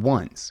all at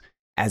once,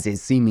 as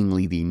is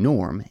seemingly the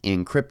norm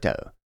in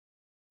crypto.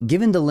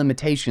 Given the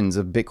limitations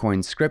of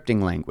Bitcoin's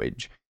scripting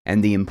language,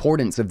 and the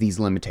importance of these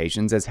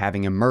limitations as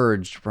having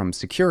emerged from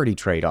security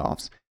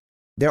trade-offs,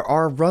 there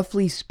are,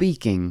 roughly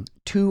speaking,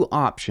 two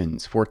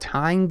options for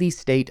tying the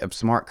state of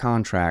smart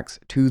contracts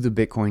to the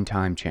Bitcoin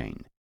time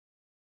chain.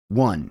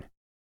 1.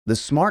 The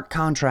smart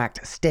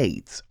contract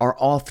states are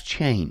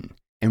off-chain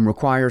and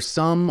require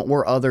some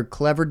or other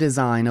clever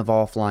design of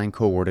offline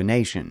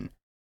coordination.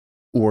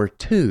 Or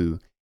 2.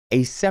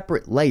 A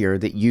separate layer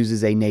that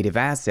uses a native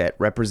asset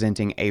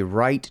representing a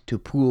right to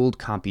pooled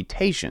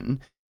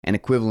computation, an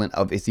equivalent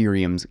of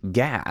Ethereum's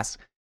gas,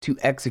 to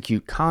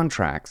execute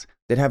contracts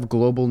that have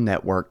global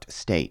networked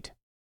state.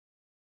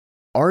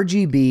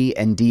 RGB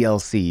and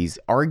DLCs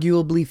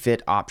arguably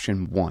fit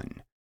option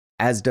 1,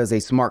 as does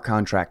a smart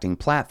contracting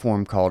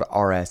platform called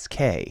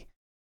RSK,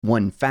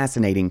 one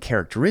fascinating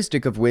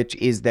characteristic of which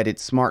is that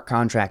its smart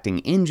contracting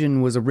engine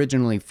was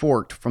originally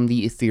forked from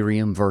the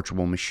Ethereum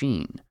virtual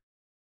machine.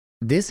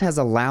 This has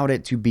allowed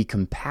it to be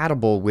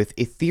compatible with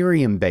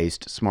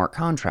Ethereum-based smart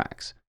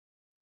contracts.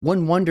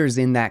 One wonders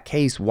in that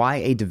case why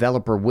a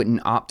developer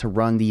wouldn't opt to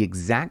run the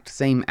exact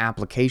same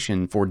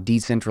application for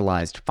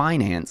decentralized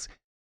finance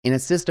in a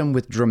system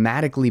with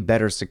dramatically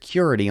better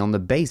security on the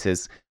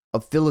basis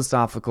of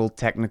philosophical,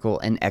 technical,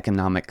 and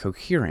economic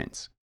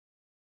coherence.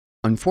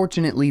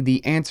 Unfortunately,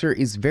 the answer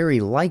is very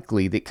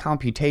likely that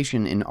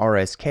computation in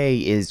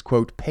RSK is,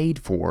 quote, paid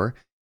for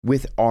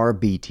with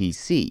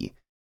RBTC,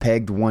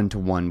 pegged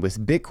one-to-one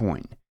with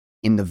Bitcoin,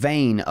 in the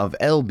vein of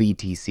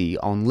LBTC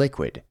on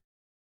Liquid.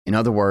 In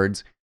other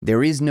words,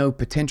 there is no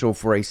potential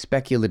for a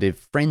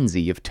speculative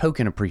frenzy of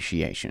token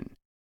appreciation.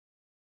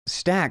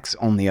 Stacks,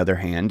 on the other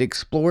hand,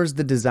 explores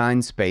the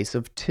design space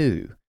of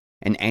 2,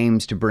 and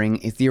aims to bring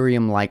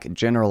Ethereum-like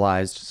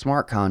generalized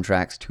smart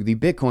contracts to the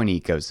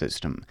Bitcoin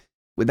ecosystem,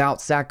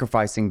 without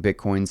sacrificing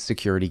Bitcoin's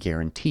security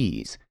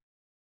guarantees.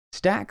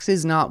 Stacks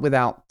is not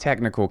without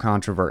technical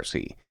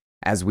controversy,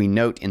 as we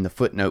note in the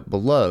footnote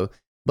below,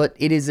 but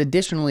it is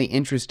additionally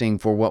interesting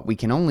for what we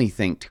can only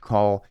think to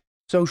call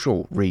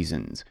social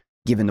reasons,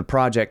 given the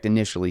project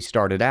initially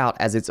started out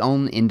as its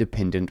own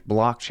independent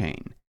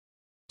blockchain.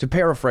 To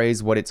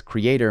paraphrase what its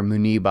creator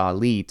Muneeb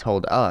Ali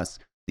told us,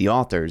 the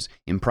authors,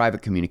 in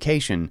private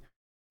communication,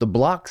 the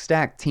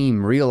Blockstack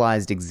team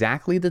realized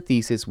exactly the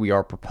thesis we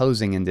are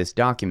proposing in this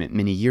document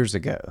many years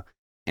ago,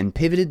 and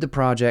pivoted the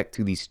project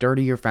to the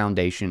sturdier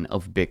foundation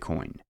of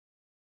Bitcoin.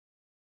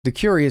 The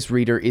curious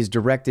reader is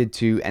directed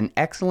to an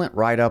excellent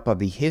write-up of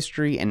the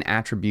history and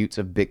attributes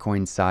of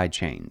Bitcoin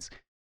sidechains,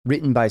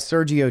 written by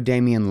Sergio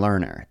Damian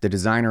Lerner, the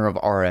designer of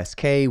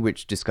RSK,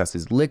 which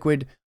discusses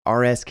Liquid,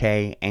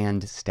 RSK,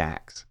 and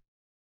Stacks.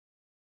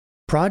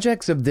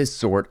 Projects of this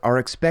sort are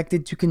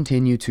expected to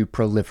continue to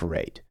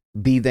proliferate,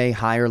 be they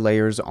higher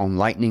layers on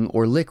Lightning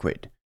or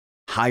Liquid,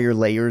 higher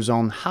layers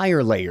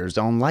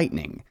on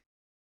Lightning,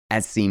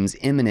 as seems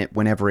imminent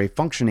whenever a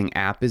functioning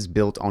app is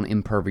built on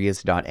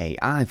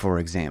Impervious.ai, for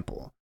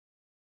example,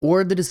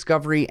 or the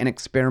discovery and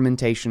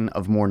experimentation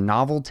of more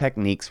novel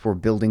techniques for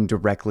building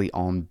directly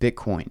on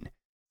Bitcoin,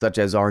 such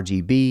as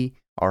RGB,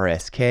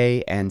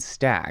 RSK, and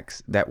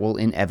Stacks that will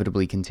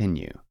inevitably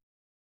continue.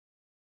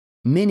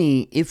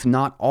 Many, if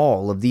not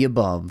all, of the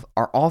above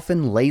are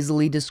often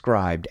lazily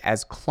described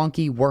as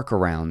clunky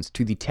workarounds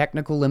to the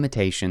technical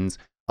limitations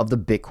of the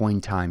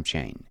Bitcoin time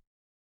chain.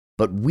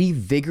 But we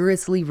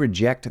vigorously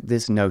reject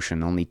this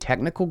notion on the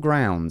technical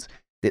grounds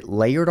that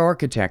layered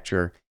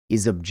architecture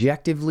is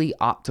objectively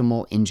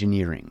optimal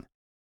engineering.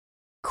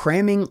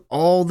 Cramming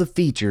all the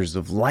features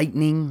of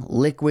Lightning,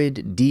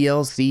 Liquid,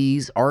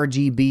 DLCs,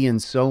 RGB,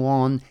 and so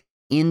on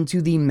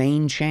into the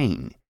main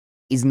chain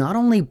is not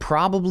only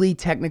probably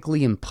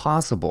technically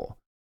impossible,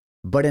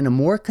 but in a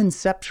more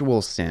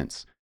conceptual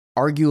sense,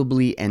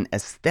 arguably an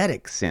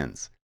aesthetic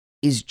sense,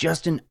 is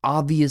just an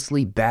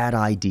obviously bad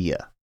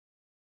idea.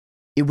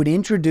 It would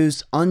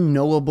introduce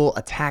unknowable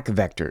attack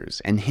vectors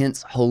and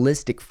hence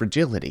holistic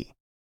fragility.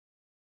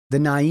 The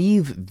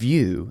naive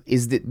view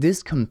is that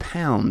this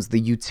compounds the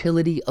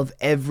utility of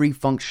every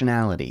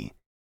functionality.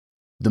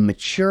 The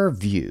mature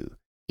view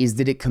is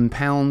that it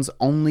compounds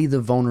only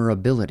the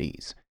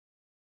vulnerabilities.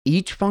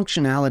 Each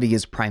functionality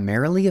is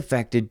primarily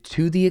affected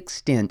to the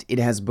extent it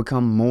has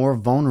become more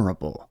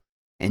vulnerable,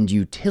 and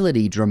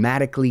utility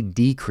dramatically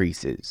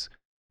decreases,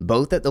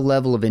 both at the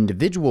level of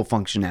individual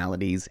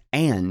functionalities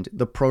and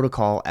the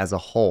protocol as a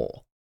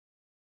whole.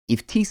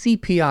 If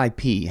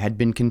TCP/IP had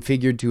been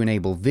configured to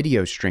enable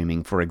video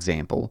streaming, for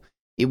example,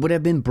 it would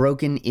have been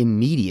broken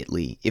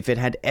immediately if it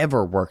had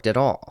ever worked at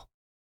all.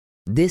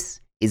 This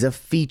is a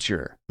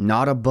feature,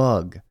 not a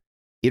bug.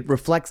 It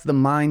reflects the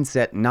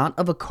mindset not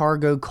of a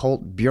cargo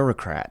cult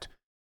bureaucrat,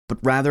 but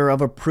rather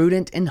of a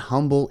prudent and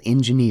humble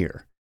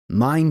engineer,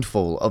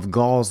 mindful of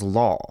Gall's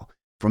law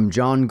from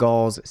John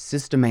Gall's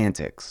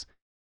Systemantics,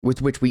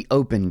 with which we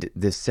opened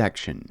this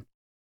section.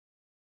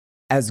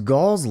 As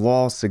Gall's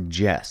law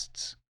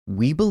suggests,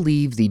 we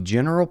believe the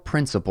general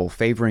principle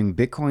favoring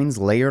Bitcoin's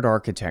layered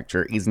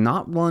architecture is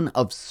not one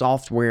of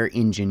software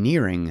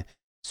engineering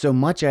so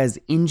much as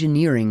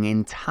engineering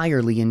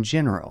entirely in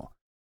general,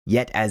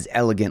 yet as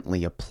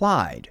elegantly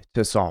applied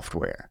to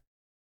software.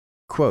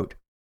 Quote,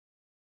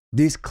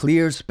 "This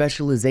clear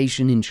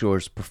specialization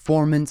ensures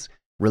performance,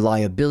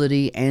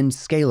 reliability, and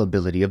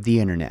scalability of the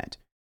Internet,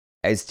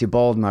 as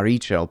Thibault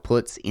Marichal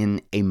puts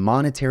in A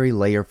Monetary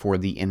Layer for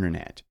the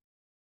Internet."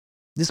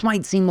 This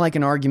might seem like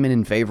an argument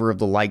in favor of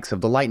the likes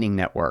of the Lightning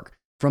Network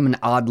from an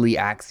oddly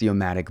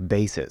axiomatic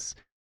basis,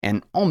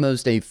 and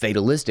almost a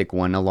fatalistic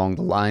one along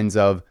the lines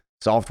of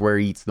software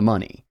eats the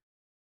money.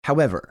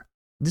 However,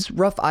 this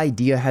rough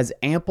idea has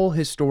ample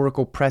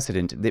historical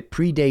precedent that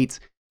predates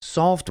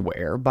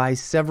software by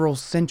several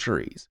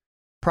centuries,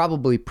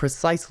 probably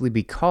precisely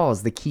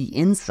because the key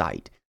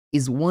insight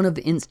is one of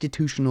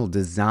institutional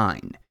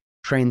design,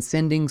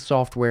 transcending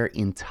software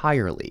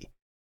entirely,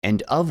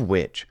 and of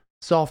which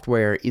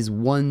software is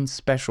one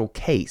special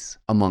case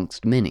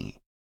amongst many.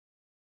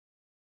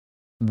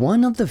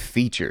 One of the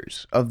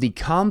features of the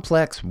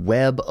complex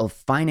web of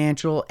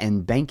financial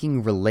and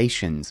banking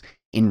relations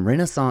in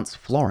Renaissance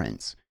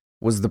Florence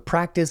was the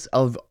practice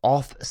of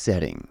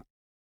offsetting,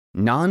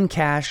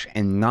 non-cash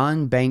and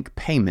non-bank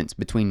payments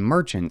between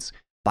merchants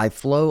by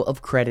flow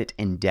of credit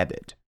and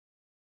debit.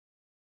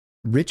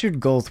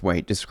 Richard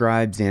Goldthwait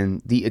describes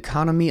in The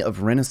Economy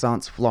of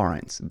Renaissance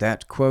Florence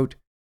that, quote,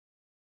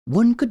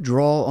 "One could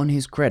draw on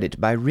his credit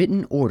by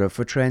written order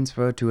for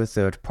transfer to a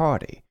third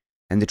party,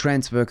 and the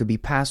transfer could be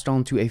passed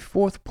on to a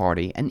fourth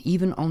party and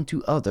even on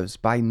to others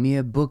by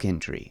mere book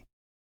entry."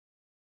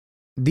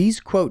 These,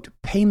 quote,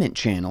 "payment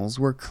channels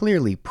were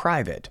clearly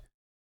private,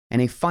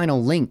 and a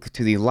final link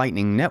to the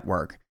Lightning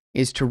Network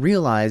is to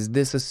realize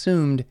this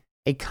assumed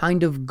a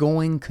kind of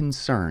going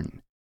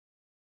concern.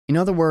 In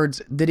other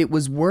words, that it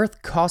was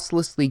worth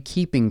costlessly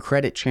keeping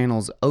credit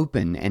channels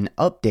open and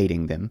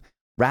updating them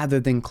rather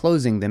than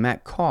closing them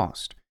at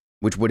cost,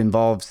 which would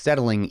involve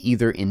settling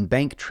either in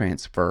bank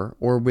transfer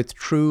or with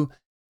true,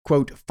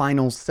 quote,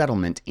 "final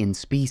settlement in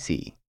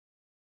specie."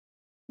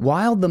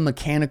 While the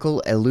mechanical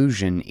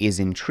illusion is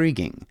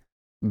intriguing,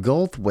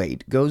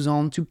 Goldthwait goes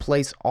on to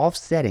place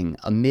offsetting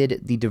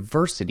amid the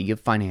diversity of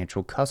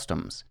financial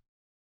customs.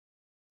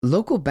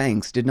 Local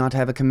banks did not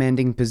have a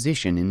commanding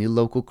position in the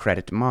local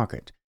credit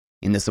market.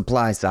 In the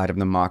supply side of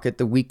the market,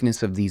 the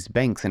weakness of these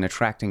banks in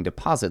attracting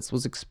deposits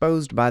was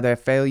exposed by their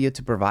failure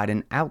to provide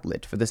an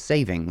outlet for the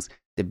savings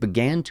that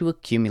began to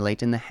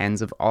accumulate in the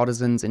hands of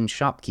artisans and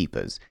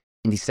shopkeepers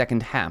in the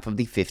second half of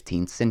the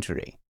 15th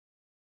century.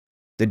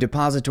 The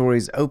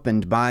depositories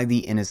opened by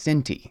the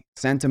Innocenti,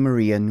 Santa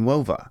Maria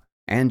Nuova,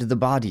 and the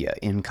Badia,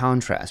 in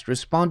contrast,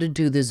 responded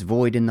to this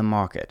void in the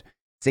market,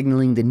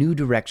 signaling the new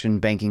direction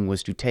banking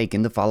was to take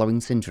in the following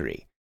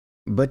century.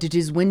 But it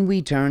is when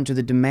we turn to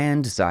the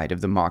demand side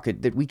of the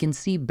market that we can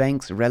see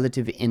banks'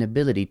 relative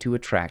inability to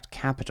attract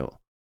capital.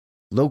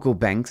 Local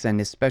banks,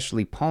 and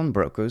especially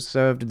pawnbrokers,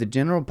 served the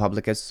general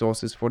public as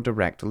sources for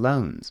direct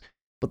loans,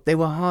 but they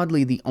were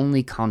hardly the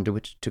only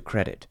conduit to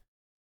credit.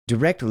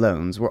 Direct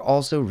loans were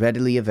also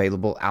readily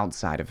available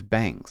outside of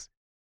banks.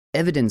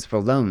 Evidence for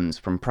loans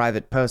from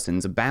private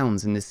persons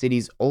abounds in the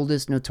city's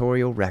oldest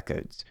notarial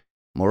records.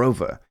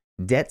 Moreover,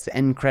 debts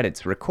and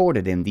credits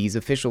recorded in these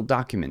official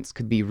documents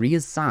could be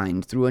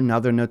reassigned through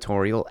another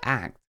notarial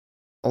act,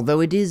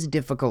 although it is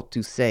difficult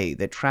to say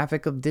that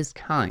traffic of this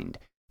kind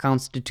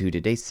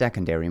constituted a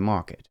secondary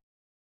market.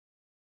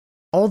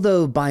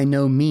 Although by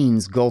no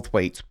means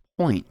Goldthwait's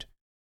point,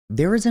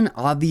 there is an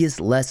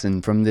obvious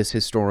lesson from this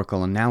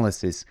historical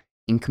analysis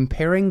in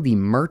comparing the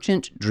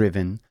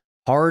merchant-driven,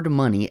 hard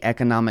money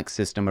economic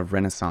system of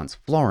Renaissance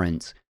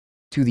Florence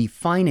to the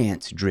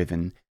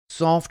finance-driven,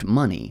 soft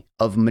money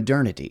of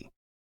modernity,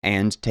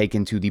 and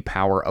taken to the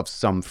power of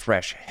some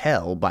fresh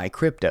hell by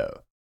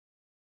crypto.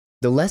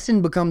 The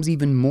lesson becomes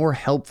even more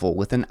helpful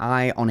with an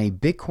eye on a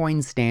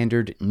Bitcoin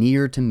standard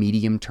near to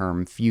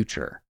medium-term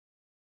future.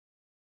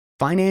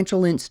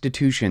 Financial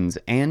institutions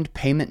and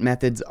payment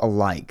methods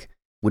alike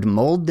would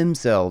mold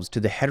themselves to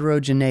the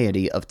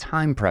heterogeneity of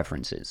time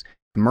preferences,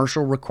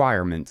 commercial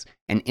requirements,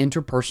 and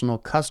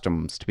interpersonal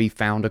customs to be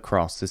found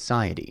across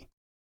society.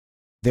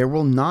 There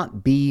will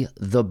not be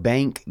the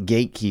bank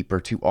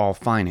gatekeeper to all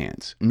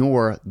finance,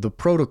 nor the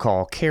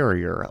protocol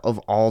carrier of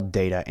all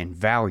data and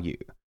value.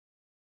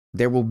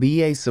 There will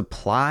be a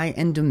supply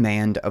and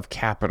demand of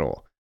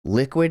capital,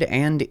 liquid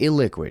and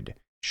illiquid,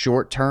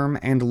 short-term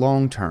and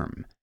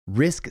long-term,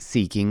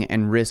 risk-seeking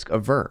and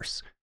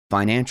risk-averse,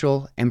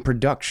 financial and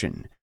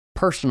production,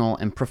 personal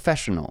and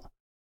professional,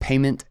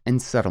 payment and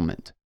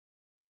settlement.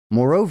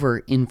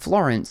 Moreover, in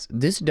Florence,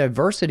 this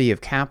diversity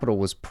of capital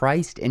was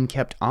priced and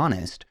kept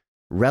honest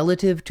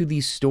relative to the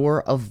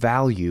store of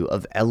value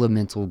of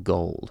elemental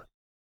gold.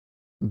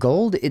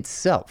 Gold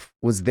itself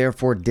was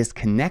therefore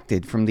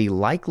disconnected from the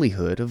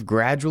likelihood of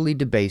gradually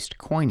debased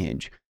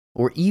coinage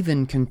or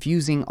even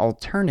confusing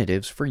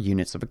alternatives for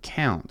units of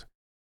account.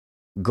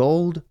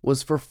 Gold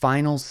was for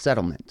final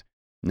settlement,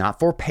 not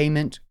for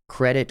payment,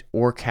 credit,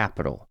 or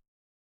capital.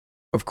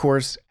 Of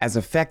course, as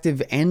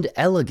effective and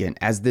elegant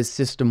as this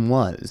system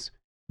was,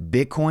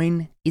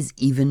 Bitcoin is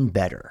even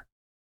better.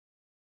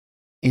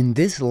 In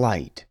this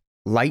light,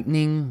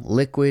 Lightning,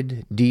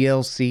 Liquid,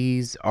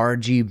 DLCs,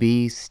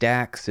 RGB,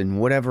 stacks, and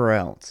whatever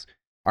else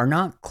are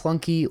not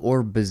clunky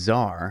or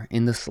bizarre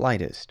in the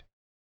slightest.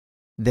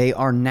 They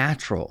are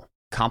natural,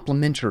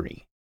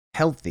 complementary,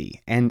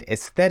 healthy, and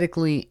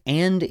aesthetically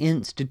and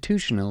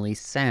institutionally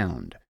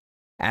sound,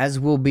 as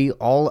will be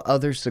all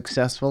other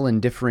successful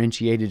and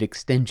differentiated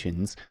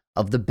extensions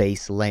of the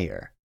base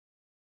layer.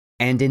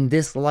 And in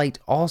this light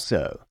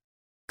also,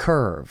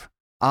 Curve,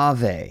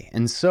 Aave,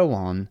 and so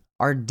on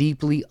are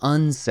deeply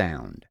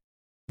unsound.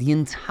 The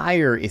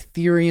entire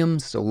Ethereum,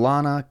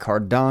 Solana,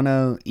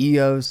 Cardano,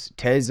 EOS,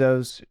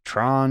 Tezos,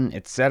 Tron,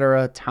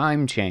 etc.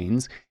 time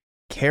chains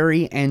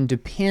carry and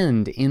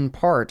depend in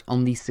part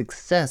on the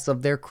success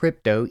of their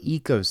crypto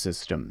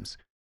ecosystems.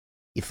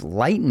 If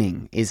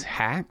Lightning is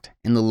hacked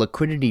and the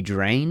liquidity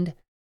drained,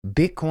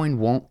 Bitcoin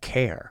won't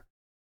care.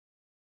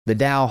 The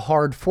DAO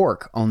hard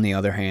fork, on the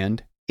other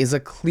hand, is a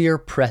clear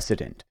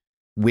precedent,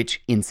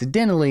 which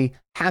incidentally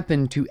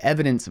happened to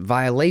evidence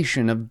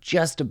violation of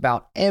just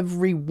about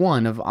every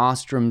one of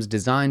Ostrom's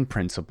design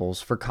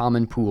principles for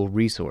common pool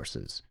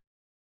resources.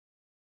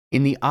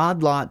 In the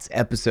Odd Lots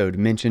episode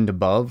mentioned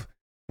above,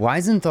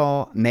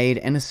 Weisenthal made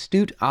an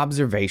astute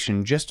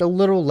observation just a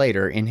little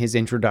later in his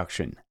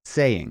introduction,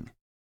 saying,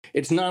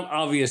 "It's not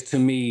obvious to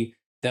me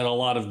that a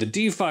lot of the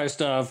DeFi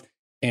stuff,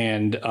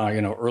 and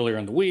earlier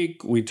in the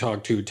week we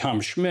talked to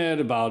Tom Schmidt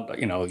about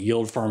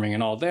yield farming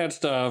and all that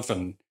stuff,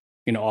 and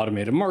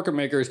automated market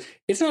makers.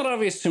 It's not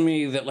obvious to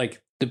me that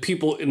the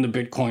people in the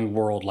Bitcoin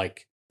world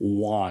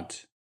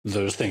want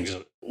those things,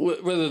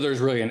 whether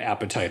there's really an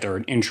appetite or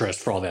an interest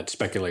for all that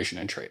speculation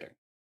and trading."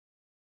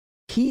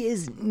 He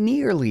is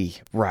nearly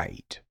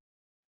right.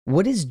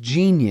 What is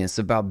genius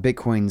about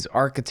Bitcoin's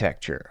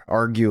architecture,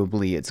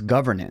 arguably its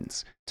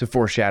governance, to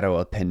foreshadow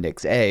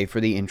Appendix A for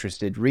the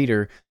interested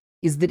reader,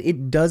 is that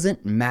it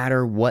doesn't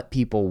matter what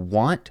people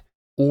want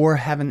or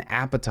have an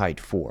appetite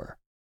for.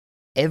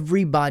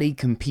 Everybody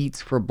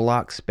competes for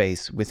block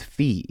space with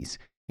fees,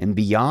 and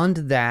beyond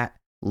that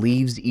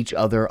leaves each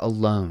other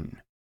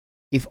alone.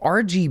 If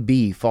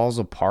RGB falls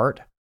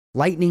apart,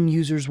 Lightning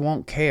users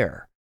won't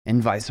care,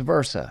 and vice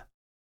versa.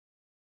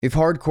 If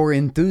hardcore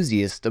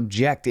enthusiasts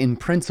object in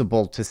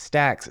principle to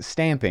stacks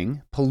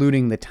stamping,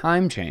 polluting the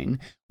time chain,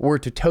 or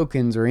to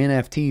tokens or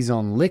NFTs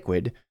on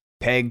Liquid,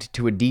 pegged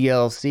to a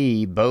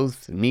DLC,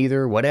 both,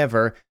 neither,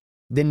 whatever,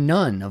 then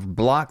none of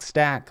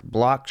Blockstack,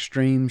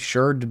 Blockstream,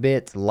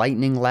 Suredbits,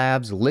 Lightning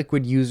Labs,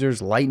 Liquid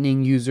users,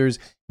 Lightning users,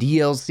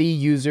 DLC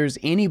users,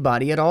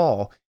 anybody at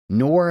all,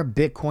 nor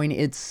Bitcoin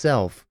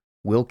itself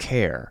will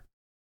care.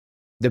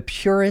 The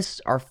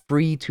purists are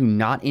free to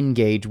not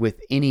engage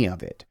with any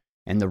of it,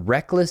 and the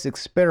reckless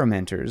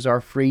experimenters are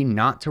free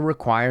not to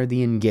require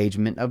the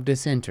engagement of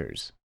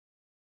dissenters.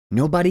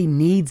 Nobody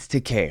needs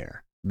to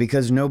care,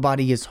 because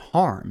nobody is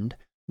harmed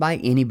by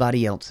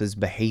anybody else's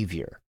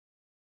behavior.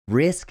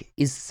 Risk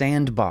is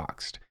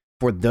sandboxed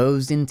for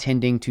those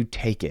intending to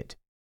take it.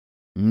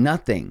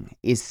 Nothing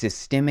is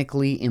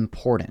systemically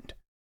important.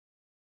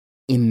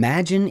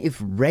 Imagine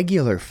if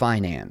regular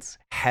finance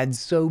had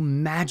so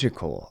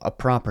magical a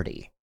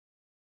property.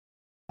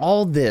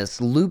 All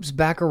this loops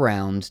back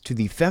around to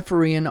the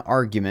Pfefferian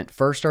argument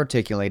first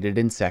articulated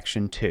in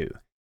Section 2,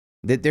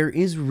 that there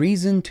is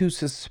reason to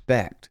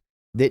suspect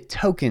that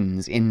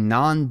tokens in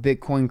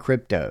non-Bitcoin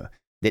crypto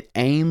that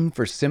aim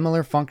for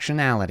similar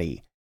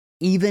functionality,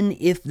 even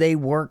if they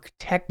work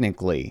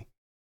technically,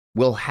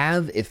 will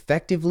have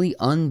effectively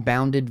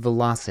unbounded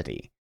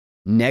velocity,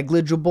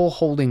 negligible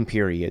holding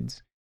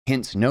periods,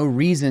 hence no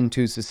reason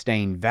to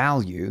sustain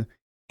value,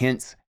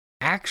 hence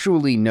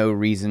actually no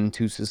reason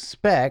to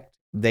suspect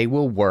they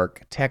will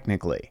work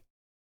technically.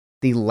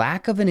 The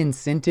lack of an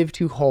incentive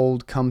to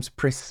hold comes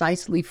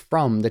precisely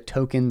from the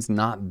tokens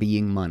not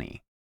being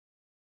money.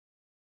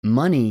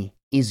 Money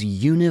is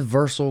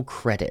universal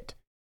credit,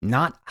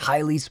 not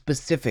highly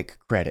specific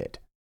credit.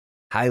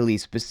 Highly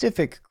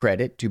specific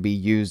credit to be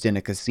used in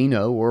a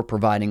casino or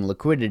providing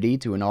liquidity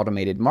to an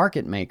automated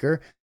market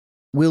maker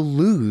will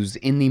lose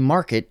in the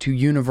market to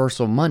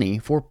universal money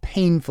for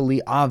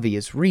painfully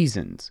obvious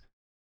reasons.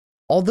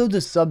 Although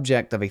the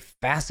subject of a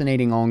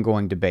fascinating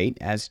ongoing debate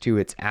as to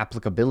its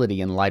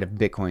applicability in light of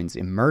Bitcoin's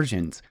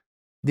emergence,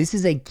 this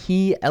is a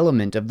key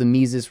element of the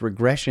Mises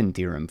regression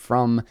theorem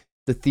from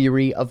the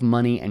theory of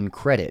money and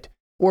credit,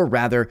 or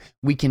rather,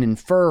 we can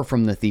infer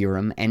from the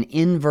theorem an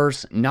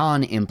inverse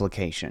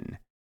non-implication.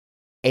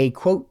 A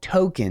quote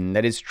token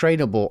that is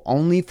tradable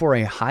only for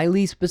a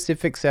highly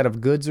specific set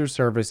of goods or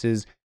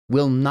services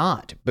will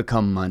not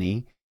become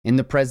money in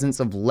the presence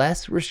of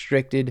less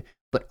restricted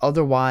but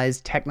otherwise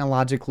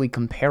technologically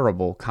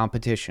comparable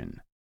competition.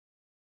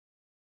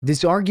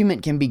 This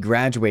argument can be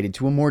graduated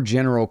to a more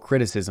general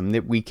criticism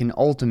that we can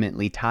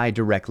ultimately tie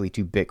directly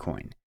to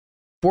Bitcoin.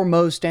 For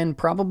most and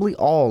probably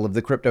all of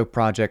the crypto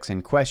projects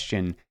in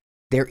question,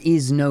 there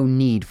is no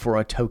need for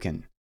a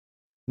token.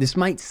 This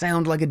might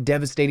sound like a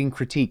devastating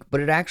critique,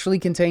 but it actually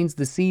contains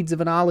the seeds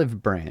of an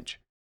olive branch.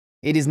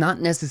 It is not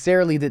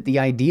necessarily that the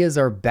ideas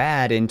are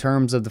bad in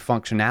terms of the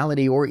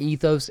functionality or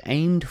ethos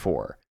aimed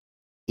for.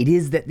 It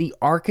is that the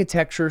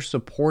architecture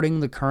supporting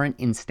the current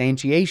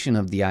instantiation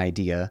of the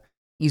idea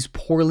is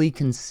poorly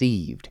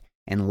conceived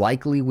and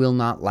likely will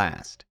not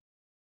last.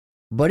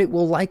 But it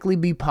will likely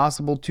be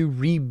possible to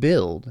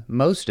rebuild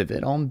most of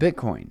it on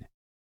Bitcoin.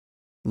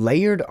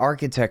 Layered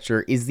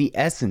architecture is the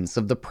essence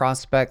of the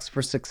prospects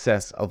for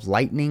success of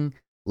Lightning,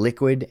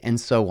 Liquid, and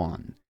so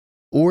on.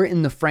 Or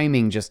in the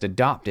framing just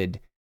adopted,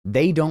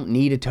 they don't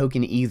need a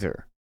token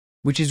either,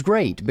 which is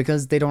great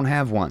because they don't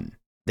have one.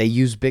 They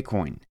use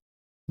Bitcoin.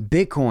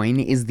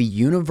 Bitcoin is the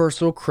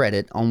universal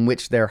credit on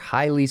which their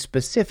highly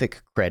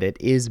specific credit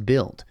is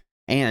built,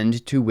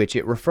 and to which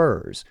it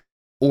refers.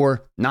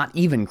 Or not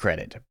even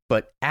credit,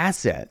 but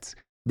assets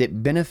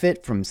that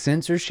benefit from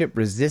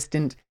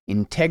censorship-resistant,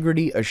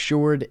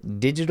 integrity-assured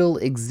digital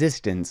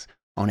existence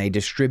on a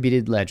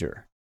distributed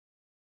ledger.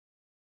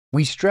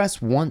 We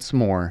stress once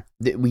more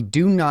that we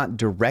do not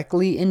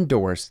directly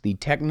endorse the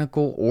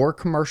technical or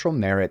commercial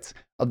merits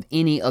of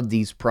any of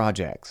these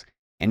projects,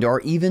 and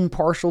are even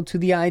partial to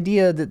the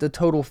idea that the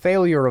total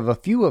failure of a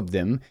few of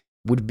them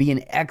would be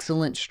an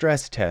excellent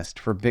stress test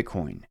for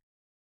Bitcoin.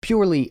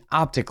 Purely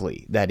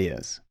optically, that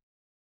is.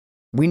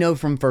 We know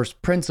from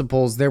first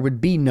principles there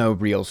would be no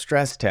real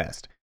stress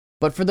test,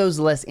 but for those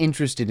less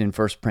interested in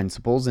first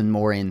principles and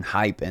more in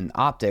hype and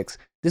optics,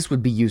 this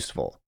would be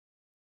useful.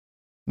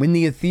 When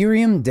the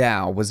Ethereum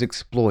DAO was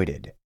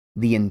exploited,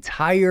 the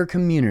entire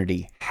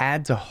community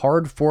had to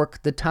hard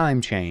fork the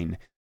time chain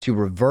to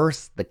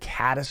reverse the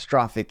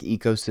catastrophic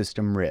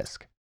ecosystem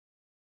risk.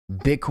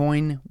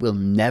 Bitcoin will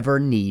never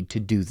need to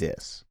do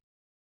this.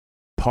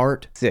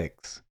 Part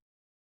 6.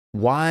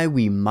 Why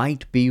we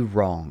might be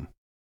wrong.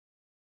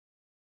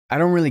 I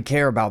don't really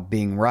care about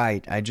being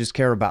right, I just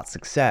care about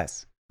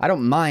success. I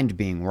don't mind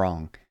being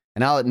wrong,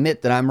 and I'll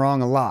admit that I'm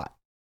wrong a lot.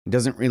 It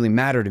doesn't really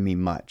matter to me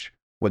much.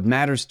 What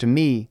matters to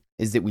me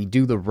is that we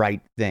do the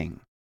right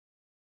thing.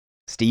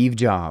 Steve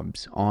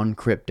Jobs on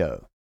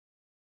crypto.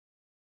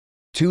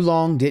 Too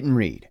long, didn't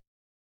read.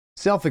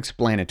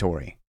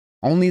 Self-explanatory.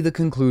 Only the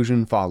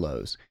conclusion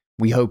follows.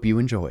 We hope you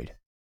enjoyed.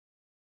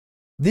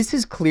 This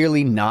is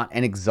clearly not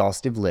an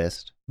exhaustive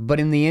list, but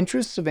in the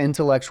interests of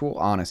intellectual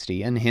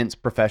honesty and hence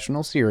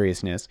professional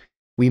seriousness,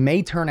 we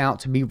may turn out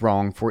to be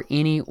wrong for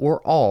any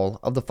or all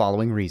of the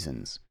following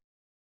reasons.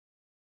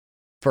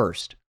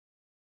 First,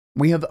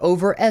 we have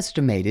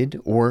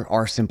overestimated, or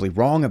are simply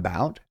wrong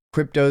about,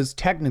 crypto's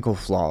technical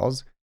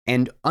flaws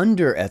and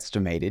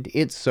underestimated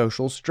its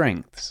social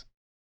strengths.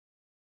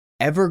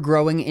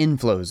 Ever-growing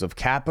inflows of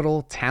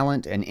capital,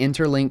 talent, and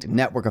interlinked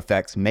network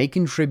effects may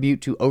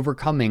contribute to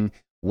overcoming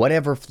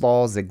whatever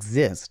flaws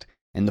exist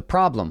and the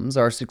problems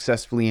are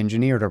successfully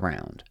engineered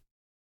around.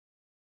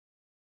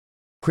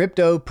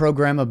 Crypto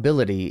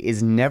programmability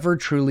is never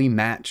truly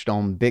matched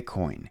on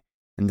Bitcoin,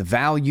 and the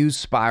value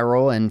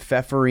spiral and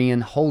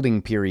Pfefferian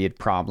holding period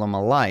problem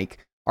alike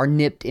are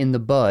nipped in the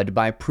bud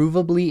by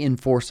provably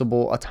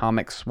enforceable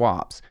atomic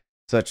swaps,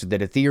 such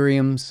that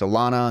Ethereum,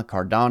 Solana,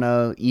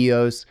 Cardano,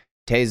 EOS,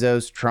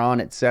 Tezos, Tron,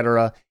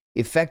 etc.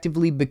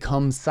 effectively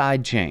become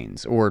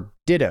sidechains, or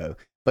ditto,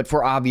 but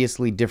for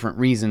obviously different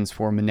reasons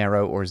for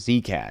Monero or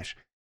Zcash,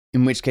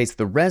 in which case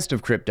the rest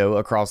of crypto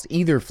across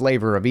either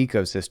flavor of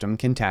ecosystem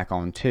can tack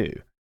on too.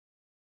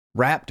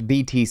 Wrapped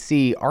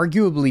BTC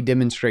arguably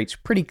demonstrates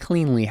pretty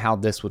cleanly how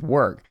this would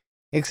work,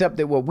 except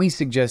that what we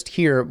suggest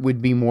here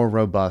would be more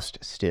robust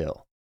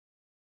still.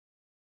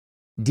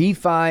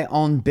 DeFi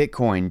on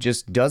Bitcoin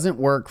just doesn't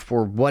work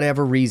for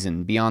whatever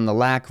reason beyond the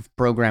lack of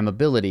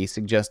programmability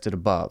suggested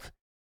above.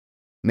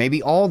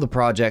 Maybe all the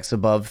projects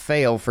above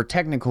fail for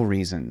technical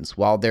reasons,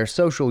 while their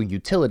social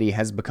utility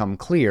has become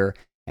clear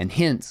and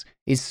hence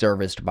is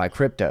serviced by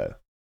crypto.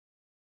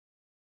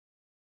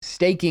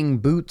 Staking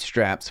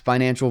bootstraps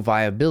financial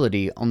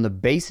viability on the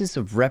basis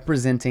of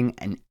representing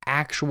an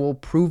actual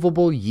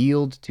provable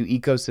yield to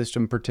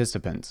ecosystem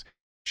participants,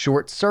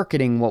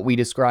 short-circuiting what we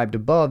described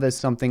above as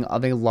something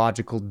of a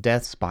logical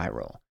death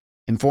spiral,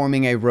 and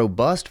forming a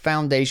robust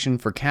foundation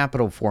for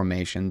capital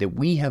formation that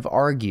we have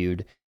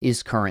argued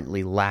is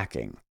currently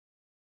lacking.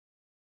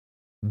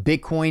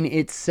 Bitcoin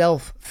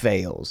itself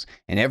fails,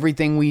 and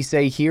everything we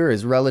say here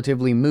is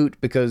relatively moot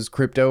because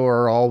crypto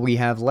are all we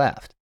have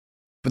left.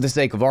 For the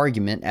sake of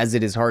argument, as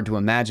it is hard to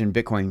imagine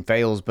Bitcoin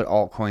fails but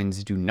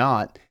altcoins do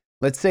not,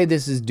 let's say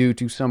this is due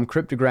to some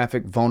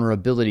cryptographic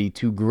vulnerability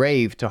too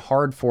grave to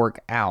hard fork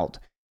out,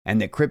 and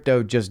that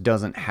crypto just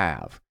doesn't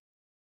have.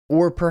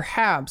 Or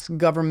perhaps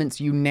governments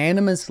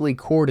unanimously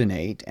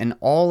coordinate an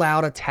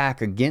all-out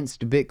attack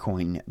against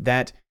Bitcoin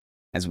that,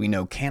 as we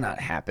know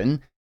cannot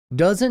happen,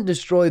 doesn't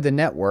destroy the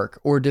network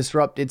or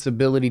disrupt its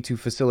ability to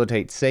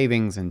facilitate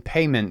savings and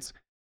payments,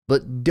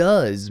 but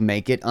does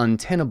make it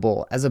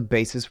untenable as a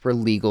basis for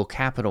legal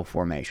capital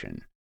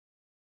formation.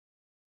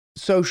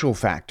 Social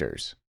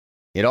factors.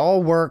 It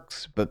all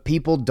works, but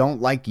people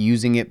don't like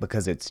using it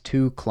because it's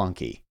too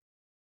clunky.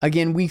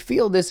 Again, we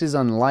feel this is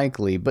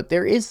unlikely, but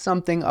there is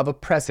something of a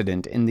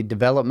precedent in the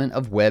development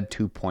of Web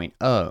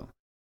 2.0.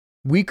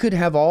 We could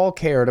have all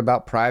cared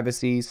about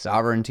privacy,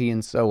 sovereignty,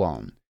 and so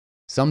on.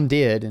 Some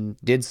did, and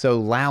did so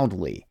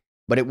loudly,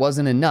 but it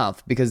wasn't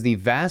enough because the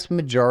vast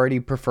majority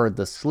preferred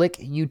the slick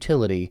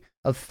utility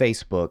of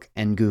Facebook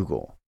and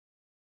Google.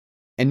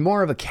 And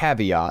more of a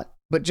caveat,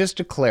 but just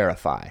to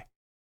clarify,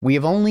 we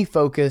have only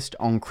focused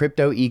on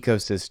crypto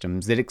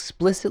ecosystems that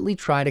explicitly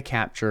try to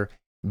capture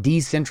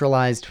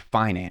decentralized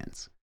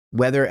finance,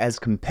 whether as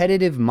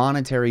competitive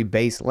monetary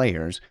base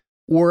layers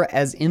or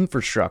as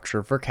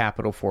infrastructure for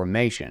capital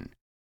formation.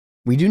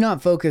 We do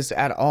not focus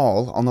at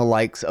all on the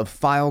likes of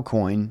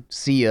Filecoin,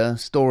 SIA,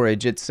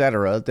 storage,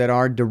 etc. that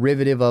are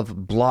derivative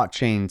of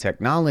blockchain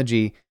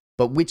technology,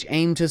 but which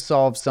aim to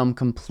solve some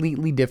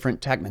completely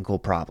different technical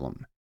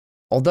problem.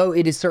 Although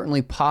it is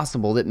certainly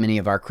possible that many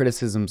of our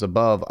criticisms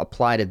above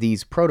apply to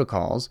these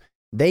protocols,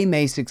 they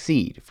may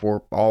succeed,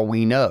 for all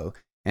we know,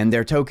 and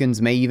their tokens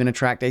may even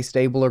attract a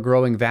stable or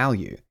growing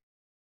value.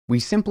 We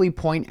simply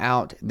point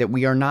out that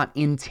we are not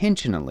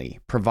intentionally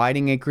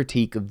providing a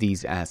critique of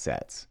these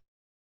assets.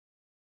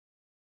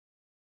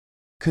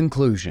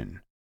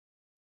 Conclusion.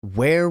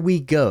 Where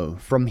we go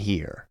from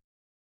here.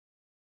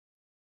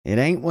 It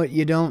ain't what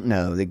you don't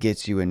know that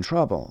gets you in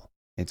trouble.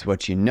 It's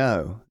what you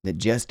know that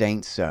just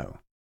ain't so.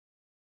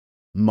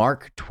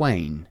 Mark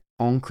Twain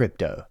on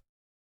crypto.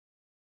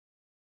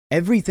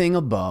 Everything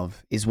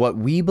above is what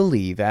we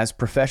believe as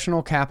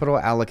professional capital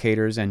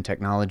allocators and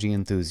technology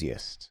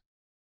enthusiasts.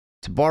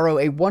 To borrow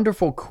a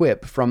wonderful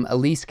quip from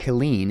Elise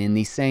Killeen in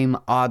the same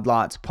Odd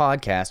Lots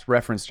podcast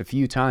referenced a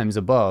few times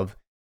above,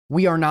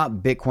 we are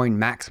not Bitcoin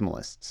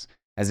maximalists,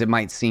 as it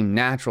might seem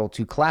natural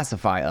to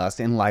classify us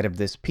in light of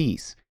this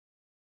piece.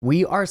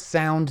 We are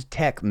sound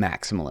tech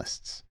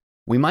maximalists.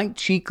 We might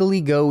cheekily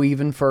go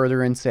even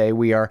further and say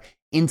we are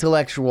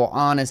intellectual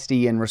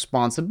honesty and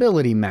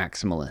responsibility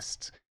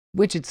maximalists,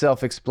 which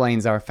itself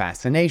explains our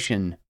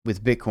fascination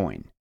with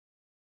Bitcoin.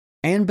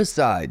 And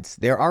besides,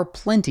 there are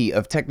plenty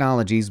of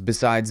technologies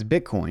besides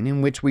Bitcoin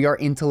in which we are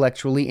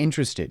intellectually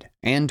interested,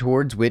 and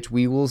towards which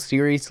we will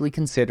seriously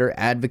consider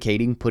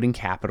advocating putting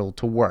capital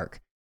to work,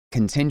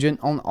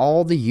 contingent on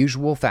all the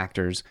usual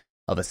factors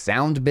of a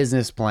sound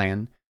business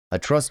plan, a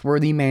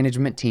trustworthy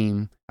management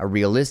team, a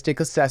realistic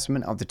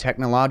assessment of the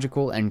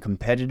technological and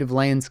competitive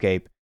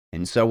landscape,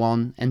 and so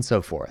on and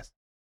so forth.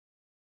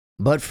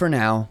 But for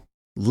now,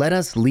 let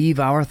us leave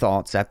our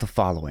thoughts at the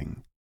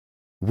following.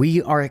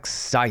 We are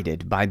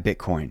excited by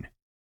Bitcoin,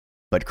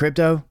 but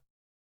crypto?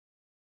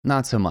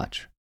 Not so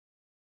much.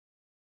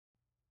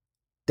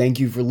 Thank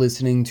you for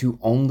listening to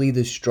Only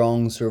the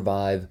Strong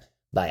Survive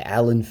by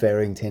Alan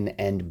Farrington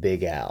and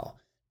Big Al.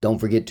 Don't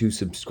forget to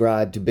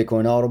subscribe to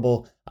Bitcoin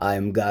Audible. I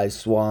am Guy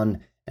Swan,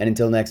 and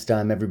until next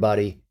time,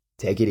 everybody,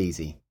 take it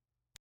easy.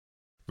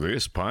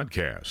 This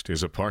podcast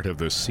is a part of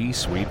the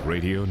C-Suite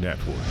Radio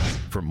Network.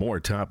 For more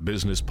top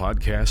business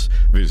podcasts,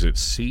 visit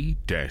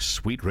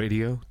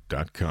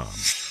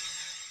c-suiteradio.com.